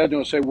at the schedule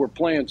and say we're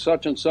playing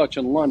such and such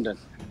in London,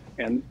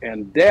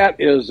 and that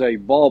is a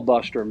ball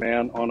buster,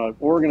 man, on an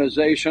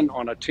organization,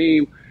 on a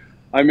team.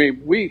 I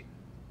mean,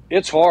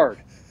 it's hard.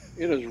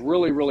 It is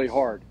really, really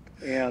hard.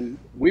 And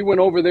we went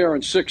over there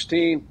in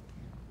 16,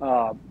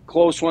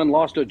 close one,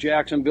 lost to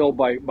Jacksonville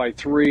by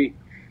 3.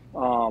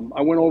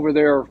 I went over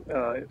there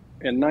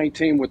in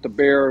 19 with the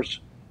Bears.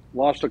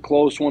 Lost a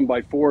close one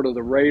by 4 to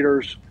the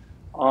Raiders.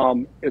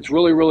 It's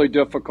really, really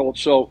difficult.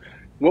 So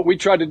what we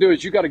tried to do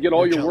is you got to get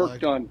all your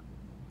work done,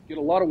 get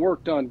a lot of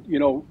work done,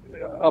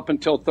 up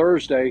until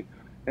Thursday.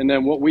 And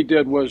then what we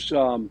did was,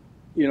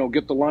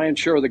 get the lion's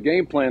share of the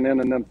game plan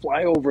in and then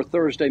fly over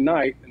Thursday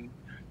night and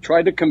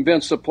try to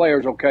convince the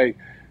players, okay,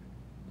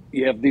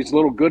 you have these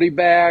little goodie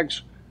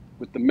bags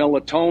with the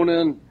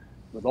melatonin,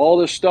 with all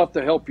this stuff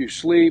to help you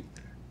sleep.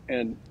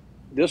 And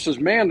this is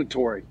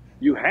mandatory.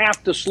 You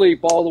have to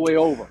sleep all the way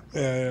over.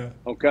 Yeah.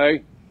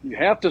 Okay? You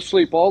have to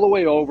sleep all the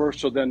way over.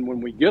 So then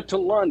when we get to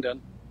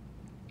London,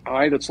 all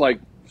right, it's like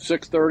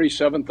 6:30,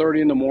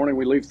 7:30 in the morning.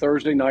 We leave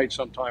Thursday night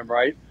sometime,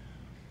 right?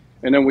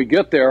 And then we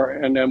get there,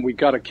 and then we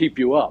got to keep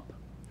you up.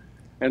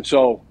 And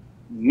so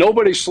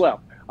nobody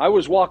slept. I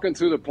was walking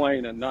through the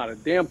plane, and not a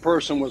damn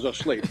person was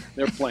asleep.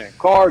 They're playing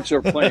cards.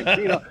 They're playing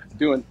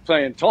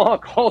playing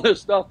talk, all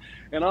this stuff.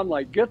 And I'm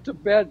like, get to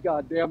bed,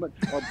 goddammit.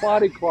 Our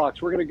body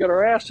clocks. We're going to get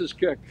our asses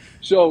kicked.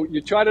 So you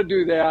try to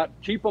do that.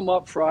 Keep them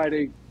up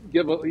Friday.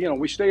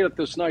 We stayed at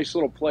this nice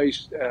little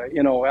place,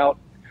 out.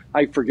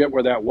 I forget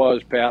where that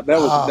was, Pat. That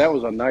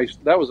was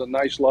a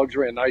nice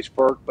luxury, a nice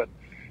perk. But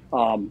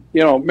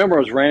remember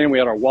it was raining. We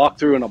had our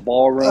walkthrough in a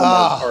ballroom.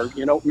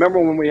 Remember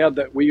when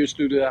we used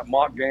to do that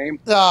mock game?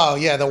 Oh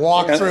yeah, the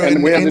walkthrough.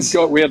 And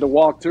we had to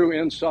walk through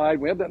inside.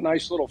 We had that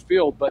nice little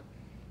field, but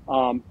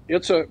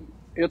it's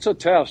a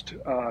test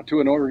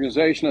to an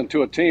organization and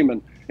to a team.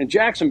 And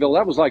Jacksonville,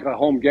 that was like a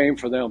home game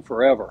for them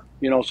forever.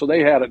 So they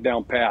had it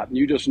down pat. And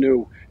you just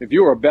knew if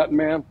you were a betting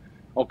man,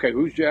 okay,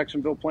 who's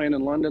Jacksonville playing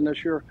in London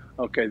this year?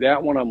 Okay,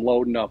 that one I'm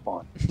loading up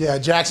on. Yeah,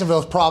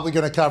 Jacksonville's probably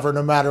going to cover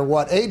no matter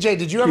what. AJ,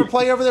 did you ever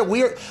play over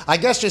there? I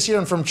guess just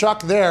hearing from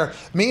Chuck there,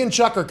 me and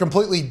Chuck are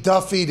completely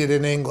defeated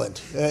in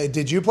England.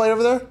 Did you play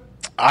over there?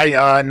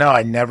 No,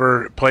 I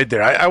never played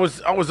there. I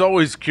was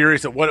always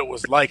curious at what it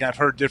was like. I've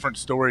heard different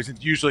stories.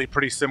 It's usually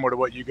pretty similar to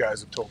what you guys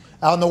have told me.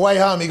 On the way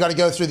home, you got to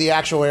go through the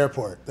actual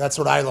airport. That's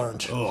what I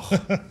learned.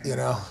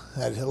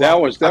 That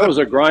was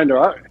a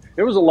grinder.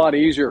 It was a lot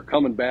easier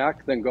coming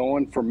back than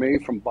going for me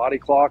from body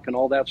clock and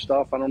all that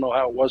stuff. I don't know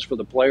how it was for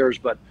the players,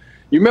 but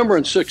you remember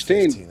in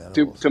 16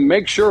 to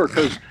make sure,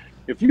 because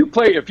if you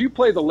play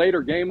the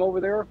later game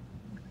over there,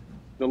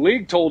 the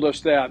league told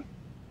us that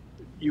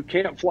you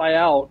can't fly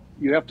out.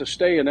 You have to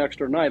stay an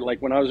extra night.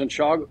 Like when I was in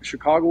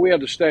Chicago, we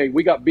had to stay.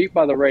 We got beat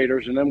by the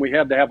Raiders, and then we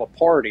had to have a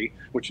party,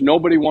 which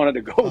nobody wanted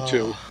to go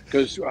to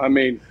because,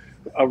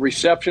 a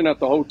reception at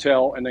the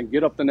hotel, and then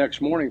get up the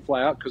next morning,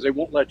 fly out, because they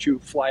won't let you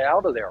fly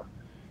out of there.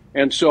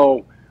 And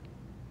so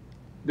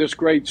this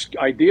great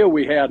idea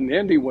we had in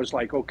Indy was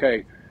like,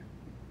 okay,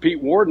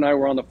 Pete Ward and I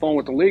were on the phone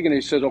with the league, and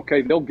he said,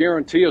 okay, they'll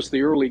guarantee us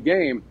the early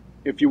game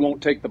if you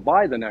won't take the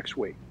bye the next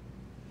week.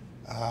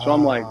 So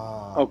I'm like,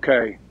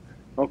 okay,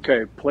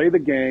 play the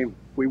game.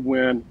 We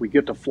win. We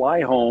get to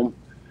fly home.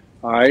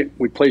 All right,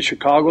 we play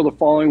Chicago the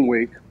following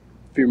week,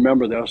 if you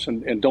remember this,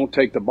 and don't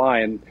take the bye.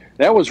 And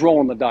that was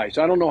rolling the dice.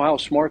 I don't know how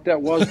smart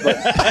that was, but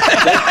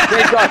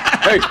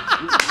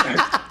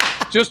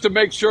just to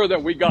make sure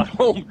that we got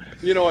home,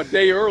 a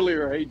day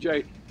earlier,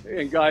 AJ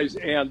and guys.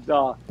 And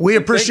we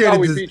appreciated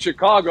we beat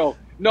Chicago.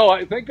 No,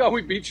 I think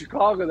we beat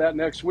Chicago that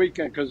next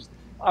weekend because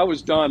I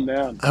was done,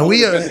 man. And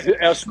we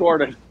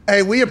escorted.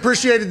 Hey, we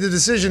appreciated the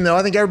decision, though.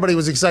 I think everybody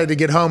was excited to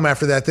get home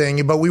after that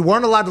thing, but we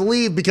weren't allowed to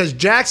leave because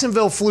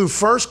Jacksonville flew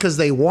first because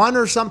they won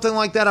or something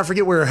like that. I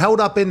forget. We were held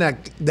up in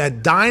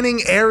that dining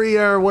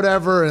area or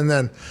whatever, and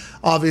then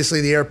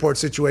obviously the airport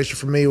situation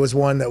for me was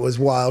one that was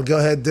wild. Go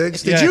ahead,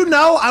 Diggs. Did you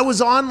know I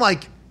was on,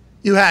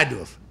 you had to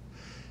have.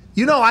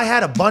 I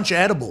had a bunch of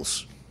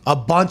edibles, a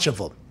bunch of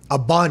them, a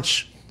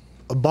bunch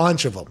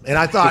of them, and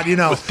I thought,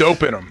 with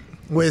dope in them,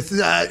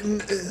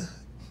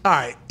 all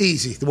right,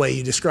 easy, the way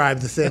you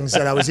described the things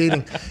that I was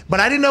eating. But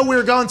I didn't know we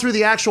were going through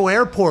the actual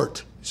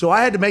airport. So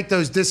I had to make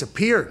those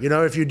disappear.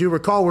 If you do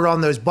recall, we're on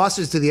those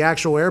buses to the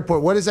actual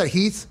airport. What is that,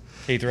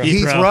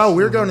 Heathrow.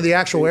 We were going to the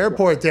actual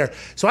airport there.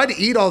 So I had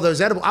to eat all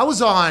those edibles. I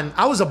was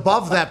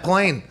above that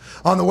plane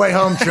on the way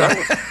home, Chuck.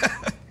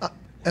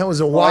 That was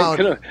a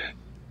wild...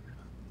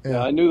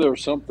 Yeah, I knew there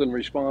was something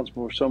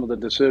responsible for some of the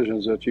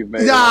decisions that you've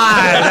made.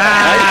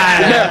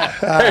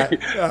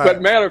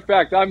 But matter of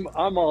fact, I'm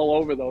all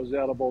over those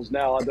edibles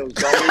now. Let's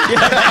go!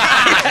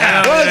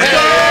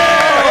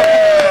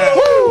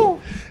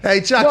 Hey,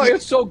 Chuck.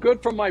 It's so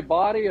good for my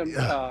body, and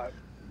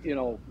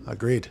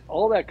agreed.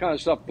 All that kind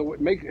of stuff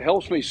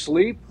helps me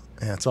sleep.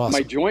 Yeah, it's awesome.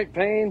 My joint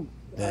pain.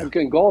 Yeah. I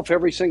can golf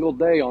every single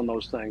day on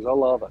those things. I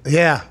love it.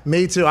 Yeah,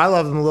 me too. I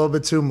love them a little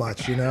bit too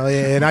much,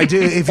 And I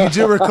do. If you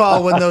do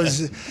recall when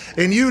those,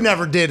 and you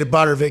never did a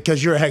butter of it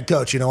because you're a head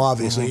coach.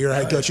 Obviously you're a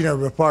head coach. You never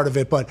were part of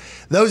it. But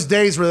those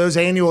days where those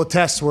annual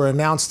tests were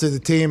announced to the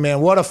team, man,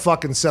 what a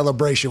fucking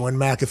celebration when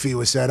McAfee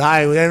was said.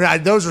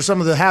 Those were some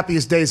of the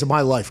happiest days of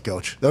my life,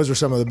 Coach. Those were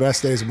some of the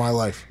best days of my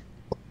life.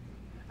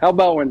 How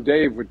about when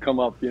Dave would come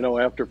up,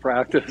 after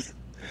practice?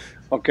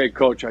 Okay,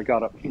 Coach, I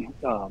got a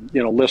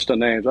list of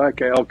names.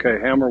 Okay,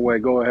 Hammer away.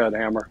 Go ahead,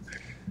 Hammer.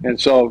 And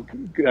so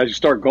I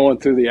start going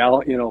through the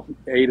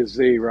A to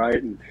Z,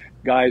 right? And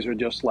guys are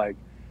just like,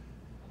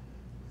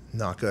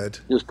 not good.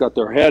 Just got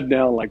their head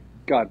down, like,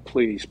 God,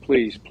 please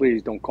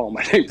don't call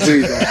my name.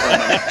 Please don't call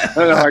my name. And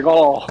they're like,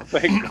 oh,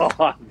 thank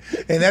God.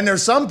 And then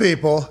there's some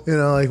people,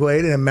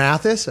 wait, and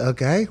Mathis.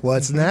 Okay,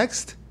 what's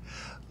next?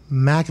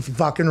 McAfee,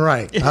 fucking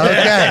right. Okay. All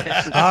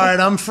right,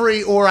 I'm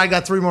free, or I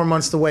got 3 more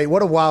months to wait.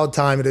 What a wild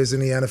time it is in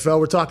the NFL.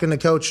 We're talking to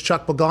Coach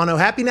Chuck Pagano.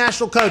 Happy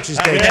National Coaches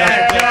Day.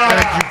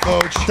 Thank you,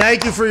 Coach.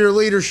 Thank you for your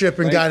leadership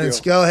and guidance.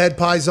 Go ahead,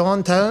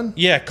 Paisan, Tone.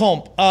 Yeah,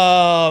 Comp.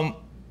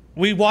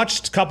 We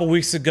watched a couple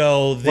weeks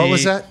ago. What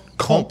was that?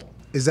 Comp.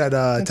 Is that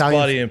Italian?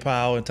 Bloody and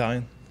Pao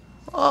Italian.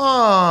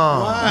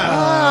 Oh. Wow.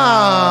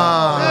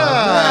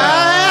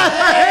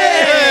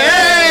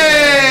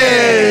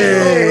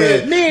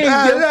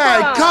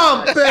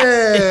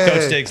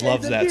 Coach Diggs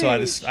loves that, so I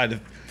had to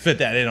fit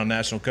that in on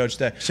National Coach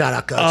Day. Shout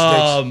out,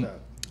 Coach Diggs.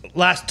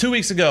 Last 2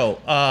 weeks ago,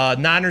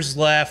 Niners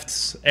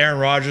left Aaron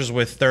Rodgers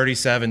with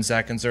 37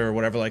 seconds or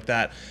whatever like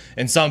that,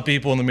 and some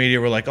people in the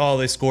media were like, "Oh,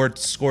 they scored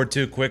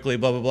too quickly."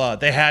 Blah blah blah.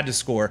 They had to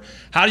score.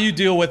 How do you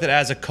deal with it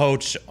as a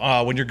coach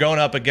when you're going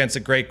up against a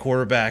great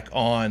quarterback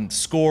on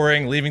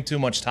scoring, leaving too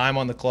much time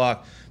on the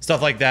clock,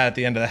 stuff like that at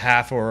the end of the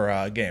half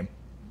or game?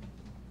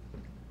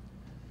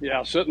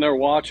 Yeah, sitting there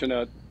watching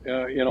it,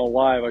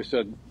 live, I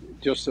said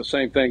just the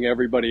same thing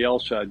everybody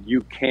else said.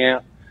 You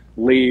can't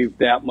leave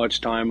that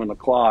much time on the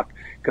clock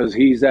because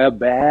he's a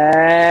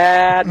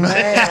bad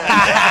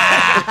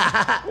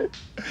man.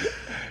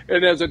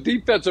 And as a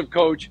defensive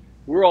coach,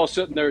 we're all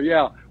sitting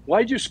there,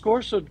 why'd you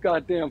score so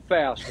goddamn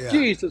fast? Yeah.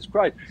 Jesus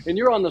Christ. And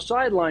you're on the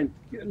sideline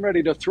getting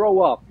ready to throw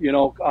up.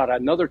 God,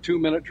 another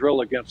 2-minute drill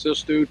against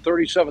this dude,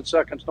 37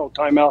 seconds, no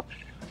timeout.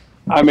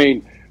 I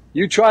mean,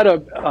 you try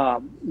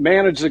to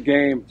manage the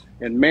game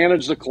and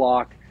manage the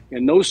clock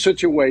in those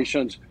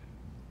situations.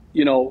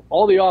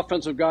 All the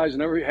offensive guys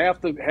and half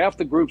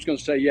the group's going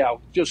to say,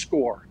 just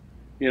score.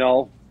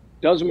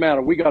 Doesn't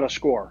matter. We got to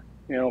score.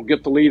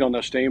 Get the lead on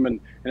this team. And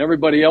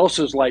everybody else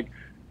is like,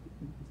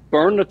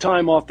 burn the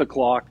time off the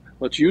clock.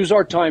 Let's use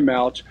our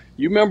timeouts.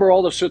 You remember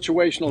all the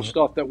situational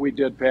stuff that we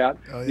did, Pat.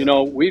 Oh,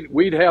 yeah.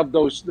 We'd have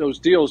those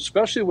deals,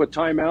 especially with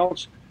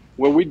timeouts,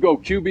 where we'd go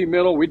QB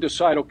middle. We'd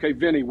decide, okay,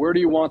 Vinny, where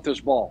do you want this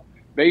ball?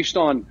 Based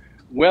on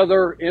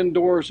weather,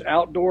 indoors,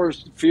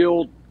 outdoors,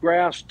 field,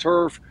 grass,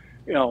 turf,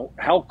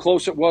 how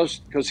close it was.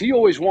 Because he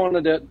always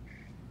wanted it.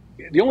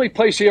 The only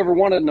place he ever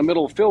wanted in the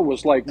middle of the field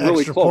was like really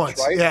extra close,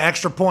 points. right? Yeah,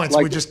 extra points.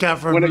 Like we just got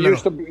from when the it middle.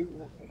 used to be.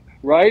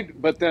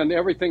 right? But then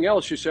everything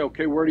else, you say,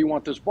 okay, where do you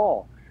want this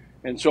ball?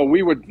 And so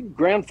we would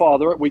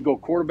grandfather it. We'd go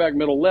quarterback,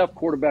 middle, left,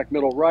 quarterback,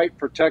 middle, right,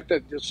 protect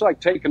it. It's like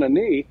taking a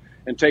knee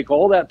and take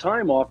all that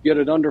time off, get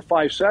it under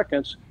 5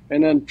 seconds,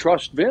 and then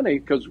trust Vinny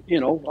because, you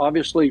know,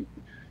 obviously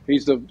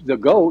he's the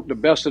GOAT, the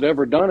best that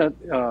ever done it,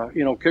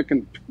 you know,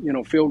 kicking, you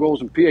know, field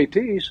goals and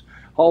PATs,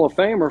 Hall of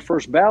Famer,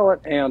 first ballot,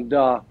 and,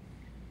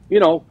 you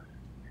know,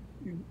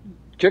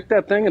 kick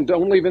that thing and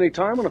don't leave any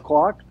time on the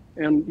clock,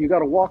 and you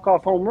got a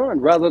walk-off home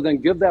run rather than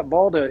give that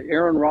ball to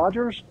Aaron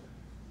Rodgers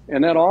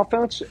and that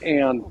offense,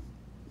 and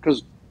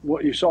because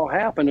what you saw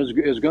happen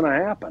is going to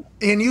happen.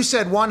 And you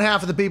said one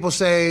half of the people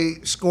say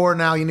score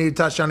now, you need a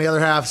touchdown. The other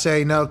half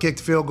say no, kick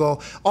the field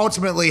goal.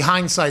 Ultimately,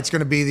 hindsight's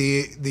going to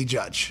be the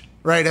judge,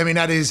 right? I mean,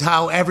 that is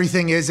how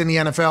everything is in the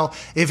NFL.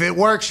 If it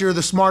works, you're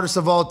the smartest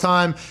of all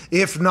time.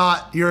 If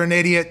not, you're an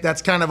idiot.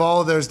 That's kind of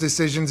all of those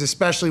decisions,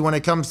 especially when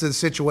it comes to the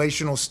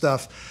situational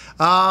stuff.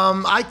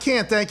 I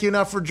can't thank you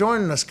enough for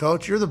joining us,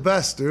 Coach. You're the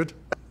best, dude.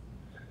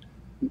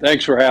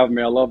 Thanks for having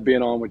me. I love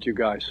being on with you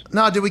guys.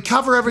 Now, did we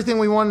cover everything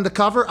we wanted to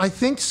cover? I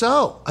think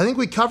so. I think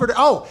we covered it.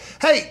 Oh,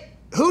 hey,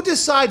 who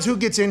decides who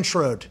gets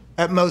introed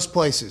at most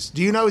places?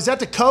 Do you know? Is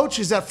that the coach?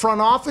 Is that front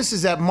office?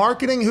 Is that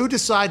marketing? Who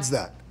decides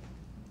that?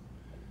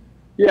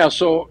 Yeah,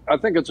 so I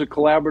think it's a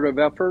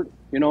collaborative effort,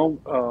 you know,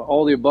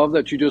 all the above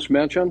that you just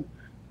mentioned,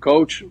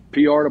 coach,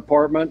 PR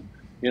department,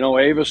 you know,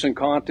 Avis and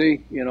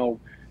Conti, you know,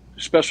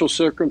 special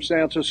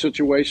circumstances,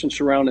 situations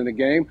surrounding the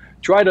game.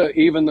 Try to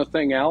even the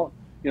thing out.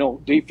 You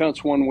know,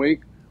 defense 1 week,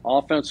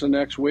 offense the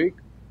next week,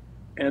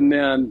 and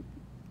then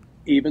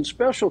even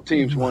special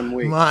teams 1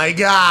 week. My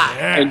God!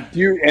 And do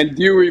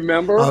you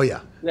remember? Oh yeah,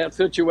 that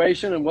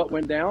situation and what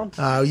went down?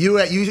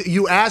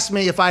 You asked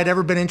me if I had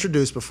ever been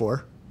introduced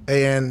before,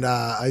 and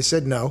I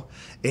said no.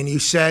 And you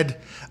said,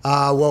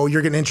 well,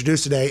 you're getting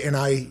introduced today, and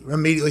I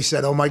immediately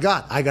said, oh my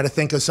God, I got to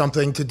think of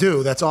something to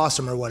do that's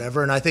awesome or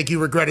whatever. And I think you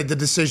regretted the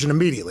decision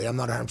immediately. I'm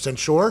not 100%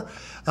 sure.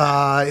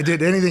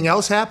 Did anything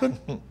else happen?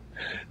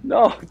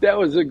 No, that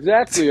was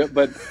exactly it.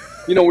 But,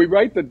 you know, we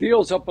write the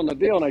deals up on the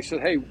deal, and I said,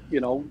 hey, you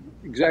know,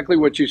 exactly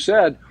what you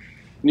said.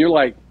 And you're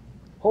like,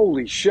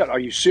 holy shit, are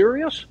you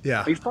serious?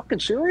 Yeah. Are you fucking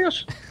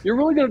serious? You're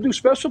really going to do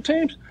special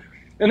teams?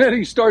 And then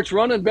he starts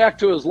running back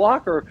to his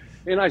locker,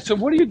 and I said,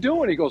 what are you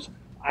doing? He goes,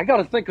 I got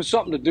to think of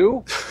something to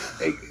do.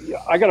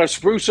 I got to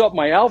spruce up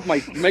my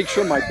outfit, make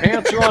sure my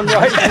pants are on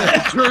right,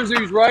 my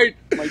jersey's right,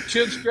 my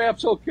chin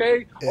strap's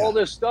okay, all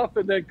this stuff,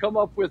 and then come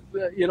up with,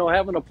 you know,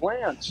 having a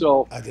plan.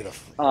 So,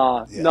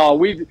 no,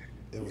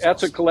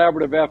 that's a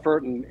collaborative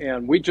effort,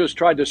 and we just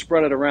tried to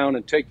spread it around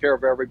and take care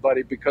of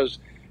everybody because,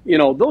 you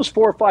know, those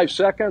 4 or 5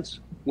 seconds,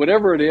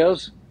 whatever it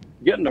is,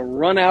 getting to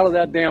run out of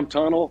that damn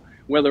tunnel,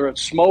 whether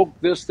it's smoke,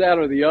 this, that,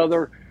 or the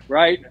other,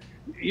 right?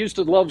 Used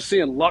to love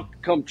seeing Luck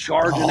come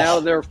charging out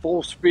of there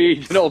full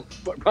speed, you know,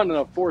 running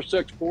a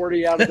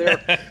 4.640 out of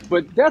there.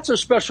 But that's a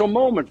special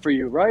moment for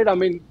you, right? I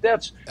mean,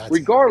 that's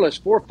regardless,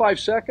 4 or 5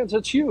 seconds,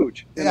 it's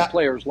huge in a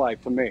player's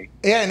life for me.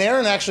 Yeah, and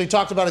Aaron actually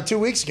talked about it 2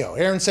 weeks ago.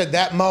 Aaron said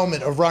that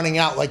moment of running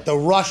out, like the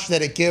rush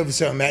that it gives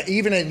him,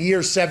 even in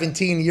year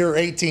 17, year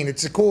 18,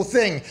 it's a cool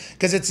thing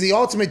because it's the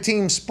ultimate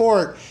team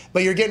sport,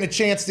 but you're getting a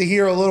chance to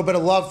hear a little bit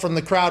of love from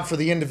the crowd for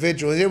the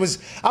individual. I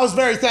was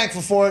very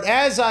thankful for it,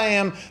 as I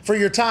am for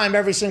your time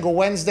every single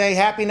Wednesday.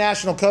 Happy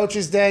National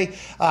Coaches Day.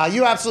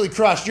 You absolutely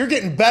crushed. You're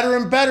getting better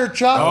and better,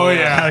 Chuck. Oh,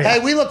 yeah. Hey,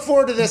 we look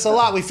forward to this a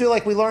lot. We feel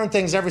like we learn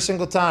things every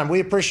single time. We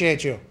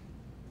appreciate you.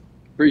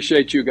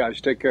 Appreciate you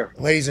guys. Take care.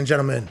 Ladies and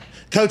gentlemen,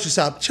 Coach Us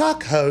Up,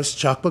 Chuck host,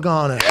 Chuck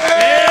Pagano.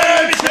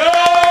 Yeah,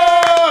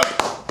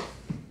 Chuck!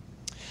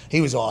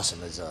 He was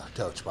awesome as a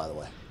coach, by the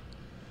way.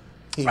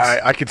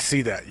 I could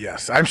see that,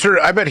 yes.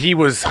 I bet he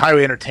was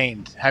highly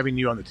entertained having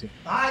you on the team.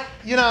 I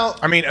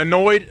mean,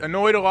 annoyed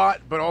a lot,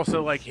 but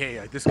also like,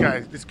 hey, this guy,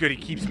 this good, he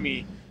keeps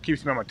me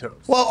on my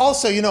toes. Well,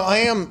 also, you know, I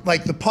am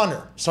like the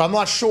punter, so I'm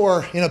not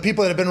sure, you know,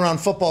 people that have been around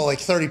football like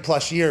 30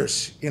 plus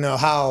years, you know,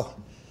 how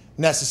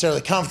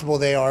necessarily comfortable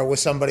they are with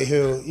somebody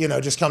who, you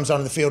know, just comes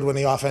onto the field when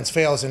the offense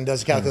fails and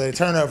does a calculated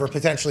turnover,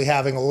 potentially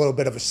having a little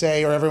bit of a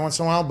say or every once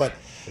in a while. But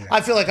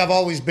I feel like I've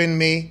always been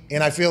me,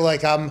 and I feel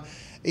like I'm,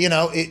 you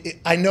know,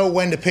 I know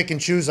when to pick and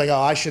choose. Like, oh,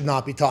 I should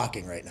not be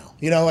talking right now.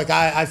 You know, like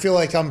I feel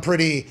like I'm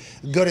pretty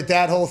good at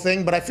that whole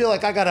thing. But I feel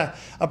like I got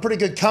a pretty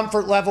good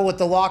comfort level with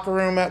the locker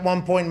room at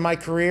one point in my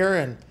career.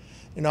 And,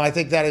 you know, I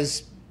think that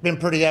has been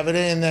pretty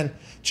evident. And then,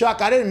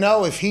 Chuck, I didn't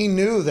know if he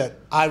knew that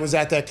I was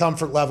at that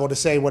comfort level to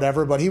say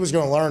whatever, but he was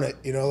going to learn it,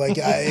 you know, like,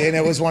 and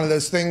it was one of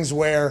those things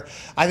where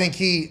I think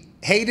he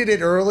hated it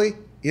early.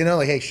 You know,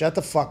 like, hey, shut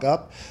the fuck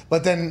up.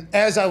 But then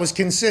as I was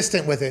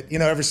consistent with it, you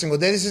know, every single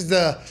day,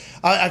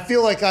 I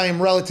feel like I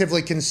am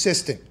relatively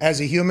consistent as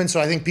a human,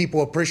 so I think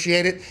people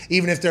appreciate it.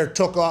 Even if they're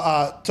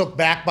took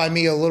back by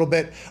me a little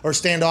bit or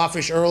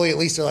standoffish early, at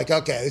least they're like,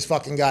 okay, this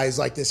fucking guy is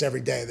like this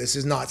every day. This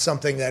is not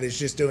something that is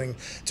just doing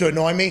to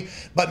annoy me.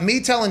 But me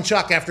telling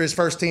Chuck after his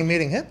first team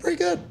meeting, hey, pretty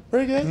good.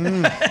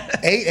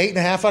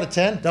 8.5 out of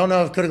 10. Don't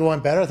know if it could have gone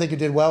better. I think he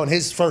did well. And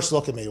his first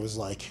look at me was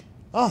like,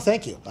 Oh,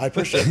 thank you. I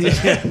appreciate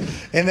it.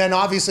 And then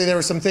obviously there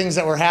were some things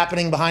that were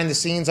happening behind the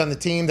scenes on the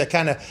team that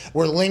kind of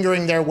were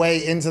lingering their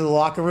way into the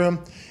locker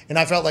room. And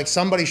I felt like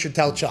somebody should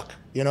tell Chuck.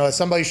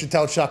 Somebody should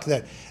tell Chuck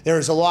that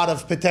there's a lot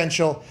of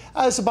potential.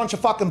 There's a bunch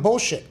of fucking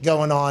bullshit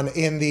going on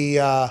in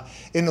the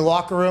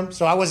locker room.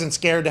 So I wasn't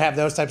scared to have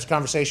those types of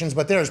conversations.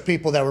 But there's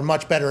people that were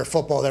much better at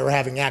football that were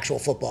having actual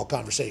football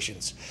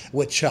conversations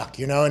with Chuck,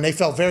 and they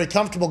felt very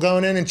comfortable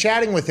going in and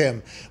chatting with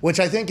him, which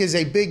I think is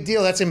a big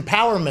deal. That's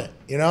empowerment,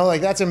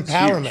 that's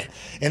empowerment.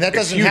 And that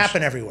doesn't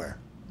happen everywhere.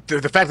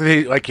 The fact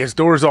that his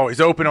door is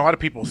always open, a lot of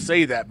people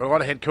say that, but a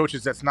lot of head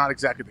coaches, that's not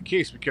exactly the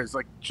case because,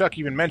 like Chuck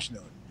even mentioned,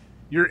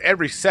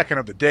 every second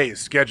of the day is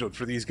scheduled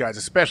for these guys,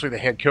 especially the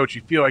head coach.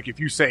 You feel like if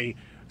you say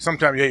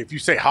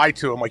hi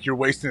to him, like you're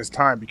wasting his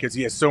time because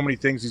he has so many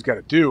things he's got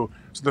to do.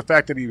 So the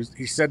fact that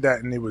he said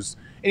that and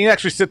he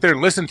actually sit there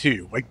and listen to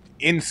you like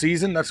in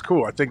season, that's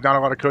cool. I think not a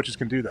lot of coaches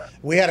can do that.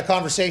 We had a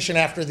conversation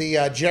after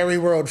the Jerry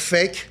World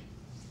fake.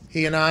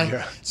 He and I.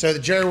 Yeah. So the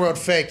Jerry World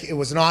fake, it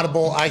was an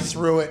audible. I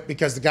threw it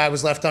because the guy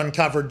was left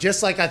uncovered,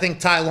 just like I think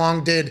Ty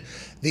Long did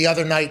the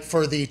other night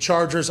for the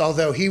Chargers.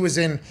 Although he was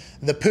in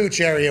the pooch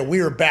area, we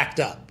were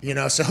backed up,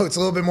 So it's a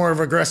little bit more of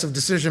an aggressive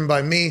decision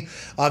by me,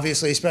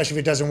 obviously, especially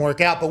if it doesn't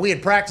work out. But we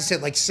had practiced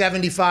it like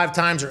 75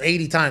 times or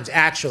 80 times,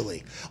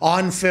 actually,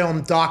 on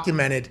film,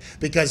 documented,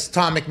 because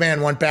Tom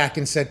McMahon went back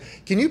and said,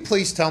 "Can you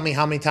please tell me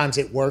how many times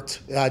it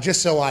worked,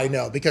 just so I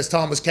know?" Because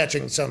Tom was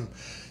catching some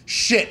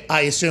shit,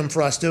 I assume,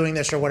 for us doing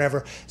this or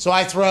whatever. So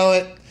I throw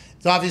it.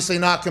 It's obviously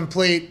not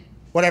complete.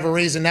 Whatever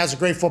reason, that's a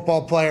great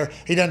football player.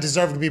 He doesn't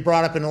deserve to be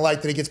brought up in the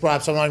light that he gets brought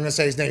up, so I'm not even going to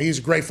say his name. He's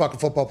a great fucking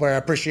football player. I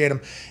appreciate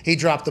him. He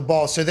dropped the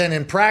ball. So then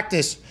in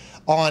practice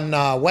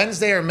on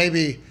Wednesday or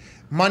maybe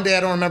Monday,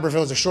 I don't remember if it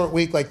was a short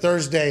week, like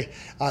Thursday,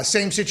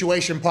 same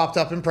situation popped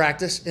up in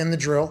practice in the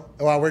drill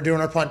while we're doing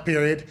our punt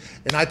period.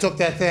 And I took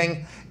that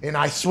thing and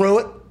I threw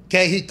it.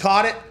 Okay, he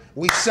caught it.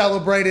 We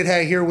celebrated.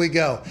 Hey, here we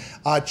go.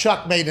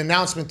 Chuck made an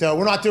announcement, though.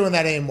 We're not doing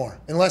that anymore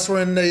unless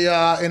we're in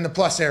the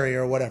plus area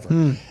or whatever.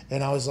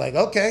 And I was like,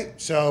 okay.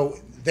 So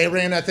they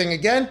ran that thing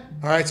again.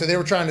 All right, so they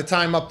were trying to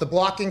time up the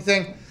blocking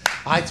thing.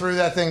 I threw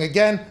that thing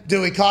again.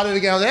 Dewey caught it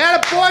again. I was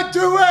like, attaboy,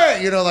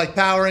 Dewey! Like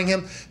powering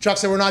him. Chuck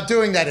said, we're not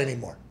doing that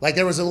anymore. Like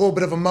there was a little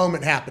bit of a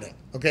moment happening.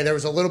 Okay, there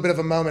was a little bit of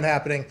a moment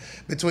happening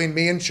between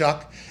me and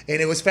Chuck, and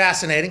it was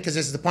fascinating because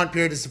this is the punt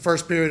period, it's the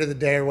first period of the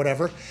day or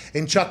whatever.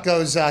 And Chuck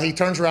goes, he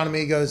turns around to me,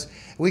 he goes,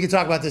 "We can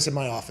talk about this in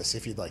my office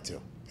if you'd like to."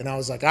 And I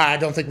was like, I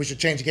don't think we should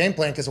change the game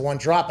plan because of one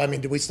drop. I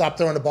mean, did we stop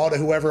throwing the ball to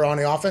whoever on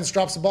the offense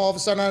drops the ball all of a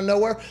sudden out of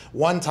nowhere?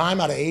 One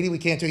time out of 80, we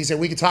can't do it. He said,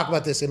 "We can talk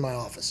about this in my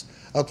office."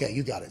 Okay,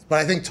 you got it. But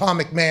I think Tom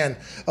McMahon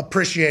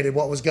appreciated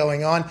what was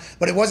going on,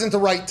 but it wasn't the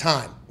right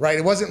time, right?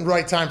 It wasn't the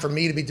right time for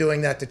me to be doing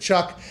that to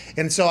Chuck.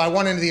 And so I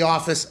went into the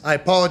office. I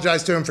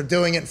apologized to him for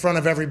doing it in front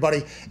of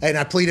everybody, and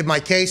I pleaded my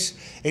case.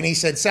 And he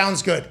said,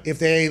 "Sounds good. If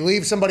they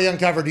leave somebody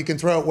uncovered, you can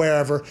throw it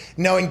wherever,"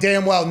 knowing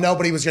damn well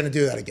nobody was going to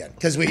do that again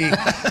because we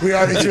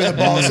already threw the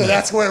ball. So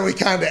that's where we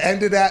kind of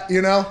ended at,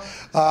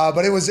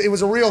 But it was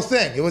a real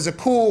thing. It was a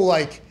cool,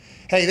 like,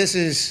 hey, this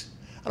is,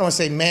 I don't want to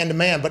say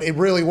man-to-man, but it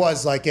really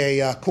was like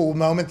a cool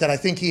moment that I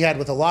think he had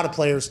with a lot of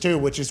players too,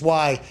 which is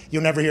why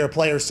you'll never hear a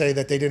player say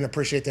that they didn't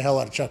appreciate the hell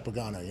out of Chuck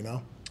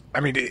Pagano, I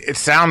mean, it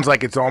sounds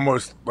like it's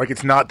almost like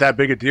it's not that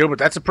big a deal, but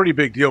that's a pretty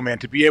big deal, man,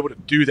 to be able to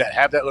do that,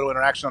 have that little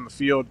interaction on the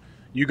field.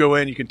 You go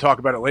in, you can talk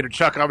about it later.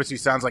 Chuck obviously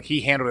sounds like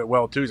he handled it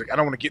well, too. He's like, I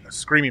don't want to get in a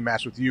screaming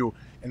match with you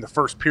in the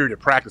first period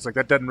of practice. Like,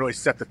 that doesn't really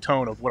set the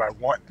tone of what I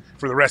want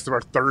for the rest of our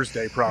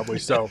Thursday, probably.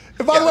 So,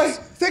 and by the way,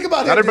 think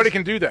about it. Not everybody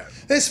can do that.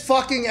 This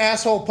fucking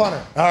asshole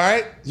punter, all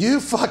right? You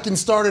fucking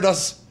started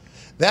us.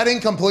 That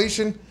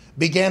incompletion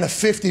began a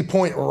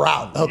 50-point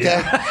rout,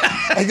 okay?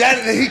 Yeah.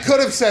 And he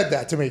could have said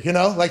that to me,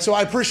 Like, so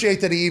I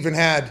appreciate that he even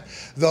had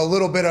the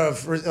little bit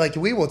of, like,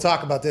 we will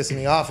talk about this in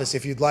the office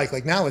if you'd like.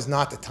 Like, now is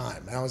not the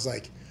time. And I was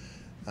like,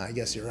 I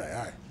guess you're right.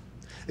 All right.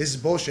 This is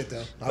bullshit,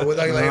 though. I would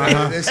like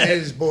this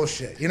is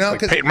bullshit.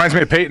 Like reminds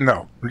me of Peyton,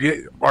 though.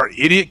 Our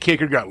idiot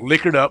kicker got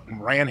liquored up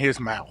and ran his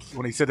mouth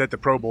when he said that at the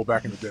Pro Bowl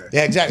back in the day.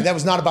 Yeah, exactly. That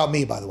was not about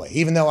me, by the way.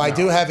 Even though I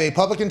do have a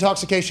public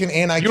intoxication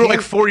and You were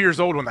like 4 years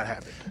old when that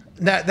happened.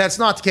 That's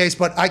not the case,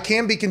 but I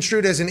can be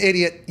construed as an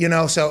idiot,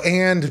 so,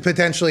 and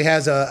potentially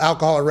has a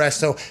alcohol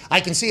arrest. So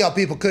I can see how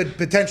people could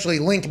potentially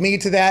link me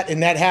to that,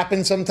 and that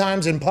happens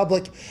sometimes in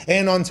public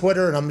and on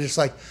Twitter. And I'm just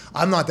like,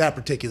 I'm not that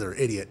particular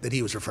idiot that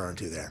he was referring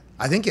to there.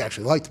 I think he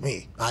actually liked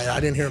me. I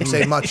didn't hear him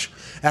say much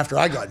after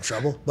I got in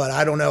trouble, but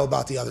I don't know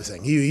about the other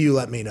thing. You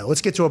let me know. Let's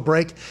get to a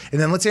break,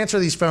 and then let's answer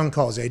these phone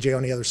calls, AJ,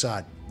 on the other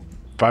side.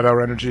 5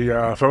 Hour Energy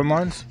phone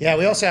lines? Yeah,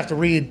 we also have to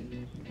read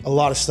a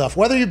lot of stuff.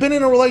 Whether you've been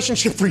in a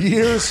relationship for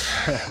years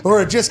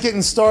or are just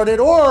getting started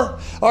or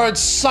are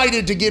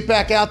excited to get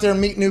back out there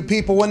and meet new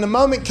people, when the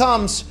moment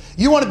comes,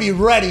 you want to be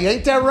ready.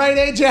 Ain't that right,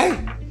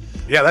 AJ?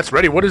 Yeah, that's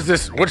ready. What is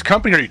this? Which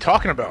company are you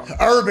talking about?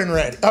 Roman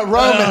Ready.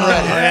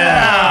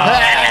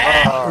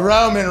 Yeah.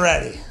 Roman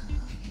Ready.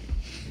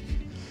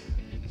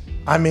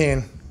 I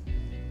mean,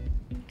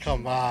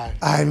 come on.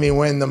 I mean,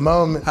 when the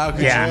moment. How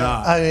could you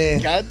not? I mean,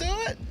 gotta do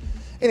it.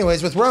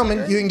 Anyways, with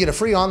Roman, you can get a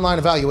free online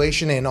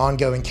evaluation and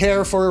ongoing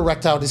care for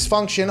erectile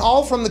dysfunction,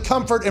 all from the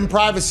comfort and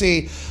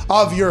privacy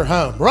of your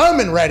home.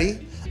 Roman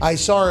ready. I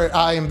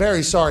am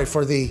very sorry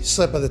for the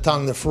slip of the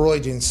tongue, the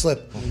Freudian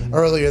slip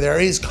earlier there.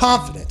 Is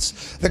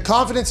confidence. The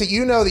confidence that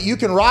you know that you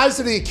can rise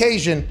to the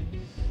occasion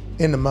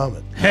in the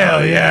moment.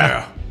 Hell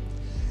yeah.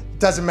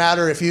 Doesn't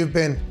matter if you've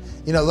been,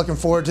 looking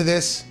forward to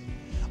this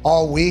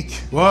all week.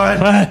 What?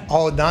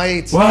 All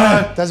night.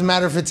 What? Doesn't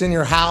matter if it's in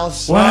your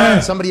house.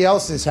 What? Somebody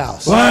else's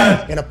house.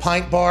 What? In a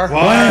pint bar.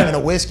 What? In a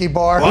whiskey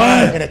bar.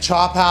 What? In a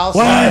chop house.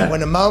 What? When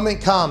the moment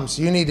comes,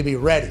 you need to be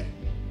ready.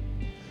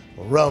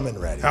 Roman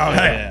ready. Oh,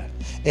 yeah.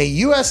 A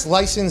U.S.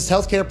 licensed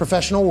healthcare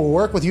professional will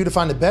work with you to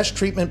find the best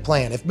treatment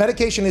plan. If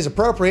medication is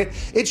appropriate,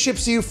 it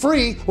ships to you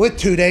free with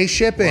 2-day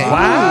shipping.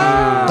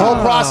 Wow. The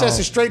whole process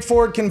is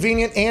straightforward,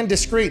 convenient, and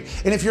discreet.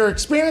 And if you're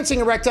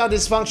experiencing erectile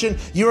dysfunction,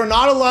 you are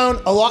not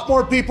alone. A lot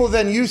more people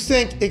than you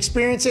think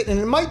experience it, and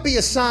it might be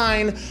a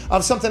sign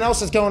of something else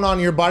that's going on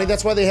in your body.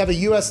 That's why they have a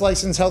U.S.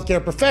 licensed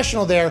healthcare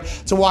professional there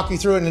to walk you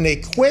through it in a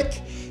quick,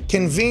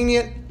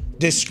 convenient,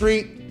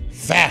 discreet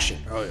fashion.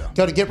 Oh, yeah.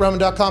 Go to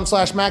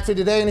GetRoman.com/McAfee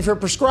today, and if you're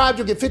prescribed,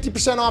 you'll get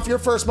 50% off your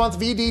first month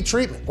of ED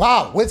treatment.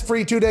 Wow, with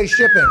free 2-day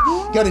shipping.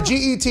 Go to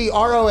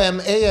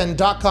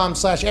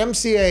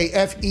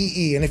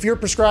GetRoman.com/MCAFEE, and if you're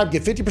prescribed,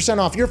 get 50%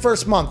 off your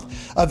first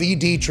month of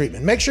ED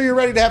treatment. Make sure you're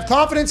ready to have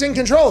confidence and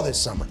control this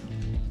summer.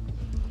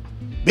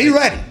 Be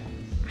ready.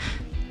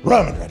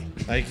 Roman ready.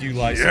 Thank you,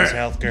 licensed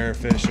healthcare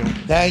official.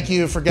 Thank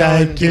you for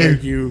going.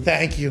 Thank you.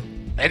 Thank you.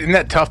 Isn't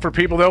that tough for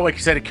people though? Like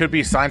you said, it could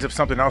be signs of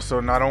something else. So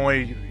not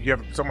only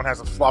someone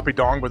has a floppy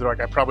dong, but they're like,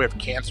 I probably have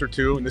cancer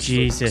too. And this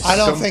Jesus. I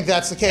don't think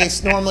that's the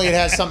case. Normally, it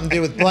has something to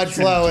do with blood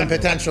flow and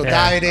potential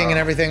dieting and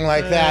everything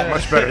like that.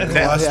 Much better than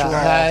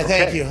that.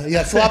 Thank you.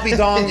 Yeah, floppy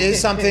dong is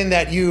something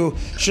that you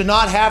should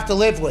not have to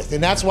live with,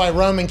 and that's why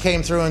Roman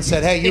came through and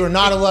said, "Hey, you are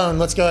not alone.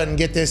 Let's go ahead and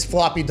get this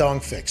floppy dong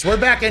fixed." We're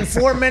back in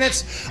 4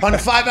 minutes on the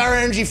 5-Hour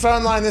Energy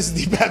phone line. This is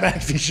the Pat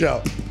McAfee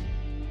Show.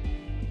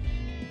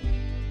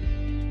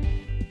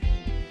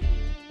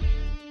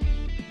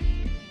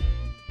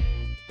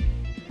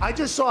 I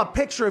just saw a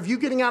picture of you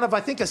getting out of, I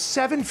think, a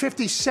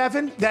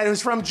 757 that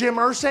was from Jim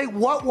Irsay.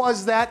 What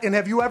was that, and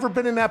have you ever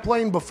been in that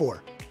plane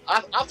before? I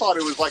thought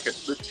it was like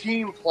the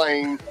team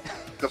plane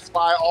to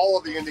fly all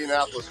of the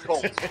Indianapolis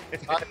Colts.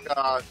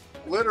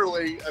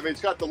 Literally,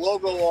 it's got the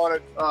logo on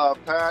it,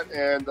 Pat,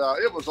 and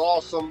it was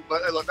awesome.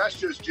 But look, that's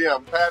just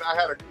Jim. Pat, I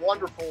had a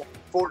wonderful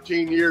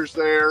 14 years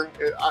there.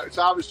 It's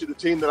obviously the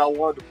team that I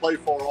wanted to play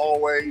for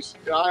always.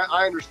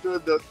 I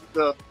understood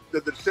the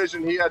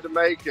decision he had to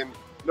make, and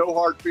no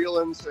hard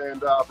feelings,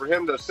 and for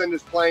him to send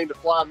his plane to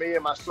fly me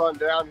and my son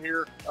down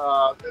here, it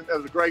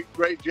was a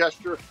great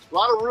gesture. A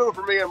lot of room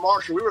for me and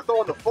Marshall. We were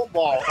throwing the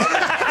football.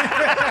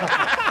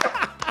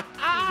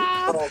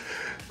 So,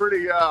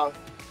 pretty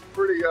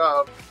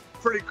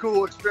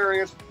cool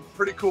experience.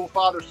 Pretty cool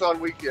father-son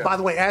weekend. By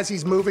the way, as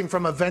he's moving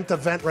from event to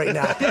event right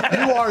now,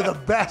 you are the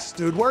best,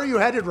 dude. Where are you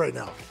headed right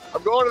now?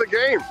 I'm going to the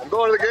game. I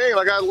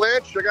got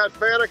Lynch. I got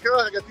Faneca.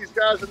 I got these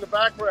guys in the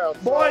background.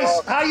 Boys,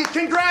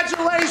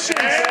 congratulations.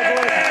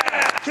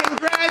 Yeah.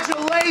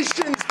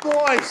 Congratulations,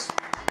 boys.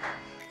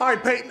 All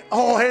right, Peyton.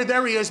 Oh, hey,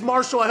 there he is.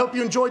 Marshall, I hope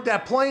you enjoyed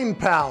that plane,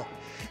 pal.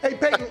 Hey,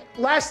 Peyton,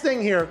 last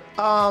thing here.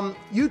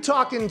 You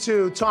talking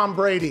to Tom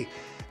Brady,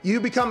 you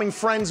becoming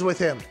friends with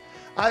him.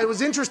 It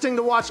was interesting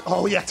to watch.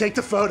 Oh, yeah, take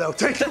the photo.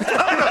 Take the photo.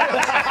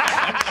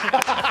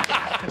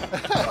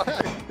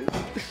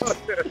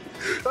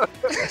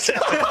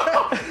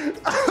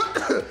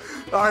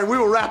 All right, we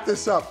will wrap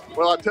this up.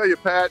 Well, I'll tell you,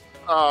 Pat,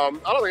 I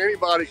don't think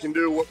anybody can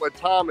do what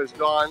Tom has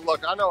done.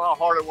 Look, I know how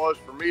hard it was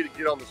for me to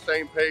get on the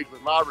same page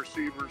with my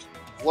receivers,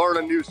 learn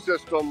a new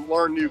system,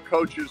 learn new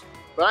coaches.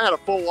 But I had a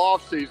full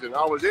off season.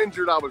 I was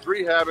injured. I was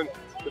rehabbing.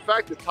 The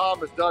fact that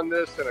Tom has done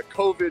this in a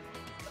COVID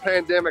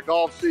pandemic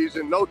off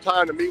season, no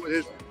time to meet with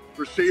his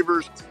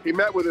receivers. He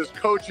met with his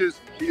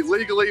coaches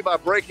illegally by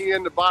breaking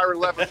into Byron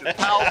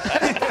Leftwich's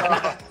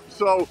house.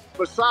 So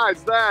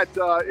besides that,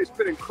 it's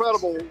been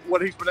incredible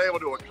what he's been able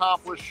to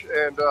accomplish,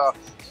 and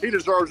he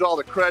deserves all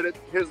the credit.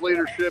 His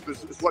leadership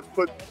is what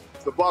put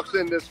the Bucs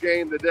in this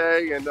game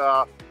today, and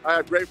I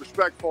have great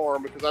respect for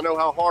him because I know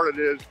how hard it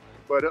is,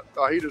 but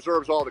he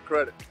deserves all the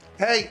credit.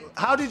 Hey,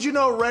 how did you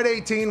know Red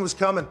 18 was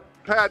coming?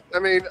 Pat,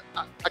 I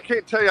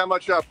can't tell you how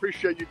much I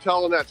appreciate you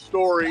telling that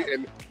story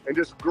and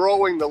just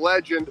growing the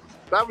legend.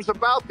 That was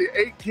about the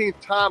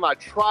 18th time I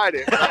tried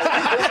it.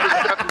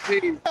 I was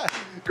 17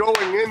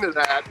 going into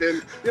that.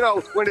 And,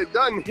 when it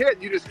doesn't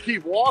hit, you just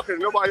keep walking.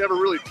 Nobody ever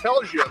really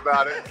tells you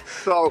about it.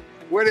 So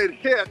when it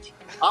hit,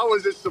 I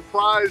was as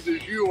surprised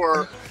as you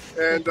were.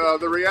 And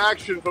the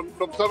reaction from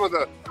some of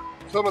the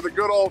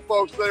good old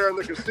folks there in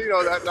the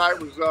casino that night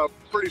was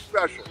pretty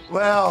special.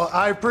 Well,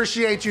 I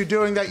appreciate you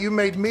doing that. You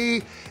made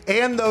me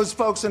and those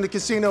folks in the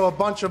casino a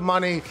bunch of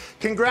money.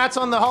 Congrats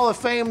on the Hall of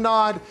Fame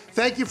nod.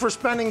 Thank you for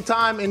spending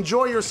time.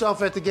 Enjoy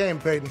yourself at the game,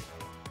 Peyton.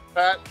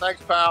 Pat,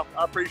 thanks, pal.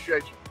 I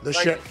appreciate you.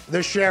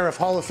 The Sheriff,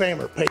 Hall of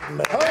Famer,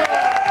 Peyton.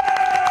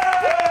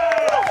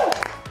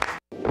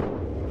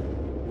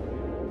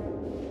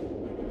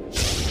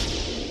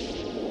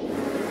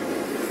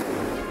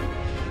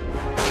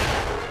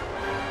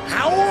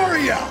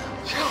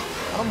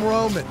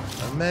 Roman,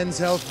 a men's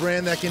health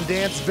brand that can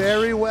dance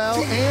very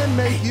well and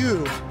make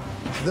you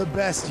the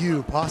best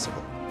you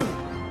possible.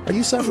 Are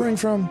you suffering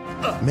from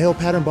male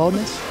pattern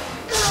baldness?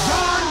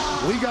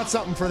 We got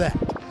something for that.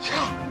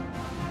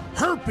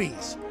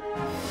 Herpes.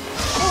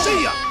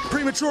 See ya!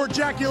 Premature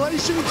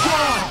ejaculation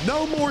gone.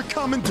 No more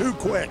coming too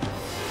quick.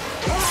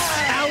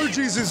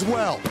 Allergies as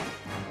well.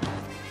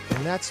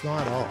 And that's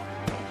not all.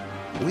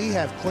 We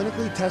have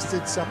clinically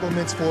tested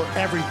supplements for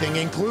everything,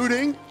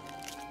 including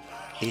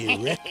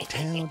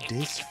erectile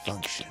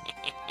dysfunction.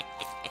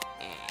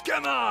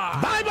 Come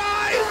on!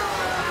 Bye-bye!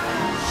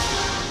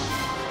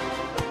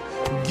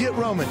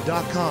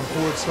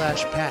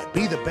 GetRoman.com/Pat.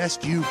 Be the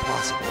best you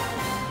possible.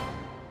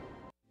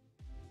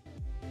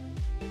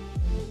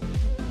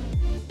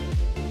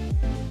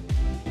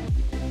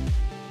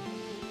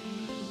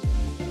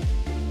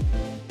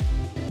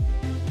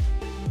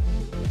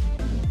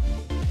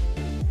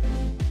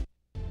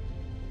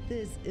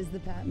 This is the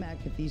Pat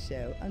McAfee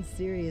Show on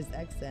Sirius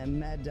XM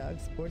Mad Dog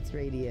Sports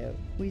Radio.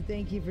 We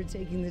thank you for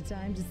taking the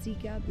time to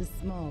seek out this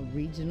small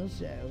regional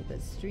show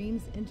that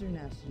streams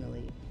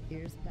internationally.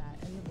 Here's Pat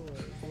and the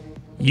boys.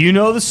 You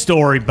know the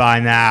story by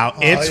now.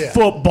 It's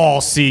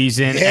football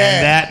season, and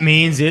that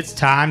means it's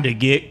time to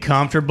get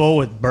comfortable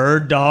with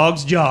Bird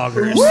Dogs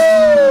joggers. Woo!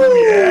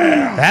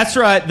 Yeah! That's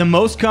right. The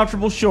most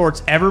comfortable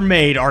shorts ever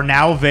made are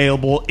now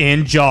available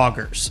in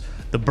joggers.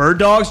 The Bird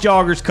Dogs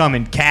joggers come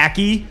in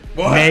khaki,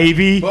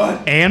 navy,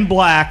 and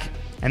black,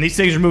 and these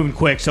things are moving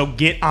quick, so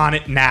get on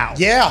it now.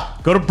 Yeah.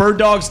 Go to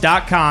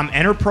birddogs.com,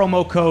 enter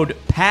promo code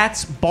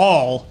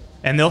PATSBALL,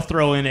 and they'll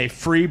throw in a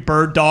free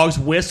Bird Dogs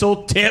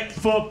whistle tip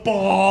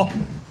football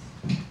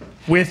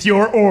with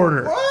your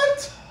order.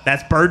 What?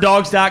 That's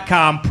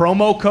birddogs.com,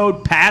 promo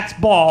code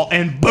PATSBALL,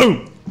 and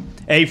boom,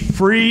 a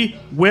free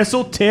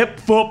whistle tip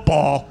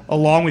football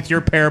along with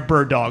your pair of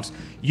Bird Dogs.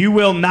 You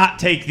will not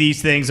take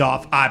these things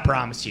off, I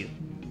promise you.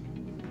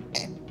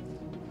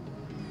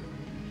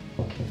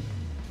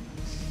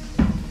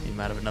 You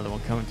might have another one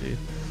coming to you.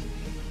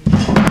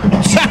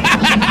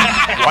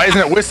 Why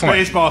isn't it whistling?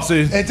 Baseball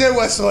season. It did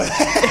whistle.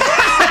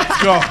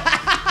 Let's go.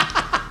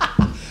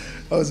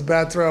 That was a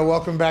bad throw.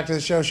 Welcome back to the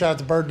show. Shout out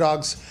to Bird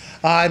Dogs.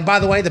 And by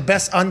the way, the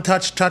best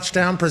untouched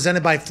touchdown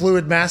presented by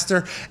Fluid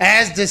Master,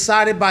 as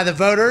decided by the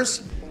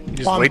voters. You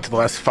just wait till the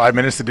last 5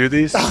 minutes to do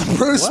these?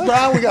 Bruce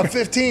Brown, we got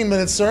 15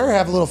 minutes, sir.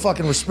 Have a little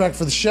fucking respect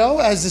for the show.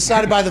 As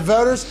decided by the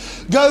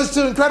voters, goes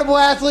to incredible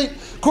athlete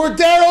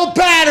Cordero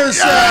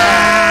Patterson.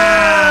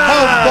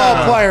 Home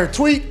ball player.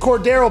 Tweet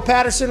Cordero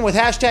Patterson with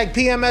hashtag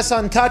PMS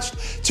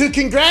Untouched to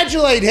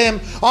congratulate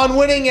him on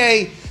winning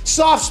a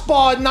soft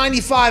spot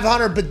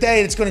 9,500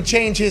 bidet. It's going to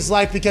change his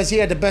life because he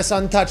had the best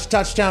untouched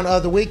touchdown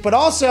of the week, but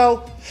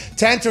also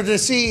to enter to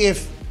see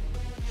if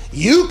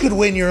you could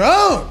win your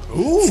own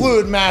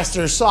Fluid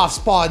Master Soft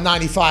Spa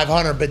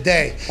 9,500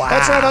 bidet. Wow.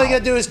 That's right. All you got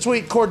to do is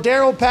tweet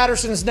Cordero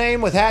Patterson's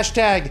name with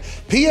hashtag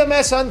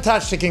PMS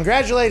Untouched to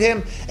congratulate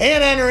him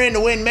and enter in to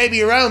win maybe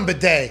your own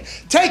bidet.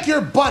 Take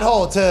your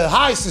butthole to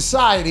high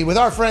society with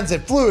our friends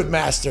at Fluid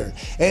Master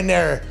and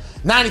their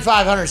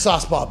 9,500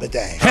 Soft Spa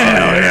bidet.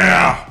 Hell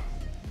yeah.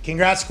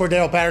 Congrats to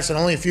Cordero Patterson.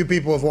 Only a few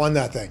people have won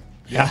that thing.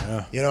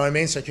 Yeah. You know what I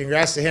mean? So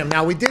congrats to him.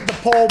 Now, we did the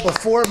poll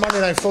before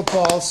Monday Night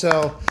Football,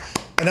 so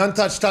an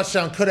untouched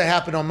touchdown could have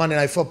happened on Monday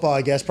Night Football,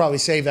 I guess. Probably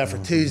save that for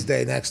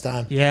Tuesday next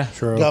time. Yeah.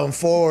 True. Going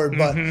forward.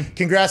 But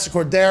congrats to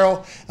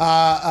Cordero.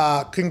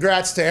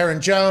 Congrats to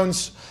Aaron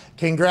Jones.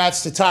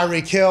 Congrats to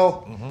Tyreek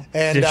Hill.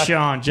 And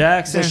Deshaun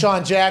Jackson.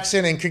 Deshaun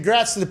Jackson. And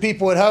congrats to the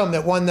people at home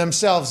that won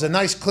themselves a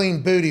nice,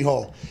 clean booty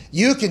hole.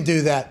 You can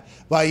do that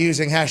by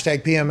using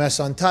hashtag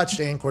PMS Untouched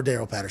and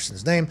Cordero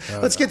Patterson's name.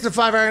 Let's get to the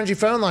 5-Hour Energy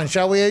phone line,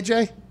 shall we,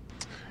 AJ?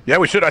 Yeah,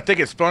 we should. I think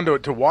it's fun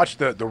to watch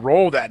the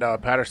role that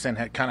Patterson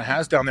kind of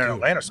has down there in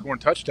Atlanta, scoring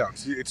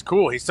touchdowns. It's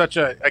cool. He's such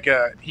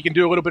he can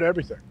do a little bit of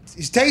everything.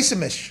 He's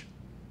Taysom-ish.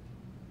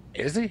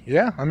 Is he?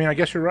 Yeah. I mean, I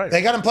guess you're right.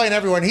 They got him playing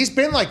everywhere, and he's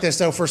been like this,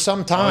 though, for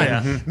some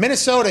time.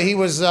 Minnesota, he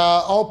was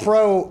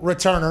all-pro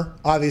returner,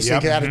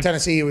 obviously. Out of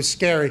Tennessee, he was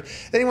scary.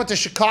 Then he went to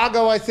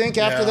Chicago, I think,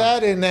 after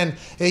that, and then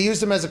they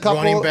used him as a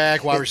couple. Running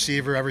back, wide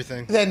receiver,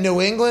 everything. Then New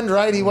England,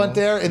 right? He went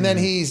there, and then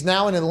he's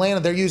now in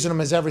Atlanta. They're using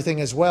him as everything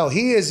as well.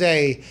 He is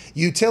a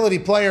utility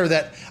player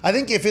that I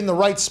think if in the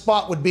right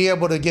spot would be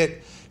able to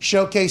get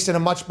showcased in a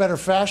much better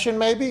fashion,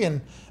 maybe,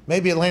 and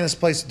maybe Atlanta's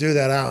place to do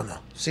that. I don't know.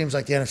 Seems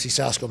like the NFC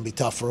South's going to be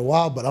tough for a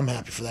while, but I'm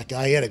happy for that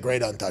guy. He had a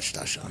great untouched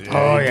touchdown.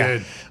 Yeah.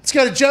 Let's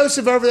go to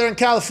Joseph over there in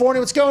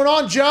California. What's going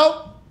on,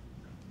 Joe?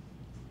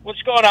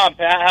 What's going on,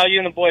 Pat? How you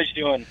and the boys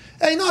doing?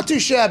 Hey, not too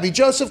shabby.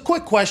 Joseph,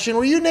 quick question.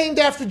 Were you named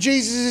after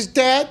Jesus'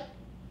 dad?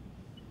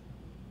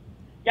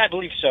 Yeah, I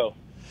believe so.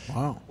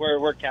 Wow.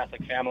 We're a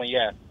Catholic family,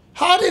 yeah.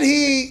 How did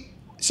he...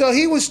 So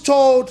he was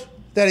told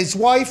that his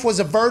wife was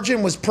a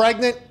virgin, was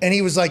pregnant, and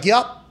he was like,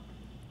 yup.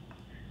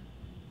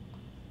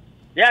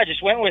 Yeah, I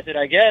just went with it,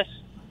 I guess.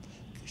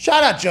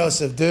 Shout out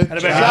Joseph, dude.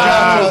 Shout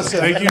out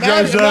Joseph. Thank you, Joseph.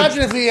 Joseph.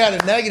 Imagine if he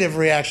had a negative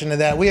reaction to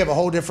that. We have a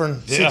whole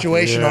different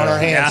situation on our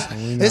hands.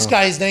 Yeah. This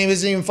guy's name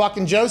isn't even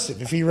fucking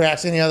Joseph if he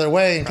reacts any other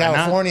way in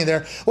California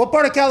there. What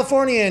part of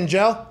California in,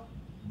 Joe?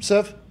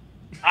 Sif?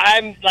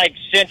 I'm like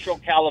Central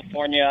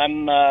California.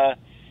 I'm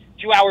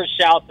 2 hours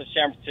south of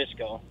San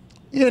Francisco.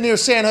 You're near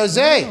San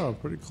Jose. Oh,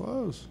 pretty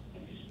close.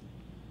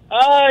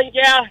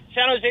 Yeah,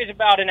 San Jose's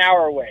about an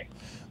hour away.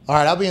 All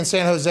right, I'll be in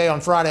San Jose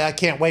on Friday. I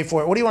can't wait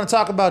for it. What do you want to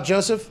talk about,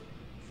 Joseph?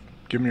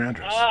 Give me your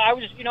address. I'm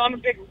a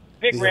big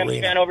The Rams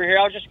arena. fan over here.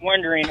 I was just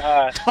wondering,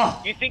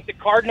 you think the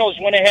Cardinals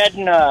went ahead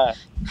and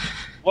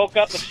woke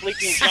up the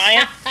sleeping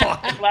giant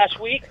last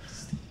week?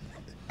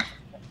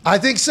 I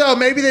think so.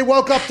 Maybe they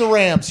woke up the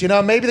Rams. You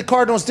know, maybe the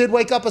Cardinals did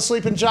wake up a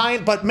sleeping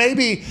giant, but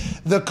maybe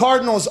the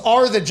Cardinals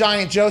are the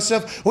giant,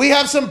 Joseph. We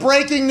have some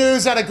breaking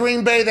news out of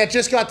Green Bay that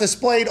just got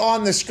displayed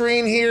on the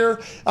screen here.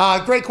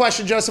 Great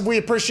question, Joseph. We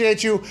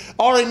appreciate you.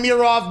 Ari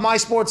Mirov, My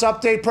Sports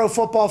Update, Pro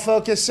Football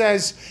Focus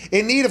says,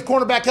 in need of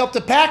cornerback help,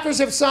 the Packers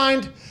have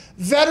signed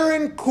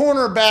veteran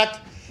cornerback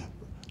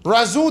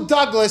Rasul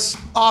Douglas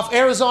off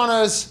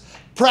Arizona's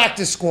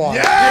practice squad.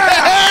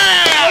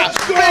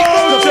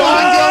 Stephon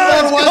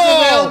Gilmore was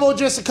available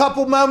just a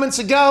couple moments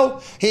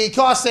ago. He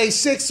cost a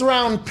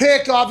 6th-round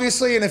pick,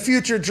 obviously, in a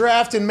future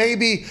draft and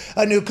maybe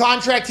a new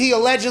contract. He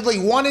allegedly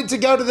wanted to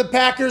go to the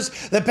Packers.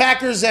 The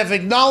Packers have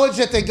acknowledged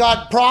that they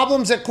got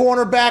problems at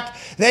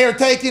cornerback. They are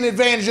taking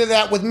advantage of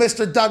that with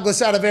Mr.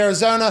 Douglas out of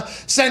Arizona.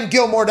 Send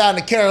Gilmore down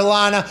to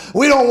Carolina.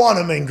 We don't want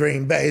him in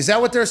Green Bay. Is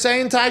that what they're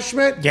saying, Ty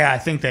Schmidt? Yeah, I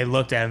think they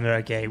looked at him. They're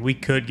like, hey, we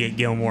could get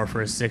Gilmore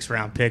for a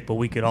 6th-round pick, but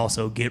we could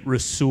also get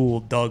Rasul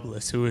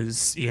Douglas, who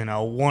is,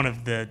 one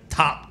of the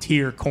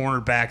top-tier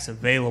cornerbacks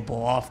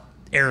available off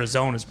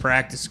Arizona's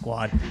practice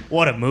squad.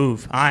 What a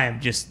move. I am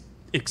just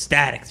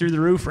ecstatic through the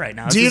roof right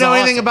now. Do you know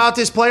anything about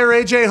this player,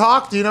 A.J.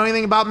 Hawk? Do you know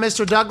anything about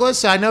Mr.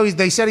 Douglas? I know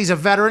they said he's a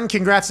veteran.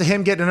 Congrats to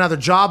him getting another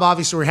job.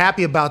 Obviously, we're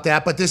happy about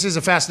that, but this is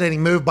a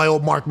fascinating move by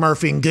old Mark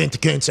Murphy and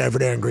Ginta Kuntz over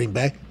there in Green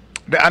Bay.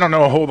 I don't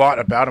know a whole lot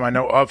about him. I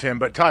know of him,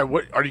 but Ty,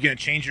 what are you going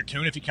to change your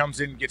tune if he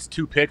comes in and gets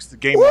 2 picks the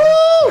game?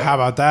 How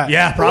about that?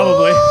 Yeah,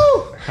 probably.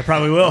 I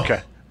probably will.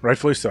 Okay,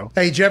 rightfully so.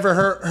 Hey, did you ever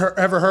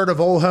heard of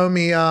old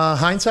homie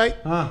Hindsight?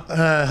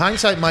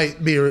 Hindsight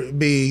might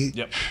be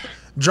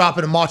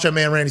dropping a Macho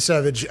Man Randy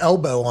Savage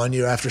elbow on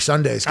you after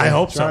Sunday's game. I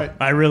hope so. Right.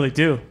 I really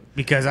do.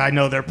 Because I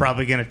know they're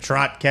probably going to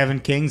trot Kevin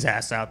King's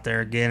ass out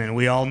there again, and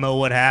we all know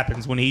what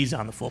happens when he's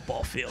on the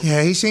football field.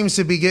 Yeah, he seems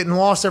to be getting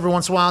lost every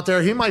once in a while out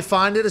there. He might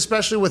find it,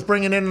 especially with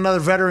bringing in another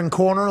veteran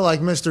corner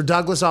like Mr.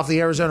 Douglas off the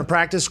Arizona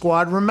practice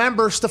squad.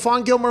 Remember,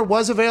 Stephon Gilmore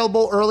was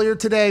available earlier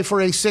today for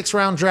a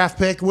 6th-round draft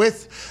pick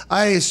with,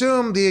 I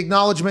assume, the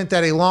acknowledgement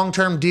that a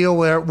long-term deal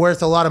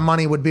worth a lot of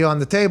money would be on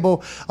the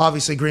table.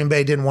 Obviously, Green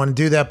Bay didn't want to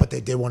do that, but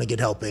they did want to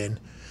get help in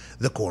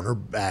the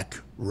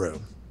cornerback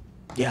room.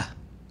 Yeah.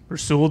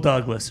 Rasul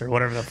Douglas or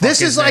whatever the fuck This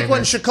his is like name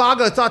when is.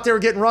 Chicago thought they were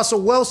getting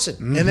Russell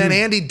Wilson, and then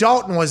Andy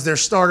Dalton was their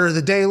starter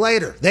the day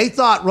later. They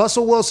thought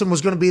Russell Wilson was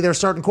going to be their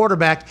starting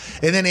quarterback,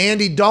 and then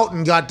Andy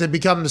Dalton got to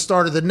become the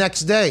starter the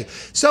next day.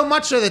 So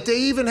much so that they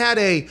even had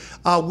a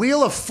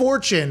Wheel of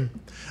Fortune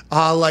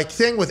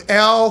thing with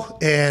L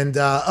and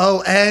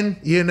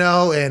O-N,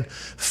 and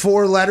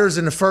 4 letters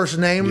in the first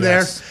name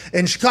there.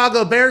 And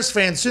Chicago Bears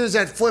fans, as soon as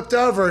that flipped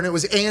over and it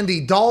was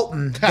Andy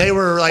Dalton, they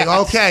were like,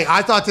 okay,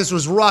 I thought this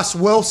was Russ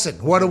Wilson.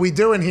 What are we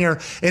doing here?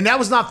 And that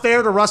was not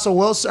fair to Russell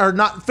Wilson, or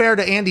not fair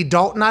to Andy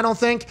Dalton, I don't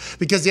think,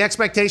 because the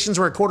expectations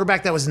were a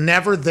quarterback that was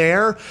never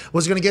there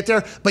was going to get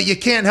there. But you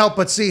can't help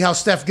but see how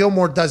Steph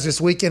Gilmore does this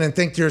weekend and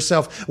think to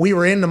yourself, we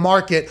were in the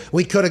market.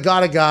 We could have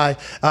got a guy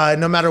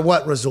no matter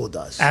what Rasul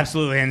does.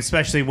 Absolutely, and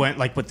especially when,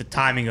 with the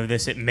timing of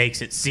this, it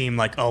makes it seem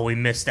like, oh, we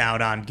missed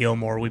out on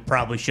Gilmore. We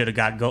probably should have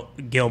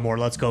got Gilmore.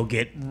 Let's go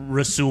get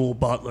Rasul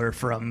Butler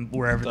from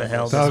wherever the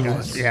hell this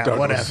Douglas. guy. Yeah,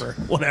 Douglas.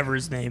 whatever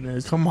his name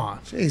is. Come on,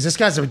 jeez, this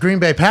guy's a Green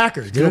Bay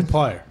Packer, dude. Good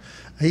player.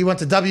 He went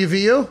to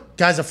WVU.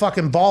 Guy's a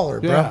fucking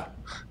baller, bro. Yeah.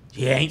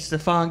 He ain't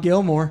Stephon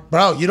Gilmore.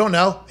 Bro, you don't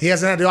know. He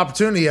hasn't had the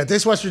opportunity yet.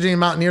 This West Virginia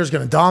Mountaineer is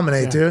going to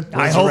dominate, dude.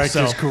 I hope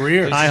so. His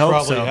career. I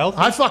hope so.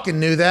 I fucking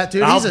knew that,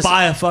 dude. I'll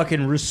buy a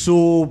fucking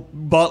Rasul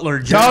Butler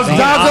jersey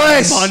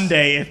Douglas on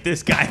Monday if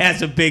this guy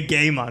has a big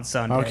game on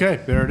Sunday.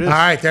 Okay, there it is. All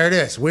right, there it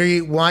is.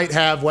 We might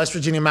have West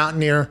Virginia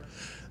Mountaineer,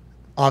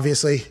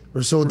 obviously,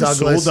 Rasul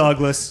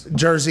Douglas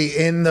jersey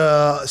in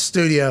the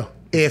studio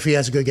if he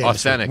has a good game.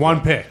 Authentic.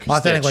 One pick.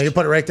 Authentically. You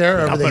put it right there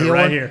over the put it heel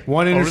right one? here.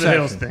 One Over the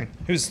Hills interception.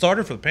 thing. He was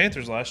starter for the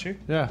Panthers last year.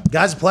 Yeah.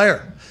 Guy's a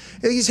player.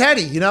 He's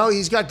heady,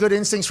 He's got good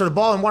instincts for the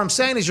ball. And what I'm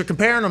saying is you're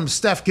comparing him to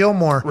Steph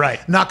Gilmore. Right.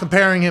 Not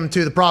comparing him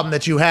to the problem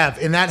that you have.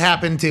 And that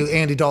happened to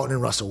Andy Dalton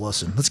and Russell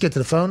Wilson. Let's get to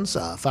the phones.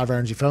 5-Hour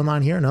Energy phone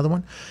line here, another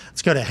one.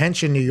 Let's go to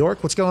Hench in New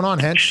York. What's going on,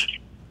 Hench?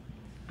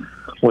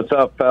 What's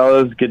up,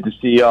 fellas? Good to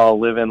see y'all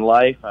living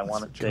life. I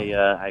want to say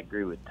I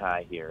agree with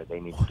Ty here. They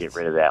need to get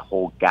rid of that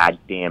whole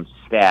goddamn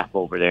staff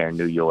over there in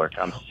New York.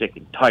 I'm sick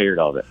and tired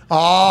of it.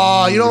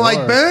 Oh, you don't like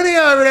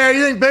Booney over there.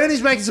 You think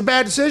Booney's making some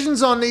bad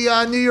decisions on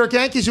the New York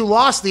Yankees who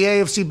lost the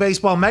AFC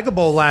Baseball Mega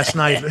Bowl last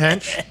night,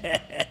 Hench?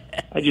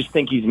 I just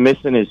think he's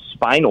missing his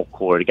spinal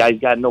cord. The guy's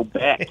got no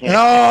back.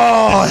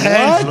 Oh,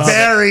 Hench,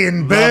 Barry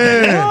and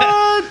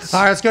Boone.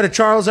 All right, let's go to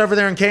Charles over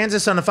there in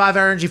Kansas on the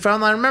 5-Hour Energy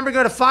phone line. Remember,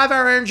 go to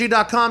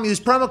 5hourenergy.com, use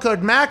promo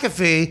code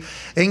McAfee,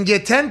 and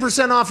get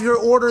 10% off your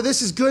order.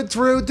 This is good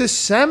through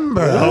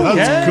December.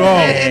 Let's go.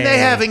 And they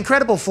have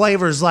incredible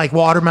flavors like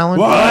watermelon,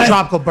 What?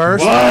 tropical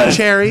burst, What?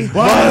 cherry,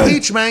 What?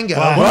 peach mango,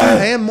 What?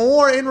 and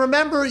more. And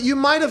remember, you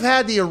might have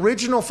had the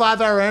original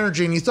 5-Hour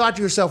Energy, and you thought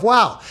to yourself,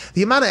 wow,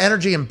 the amount of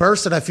energy and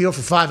burst that I feel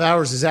for 5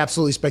 hours is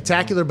absolutely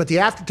spectacular, but the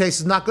aftertaste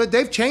is not good.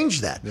 They've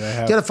changed that.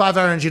 Yeah, Get to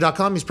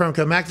 5hourenergy.com, use promo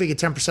code McAfee, get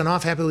 10%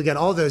 off. Happily got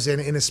all those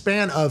in a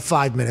span of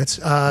 5 minutes.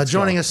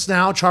 Joining us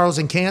now, Charles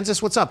in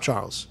Kansas. What's up,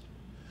 Charles?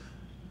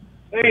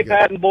 Hey,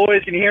 Pat and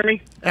boys, can you hear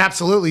me?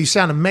 Absolutely. You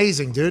sound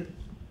amazing, dude.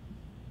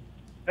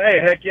 Hey,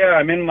 heck yeah,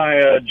 I'm in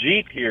my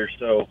Jeep here,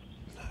 so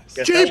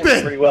guess that went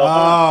Jeepin'! pretty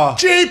well.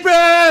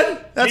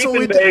 Jeepin'! That's what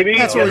we do. Baby.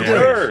 That's what we Yes, do.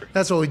 sir.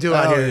 That's what we do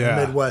out Oh, here in yeah.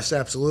 the Midwest.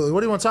 Absolutely.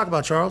 What do you want to talk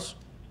about, Charles?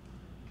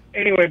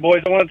 Anyway,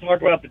 boys, I want to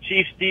talk about the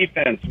Chiefs'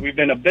 defense. We've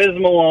been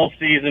abysmal all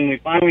season. We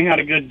finally had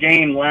a good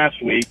game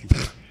last week.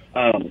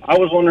 I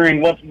was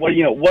wondering what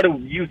do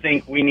you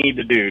think we need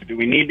to do? Do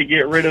we need to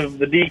get rid of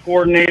the D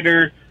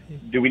coordinator?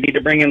 Do we need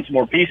to bring in some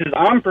more pieces?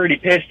 I'm pretty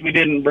pissed we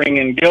didn't bring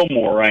in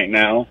Gilmore right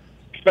now,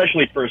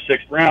 especially for a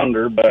 6th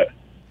rounder, but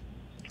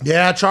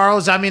Yeah,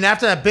 Charles, I mean,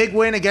 after that big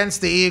win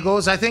against the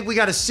Eagles, I think we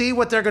got to see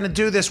what they're going to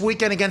do this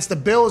weekend against the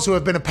Bills, who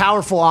have been a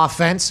powerful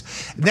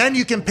offense. Then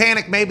you can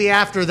panic maybe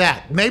after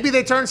that. Maybe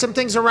they turn some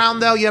things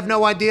around, though. You have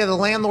no idea. The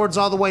landlord's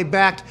all the way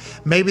back.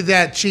 Maybe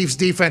that Chiefs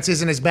defense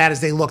isn't as bad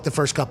as they looked the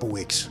first couple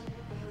weeks.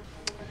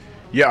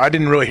 Yeah, I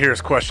didn't really hear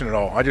his question at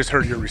all. I just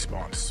heard your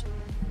response.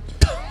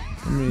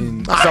 I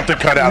mean, something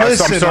cut out. I'm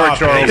Listen sorry,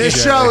 Charles.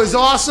 This show is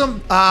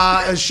awesome.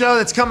 A show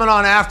that's coming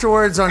on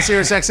afterwards on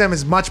SiriusXM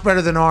is much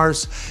better than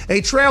ours.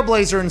 A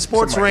trailblazer in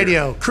sports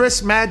radio,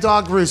 Chris Mad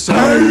Dog Russo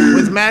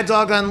with Mad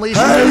Dog Unleashed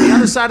on the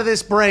other side of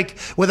this break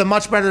with a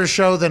much better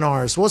show than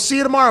ours. We'll see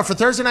you tomorrow for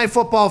Thursday Night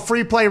Football,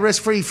 free play,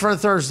 risk-free for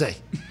Thursday.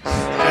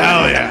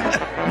 Hell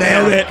yeah.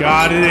 Nailed it.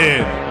 Got it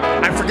in.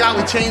 I forgot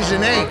we changed the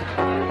name.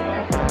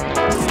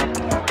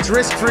 It's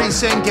risk-free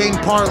same-game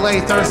parlay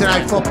Thursday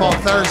Night Football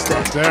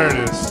Thursday. There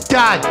it is.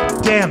 God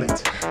damn it.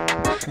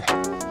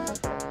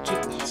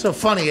 So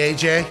funny,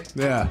 AJ.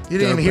 Yeah. You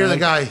didn't even hear the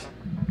guy.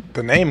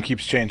 The name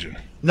keeps changing.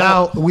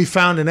 Now we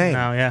found a name.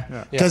 Oh,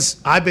 yeah. Because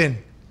I've been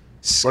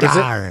What is it?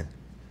 scouring.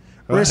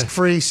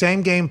 Risk-free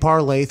same-game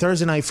parlay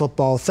Thursday Night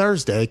Football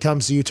Thursday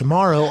comes to you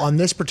tomorrow on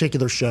this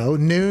particular show,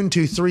 noon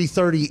to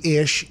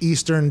 3:30-ish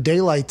Eastern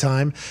Daylight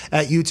Time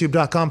at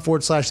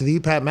youtube.com/The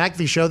Pat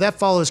McAfee Show. That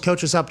follows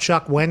Coach Us Up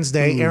Chuck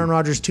Wednesday, Aaron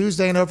Rodgers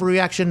Tuesday, and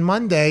Overreaction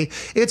Monday.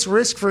 It's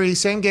risk-free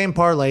same-game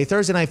parlay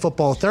Thursday Night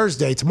Football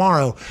Thursday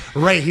tomorrow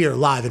right here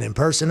live and in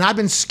person. I've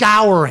been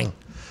scouring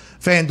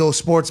FanDuel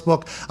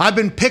Sportsbook. I've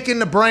been picking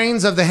the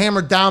brains of the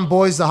Hammered Down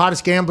Boys, the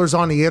hottest gamblers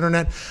on the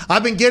internet.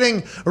 I've been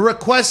getting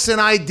requests and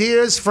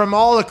ideas from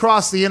all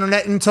across the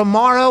internet. And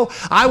tomorrow,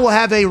 I will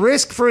have a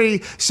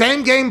risk-free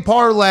same-game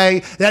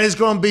parlay that is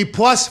going to be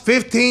plus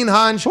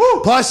 1,500,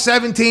 plus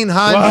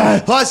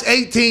 1,700, plus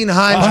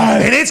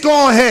 1,800. And it's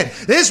going to hit.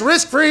 This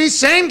risk-free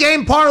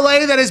same-game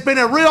parlay that has been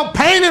a real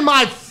pain in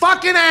my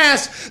fucking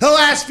ass the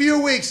last few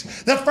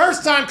weeks. The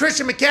first time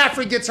Christian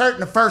McCaffrey gets hurt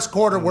in the first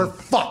quarter, we're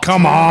fucked.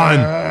 Come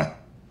on.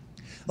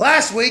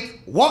 Last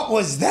week, what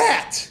was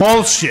that?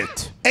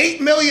 Bullshit. $8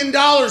 million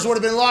would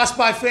have been lost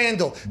by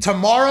FanDuel.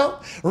 Tomorrow,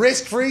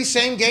 risk-free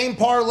same-game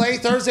parlay,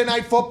 Thursday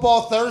Night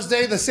Football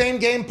Thursday. The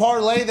same-game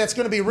parlay that's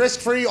going to be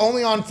risk-free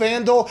only on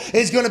FanDuel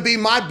is going to be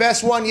my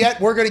best one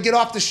yet. We're going to get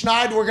off the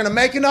schneid. We're going to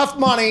make enough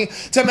money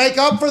to make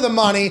up for the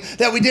money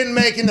that we didn't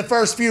make in the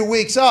first few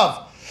weeks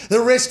of the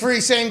risk-free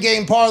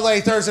same-game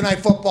parlay, Thursday Night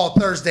Football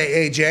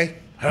Thursday, AJ.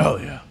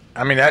 Hell yeah.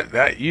 I mean,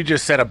 that you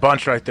just said a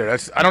bunch right there.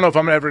 I don't know if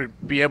I'm gonna ever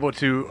be able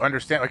to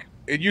understand. Like,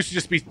 it used to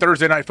just be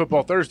Thursday Night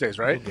Football Thursdays,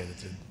 right?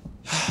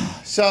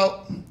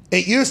 So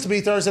it used to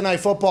be Thursday Night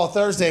Football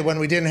Thursday when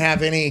we didn't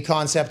have any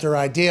concept or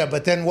idea.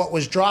 But then what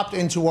was dropped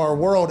into our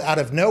world out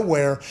of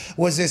nowhere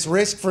was this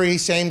risk-free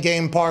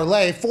same-game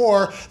parlay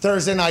for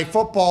Thursday Night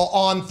Football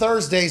on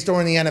Thursdays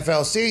during the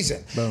NFL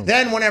season. Boom.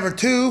 Then whenever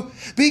two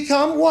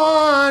become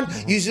one,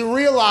 you should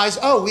realize,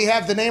 oh, we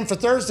have the name for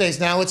Thursdays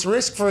now. It's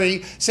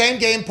risk-free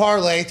same-game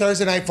parlay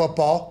Thursday Night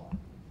Football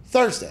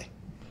Thursday.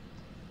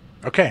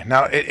 Okay,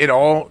 now it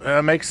all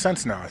makes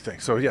sense now, I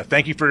think. So, yeah,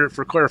 thank you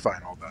for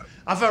clarifying all that.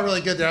 I felt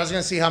really good there. I was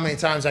going to see how many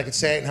times I could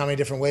say it and how many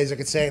different ways I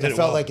could say it. And I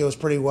felt like it was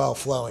pretty well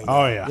flowing.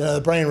 Oh, yeah. You know,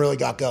 the brain really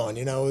got going.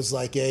 You know, it was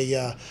like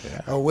a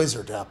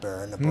wizard out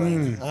there in the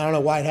brain. I don't know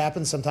why it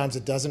happens. Sometimes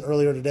it doesn't.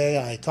 Earlier today,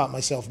 I caught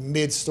myself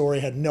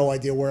mid-story, had no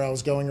idea where I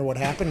was going or what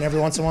happened. And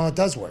every once in a while, it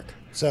does work.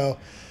 So,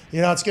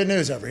 you know, it's good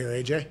news over here,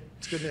 AJ.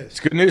 It's good news. It's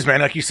good news,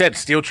 man. Like you said,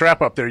 steel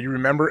trap up there. You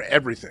remember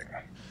everything.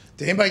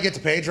 Did anybody get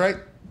the page right?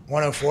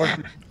 104?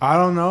 I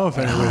don't know if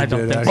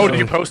anybody did. Oh, did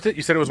you post it?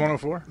 You said it was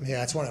 104?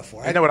 Yeah, it's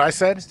 104. I know what I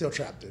said? Still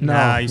trapped, dude.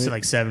 Nah, you said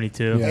like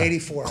 72. Yeah.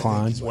 84.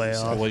 Klein. Way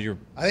off.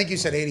 I think you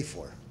said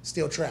 84.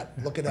 Steel trap.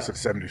 Look it I up. said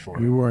 74.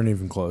 You weren't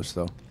even close,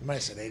 though. You might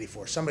have said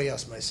 84. Somebody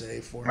else might have said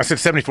 84. I said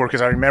 74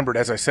 because I remembered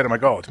as I said, I'm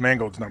like, oh, it's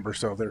Mangold's number,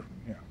 so they're,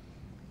 yeah.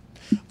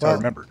 That's how I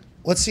remembered.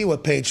 Let's see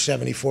what page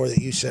 74 that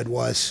you said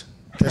was.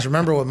 Because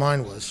remember what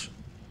mine was.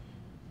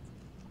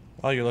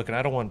 While you're looking,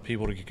 I don't want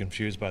people to get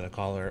confused by the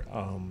caller.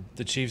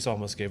 The Chiefs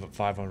almost gave up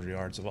 500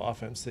 yards of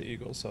offense to the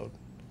Eagles, so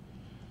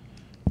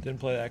didn't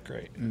play that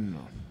great. No.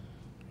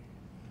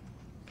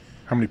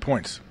 How many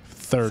points?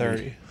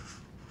 30.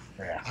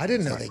 Yeah, I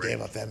didn't know they gave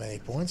up that many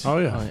points. Oh,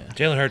 yeah.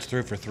 Jalen Hurts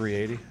threw for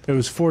 380. It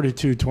was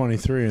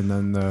 42-23, and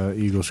then the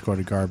Eagles scored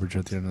a garbage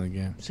at the end of the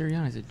game.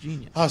 Sirianni's a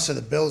genius. Oh, so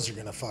the Bills are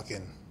going to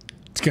fucking...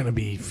 It's going to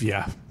be,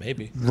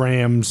 maybe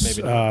Rams,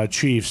 Maybe not.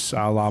 Chiefs,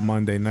 a la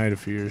Monday night a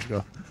few years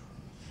ago.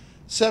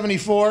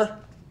 74.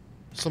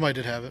 Somebody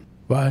did have it.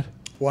 What?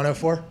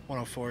 104?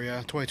 104,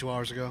 yeah. 22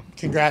 hours ago.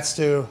 Congrats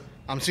to...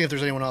 I'm seeing if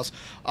there's anyone else. Is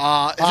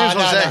it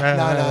Jose?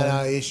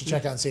 No. You should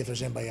check out and see if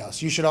there's anybody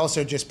else. You should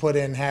also just put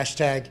in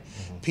hashtag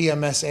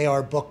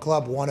PMSAR Book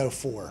Club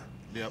 104.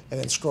 Yep. And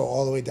then scroll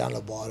all the way down to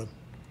the bottom.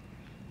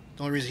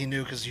 The only reason he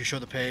knew because you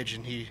showed the page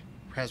and he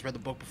has read the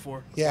book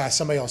before. Yeah,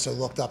 somebody also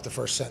looked up the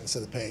first sentence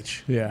of the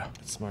page. Yeah.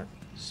 That's smart.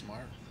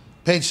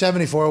 Page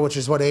 74, which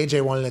is what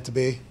AJ wanted it to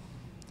be.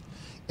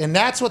 And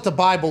that's what the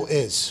Bible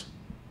is.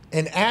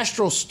 An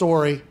astral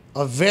story,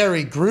 a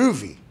very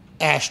groovy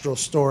astral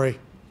story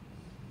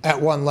at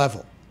one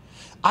level.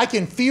 I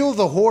can feel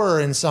the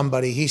horror in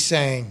somebody. He's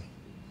saying,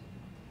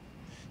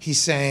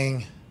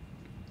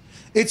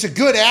 it's a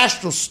good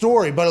astral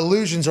story, but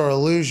illusions are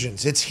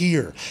illusions. It's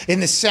here. In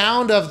the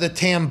sound of the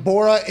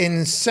tambora,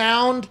 in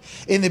sound,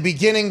 in the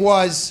beginning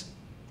was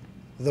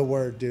the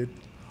word, dude.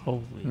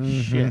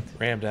 Holy shit.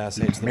 Rammed ass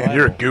hates the Man, Bible.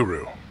 you're a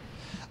guru.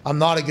 I'm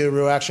not a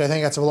guru, actually. I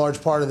think that's a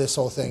large part of this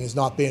whole thing is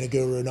not being a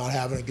guru, not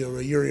having a guru.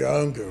 You're your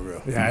own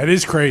guru. Yeah, it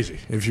is crazy.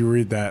 If you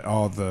read that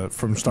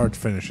from start to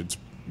finish,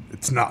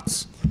 it's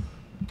nuts.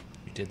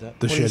 You did that?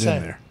 The What are you shit in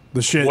saying? there.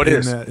 The shit What in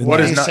is- the, in what the-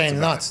 What are you nuts saying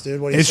about nuts, dude?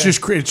 What are you It's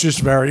saying? it's just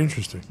very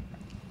interesting.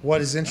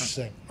 What is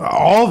interesting?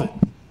 All of it.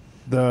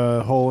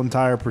 The whole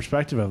entire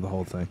perspective of the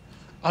whole thing.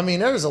 I mean,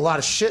 there's a lot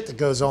of shit that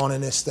goes on in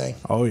this thing.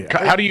 Oh, yeah.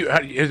 Are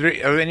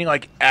there any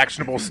like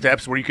actionable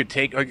steps where you could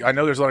take? Like, I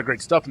know there's a lot of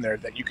great stuff in there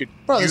that you could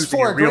Bro, there's use in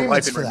 4 your real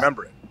life agreements and for that.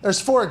 remember it. There's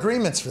 4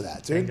 agreements for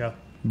that, dude. Bingo.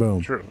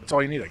 Boom. True. That's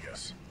all you need, I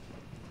guess.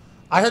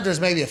 I heard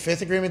there's maybe a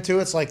 5th agreement too.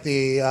 It's like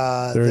the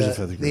There is a 5th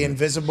the agreement.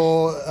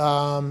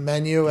 invisible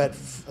menu at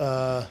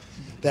that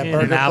burger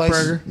In-N-Out place.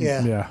 burger?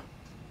 Yeah. Yeah.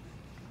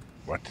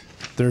 What?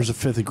 There's a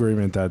 5th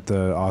agreement that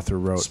the author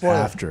wrote Spoiler.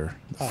 after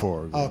the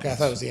 4 agreements. Oh, okay, I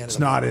thought it was the end of It's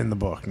the not book. in the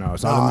book. No,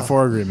 it's not in the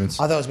 4 agreements.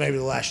 I thought it was maybe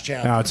the last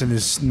chapter. No, it's in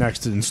his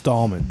next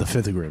installment, the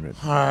 5th agreement.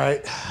 All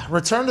right.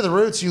 Return to the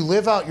roots. You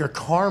live out your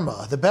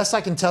karma. The best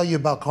I can tell you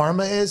about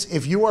karma is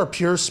if you are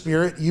pure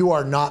spirit, you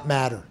are not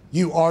matter.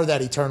 You are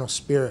that eternal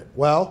spirit.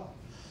 Well,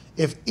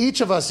 if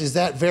each of us is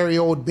that very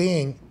old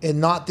being and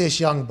not this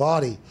young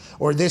body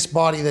or this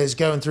body that is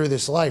going through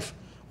this life,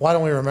 why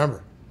don't we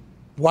remember?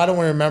 Why don't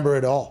we remember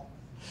it all?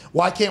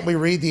 Why can't we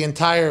read the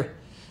entire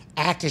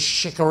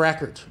Akashic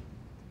record?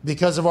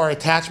 Because of our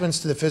attachments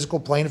to the physical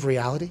plane of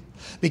reality?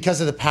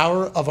 Because of the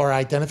power of our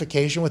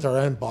identification with our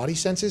own body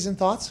senses and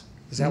thoughts?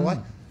 Is that why?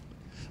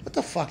 What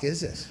the fuck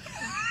is this?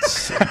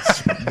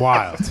 It's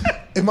wild.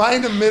 Am I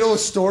in the middle of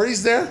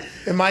stories there?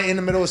 Am I in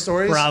the middle of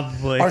stories?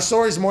 Probably. Are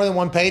stories more than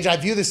one page? I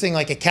view this thing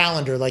like a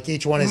calendar, like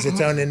each one is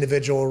its own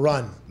individual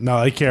run. No,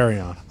 they carry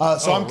on.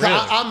 So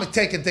I'm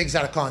taking things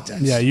out of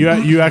context. Yeah,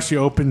 you actually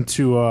open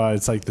to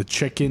it's like the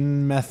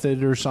chicken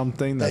method or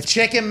something. The That's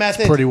chicken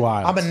method. pretty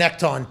wild. I'm a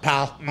neckton,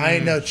 pal. I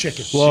ain't no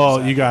chicken.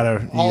 Well, you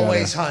gotta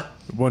Always hunt.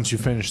 Once you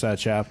finish that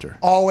chapter.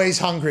 Always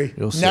hungry.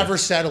 You'll see. Never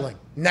settling.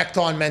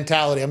 Neckton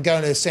mentality. I'm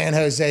going to the San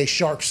Jose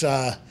Sharks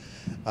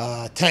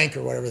tank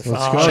or whatever the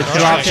fuck. Let's go.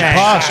 Drop the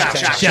puck.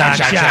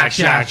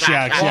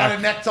 A lot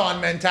of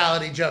Neckton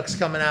mentality jokes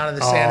coming out of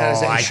the San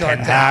Jose I Shark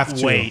cannot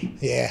tank. wait.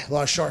 Yeah, a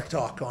lot of Shark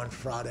talk on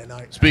Friday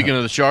night. Speaking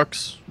of the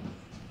Sharks,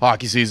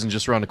 hockey season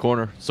just around the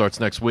corner. Starts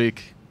next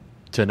week.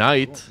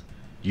 Tonight,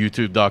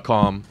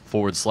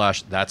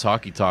 youtube.com/That's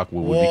Hockey Talk.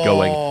 We will be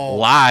going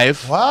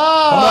live.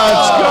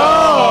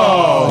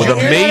 Wow. With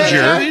Let's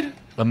go.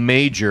 a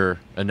major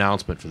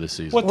announcement for this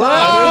season.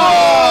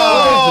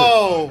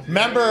 Whoa.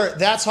 Remember,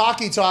 That's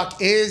Hockey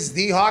Talk is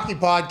the hockey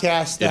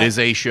podcast. It is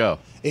a show.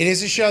 It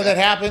is a show that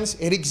happens.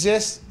 It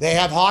exists. They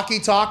have hockey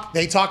talk.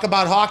 They talk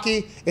about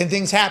hockey and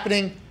things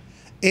happening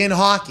in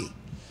hockey.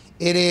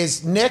 It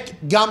is Nick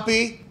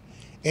Gumpy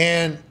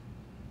and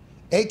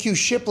AQ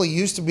Shipley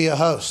used to be a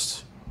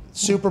host.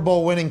 Super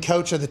Bowl winning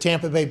coach of the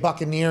Tampa Bay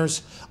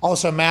Buccaneers.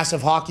 Also a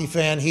massive hockey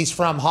fan. He's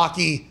from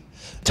Hockey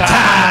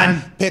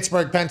Town,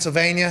 Pittsburgh,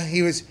 Pennsylvania.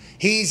 He's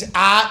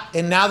at,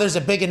 and now there's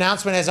a big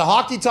announcement. As a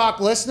Hockey Talk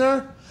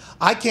listener,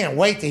 I can't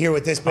wait to hear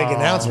what this big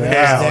announcement is.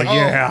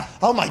 Yeah.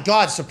 Oh my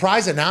God,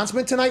 surprise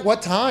announcement tonight?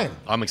 What time?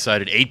 I'm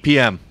excited. 8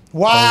 p.m.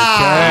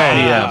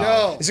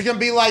 Wow. Okay. Is it going to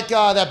be like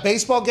that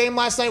baseball game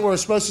last night where it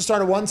was supposed to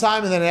start at one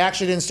time and then it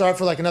actually didn't start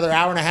for like another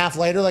hour and a half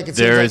later? Like it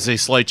There seems is a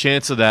slight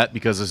chance of that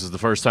because this is the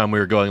first time we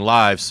were going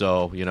live,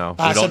 so we don't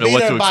know so be what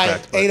there to by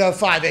expect. but-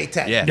 8:05,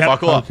 8:10. Yeah,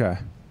 buckle up. Okay.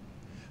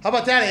 How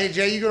about that,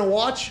 AJ? You going to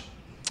watch?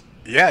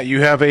 Yeah,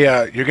 you have a.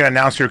 You're going to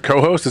announce your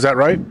co-host. Is that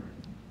right?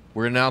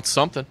 We're gonna announce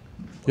something.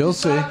 You'll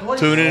see.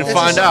 Tune in and It's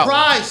find a out.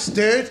 surprise,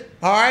 dude.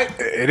 All right.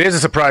 It is a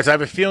surprise. I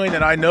have a feeling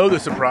that I know the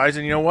surprise,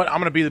 and you know what? I'm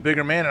going to be the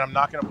bigger man, and I'm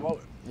not going to blow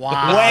it.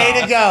 Wow.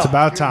 Way to go. It's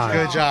about time.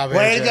 Good job,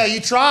 Way to AJ. go.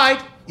 You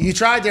tried. You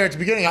tried there at the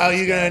beginning. Oh,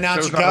 you're going to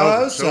announce your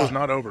co-host? Show's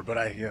not over, but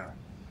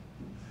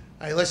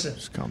Hey, listen.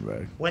 Just come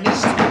back. When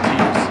he's...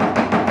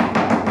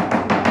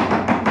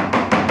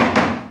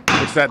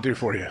 What's that do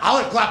for you? I'll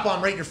let clap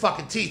on right in your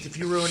fucking teeth if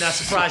you ruin that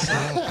surprise. All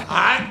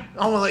right?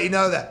 I want to let you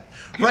know that.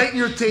 Right in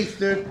your teeth,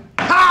 dude.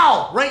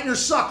 Pow! Right in your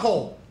suck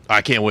hole.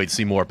 I can't wait to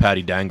see more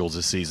Patty Dangles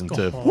this season,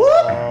 too. Whoop!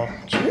 Whoop!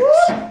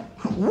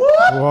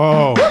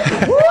 Whoa.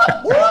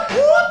 Whoop! Whoop!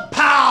 Whoop!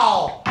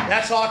 Pow!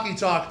 That's Hockey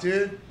Talk,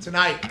 dude.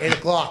 Tonight, 8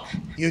 o'clock.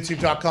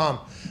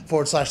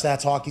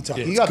 YouTube.com/That's Hockey Talk.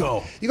 Let's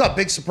go. You got a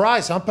big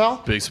surprise, huh,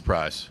 pal? Big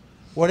surprise.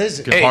 What is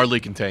it? Could hardly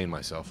contain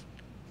myself.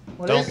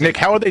 Nick,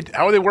 how are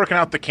they working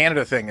out the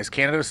Canada thing? Is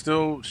Canada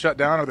still shut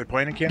down? Are they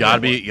playing in Canada?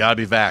 Gotta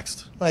be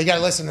vaxxed. Well, you got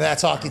to listen to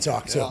That's Hockey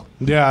Talk, too.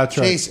 Yeah, that's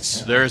right.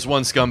 Jesus. There is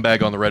one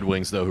scumbag on the Red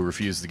Wings, though, who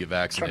refuses to get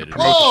vaccinated.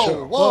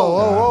 Whoa! Whoa!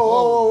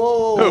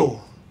 Whoa!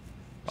 Whoa!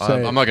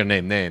 Say I'm not going to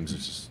name names.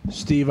 It's just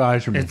Steve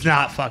Eiserman. It's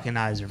not fucking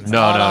Eiserman.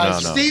 No.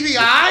 Stevie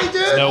I,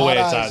 dude? No way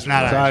it's It's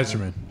not It's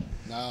Eiserman. Eiserman.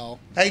 No.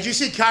 Hey, did you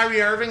see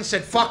Kyrie Irving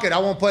said, fuck it, I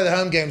won't play the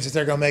home games if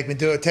they're going to make me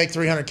do it. Take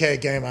 $300K a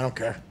game. I don't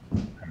care.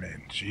 I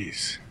mean,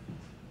 jeez.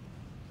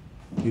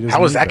 He doesn't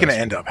How is need that going to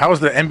those. end up? How is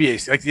the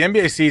NBA? Like, the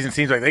NBA season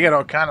seems like they got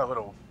all kind of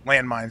little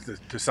landmines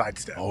to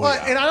sidestep. Well,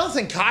 and I don't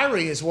think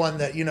Kyrie is one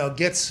that,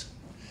 gets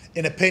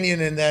an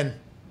opinion and then,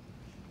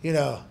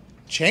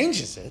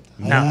 changes it.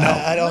 No.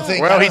 I don't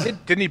think. Well,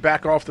 didn't he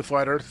back off the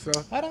flat Earth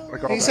stuff? I don't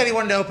Like know. all He said that? he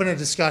wanted to open a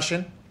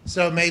discussion.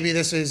 So maybe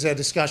this is a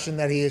discussion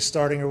that he is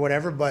starting or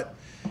whatever. But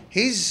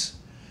he's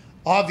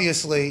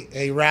obviously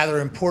a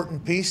rather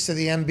important piece to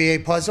the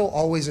NBA puzzle,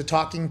 always a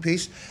talking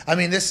piece. I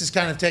mean, this is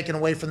kind of taken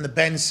away from the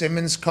Ben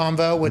Simmons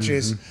convo, which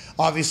is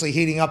obviously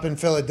heating up in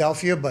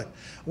Philadelphia. But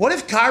what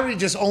if Kyrie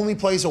just only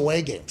plays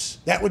away games?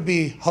 That would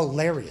be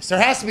hilarious. There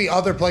has to be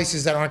other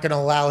places that aren't going to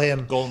allow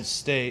him. Golden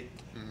State.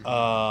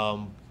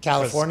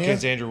 California?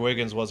 Because Andrew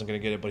Wiggins wasn't going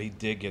to get it, but he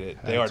did get it.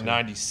 They are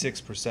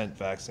 96%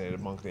 vaccinated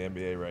among the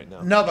NBA right now.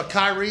 No, but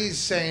Kyrie's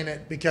saying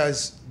it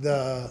because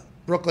the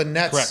Brooklyn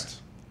Nets Correct.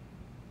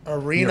 New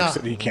York arena.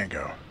 City, he can't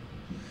go.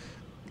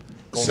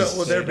 So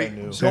will there be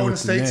Golden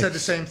State said the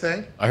same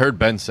thing? I heard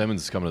Ben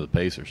Simmons is coming to the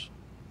Pacers.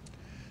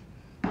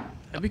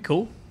 That'd be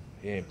cool.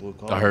 He ain't blue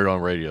collar. I heard it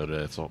on radio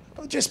today. So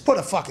Just put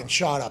a fucking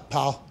shot up,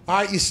 pal. All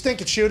right, you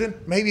stink at shooting.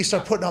 Maybe you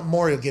start putting up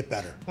more, you'll get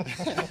better.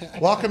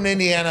 Welcome to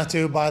Indiana,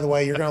 too, by the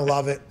way. You're going to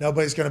love it.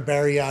 Nobody's going to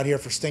bury you out here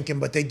for stinking,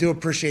 but they do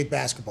appreciate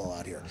basketball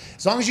out here.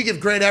 As long as you give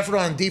great effort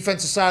on the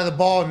defensive side of the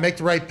ball and make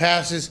the right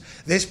passes,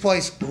 this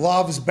place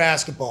loves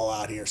basketball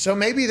out here. So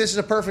maybe this is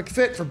a perfect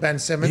fit for Ben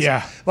Simmons.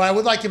 Yeah. But I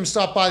would like him to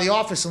stop by the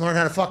office and learn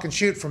how to fucking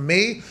shoot from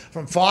me,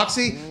 from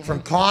Foxy,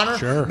 from Connor.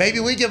 Sure.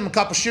 Maybe we give him a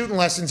couple shooting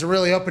lessons to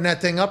really open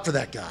that thing up for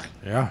that guy.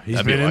 Yeah, he's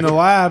That'd be been in like the it.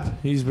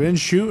 lab. He's been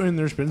shooting.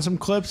 There's been some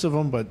clips of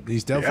him, but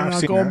he's definitely I've not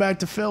seen going that. back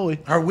to Philly.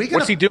 Are we going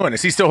What's he doing?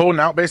 Is he still holding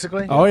out,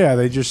 basically? Oh, yeah.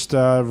 They just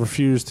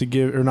refused to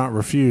give, or not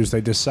refused. They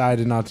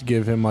decided not to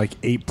give him like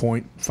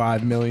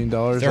 $8.5 million.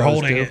 They're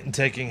holding it and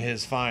taking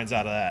his fines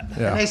out of that.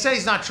 And Yeah, they say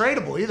he's not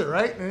tradable either,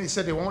 right? And he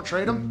said they won't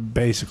trade him.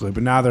 basically.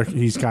 But now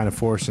he's kind of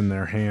forcing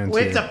their hand.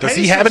 Wait, to, Does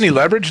he have any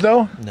leverage,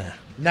 though?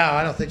 No,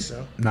 I don't think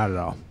so. not at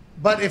all.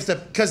 But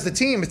because the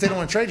team, if they don't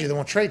want to trade you, they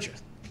won't trade you,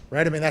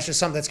 right? I mean, that's just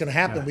something that's going to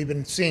happen. Yeah. We've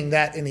been seeing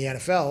that in the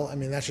NFL. I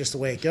mean, that's just the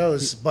way it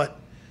goes. But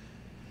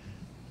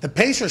the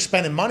Pacers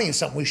spending money is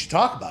something we should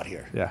talk about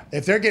here. Yeah.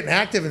 If they're getting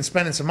active and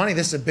spending some money,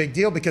 this is a big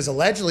deal because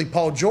allegedly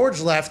Paul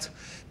George left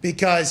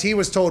because he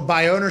was told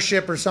by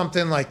ownership or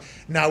something like,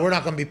 no, we're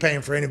not going to be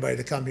paying for anybody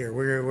to come here.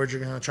 We're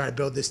just going to try to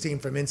build this team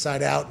from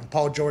inside out. And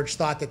Paul George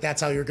thought that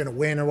that's how you're going to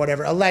win or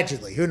whatever.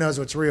 Allegedly. Who knows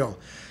what's real?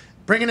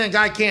 Bringing in a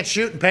guy who can't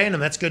shoot and paying him,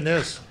 that's good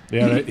news.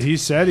 Yeah, he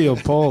said he'll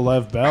pull a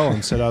Lev Bell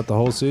and sit out the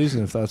whole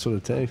season if that's what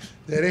it takes.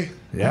 Did he?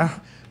 Yeah.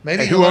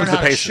 Maybe Hey, he'll who learn owns the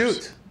how to Pacers?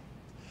 shoot.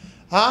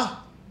 Huh?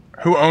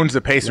 Who owns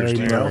the Pacers? There Do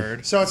you you go. know?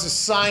 So it's a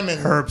Simon.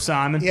 Herb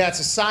Simon. Yeah, it's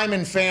a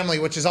Simon family,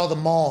 which is all the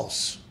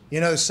malls. You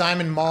know the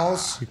Simon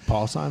malls?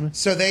 Paul Simon?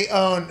 So they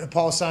own,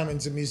 Paul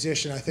Simon's a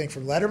musician, I think,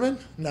 from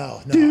Letterman?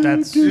 No.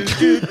 That's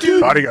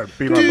Bodyguard.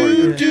 Be my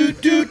bodyguard.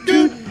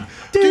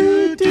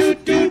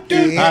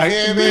 I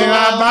can be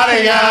my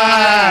bodyguard.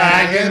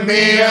 I can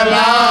be a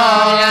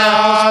long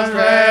lost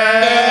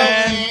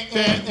friend.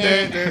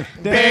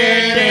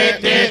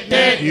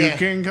 You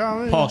can call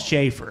me. Paul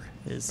Schaefer.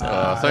 Is,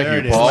 thank there you,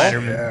 it is, Paul.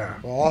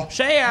 Letterman. Paul.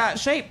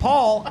 Shay,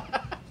 Paul.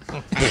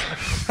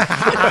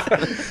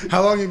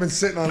 How long you been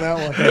sitting on that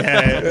one?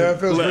 Yeah, it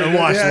feels pretty good.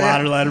 watched Yeah, a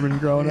lot yeah. of Letterman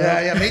growing up.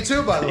 Yeah, me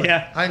too, by the way.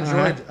 Yeah. I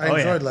enjoyed Oh,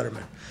 yeah.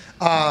 Letterman.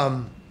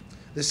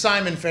 The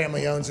Simon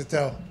family owns it,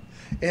 though.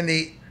 And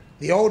the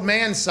old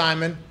man,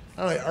 Simon,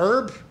 I don't know,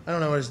 Herb? I don't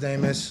know what his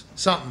name is.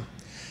 Something.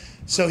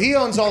 So he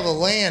owns all the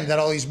land that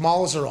all these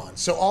malls are on.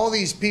 So all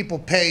these people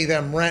pay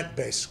them rent,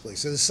 basically.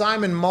 So the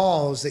Simon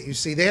malls that you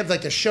see, they have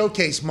like a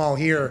showcase mall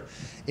here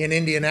in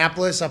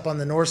Indianapolis up on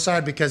the north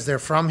side because they're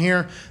from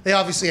here. They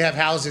obviously have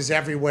houses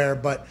everywhere,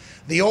 but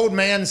the old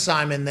man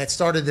Simon that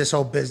started this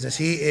whole business,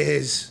 he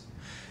is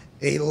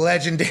a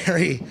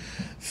legendary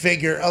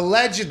figure.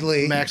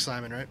 Allegedly, Max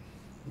Simon, right?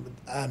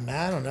 I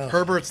don't know.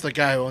 Herbert's the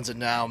guy who owns it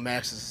now.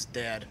 Max is his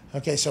dad.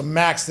 Okay, so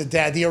Max, the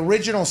dad, the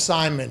original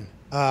Simon.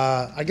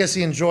 I guess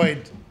he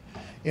enjoyed,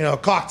 a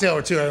cocktail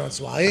or two every once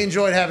in a while. He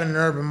enjoyed having an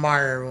Urban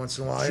Meyer every once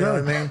in a while. You know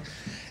what I mean?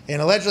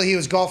 And allegedly, he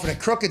was golfing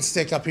at Crooked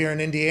Stick up here in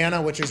Indiana,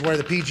 which is where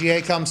the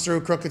PGA comes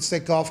through. Crooked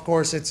Stick Golf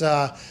Course. It's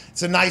a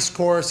nice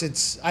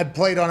course. I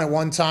played on it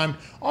one time,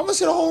 almost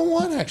hit a hole in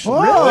one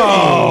actually.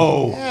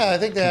 Whoa! Yeah, I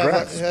think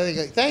that.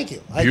 Thank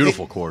you.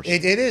 Beautiful course.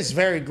 It is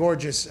very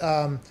gorgeous.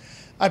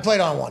 I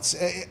played on it once.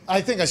 I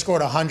think I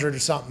scored 100 or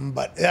something,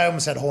 but I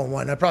almost had a hole in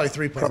one. I probably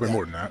three-putted. Probably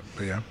more than that,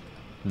 but yeah.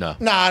 No.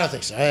 No, I don't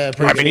think so.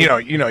 I mean,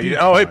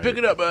 hey, pick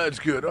it up. It's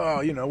good.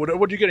 Oh,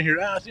 what'd you get in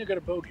here? I think I got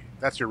a bogey.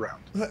 That's your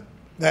round.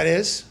 That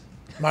is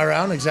my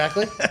round,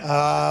 exactly.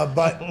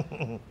 But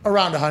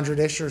around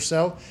 100-ish or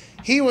so.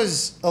 He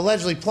was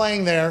allegedly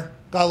playing there,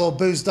 got a little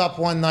boozed up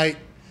one night.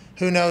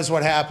 Who knows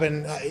what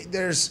happened?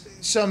 There's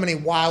so many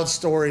wild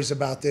stories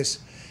about this.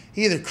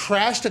 He either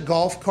crashed a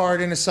golf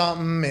cart into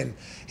something, and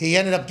he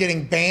ended up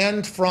getting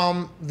banned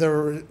from the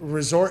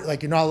resort.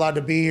 Like, you're not allowed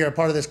to be here, a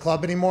part of this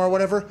club anymore or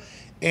whatever.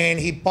 And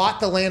he bought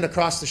the land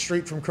across the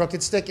street from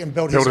Crooked Stick and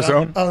built his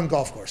own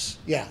golf course.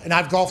 Yeah, and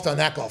I've golfed on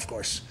that golf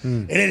course.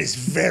 And it is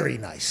very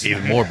nice.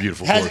 Even more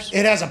beautiful course.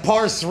 It has a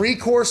par 3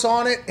 course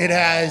on it. It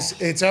has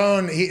its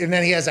own, and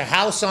then he has a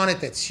house on it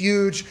that's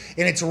huge,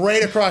 and it's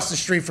right across the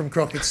street from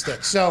Crooked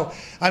Stick. So,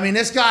 I mean,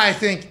 this guy, I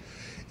think,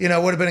 would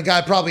have been a guy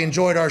who probably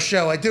enjoyed our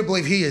show. I do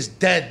believe he is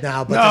dead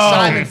now, but the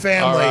Simon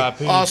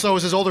family. Also, it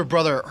was his older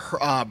brother,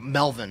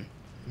 Melvin.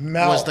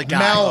 Was the guy.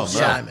 Mel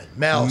Simon.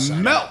 Mel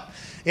Simon.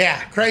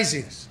 Yeah,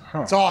 craziness.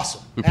 It's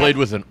awesome. We played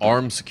with an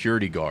armed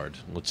security guard.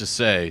 Let's just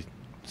say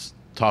it's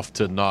tough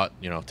to not,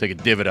 take a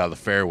divot out of the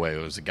fairway.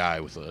 It was a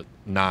guy with a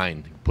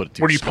 9 who put it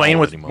to Were you playing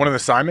with one of the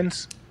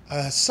Simons?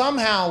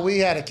 Somehow we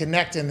had a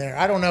connect in there.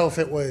 I don't know if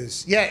it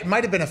was, it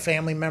might have been a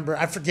family member.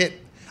 I forget.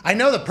 I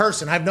know the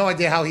person. I have no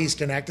idea how he's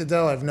connected,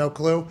 though. I have no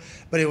clue.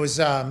 But it was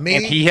me.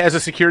 And he has a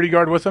security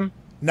guard with him?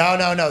 No.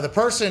 The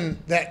person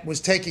that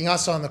was taking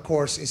us on the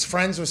course is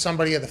friends with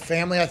somebody of the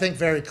family, I think,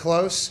 very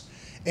close.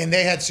 And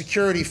they had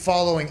security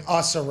following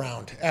us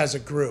around as a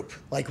group,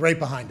 like right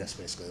behind us,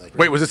 basically.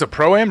 Wait, was this a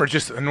pro-am or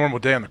just a normal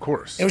day on the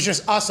course? It was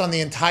just us on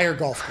the entire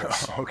golf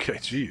course. Okay,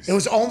 jeez. It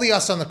was only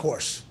us on the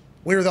course.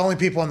 We were the only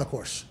people on the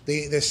course.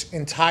 This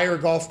entire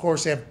golf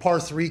course, they have par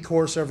 3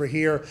 course over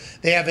here.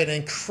 They have an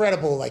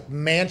incredible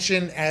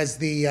mansion as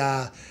the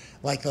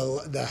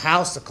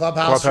house, the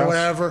clubhouse or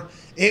whatever.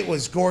 It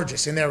was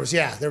gorgeous, and there was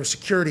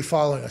security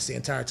following us the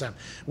entire time.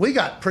 We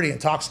got pretty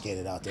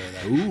intoxicated out there,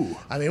 though. Ooh.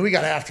 I mean, we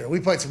got after it. We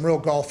played some real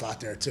golf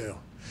out there too.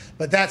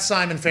 But that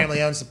Simon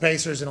family owns the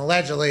Pacers, and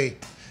allegedly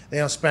they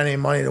don't spend any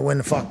money to win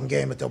the fucking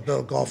game, but they'll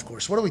build a golf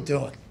course. What are we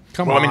doing?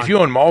 Come on. I mean, if you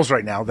own malls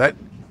right now, the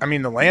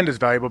land is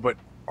valuable, but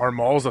are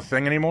malls a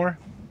thing anymore?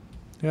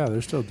 Yeah,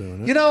 they're still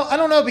doing it. I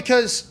don't know,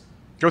 because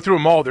go through a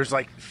mall, there's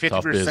like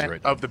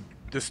 50% of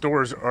the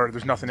stores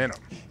there's nothing in them.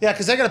 Yeah,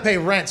 because they got to pay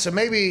rent, so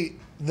maybe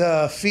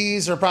the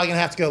fees are probably going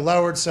to have to go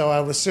lowered. So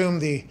I would assume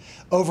the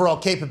overall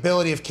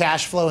capability of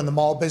cash flow in the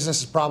mall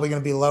business is probably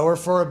going to be lower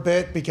for a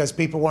bit because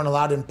people weren't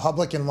allowed in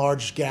public in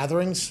large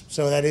gatherings.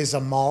 So that is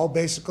a mall,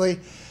 basically.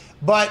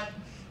 But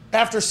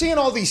after seeing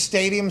all these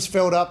stadiums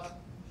filled up,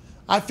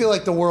 I feel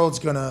like the world's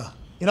going to...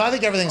 I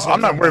think everything's...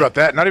 I'm not worried about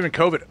that. Not even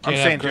COVID. I'm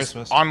saying just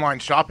online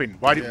shopping.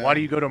 Why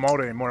do you go to a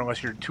mall anymore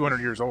unless you're 200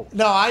 years old?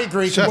 No, I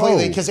agree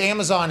completely because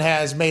Amazon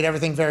has made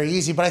everything very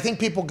easy. But I think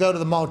people go to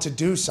the mall to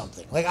do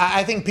something.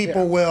 I think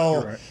people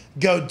will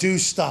go do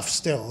stuff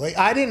still.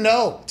 I didn't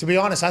know, to be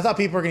honest. I thought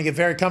people were going to get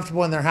very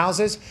comfortable in their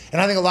houses.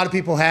 And I think a lot of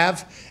people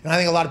have. And I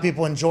think a lot of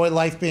people enjoy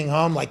life being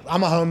home.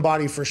 I'm a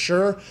homebody for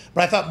sure.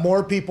 But I thought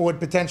more people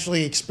would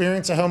potentially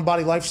experience a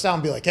homebody lifestyle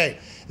and be like, hey,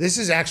 this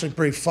is actually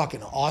pretty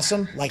fucking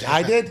awesome, like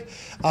I did.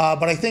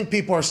 But I think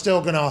people are still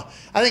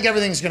I think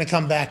everything's gonna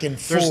come back in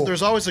full.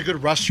 There's always a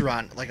good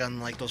restaurant, on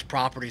those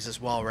properties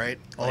as well, right?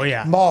 Oh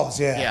yeah.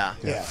 Malls, yeah.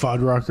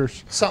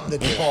 Fuddruckers. Something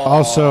to do.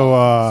 Also,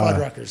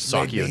 Fuddruckers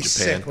made me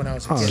sick when I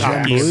was a kid.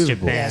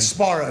 Unbelievable. Yeah,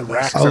 Sparrow.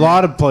 A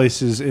lot of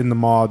places in the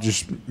mall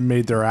just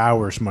made their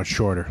hours much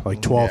shorter,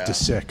 like 12 to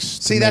 6.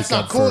 See, that's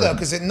not cool though,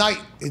 because at night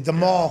the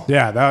mall.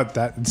 Yeah,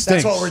 that stinks.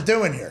 That's what we're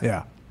doing here.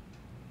 Yeah.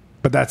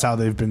 But that's how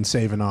they've been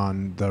saving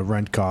on the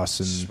rent costs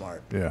and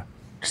smart. Yeah.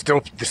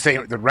 Still the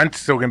same. The rent's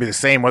still going to be the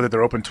same whether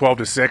they're open 12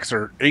 to 6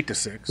 or 8 to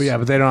 6. But yeah,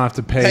 but they don't have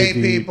to pay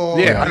people.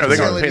 Yeah, I know they're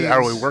going to pay the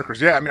hourly workers.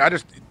 Yeah, I mean,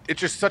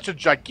 it's just such a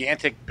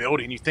gigantic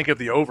building. You think of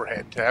the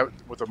overhead to have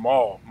with a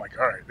mall. I'm like,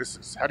 all right, this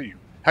is how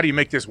do you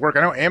make this work?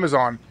 I know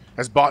Amazon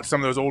has bought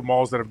some of those old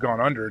malls that have gone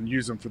under and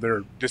used them for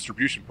their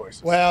distribution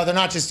places. Well, they're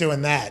not just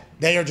doing that.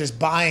 They are just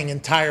buying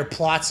entire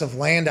plots of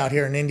land out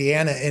here in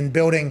Indiana and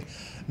building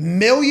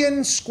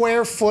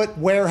million-square-foot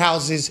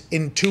warehouses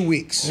in 2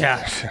 weeks. Yeah.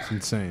 It's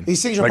insane.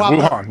 These things are like popping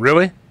Wuhan, up.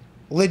 really?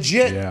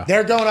 Legit. Yeah.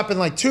 They're going up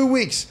in 2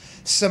 weeks.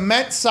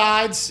 cement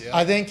sides,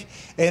 I think,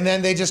 and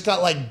then they just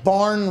got like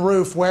barn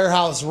roof,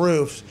 warehouse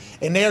roofs,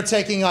 and they're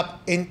taking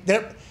up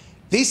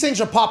these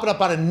things are popping up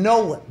out of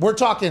nowhere. We're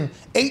talking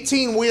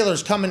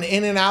 18-wheelers coming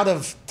in and out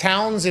of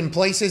towns and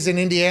places in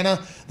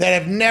Indiana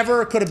that have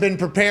never could have been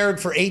prepared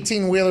for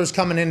 18-wheelers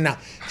coming in and out.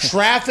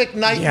 Traffic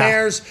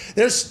nightmares.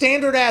 There's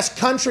standard-ass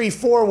country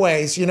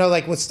four-ways, you know,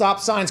 like with stop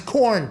signs,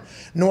 corn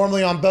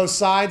normally on both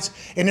sides,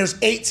 and there's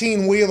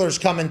 18-wheelers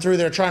coming through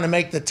there trying to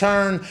make the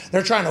turn.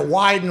 They're trying to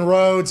widen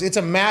roads. It's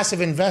a massive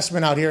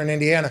investment out here in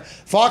Indiana.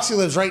 Foxy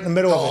lives right in the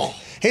middle of it.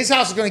 His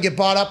house is going to get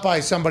bought up by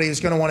somebody who's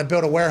going to want to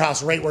build a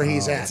warehouse right where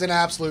he's at. It's an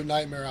absolute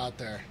nightmare out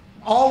there.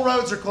 All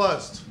roads are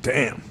closed.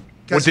 Damn.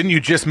 Well, didn't you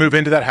just move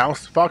into that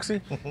house, Foxy?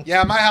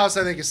 Yeah, my house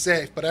I think is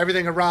safe, but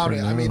everything around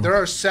it. I mean, there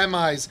are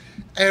semis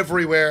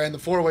everywhere, and the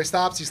four-way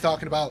stops he's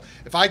talking about.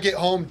 If I get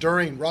home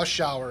during rush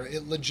hour,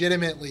 it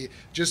legitimately,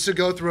 just to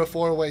go through a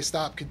four-way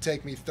stop could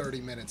take me 30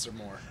 minutes or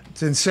more.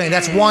 It's insane.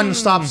 That's one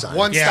stop sign.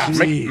 One stop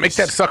sign. Make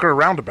that sucker a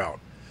roundabout.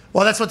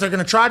 Well, that's what they're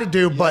going to try to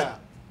do, but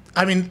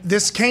I mean,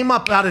 this came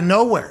up out of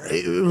nowhere.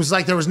 It was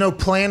like there was no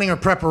planning or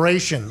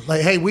preparation.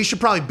 Like, hey, we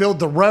should probably build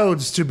the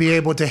roads to be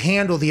able to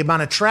handle the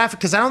amount of traffic.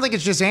 Because I don't think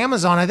it's just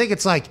Amazon. I think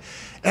it's like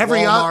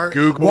every Walmart.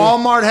 Google.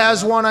 Walmart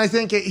has one, I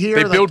think,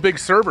 here. They build big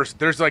servers.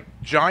 There's like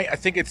giant, I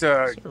think it's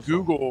a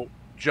Google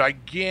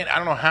gigantic, I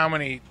don't know how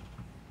many,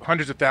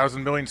 hundreds of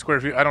thousands, million square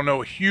feet, I don't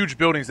know, huge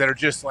buildings that are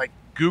just like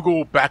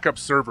Google backup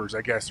servers,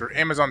 I guess, or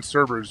Amazon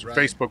servers, or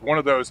Facebook, one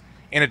of those.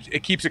 And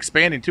it keeps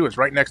expanding too. It's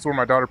right next to where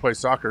my daughter plays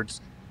soccer.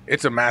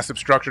 It's a massive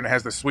structure, and it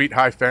has the sweet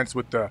high fence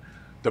with the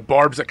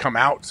barbs that come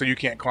out so you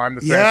can't climb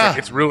the fence. Yeah. Like,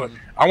 it's really,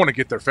 I want to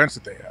get their fence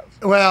that they have.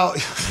 Well,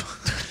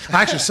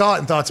 I actually saw it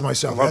and thought to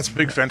myself, That's a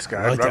big fence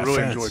guy. I like I that really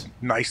fence. enjoy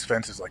nice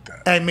fences like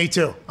that. Hey, me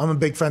too. I'm a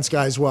big fence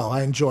guy as well.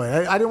 I enjoy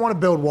it. I didn't want to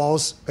build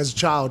walls as a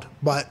child,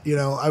 but, you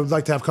know, I would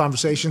like to have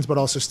conversations, but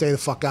also stay the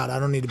fuck out. I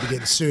don't need to be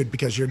getting sued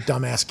because your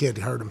dumbass kid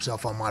hurt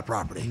himself on my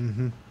property.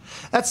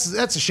 That's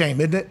a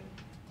shame, isn't it?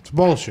 It's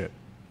bullshit.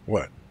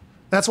 What?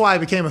 That's why I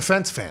became a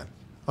fence fan.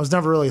 I was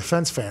never really a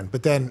fence fan,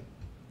 but then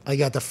I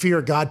got the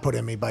fear God put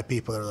in me by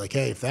people that are like,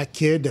 hey, if that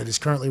kid that is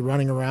currently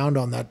running around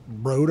on that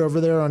road over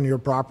there on your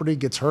property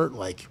gets hurt,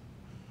 like,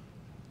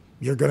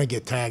 you're going to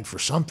get tagged for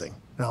something.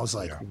 And I was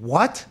like,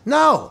 what?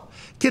 No.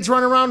 Kids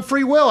running around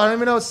free will. I don't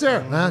even know it's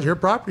there. Nah, it's your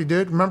property,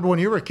 dude. Remember when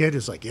you were a kid?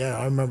 It's like, yeah,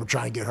 I remember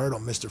trying to get hurt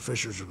on Mr.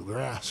 Fisher's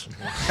grass.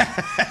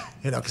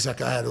 You know, because that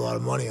guy had a lot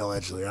of money,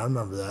 allegedly. I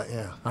remember that,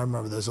 yeah. I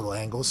remember those little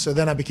angles. So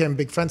then I became a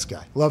big fence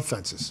guy. Love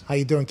fences. How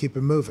you doing? Keep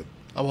it moving.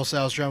 I will say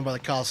I was driving by the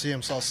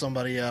Coliseum, saw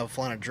somebody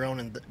flying a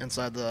drone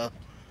inside the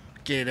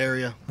gated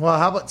area. Well,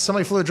 how about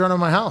somebody flew a drone on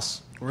my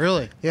house?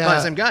 Really? Yeah. Probably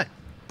the same guy.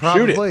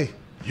 Probably.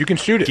 You can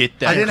shoot it. Get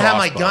that I didn't have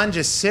my crossbow. gun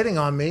just sitting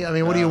on me. I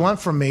mean, what do you want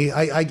from me?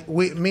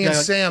 Me and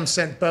Sam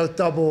sent both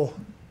double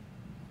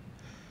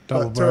two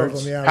of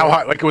birds. them, yeah, How right.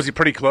 high? Like, was he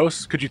pretty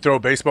close? Could you throw a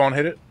baseball and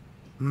hit it?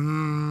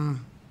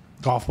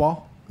 Golf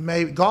ball?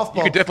 Maybe golf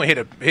ball. You could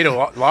definitely hit a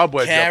lob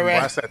wedge up and Carrot.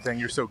 blast that thing.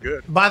 You're so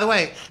good. By the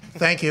way,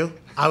 thank you.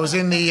 I was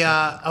in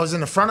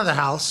the front of the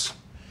house,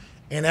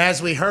 and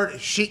as we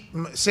heard,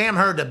 Sam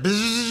heard the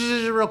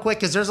bzzz real quick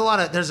because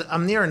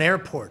I'm near an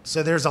airport,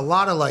 so there's a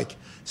lot of like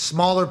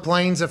smaller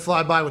planes that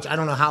fly by, which I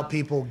don't know how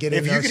people get in.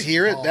 If you those. could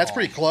hear it, that's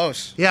pretty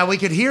close. Yeah, we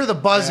could hear the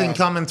buzzing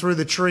coming through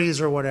the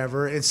trees or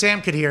whatever, and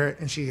Sam could hear it,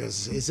 and she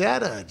goes, "Is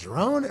that a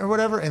drone or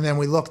whatever?" And then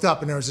we looked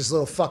up, and there was this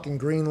little fucking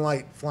green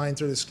light flying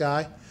through the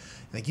sky.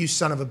 Like, you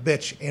son of a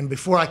bitch. And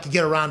before I could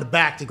get around the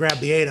back to grab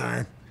the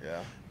 8-iron,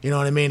 you know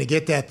what I mean, to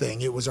get that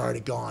thing, it was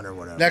already gone or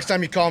whatever. Next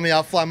time you call me,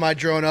 I'll fly my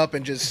drone up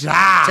and just take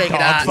it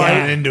dog out.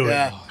 fight into it.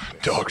 Yeah.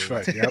 Dog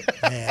fight, yep.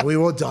 Yeah, we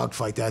will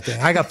dogfight that thing.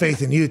 I got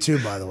faith in you, too,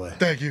 by the way.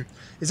 Thank you.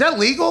 Is that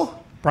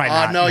legal?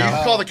 No, you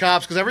can call the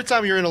cops because every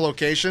time you're in a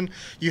location,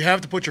 you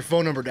have to put your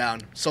phone number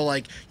down. So,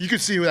 like, you can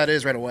see who that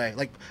is right away.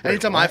 Like,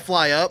 anytime I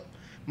fly up,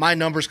 my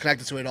number's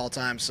connected to it at all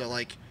times. So,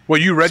 like, Well,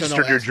 you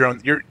registered your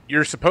drone.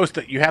 You're supposed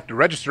to. You have to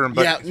register them,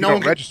 but if you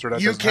don't register, that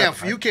you doesn't can't.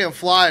 happen, You can't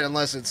fly it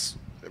unless it's.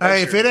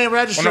 Hey, if it ain't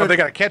registered, Well, no, they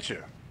got to catch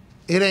you.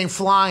 It ain't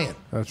flying.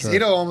 That's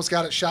Zito almost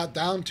got it shot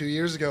down 2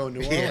 years ago in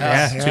New Orleans.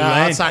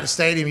 Yeah, outside the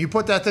stadium. You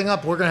put that thing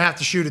up, we're going to have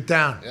to shoot it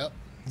down. Yep.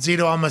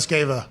 Zito almost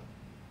gave a,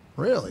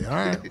 really? All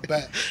right.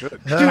 Bet.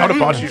 I'd have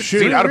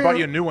bought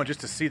you a new one just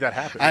to see that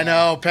happen. I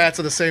know. Pat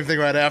said the same thing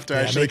right after.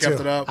 I Yeah, should me have kept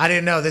too. it up. I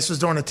didn't know. This was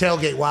during the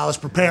tailgate while I was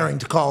preparing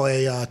to call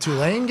a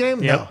Tulane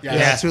game? Yep. No.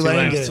 Yeah,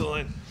 Tulane game.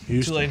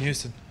 Tulane,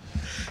 Houston.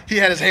 He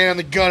had his hand on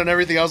the gun and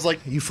everything. I was like,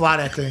 you fly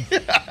that thing.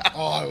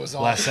 Oh, it was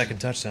awesome. Last second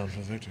touchdown for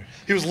victory.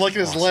 He was licking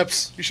his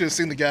lips. You should have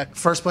seen the guy.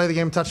 First play of the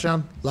game,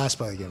 touchdown. Last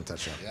play of the game,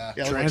 touchdown.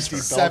 Yeah. Transfer.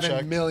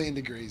 7 million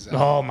degrees out.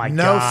 Oh, my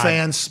No God.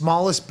 fans,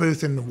 smallest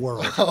booth in the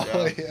world.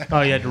 Oh, yeah.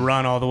 Oh, you had to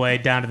run all the way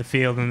down to the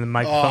field, and the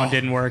microphone Oh,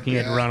 didn't work, and you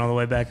had to yeah. run all the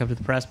way back up to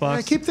the press I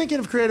box. keep thinking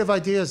of creative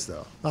ideas,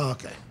 though. Oh,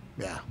 okay.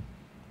 Yeah.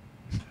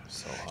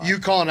 You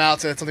calling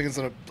out said something that's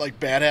gonna like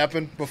bad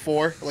happen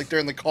before, like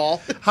during the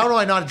call. How do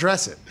I not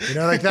address it? You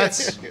know, like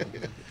that's.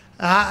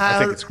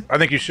 I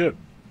think you should.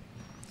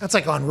 That's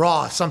like on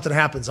Raw. If something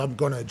happens, I'm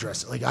going to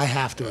address it. Like, I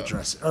have to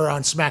address it. Or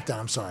on SmackDown,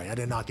 I'm sorry. I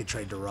did not get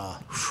traded to Raw.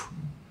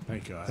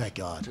 Thank God. Thank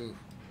God.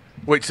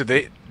 Wait, so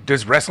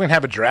does wrestling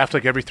have a draft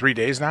like every 3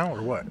 days now,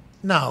 or what?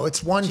 No,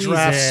 it's one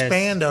draft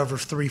spanned over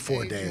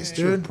 3-4 days,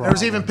 dude. There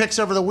was even picks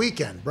over the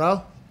weekend,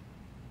 bro.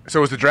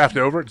 So is the draft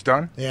over? It's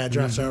done? Yeah,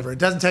 draft's over. It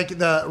doesn't take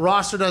the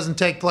roster doesn't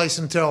take place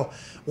until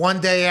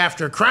one day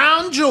after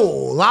Crown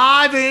Jewel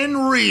live in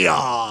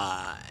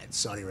Riyadh,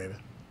 Saudi Arabia.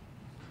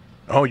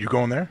 Oh, you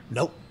going there?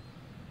 Nope.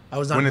 I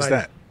was not When invited.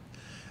 is that?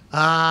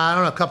 I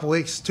don't know, a couple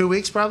weeks, 2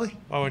 weeks probably.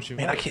 Why wouldn't you?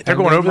 Man, I can't. They're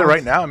going over there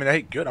right now. I mean,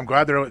 hey, good. I'm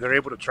glad they're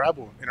able to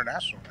travel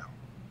international now.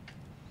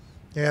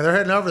 Yeah, they're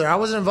heading over there. I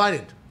wasn't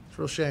invited. It's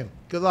a real shame.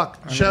 Good luck.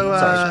 Show.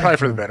 Sorry, it's probably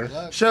for the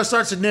better. Show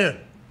starts at noon.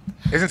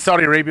 Isn't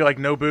Saudi Arabia like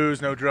no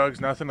booze, no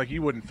drugs, nothing? Like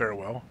you wouldn't fare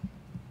well.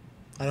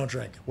 I don't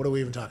drink. What are we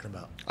even talking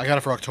about? I got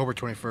it for October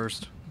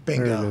 21st.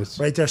 Bingo.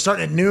 Right there,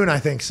 starting at noon, I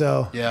think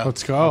so. Yeah.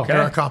 Let's go.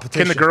 They're our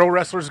competition. Can the girl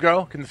wrestlers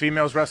go? Can the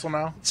females wrestle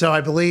now? So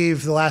I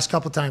believe the last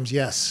couple times,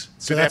 yes.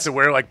 So Do they have to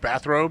wear like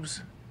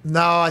bathrobes?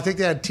 No, I think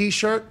they had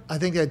T-shirt. I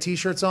think they had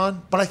T-shirts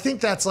on. But I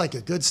think that's like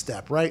a good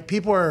step, right?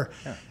 People are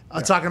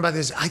talking about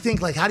this. I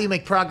think, like, how do you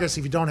make progress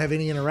if you don't have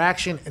any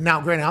interaction? And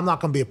now, granted, I'm not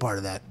going to be a part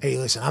of that. Hey,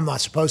 listen, I'm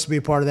not supposed to be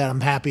a part of that.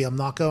 I'm happy I'm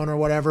not going or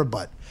whatever.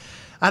 But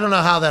I don't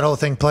know how that whole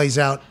thing plays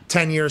out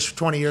 10 years,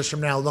 20 years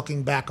from now,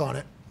 looking back on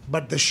it.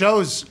 But the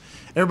shows,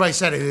 everybody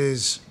said it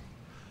is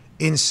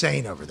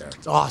insane over there.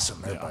 It's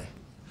awesome, everybody.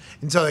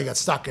 Until they got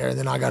stuck there, and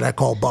then I got that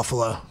call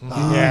Buffalo.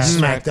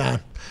 SmackDown.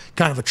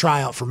 Kind of a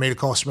tryout for me to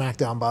call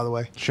SmackDown, by the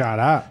way. Shout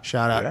out.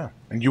 Shout out. Yeah.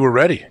 And you were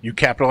ready. You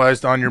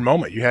capitalized on your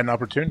moment. You had an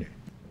opportunity.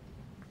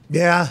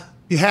 Yeah,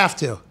 you have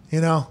to.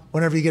 You know,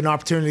 whenever you get an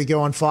opportunity to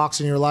go on Fox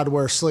and you're allowed to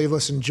wear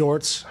sleeveless and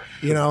jorts,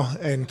 you know,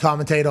 and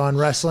commentate on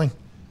wrestling,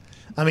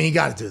 I mean, you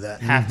got to do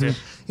that. Have to.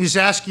 You just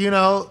ask, you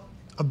know,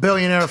 a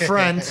billionaire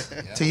friend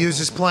to use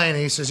his plane,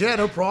 and he says, "Yeah,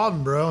 no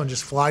problem, bro," and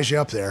just flies you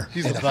up there.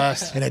 He's the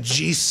best. In a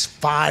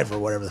G5 or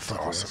whatever the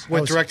fuck it was.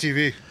 With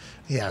DirecTV.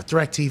 Yeah,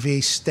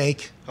 DirecTV,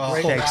 steak.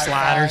 Steak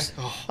sliders.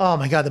 Oh,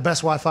 my God, the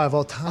best Wi-Fi of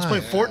all time. I was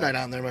playing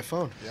Fortnite on there on my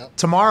phone.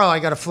 Tomorrow, I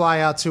got to fly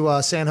out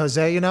to San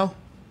Jose, you know?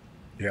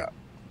 Yeah.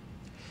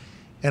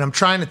 And I'm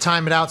trying to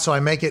time it out so I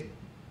make it.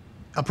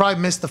 I'll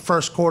probably miss the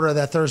first quarter of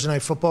that Thursday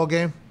night football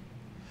game.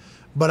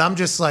 But I'm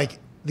just like,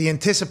 the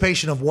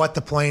anticipation of what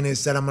the plane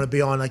is that I'm going to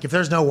be on. Like, if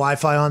there's no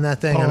Wi-Fi on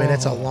that thing, I mean,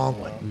 it's a long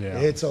one. Yeah.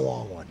 It's a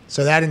long one.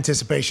 So that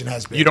anticipation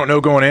has been. You don't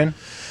know going in?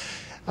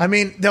 I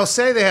mean, they'll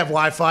say they have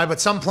Wi-Fi, but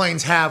some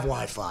planes have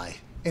Wi-Fi.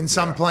 And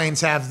some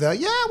planes have we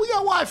got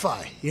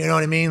Wi-Fi. You know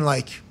what I mean?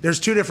 Like, there's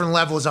two different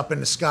levels up in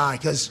the sky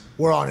because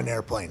we're on an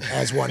airplane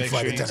as one Make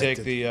flight sure you attendant.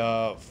 take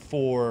the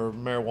 4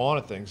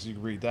 marijuana things. You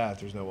can read that.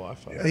 There's no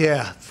Wi-Fi.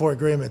 Yeah, 4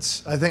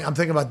 agreements. I'm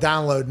thinking about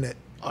downloading it.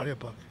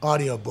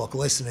 Audiobook.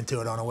 Listening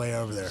to it on the way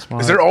over there.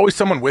 Is there always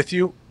someone with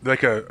you,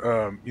 like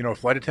a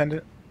flight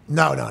attendant?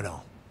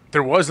 No.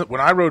 There was when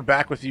I rode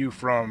back with you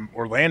from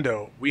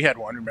Orlando. We had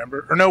one,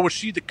 remember? Or no, was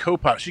she the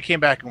co-pilot? She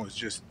came back and was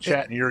just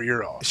chatting your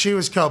ear off. She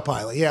was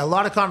co-pilot. Yeah, a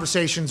lot of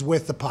conversations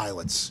with the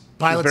pilots.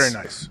 Pilots, Very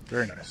nice.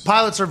 Very nice.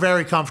 Pilots are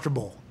very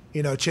comfortable,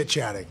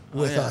 chit-chatting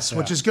with us,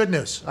 which is good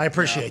news. I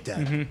appreciate that.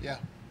 Mm-hmm. Yeah.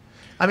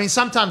 I mean,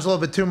 sometimes a little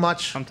bit too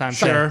much. Sometimes,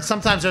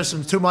 Sometimes there's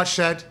some too much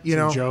said.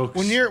 Jokes.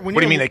 When you're What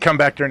do you mean they come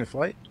back during the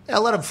flight? Yeah,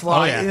 let them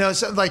fly. Oh, yeah.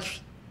 So, like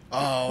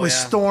with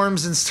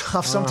storms and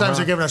stuff. Sometimes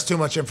they're giving us too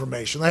much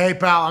information. Like, hey,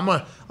 pal, I'm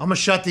gonna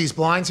shut these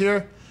blinds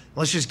here.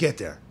 Let's just get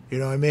there. You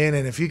know what I mean?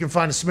 And if you can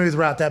find a smooth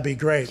route, that'd be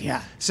great.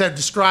 Yeah. Instead of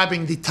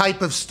describing the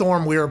type of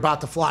storm we were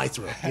about to fly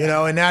through,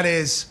 and that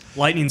is.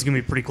 Lightning's gonna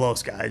be pretty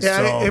close, guys. Yeah,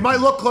 so. it might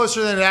look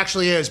closer than it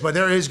actually is, but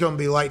there is going to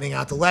be lightning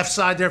out the left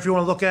side there if you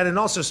want to look at it, and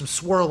also some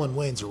swirling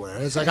winds or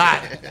whatever. It's like, all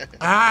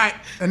right,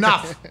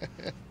 enough.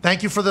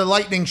 Thank you for the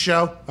lightning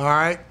show. All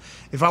right.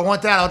 If I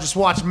want that, I'll just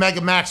watch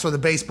Mega Max with a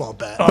baseball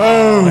bat.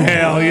 Boom!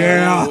 Hell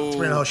yeah! Let's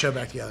bring the whole show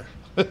back together.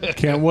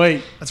 Can't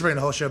wait. Let's bring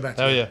the whole show back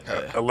Oh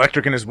together. yeah.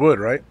 Electric in his wood,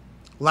 right?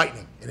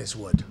 Lightning in his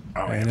wood.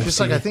 Oh, Man, Just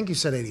like I think you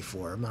said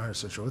 84. I'm not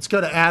 100% sure. Let's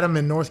go to Adam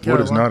in North Wood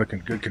Carolina. is not a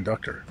good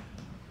conductor.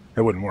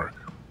 That wouldn't work.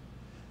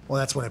 Well,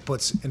 that's when it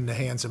puts in the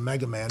hands of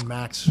Mega Man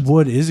Max.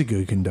 Wood is a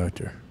good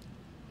conductor.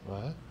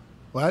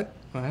 What?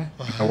 Now,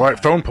 why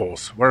phone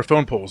poles? Why are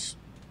phone poles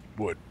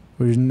wood?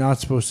 Well, you're not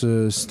supposed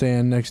to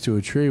stand next to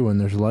a tree when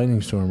there's a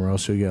lightning storm, or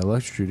else you'll get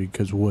electrocuted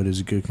because wood is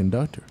a good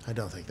conductor. I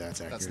don't think that's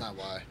accurate. That's not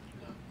why.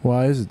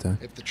 Why is it then?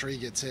 If the tree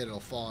gets hit, it'll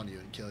fall on you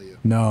and kill you.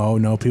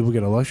 No, people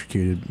get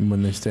electrocuted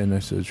when they stand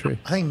next to the tree.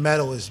 I think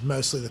metal is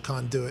mostly the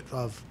conduit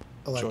of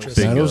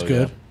electricity. Metal's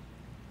good.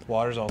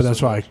 Water's also But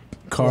that's why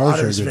cars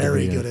Water's are good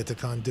very to be good in. at the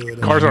conduit.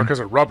 of- Cars are because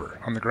of rubber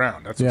on the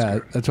ground. That's what's Yeah,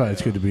 good. that's why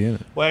it's good to be in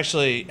it. Well,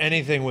 actually,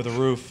 anything with a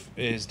roof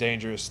is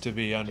dangerous to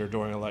be under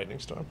during a lightning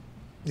storm.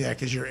 Yeah,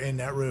 because you're in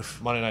that roof.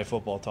 Monday Night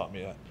Football taught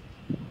me that.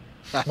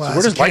 Well, So where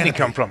it's does lightning canopy.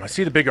 come from? I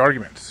see the big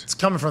arguments. It's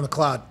coming from the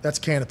cloud. That's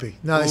canopy.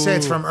 No, they say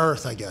it's from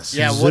Earth, I guess.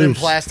 Yeah, wood and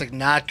plastic,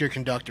 not good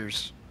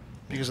conductors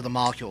because of the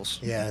molecules.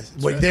 Yeah,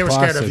 what they were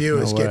scared of Plastic, you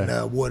no is way.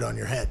 getting wood on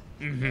your head.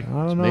 I don't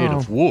know. Made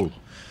of wool.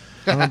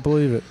 I don't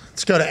believe it.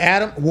 Let's go to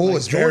Adam. Wool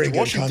is George very good.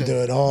 Washington. Come do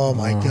it. Oh,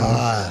 my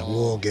God.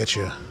 Wool will get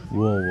you.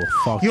 Wool will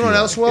fuck You you know what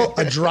up. else will?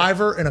 A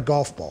driver and a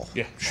golf ball.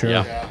 Yeah. Sure.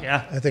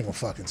 Yeah. I think we'll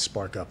fucking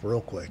spark up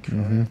real quick.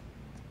 Mm-hmm.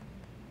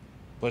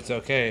 But it's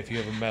okay if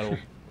you have a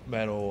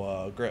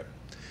metal grip.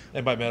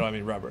 And by metal, I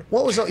mean rubber.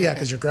 What was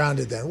because you're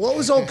grounded then. What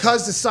was old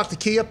cuz that stuck the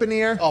key up in the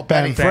air? Oh,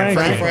 Ben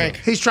Frank.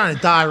 He's trying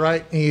to die,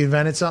 right? He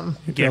invented something.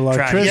 He had a lot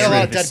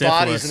of dead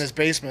bodies in his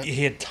basement.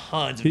 He had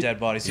tons of dead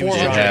bodies. He was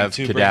 400 trying to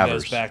bring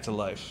cadavers. those back to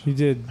life. He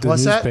did the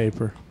What's that?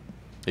 newspaper.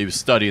 He was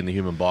studying the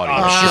human body.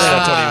 I'm sure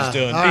that's what he was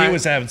doing. all He right.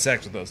 was having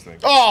sex with those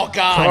things. Oh,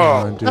 God. Come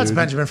on, dude. That's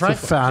Benjamin Franklin.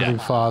 It's the founding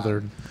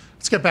father.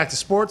 Let's get back to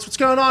sports. What's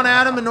going on,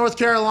 Adam, in North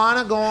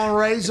Carolina? Go on,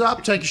 raise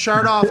up, take your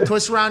shirt off,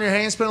 twist around your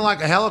hand, spinning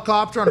like a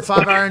helicopter on a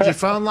 5-hour energy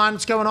phone line.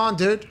 What's going on,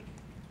 dude?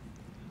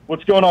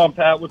 What's going on,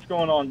 Pat? What's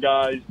going on,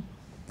 guys?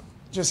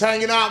 Just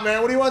hanging out,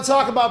 man. What do you want to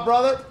talk about,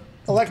 brother?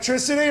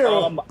 Electricity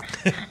or?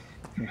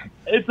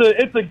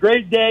 It's a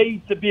great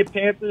day to be a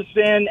Panthers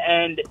fan,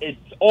 and it's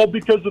all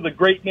because of the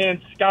great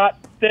man Scott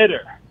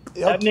Fitter.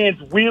 Yep. That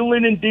man's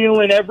wheeling and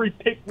dealing every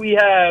pick we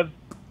have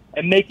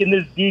and making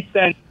this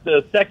defense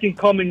the second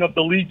coming of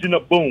the Legion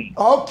of Boom.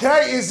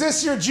 Okay, is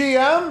this your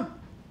GM?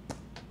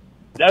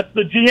 That's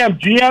the GM.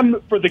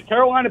 GM for the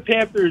Carolina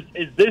Panthers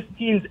is this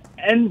team's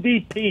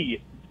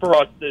MVP for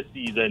us this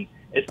season.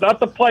 It's not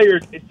the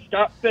players. It's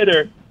Scott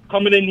Fitter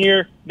coming in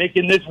here,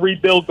 making this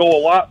rebuild go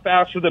a lot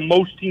faster than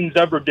most teams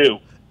ever do.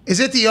 Is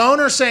it the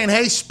owner saying,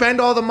 hey, spend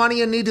all the money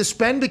you need to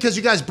spend? Because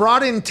you guys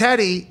brought in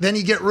Teddy, then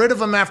you get rid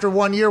of him after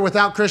 1 year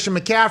without Christian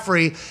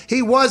McCaffrey.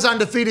 He was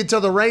undefeated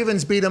till the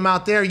Ravens beat him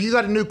out there. You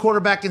got a new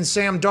quarterback in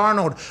Sam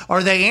Darnold.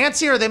 Are they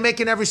antsy? Are they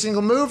making every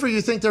single move, or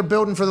you think they're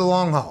building for the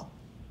long haul?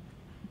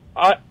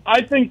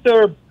 I think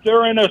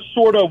they're in a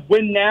sort of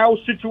win now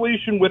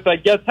situation with, I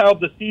guess, how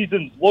the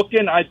season's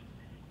looking. I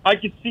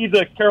could see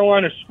the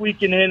Carolina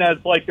squeaking in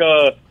as like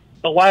the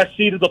last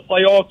seed of the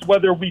playoffs,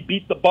 whether we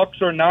beat the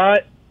Bucs or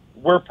not.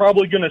 We're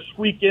probably going to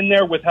squeak in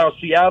there with how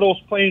Seattle's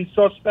playing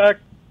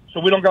suspect, so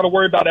we don't got to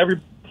worry about every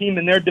team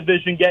in their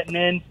division getting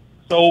in.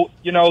 So,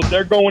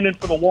 they're going in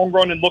for the long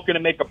run and looking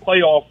to make a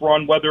playoff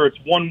run, whether it's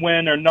one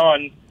win or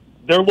none.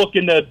 They're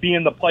looking to be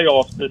in the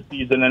playoffs this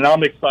season, and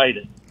I'm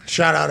excited.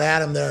 Shout out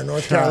Adam there in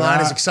North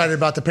Carolina. Is excited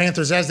about the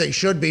Panthers, as they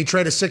should be.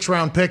 Trade a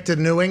 6th-round pick to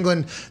New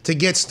England to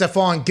get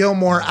Stephon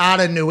Gilmore out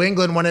of New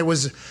England when it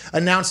was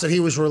announced that he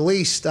was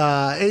released.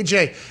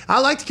 AJ, I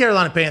like the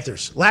Carolina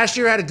Panthers. Last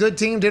year had a good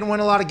team, didn't win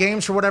a lot of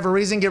games for whatever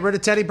reason. Get rid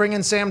of Teddy, bring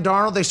in Sam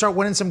Darnold. They start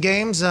winning some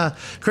games.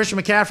 Christian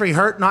McCaffrey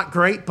hurt, not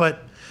great,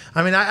 but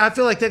I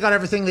feel like they got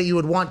everything that you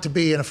would want to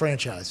be in a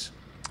franchise.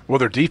 Well,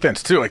 their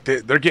defense too. Like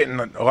they're getting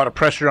a lot of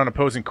pressure on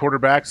opposing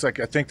quarterbacks. Like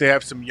I think they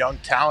have some young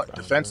talent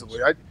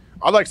defensively.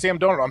 I like Sam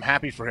Darnold. I'm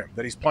happy for him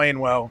that he's playing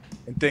well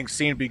and things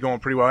seem to be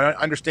going pretty well. I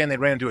understand they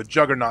ran into a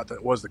juggernaut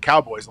that was the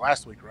Cowboys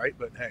last week, right?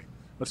 But hey,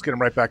 let's get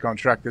him right back on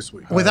track this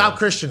week. Without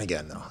Christian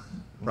again, though,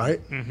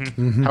 right?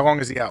 Mm-hmm. How long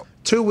is he out?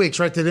 2 weeks,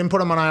 right? They didn't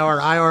put him on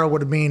IR. IR would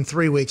have been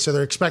 3 weeks, so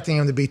they're expecting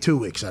him to be 2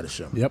 weeks, I'd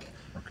assume. Yep.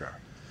 Okay.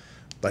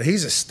 But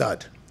he's a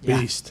stud.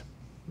 Beast.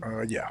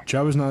 Yeah.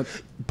 Chubb not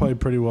played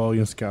pretty well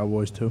against the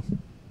Cowboys, too.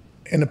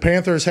 And the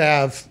Panthers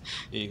have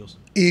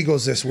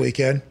Eagles this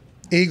weekend.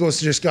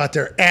 Eagles just got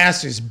their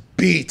asses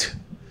beat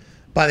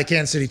by the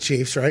Kansas City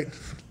Chiefs, right?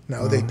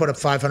 No, they put up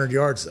 500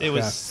 yards. Though. It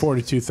was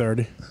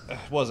 42-30. It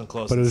wasn't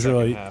close. But it was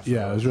really, half,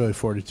 it was really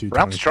 42-20.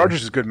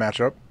 Browns-Chargers is a good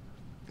matchup.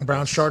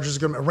 Browns-Chargers is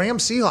good.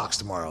 Rams-Seahawks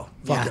tomorrow.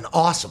 Fucking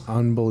awesome.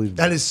 Unbelievable.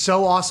 That is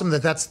so awesome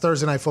that's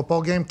Thursday night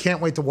football game.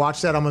 Can't wait to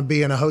watch that. I'm going to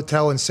be in a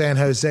hotel in San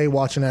Jose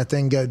watching that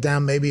thing go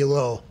down. Maybe a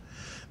little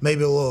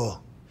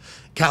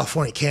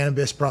California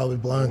cannabis probably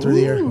blowing through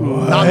the air.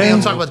 Not me.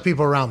 I'm talking about the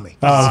people around me.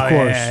 Of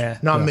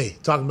course. Not me.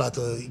 Talking about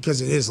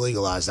because it is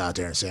legalized out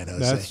there in San Jose.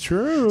 That's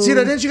true. See,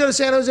 didn't you go to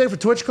San Jose for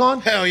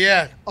TwitchCon? Hell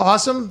yeah.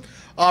 Awesome.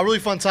 Really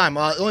fun time.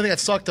 The only thing that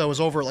sucked, though, was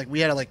over,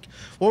 we had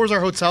what was our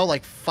hotel,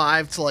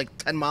 5 to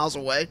 10 miles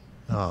away?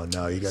 Oh,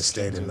 no, you got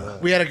stayed in the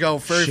We had to go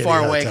very shitty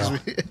far away. hotel.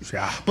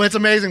 But it's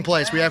an amazing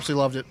place. We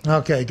absolutely loved it.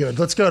 Okay, good.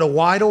 Let's go to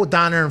Weidel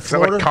down there in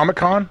Florida. Is that like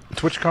Comic-Con?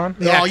 TwitchCon?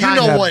 Yeah, you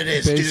know what it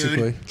is,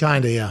 dude.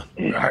 Kind of, yeah.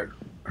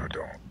 I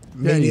don't.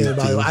 Me neither,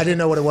 by the way. I didn't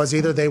know what it was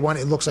either.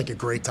 It looks like a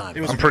great time.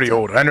 I'm pretty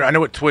old. I know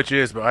what Twitch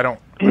is, but I don't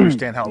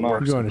understand how it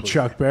works. You're going to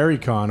Chuck Berry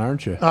Con,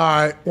 aren't you? All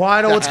right.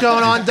 Weidel, what's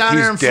going on down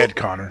there in He's dead,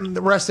 Connor.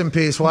 Rest in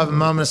peace. We'll have a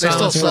moment of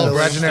silence for the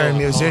legendary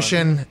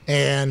musician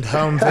and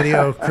home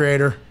video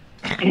creator.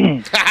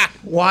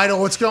 Weidel,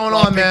 what's going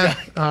on, man?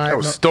 All right. That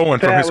was stolen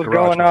from his What's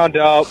garage. going on,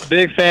 dog?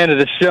 Big fan of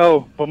the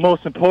show, but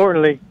most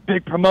importantly,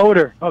 big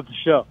promoter of the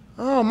show.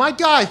 Oh, my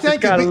guy.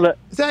 Thank you.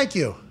 Thank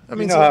you. I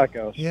mean, you know how it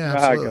goes. Yeah, you know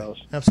how absolutely. it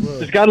goes. Absolutely.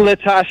 Just got to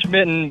let Ty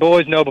Schmidt and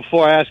boys know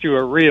before I ask you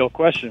a real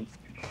question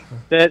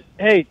that,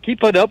 hey,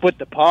 keep it up with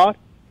the pod.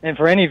 And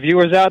for any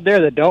viewers out there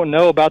that don't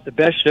know about the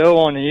best show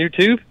on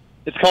YouTube,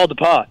 it's called The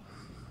Pod.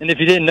 And if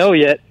you didn't know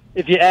yet,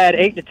 if you add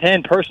 8 to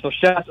 10 personal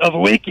shots of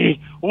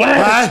Wiki,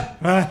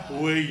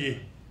 Wiki,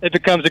 it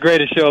becomes the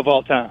greatest show of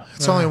all time.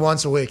 It's only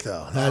once a week,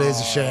 though. That is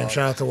a shame.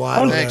 Shout out to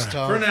Weidel. Thanks,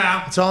 Tom. For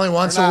now. It's only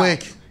once a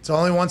week. It's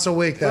only once a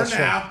week. That's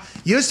now. right.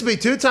 Used to be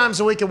 2 times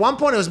a week. At one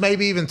point, it was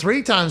maybe even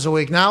 3 times a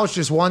week. Now it's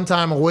just 1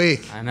 time a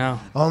week. I know.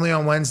 Only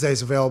on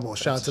Wednesdays available.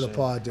 Shout out to the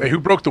pod, dude. Hey, who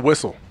broke the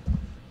whistle?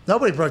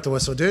 Nobody broke the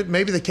whistle, dude.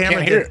 Maybe the camera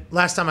Can't hear did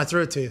last time I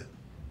threw it to you.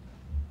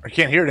 I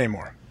can't hear it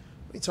anymore.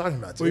 What are you talking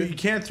about, Well, dude? you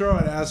can't throw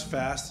it as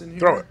fast in here.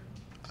 Throw it.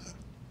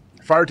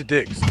 Fire to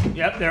Diggs.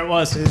 Yep, there it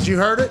was. Did you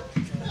heard it?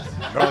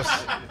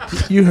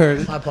 You heard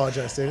it. I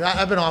apologize, dude.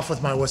 I've been off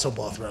with my whistle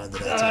ball throwing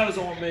today. That was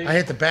on me. I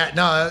hit the bat.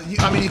 No,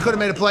 I mean, you could have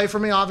made a play for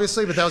me,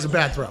 obviously, but that was a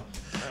bad throw.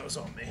 That was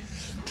on me.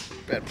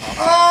 Bad pop.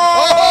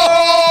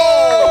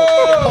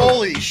 Oh!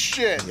 Holy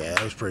shit. Yeah,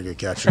 that was a pretty good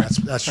catch.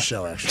 That's the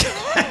show, actually.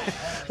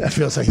 That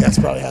feels like that's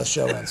probably how the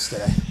show ends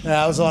today. Yeah,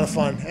 that was a lot of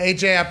fun.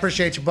 AJ, I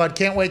appreciate you, bud.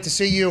 Can't wait to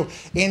see you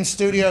in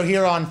studio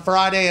here on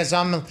Friday as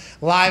I'm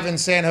live in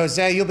San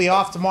Jose. You'll be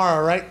off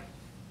tomorrow, right?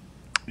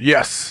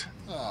 Yes.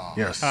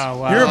 Yes. Oh,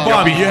 wow. You're a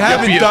bum. You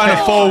haven't done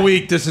a full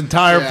week this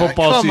entire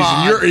football come season.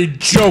 on. You're a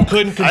joke.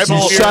 Couldn't You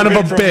consult son of a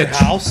from your bitch.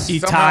 house. You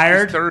Somehow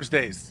tired? these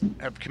Thursdays.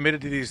 I've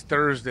committed to these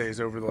Thursdays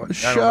over the. I don't know.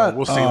 Shut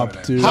We'll see. up, what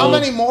it dude. is. How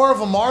many more of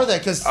them are there?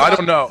 Because I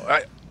don't know.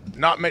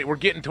 Not many. We're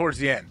getting towards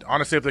the end.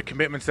 Honestly, of the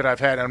commitments that I've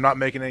had, I'm not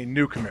making any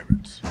new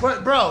commitments.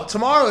 But, bro,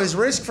 tomorrow is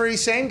risk-free,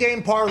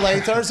 same-game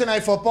parlay, Thursday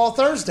Night Football,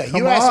 Thursday.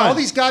 Come You asked on. all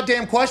these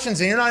goddamn questions,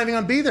 and you're not even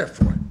going to be there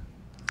for it.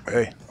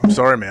 Hey, I'm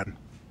sorry, man.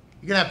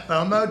 You're going to have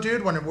FOMO,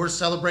 dude, when we're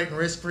celebrating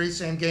risk-free,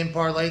 same-game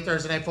parlay,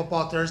 Thursday Night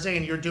Football, Thursday,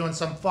 and you're doing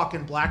some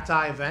fucking black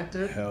tie event,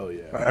 dude? Hell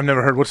yeah. I've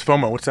never heard. What's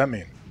FOMO? What's that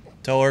mean?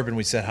 Tell Urban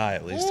we said hi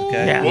at least,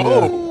 okay? Yeah.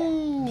 Whoa.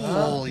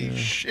 Holy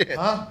shit.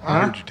 Huh?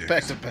 I heard you did.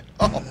 Back to back.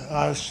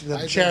 Oh.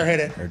 The chair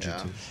hit it. Heard you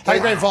too. Had a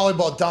great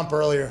volleyball dump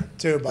earlier,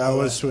 too, by the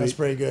way. was sweet. That's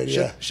pretty good,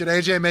 yeah. Should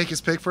AJ make his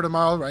pick for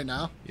tomorrow right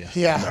now?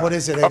 Yeah, what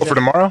is it, Oh, AJ? for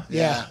tomorrow?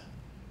 Yeah.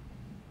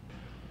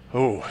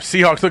 Oh,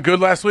 Seahawks look good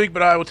last week,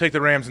 but I will take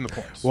the Rams in the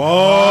points. Whoa.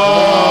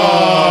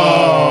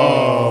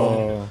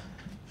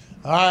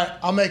 All right,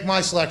 I'll make my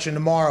selection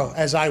tomorrow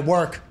as I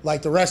work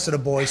like the rest of the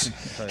boys.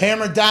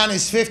 Hammer Dahn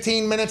is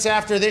 15 minutes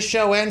after this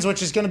show ends,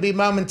 which is going to be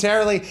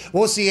momentarily.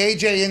 We'll see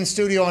AJ in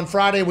studio on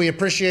Friday. We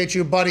appreciate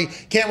you, buddy.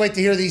 Can't wait to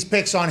hear these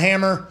picks on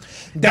Hammer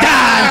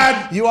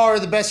Dahn. You are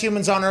the best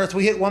humans on earth.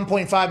 We hit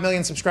 1.5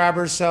 million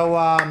subscribers, so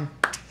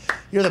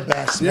you're the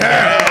best. Man.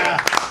 Yeah.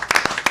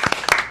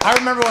 I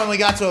remember when we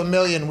got to 1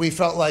 million, we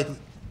felt like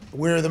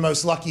we were the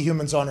most lucky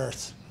humans on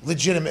earth.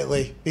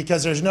 Legitimately,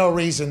 because there's no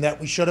reason that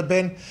we should have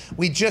been.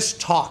 We just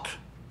talk.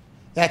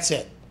 That's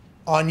it.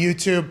 On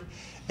YouTube.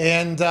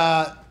 And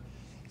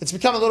it's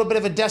become a little bit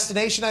of a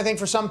destination, I think,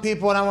 for some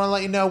people. And I want to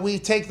let you know we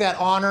take that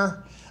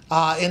honor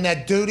and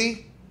that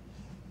duty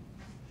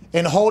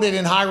and hold it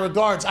in high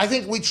regards. I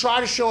think we try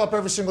to show up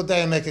every single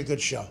day and make a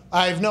good show.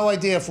 I have no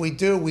idea if we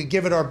do. We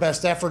give it our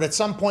best effort. At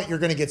some point, you're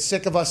going to get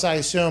sick of us, I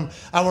assume.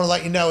 I want to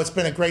let you know it's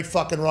been a great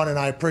fucking run, and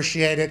I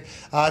appreciate it.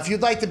 If you'd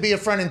like to be a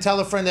friend and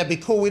tell a friend, that'd be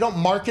cool. We don't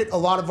market a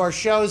lot of our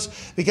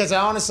shows because I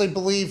honestly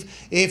believe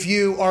if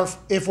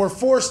we're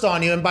forced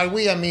on you, and by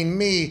we, I mean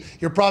me,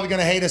 you're probably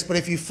going to hate us. But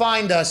if you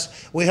find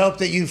us, we hope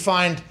that you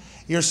find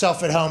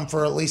yourself at home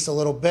for at least a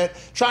little bit.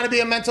 Trying to be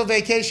a mental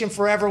vacation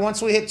forever.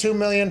 Once we hit 2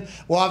 million,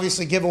 we'll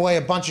obviously give away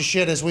a bunch of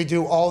shit as we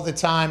do all the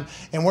time.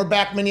 And we're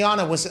back,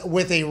 Mignogna,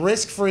 with a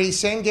risk-free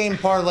same-game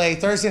parlay,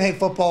 Thursday Night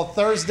Football,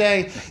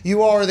 Thursday.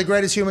 You are the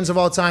greatest humans of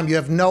all time. You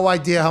have no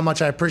idea how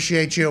much I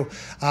appreciate you.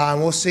 And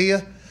we'll see you.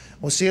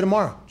 We'll see you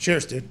tomorrow.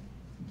 Cheers, dude.